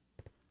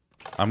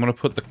 I'm gonna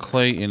put the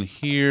clay in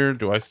here.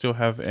 Do I still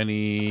have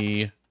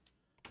any?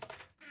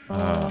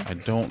 I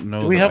don't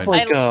know. We have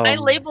like. I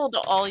labeled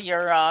all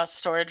your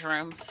storage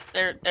rooms.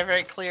 They're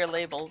very clear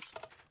labels.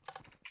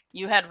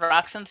 You had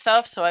rocks and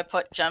stuff, so I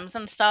put gems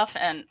and stuff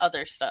and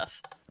other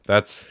stuff.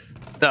 That's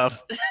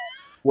Stuff.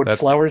 Would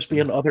flowers be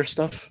in other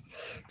stuff?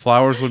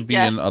 Flowers would be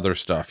Yeah. in other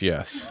stuff.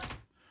 Yes.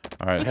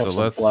 All right. Have So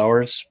some let's.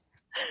 flowers.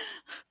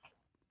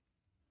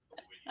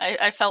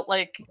 I felt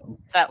like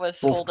that was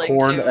Both holding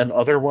corn to... and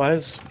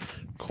otherwise.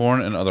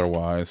 Corn and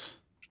otherwise.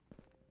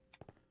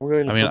 We're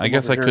going to I mean, put I them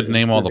guess over I here. could It's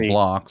name all gonna the be-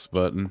 blocks,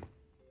 but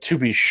To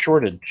be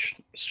sorted.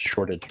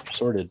 sorted.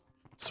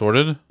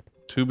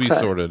 To be Okay.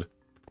 sorted.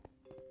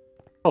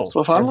 Oh, So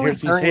if I'm and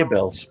here's these repairing- hay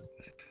bales.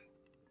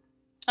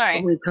 All right.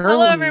 I'm repairing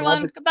Hello, the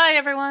everyone. magic- Goodbye,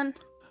 everyone.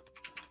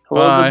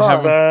 Hello, Bye. goodbye.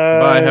 Have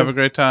bye. Have a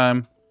great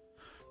time.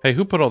 Hey,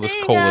 who put all this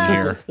See coal in ya.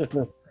 here?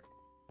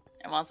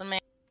 It wasn't me.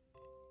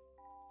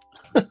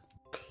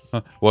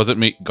 Was it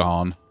me?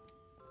 Gone.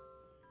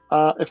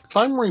 If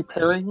I'm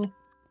repairing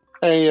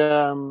a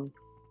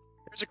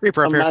There's a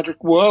creeper up here. magic,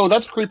 whoa,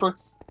 that's a creeper.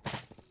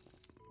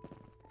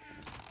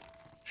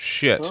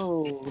 Shit.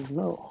 Oh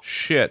no.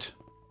 Shit.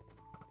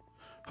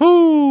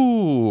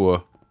 Whoo.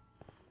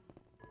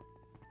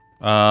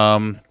 Hey,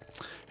 I'm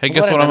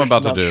guess glad what I I'm about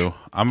to managed to do? not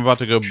I'm about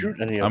to go. shoot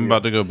any of I'm you.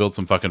 about to go build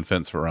some fucking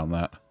fence around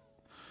that.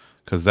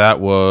 Because that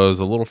was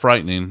a little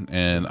frightening,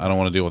 and I don't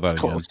want to deal with that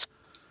again. Close.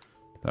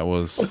 That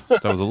was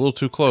a little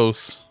too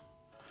close.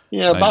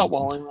 Yeah, I- about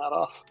walling that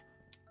off.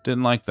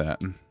 Didn't like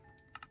that.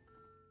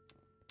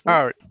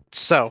 All right.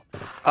 So,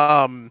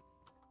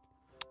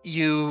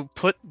 you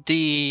put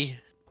the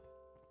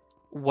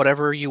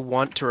whatever you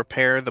want to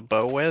repair the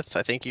bow with.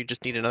 I think you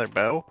just need another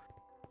bow.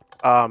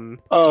 Oh,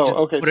 just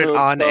okay. put it So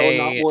on it's bow, a-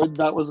 not wood.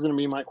 That was going to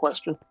be my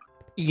question.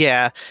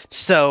 Yeah.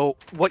 So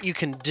what you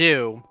can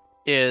do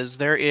is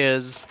there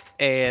is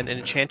an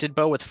enchanted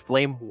bow with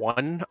flame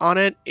 1 on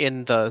it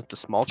in the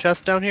small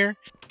chest down here.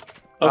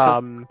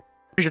 Okay.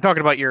 You're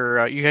talking about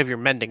your you have your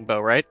mending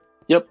bow, right?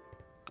 Yep.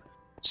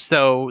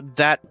 So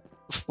that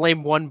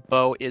flame 1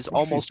 bow is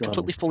Where's she almost gone?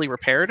 completely fully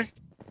repaired.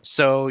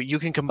 So you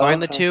can combine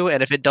the Okay. two,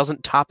 and if it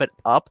doesn't top it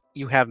up,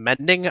 you have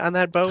mending on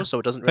that bow, so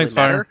it doesn't really Thanks,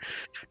 Fire. matter.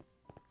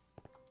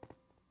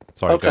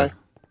 Sorry, Okay. guys.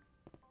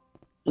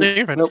 No,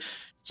 you're fine. Nope.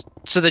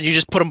 So then you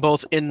just put them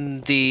both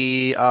in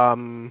the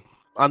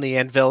on the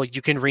anvil.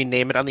 You can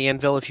rename it on the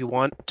anvil if you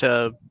want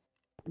to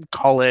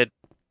call it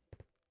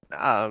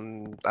I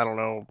don't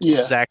know,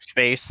 Yeah. Zach's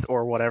face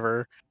or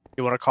whatever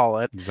you want to call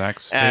it.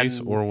 Zach's face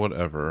And- or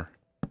whatever.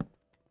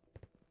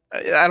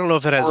 I don't know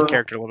if it has a Or-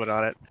 character limit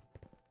on it.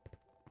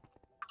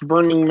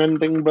 Burning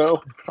mending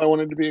bow. If I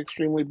wanted to be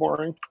extremely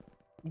boring.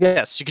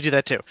 Yes, you could do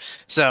that too.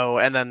 So,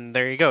 and then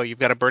there you go. You've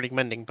got a burning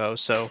mending bow.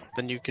 So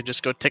then you could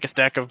just go take a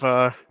stack of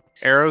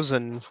arrows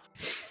and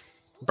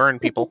burn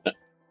people.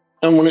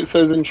 And when it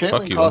says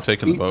enchantment Fuck you, I'm cost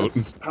taking the 8, boat.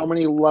 that's how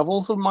many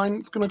levels of mine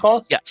it's going to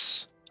cost?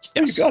 Yes. Oh,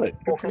 you Yes. got it.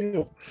 Good for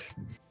you.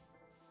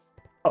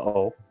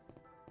 Uh-oh.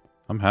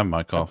 I'm having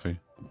my coffee.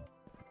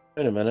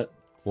 Wait a minute.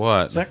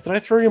 What? Zach, did I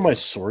throw you my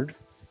sword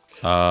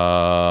No,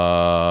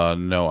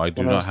 I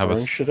do when I not was have a.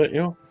 throwing shit at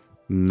you?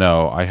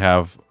 No, I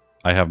have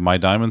my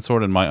diamond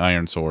sword and my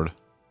iron sword.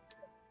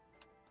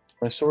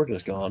 My sword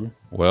is gone.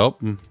 Well,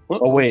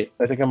 Oh, wait.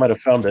 I think I might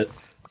have found it.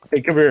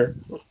 Hey, come here.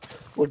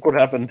 Look what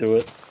happened to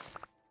it.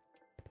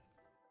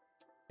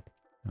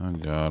 oh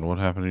god, what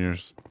happened to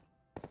yours?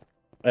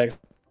 I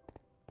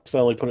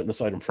accidentally put it in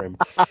this item frame.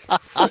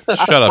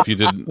 Shut up, you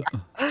didn't.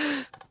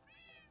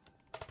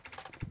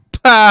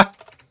 Ha!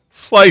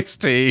 Slice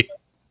tea.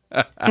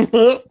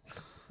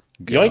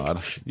 God,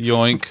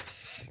 yoink.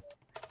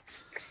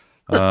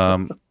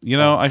 You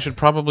know, I should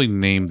probably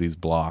name these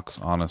blocks.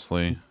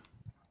 Honestly,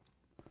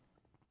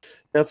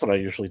 That's what I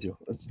usually do.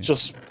 It's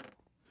just,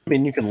 I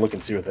mean, you can look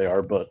and see what they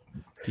are, but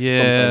yeah.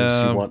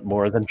 sometimes you want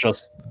more than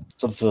just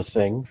the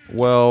thing.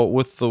 Well,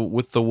 with the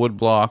wood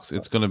blocks,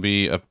 it's gonna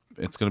be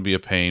a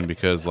pain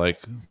because like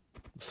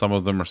some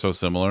of them are so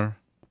similar.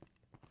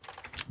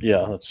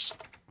 Yeah, that's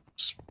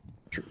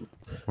true.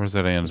 Where's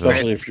that anvil?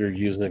 Especially if you're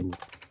using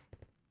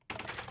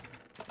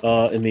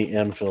in the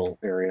anvil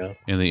area.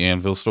 In the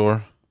anvil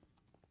store?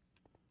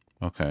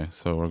 Okay,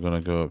 so we're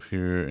gonna go up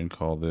here and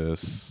call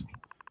this...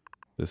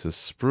 This is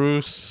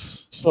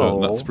spruce. So-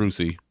 Not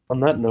sprucey. On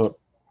that note,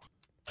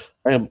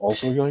 I am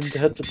also going to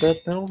head to bed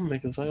now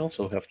because I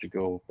also have to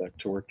go back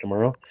to work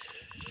tomorrow.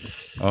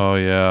 Oh,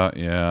 yeah,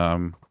 yeah.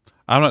 I'm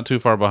not too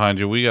far behind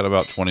you. We got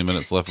about 20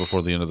 minutes left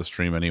before the end of the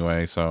stream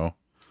anyway, so...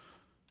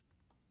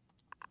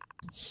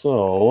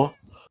 So,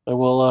 I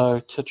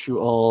will catch you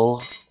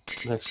all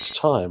next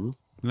time.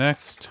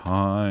 Next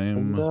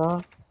time.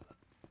 And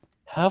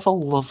have a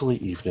lovely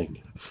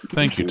evening.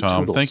 Thank you,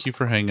 Tom. Toodles. Thank you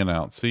for hanging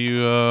out. See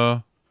you,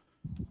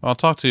 I'll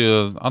talk to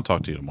you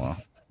tomorrow.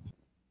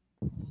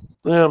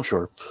 Yeah, I'm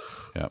sure.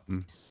 Yep.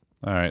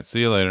 All right. See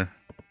you later.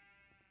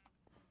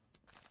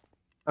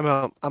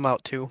 I'm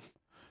out too.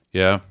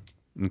 Yeah.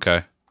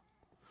 Okay.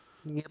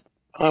 Yep.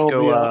 I will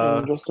Go, be out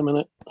in just a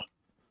minute. I'm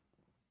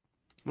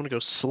gonna go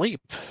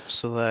sleep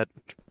so that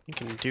you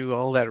can do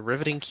all that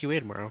riveting QA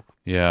tomorrow.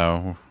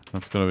 Yeah.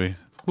 That's gonna be.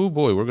 Oh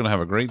boy, we're gonna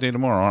have a great day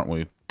tomorrow, aren't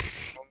we?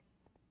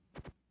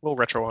 We'll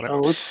retro on it.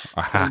 Oh, it's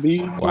Aha. gonna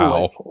be Wow.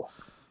 delightful.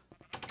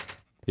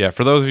 Yeah.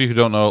 For those of you who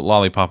don't know,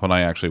 Lollipop and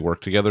I actually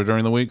work together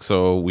during the week,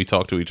 so we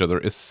talk to each other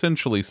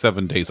essentially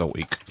 7 days a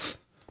week.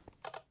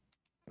 I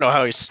don't know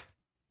how he's.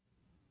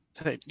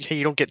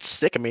 You don't get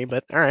sick of me,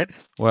 but all right.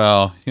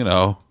 Well, you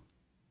know.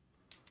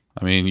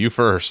 I mean, you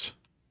first.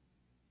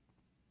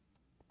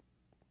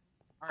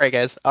 All right,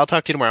 guys. I'll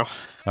talk to you tomorrow.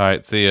 All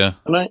right. See ya.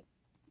 Good night.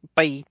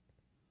 Bye.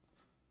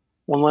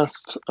 One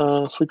last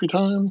sleepy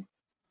time.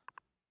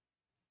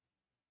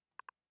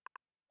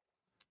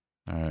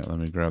 All right. Let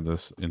me grab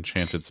this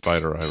enchanted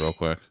spider eye real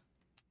quick.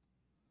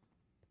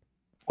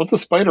 What's a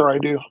spider eye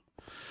do?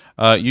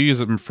 You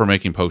use it for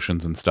making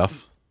potions and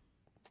stuff.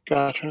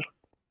 Gotcha.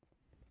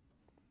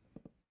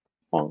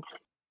 Bonk.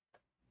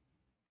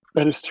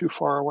 That is too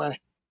far away.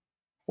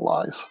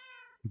 Lies.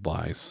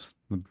 Lies.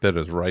 The bed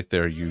is right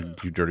there, you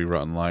dirty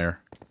rotten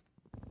liar.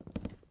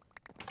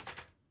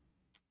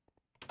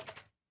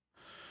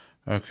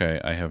 Okay,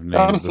 I have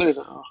Gotta named say this.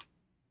 though,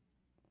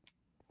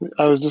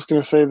 I was just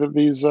gonna say that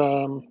these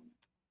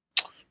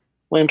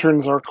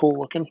lanterns are cool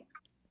looking.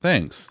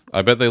 Thanks.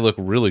 I bet they look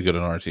really good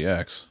in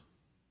RTX.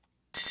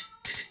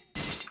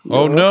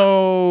 Oh Yeah.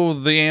 no,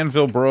 the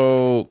anvil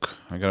broke.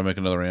 I gotta make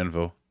another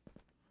anvil.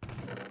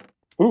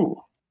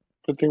 Ooh.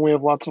 Good thing we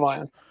have lots of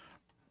iron.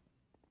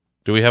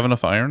 Do we have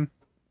enough iron?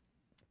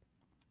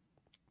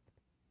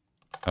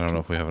 I don't know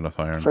if we have enough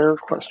iron. Fair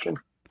question.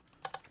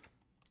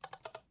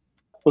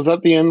 Was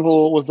that the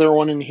anvil? Was there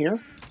one in here?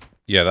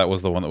 Yeah, that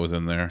was the one that was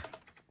in there.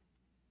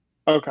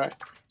 Okay.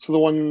 So the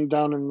one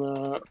down in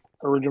the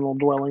original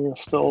dwelling is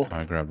still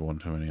I grabbed one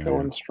too many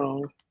going iron.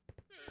 strong.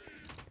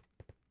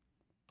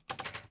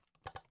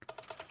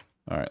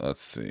 All right,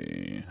 let's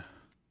see.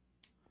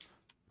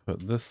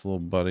 Put this little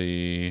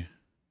buddy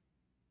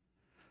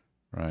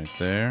right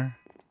there.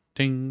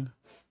 Ding.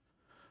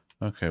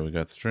 Okay, we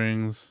got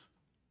strings.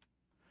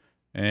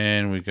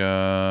 And we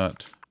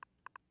got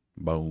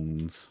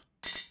bones.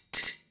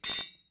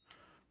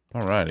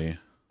 Alrighty.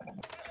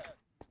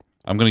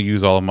 I'm gonna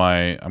use all of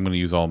my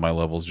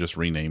levels just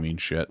renaming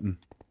shit.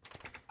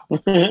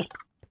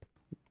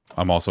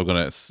 I'm also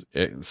gonna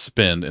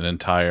spend an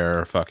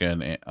entire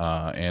fucking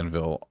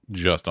anvil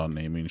just on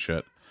naming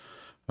shit.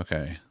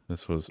 Okay,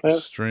 this was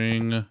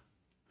string.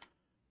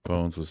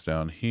 Bones was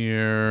down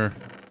here.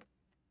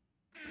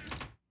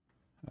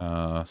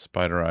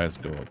 Spider eyes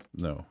go up.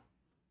 No.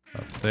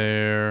 Up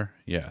there.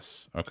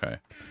 Yes. Okay.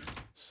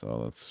 So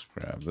let's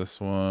grab this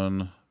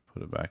one.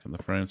 Put it back in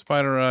the frame.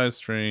 Spider eyes,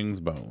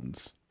 strings,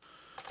 bones.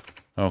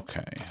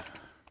 Okay.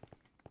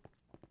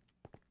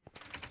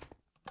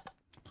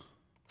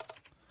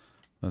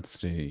 Let's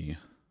see.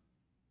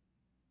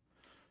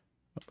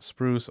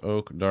 Spruce,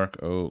 oak, dark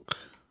oak.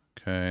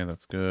 Okay,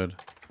 that's good.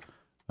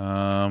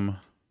 Yeah,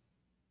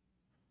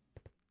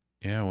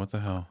 what the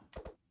hell?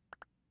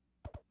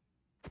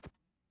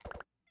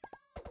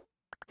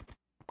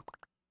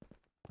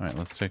 Alright,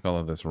 let's take all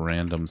of this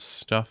random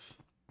stuff.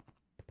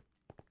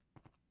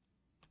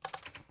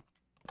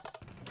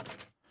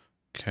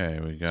 Okay,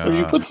 we got... So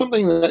you put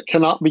something that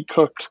cannot be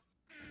cooked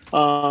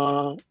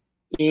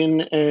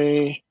in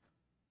a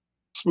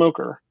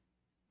smoker.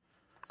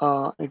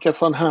 It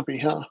gets unhappy,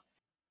 huh?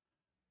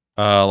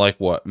 like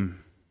what?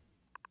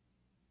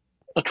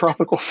 A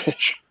tropical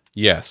fish.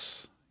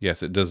 Yes.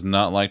 Yes, it does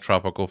not like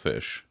tropical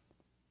fish.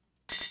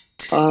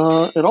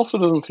 It also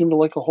doesn't seem to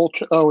like a whole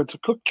oh, it's a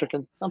cooked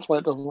chicken. That's why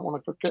it doesn't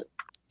want to cook it.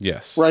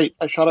 Yes. Right,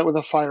 I shot it with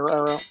a fire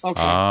arrow.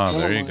 Okay. Ah, never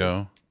there you mind.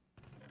 go.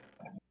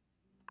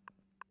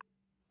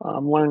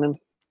 I'm learning.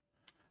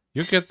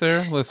 You get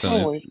there. Listen,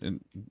 Holy.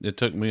 it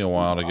took me a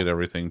while to get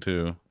everything,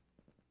 too.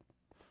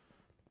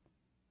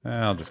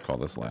 I'll just call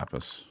this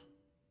Lapis.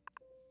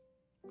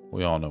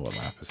 We all know what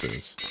Lapis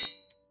is.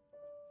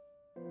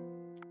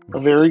 A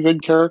very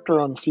good character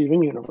on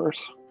Steven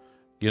Universe.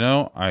 You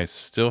know, I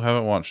still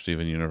haven't watched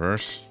Steven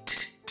Universe.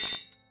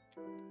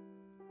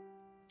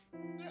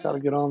 Gotta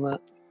get on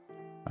that.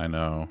 I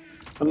know.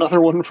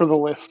 Another one for the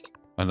list.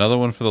 Another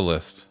one for the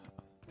list.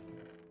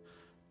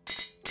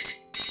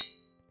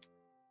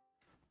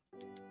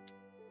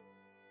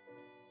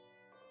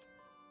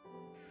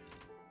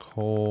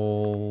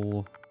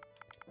 Coal.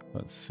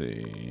 Let's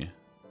see.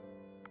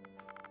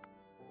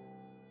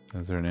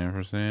 Is there an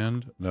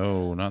ampersand?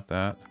 No, not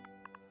that.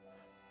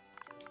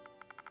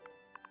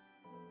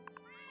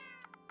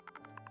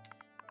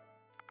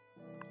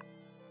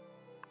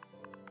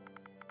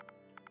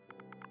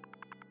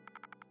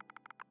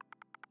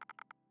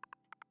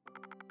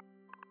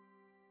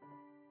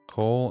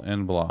 Coal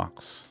and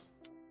blocks.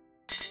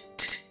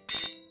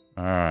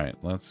 Alright,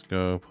 let's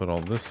go put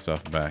all this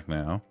stuff back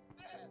now.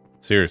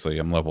 Seriously,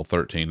 I'm level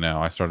 13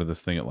 now. I started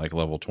this thing at like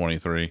level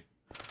 23.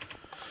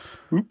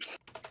 Oops.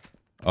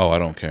 Oh, I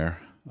don't care.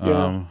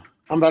 Yeah.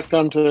 I'm back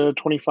down to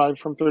 25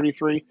 from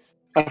 33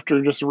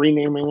 after just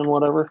renaming and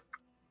whatever.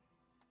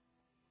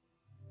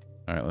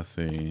 All right, let's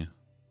see.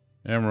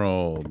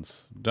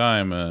 Emeralds,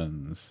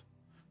 diamonds.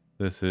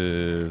 This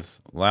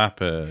is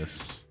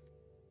lapis.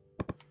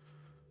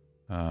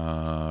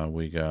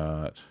 We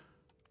got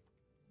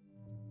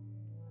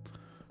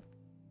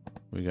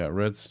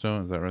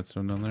redstone. Is that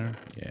redstone down there?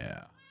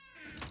 Yeah.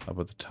 Up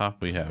at the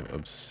top we have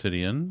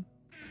obsidian.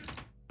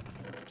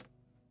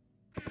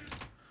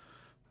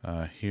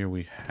 Here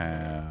we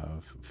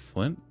have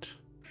flint.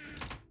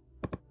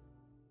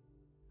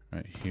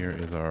 Right here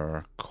is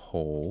our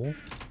coal.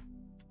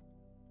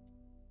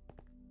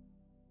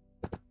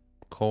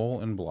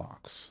 Coal and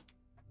blocks.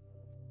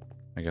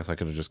 I guess I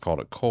could have just called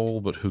it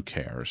coal, but who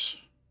cares?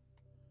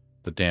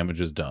 The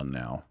damage is done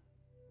now.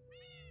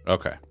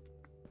 Okay.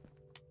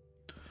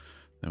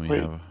 Then we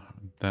have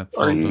that's.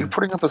 Are you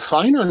putting up a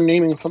sign or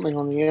naming something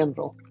on the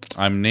anvil?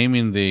 I'm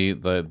naming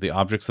the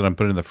objects that I'm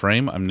putting in the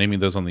frame. I'm naming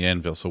those on the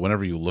anvil, so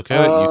whenever you look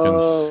at it, you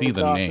can see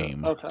the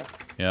name. Okay.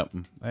 Yep.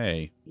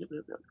 Hey. Yep.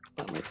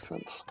 That makes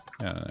sense.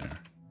 Yeah, there.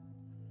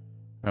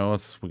 All right,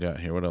 what's we got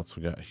here? What else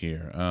we got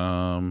here?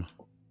 I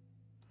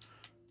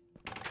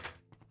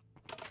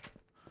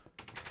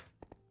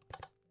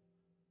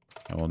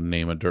will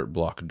name a dirt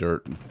block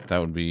dirt. That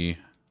would be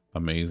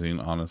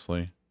amazing,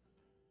 honestly.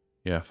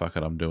 Yeah, fuck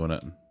it, I'm doing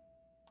it.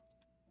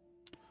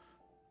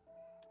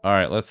 All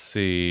right, let's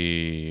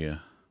see. I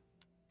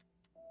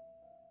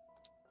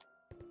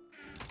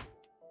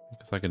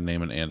guess I can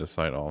name an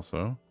andesite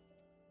also.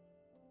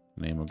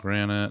 Name a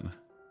granite.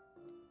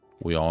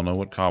 We all know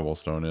what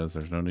cobblestone is.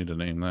 There's no need to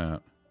name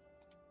that.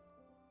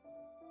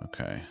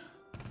 Okay.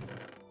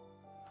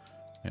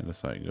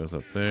 Andesite goes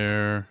up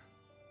there.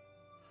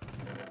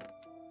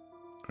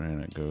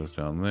 Granite goes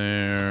down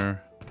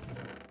there.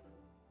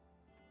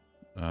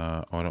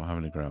 Oh, I don't have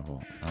any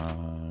gravel.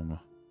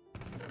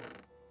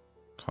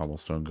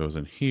 Cobblestone goes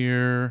in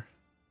here.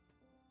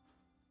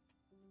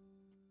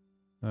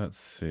 Let's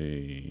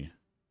see.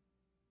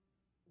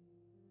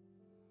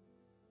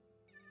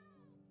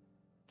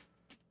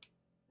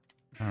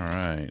 All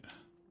right.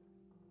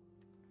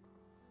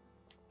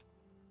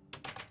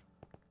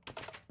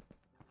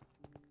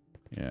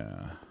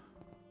 Yeah.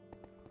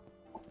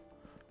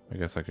 I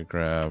guess I could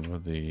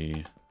grab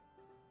the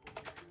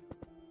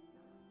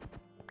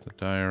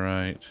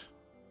diorite,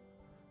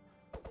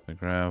 the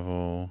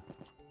gravel.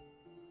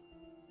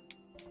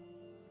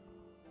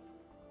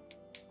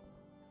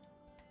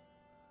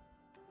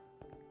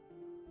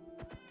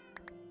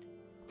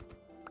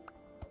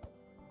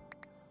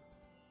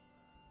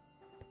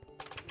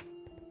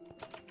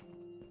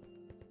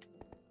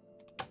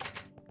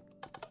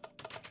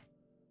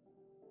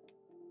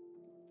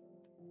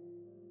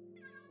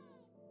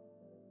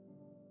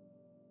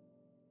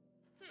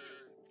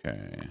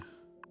 Okay.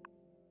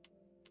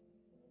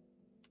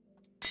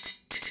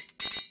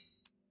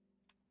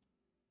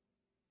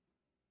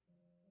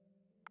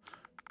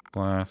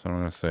 Glass, I'm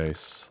going to say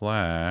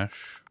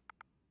slash.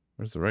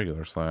 Where's the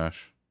regular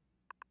slash?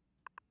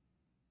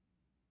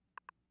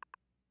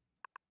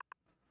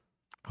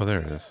 Oh, there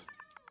it is.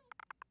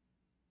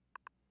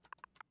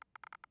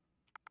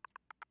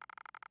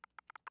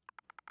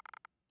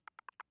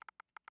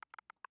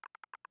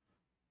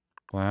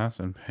 Glass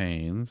and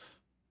panes.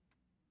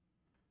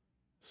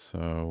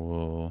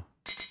 So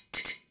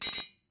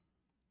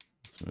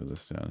let's move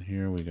this down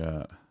here. We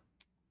got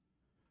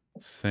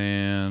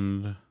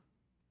sand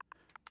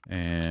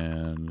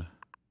and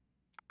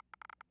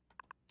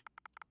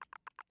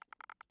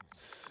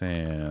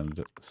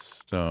sandstone.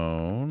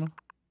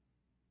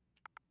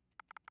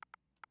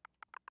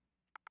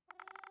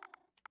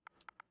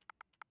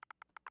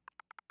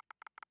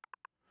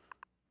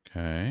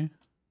 Okay.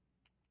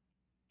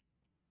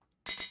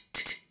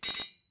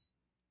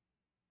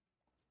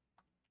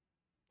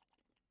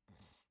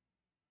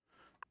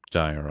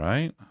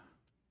 Diorite.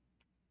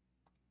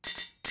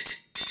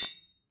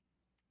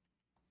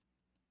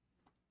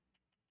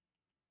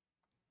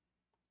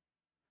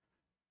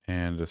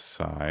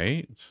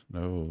 Andesite.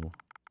 No.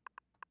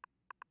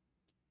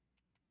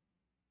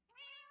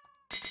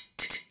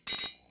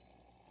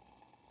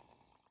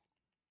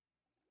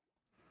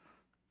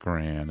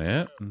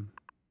 Granite.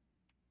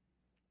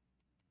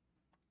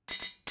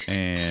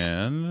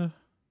 And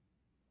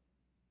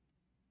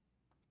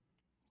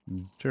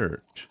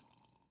dirt.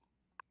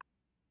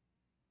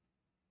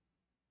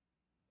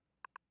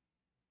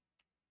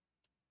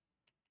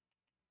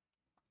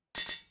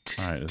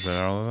 Alright, is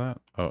that all of that?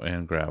 Oh,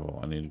 and gravel.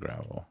 I need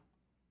gravel.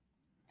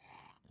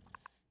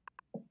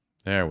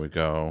 There we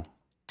go.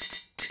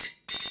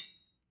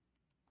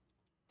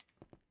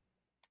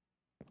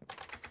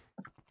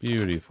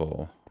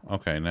 Beautiful.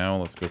 Okay, now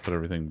let's go put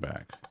everything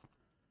back.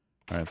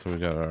 Alright, so we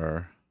got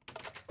our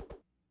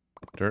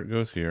dirt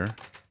goes here.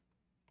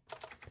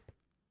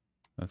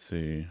 Let's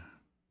see.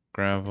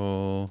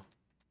 Gravel.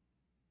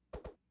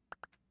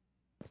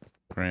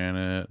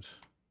 Granite.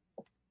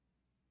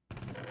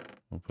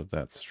 We'll put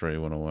that stray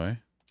one away.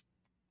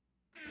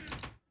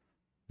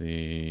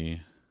 The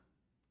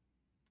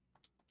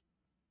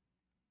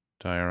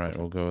Diorite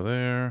will go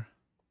there.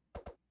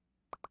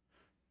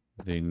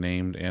 The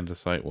named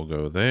andesite will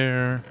go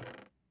there.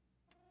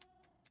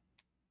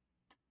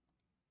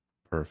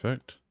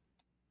 Perfect.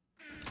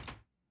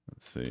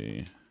 Let's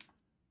see.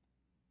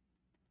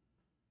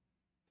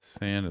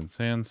 Sand and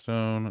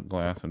sandstone,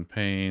 glass and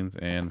panes,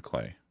 and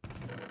clay.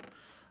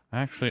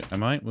 Actually, I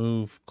might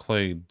move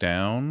clay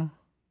down.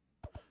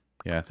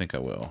 Yeah, I think I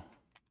will.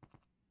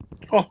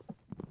 Oh,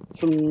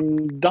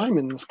 some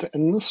diamonds to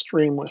end the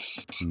stream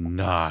with.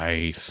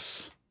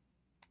 Nice.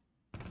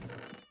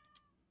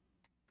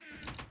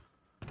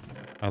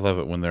 I love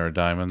it when there are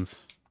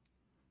diamonds.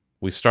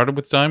 We started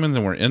with diamonds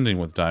and we're ending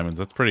with diamonds.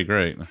 That's pretty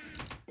great.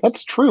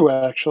 That's true,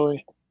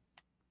 actually.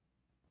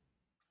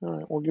 All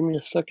right, well, give me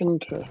a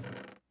second to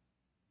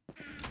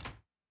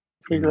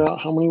figure out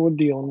how many we're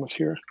dealing with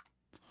here.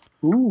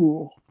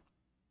 Ooh,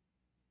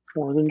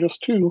 more than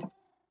just two.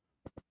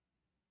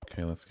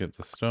 Okay, let's get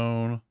the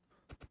stone.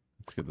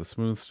 Let's get the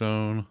smooth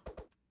stone.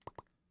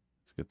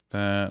 Let's get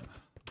that.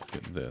 Let's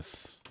get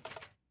this.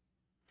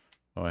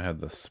 Oh, I had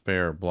the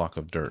spare block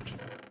of dirt.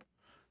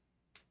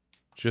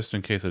 Just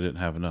in case I didn't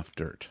have enough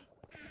dirt.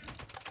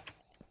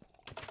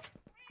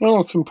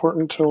 Well, it's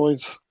important to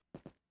always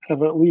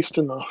have at least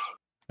enough.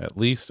 At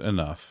least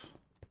enough.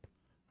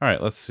 All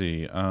right, let's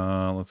see.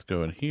 Let's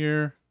go in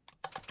here.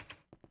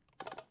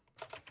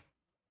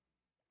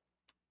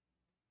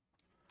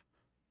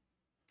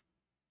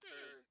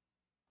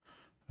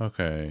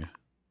 Okay.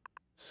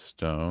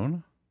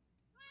 Stone.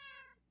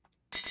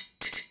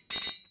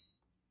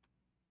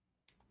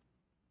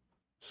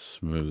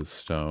 Smooth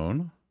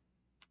stone.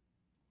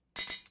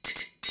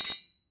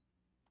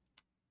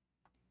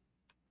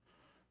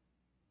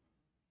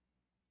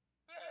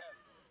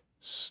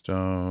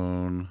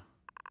 Stone.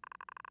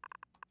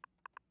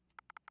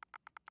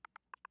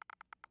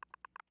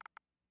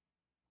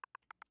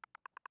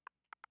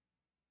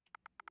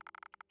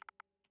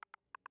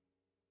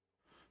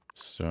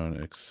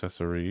 Stone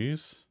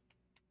accessories.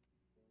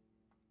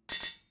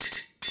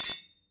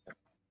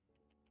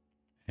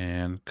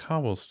 And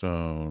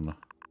cobblestone.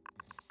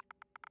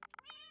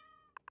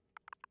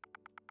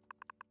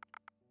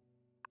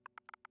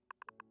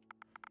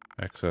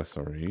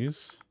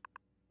 Accessories.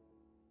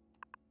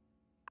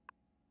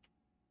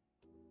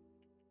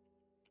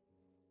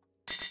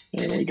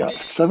 And we got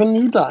 7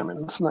 new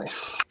diamonds.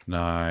 Nice.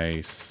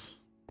 Nice.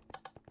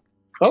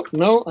 Oh,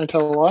 no, I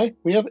tell a lie.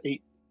 We have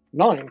 8.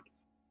 9.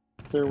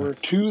 There were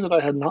That's- 2 that I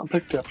had not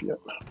picked up yet.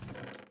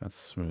 That's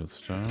smooth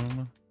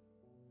stone.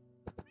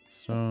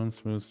 Stone,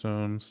 smooth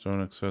stone,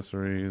 stone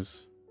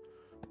accessories,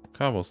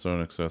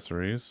 cobblestone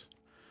accessories.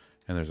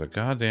 And there's a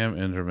goddamn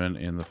Enderman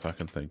in the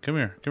fucking thing. Come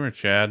here. Come here,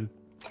 Chad.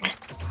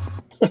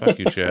 Fuck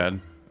you, Chad.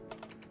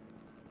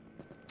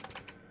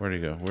 Where'd he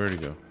go? Where'd he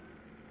go?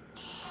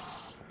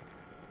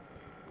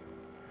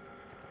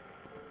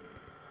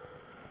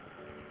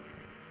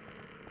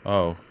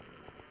 Oh.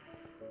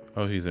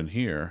 Oh, he's in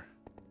here.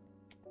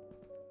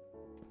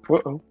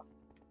 Uh-oh.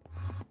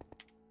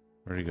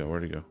 Where'd he go?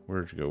 Where'd he go?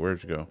 Where'd you go?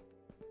 Where'd you go?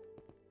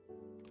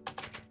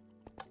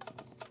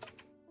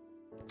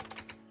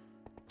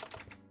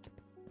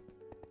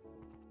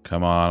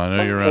 Come on, I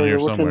know you're around here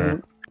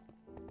somewhere.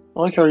 I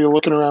like how you're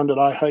looking around at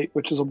eye height,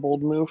 which is a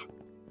bold move.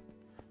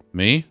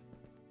 Me?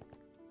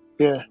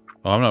 Yeah.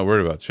 Oh, I'm not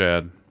worried about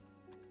Chad.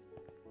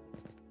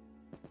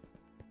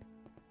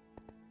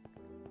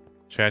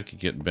 Chad could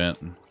get bent.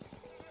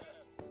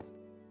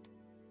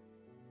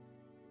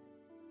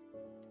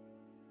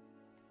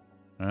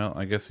 Well,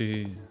 I guess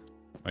he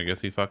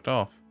fucked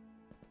off.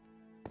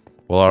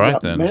 Well, all right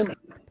then. Man.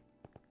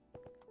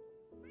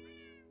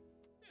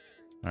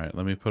 All right,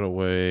 let me put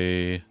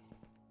away.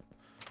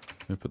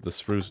 Let me put the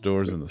spruce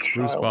doors in the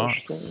spruce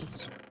Childish box.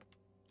 things.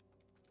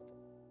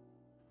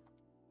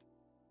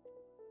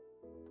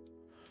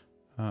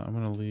 I'm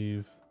gonna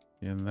leave.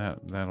 Yeah,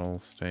 that'll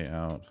stay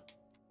out.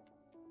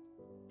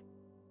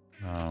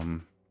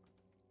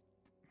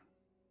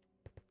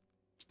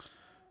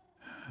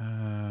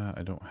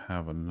 I don't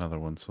have another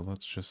one, so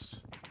let's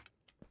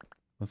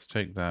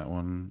take that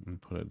one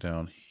and put it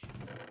down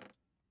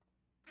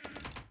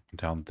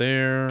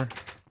there.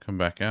 Come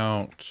back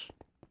out.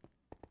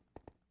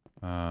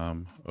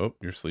 Oh,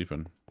 you're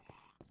sleeping.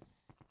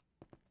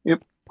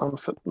 Yep, I'm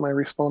setting my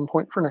respawn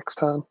point for next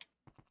time.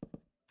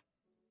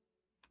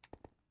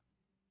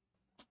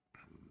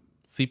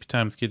 Sleepy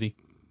times, kitty.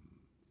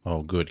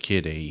 Oh, good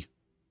kitty.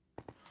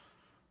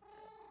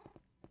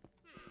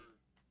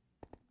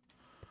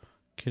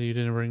 Kitty, you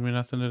didn't bring me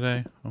nothing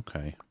today?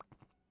 Okay.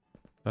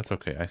 That's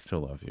okay. I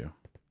still love you.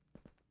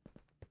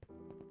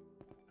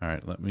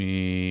 Alright, let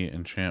me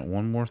enchant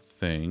one more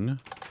thing.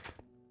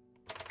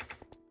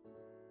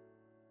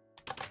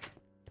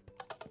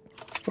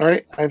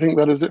 Alright, I think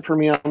that is it for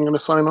me. I'm going to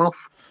sign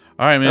off.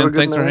 Alright, Have a man. good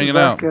Thanks for night, hanging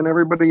Zach, out. and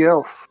everybody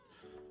else.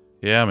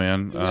 Yeah,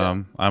 man.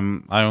 Yeah.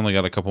 I only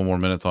got a couple more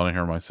minutes on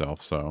here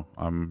myself, so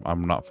I'm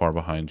not far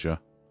behind you.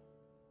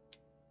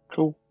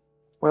 Cool.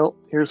 Well,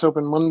 here's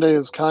hoping Monday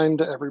is kind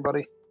to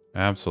everybody.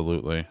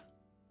 Absolutely.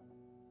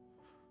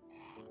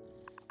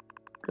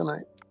 Good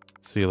night.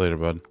 See you later,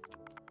 bud.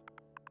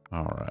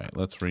 All right,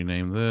 let's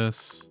rename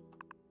this.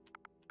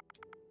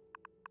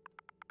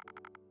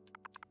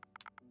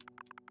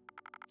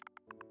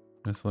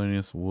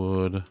 Miscellaneous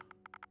wood.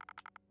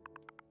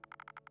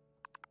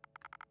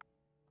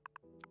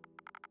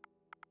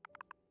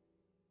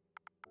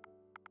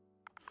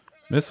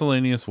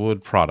 Miscellaneous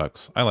wood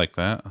products. I like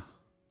that.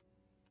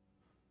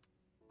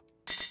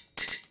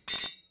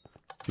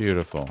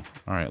 Beautiful.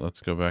 All right, let's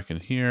go back in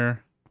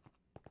here.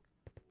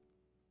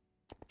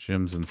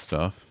 Gems and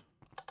stuff.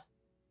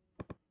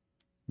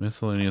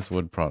 Miscellaneous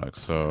wood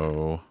products.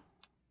 So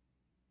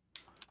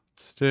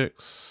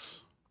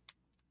sticks.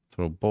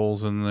 Throw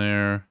bowls in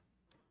there.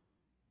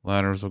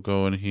 Ladders will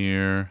go in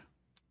here.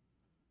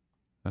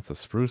 That's a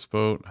spruce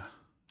boat.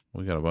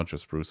 We got a bunch of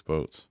spruce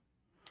boats.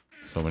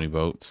 So many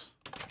boats.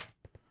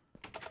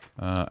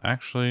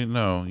 Actually,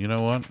 no. You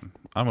know what?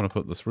 I'm going to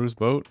put the spruce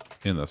boat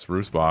in the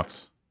spruce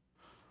box.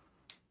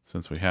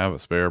 Since we have a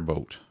spare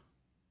boat.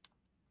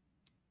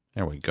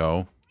 There we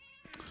go.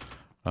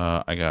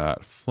 I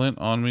got flint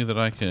on me that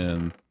I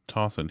can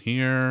toss in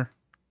here.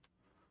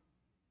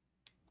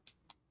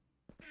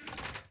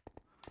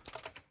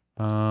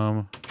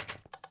 You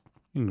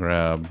can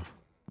grab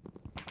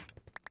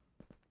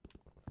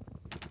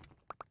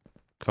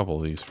a couple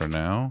of these for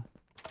now.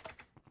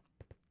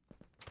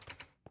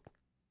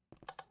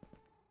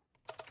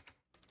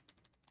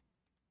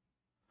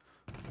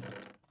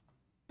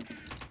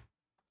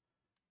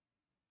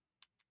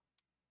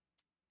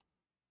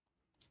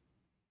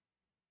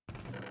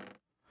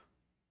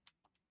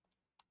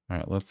 All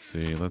right, let's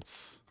see.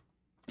 That's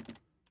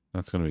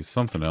going to be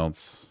something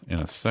else in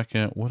a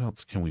second. What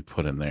else can we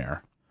put in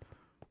there?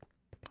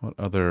 What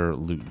other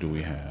loot do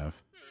we have?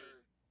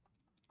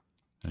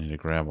 I need to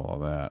grab all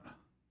of that.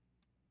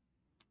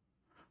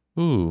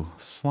 Ooh,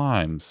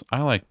 slimes.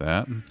 I like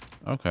that.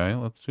 Okay,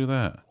 let's do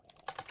that.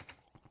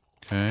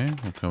 Okay,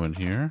 we'll come in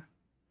here.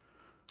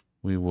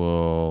 We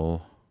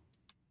will...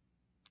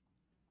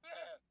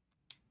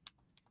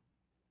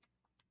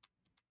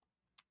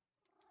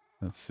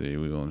 Let's see,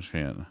 we will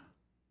enchant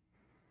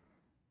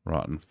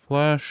rotten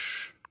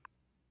flesh.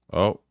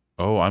 Oh,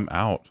 I'm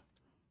out.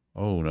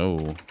 Oh,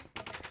 no.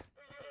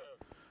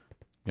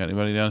 Got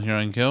anybody down here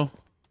I can kill?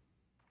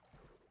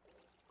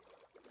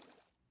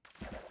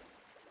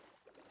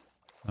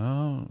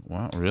 Oh,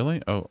 wow,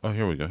 really? Oh,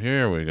 here we go.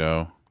 Here we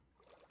go.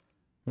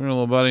 Come here,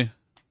 little buddy.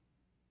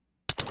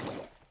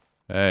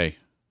 Hey.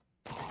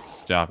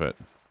 Stop it.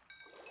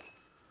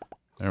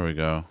 There we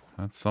go.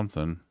 That's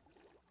something.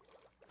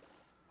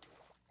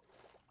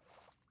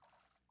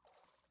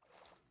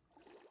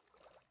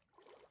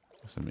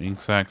 Some ink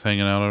sacks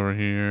hanging out over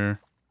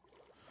here.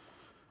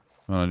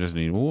 I just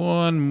need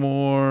one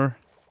more.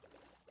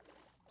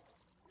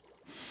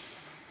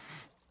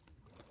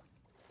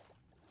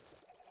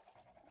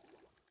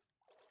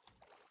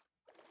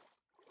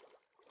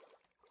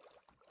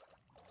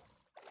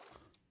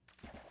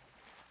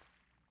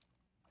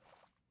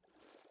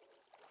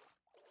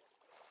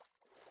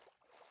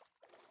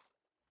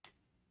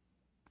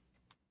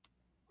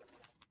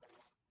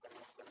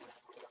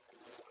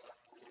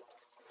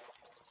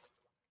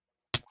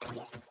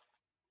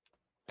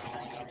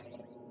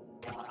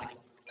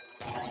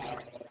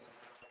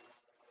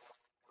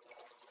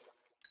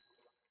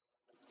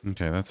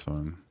 Okay, that's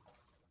fun.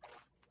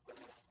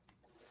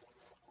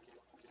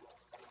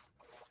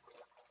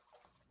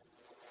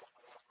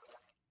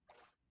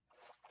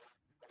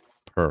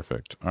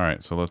 Perfect. All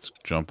right, so let's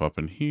jump up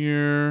in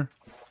here.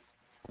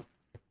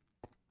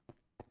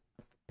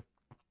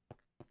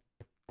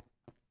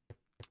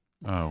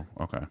 Oh,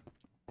 okay.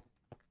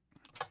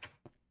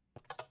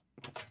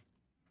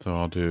 So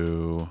I'll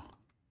do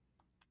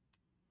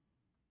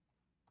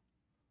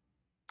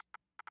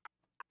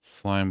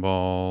slime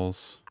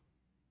balls.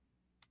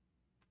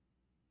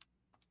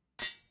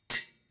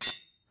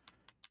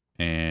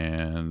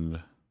 And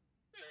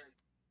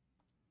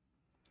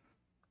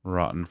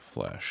rotten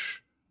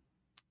flesh.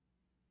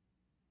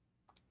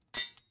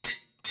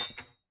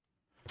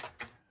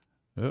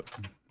 Oh,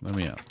 let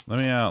me out. Let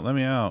me out. Let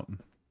me out.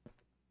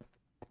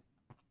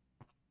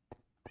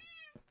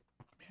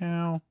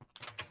 Meow.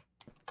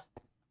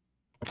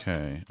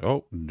 Okay.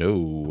 Oh,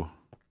 no.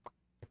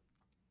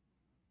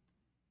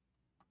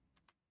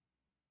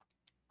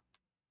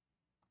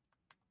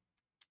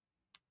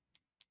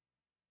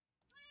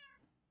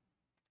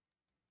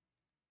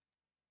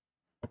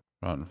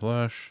 Rotten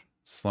flesh.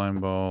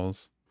 Slime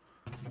balls.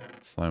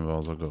 Slime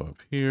balls will go up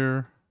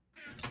here.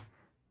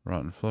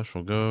 Rotten flesh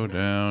will go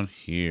down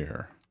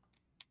here.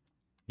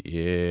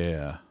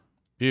 Yeah.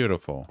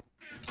 Beautiful.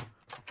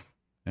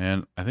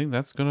 And I think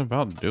that's going to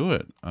about do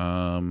it.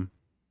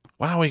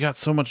 Wow, we got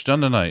so much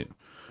done tonight.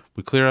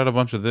 We cleared out a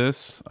bunch of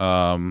this.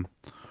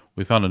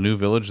 We found a new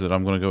village that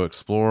I'm going to go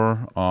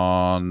explore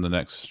on the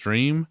next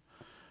stream.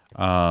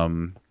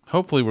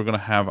 Hopefully we're going to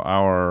have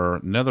our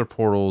nether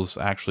portals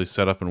actually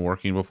set up and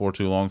working before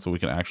too long, so we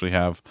can actually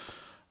have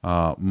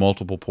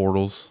multiple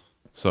portals.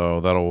 So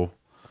that'll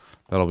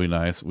be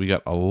nice. We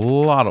got a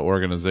lot of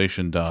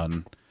organization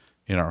done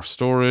in our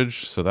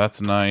storage, so that's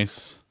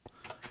nice.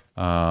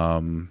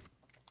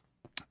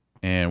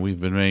 And we've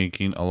been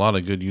making a lot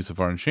of good use of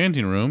our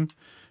enchanting room,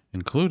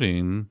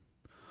 including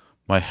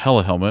my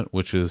Hella helmet,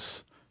 which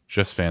is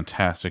just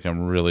fantastic.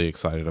 I'm really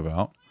excited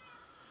about.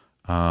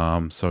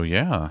 So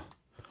yeah, a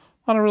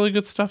lot of really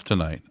good stuff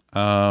tonight.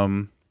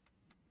 Let's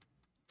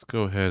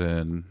go ahead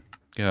and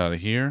get out of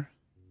here.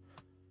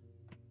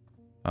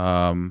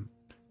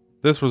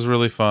 This was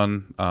really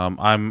fun.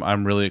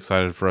 I'm really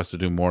excited for us to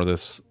do more of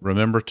this.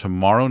 Remember,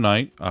 tomorrow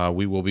night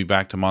we will be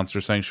back to Monster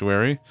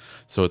Sanctuary.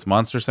 So it's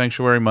Monster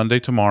Sanctuary Monday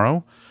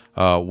tomorrow.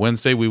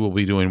 Wednesday we will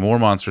be doing more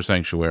Monster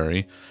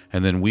Sanctuary,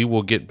 and then we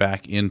will get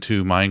back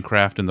into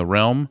Minecraft in the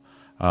Realm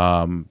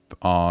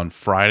on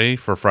Friday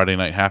for Friday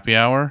Night Happy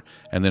Hour,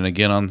 and then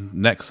again on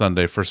next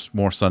Sunday for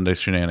more Sunday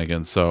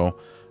Shenanigans. So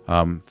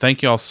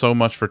thank you all so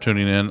much for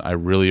tuning in. I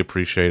really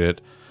appreciate it.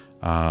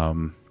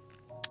 This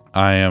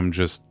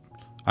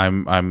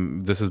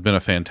has been a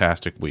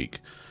fantastic week,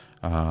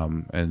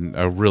 and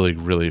a really,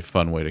 really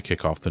fun way to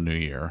kick off the new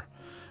year.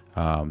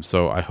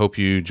 So I hope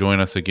you join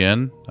us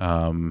again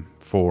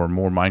for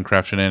more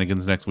Minecraft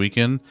Shenanigans next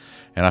weekend,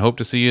 and I hope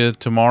to see you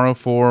tomorrow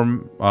for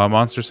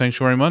Monster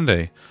Sanctuary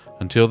Monday.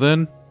 Until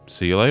then,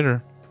 see you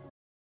later.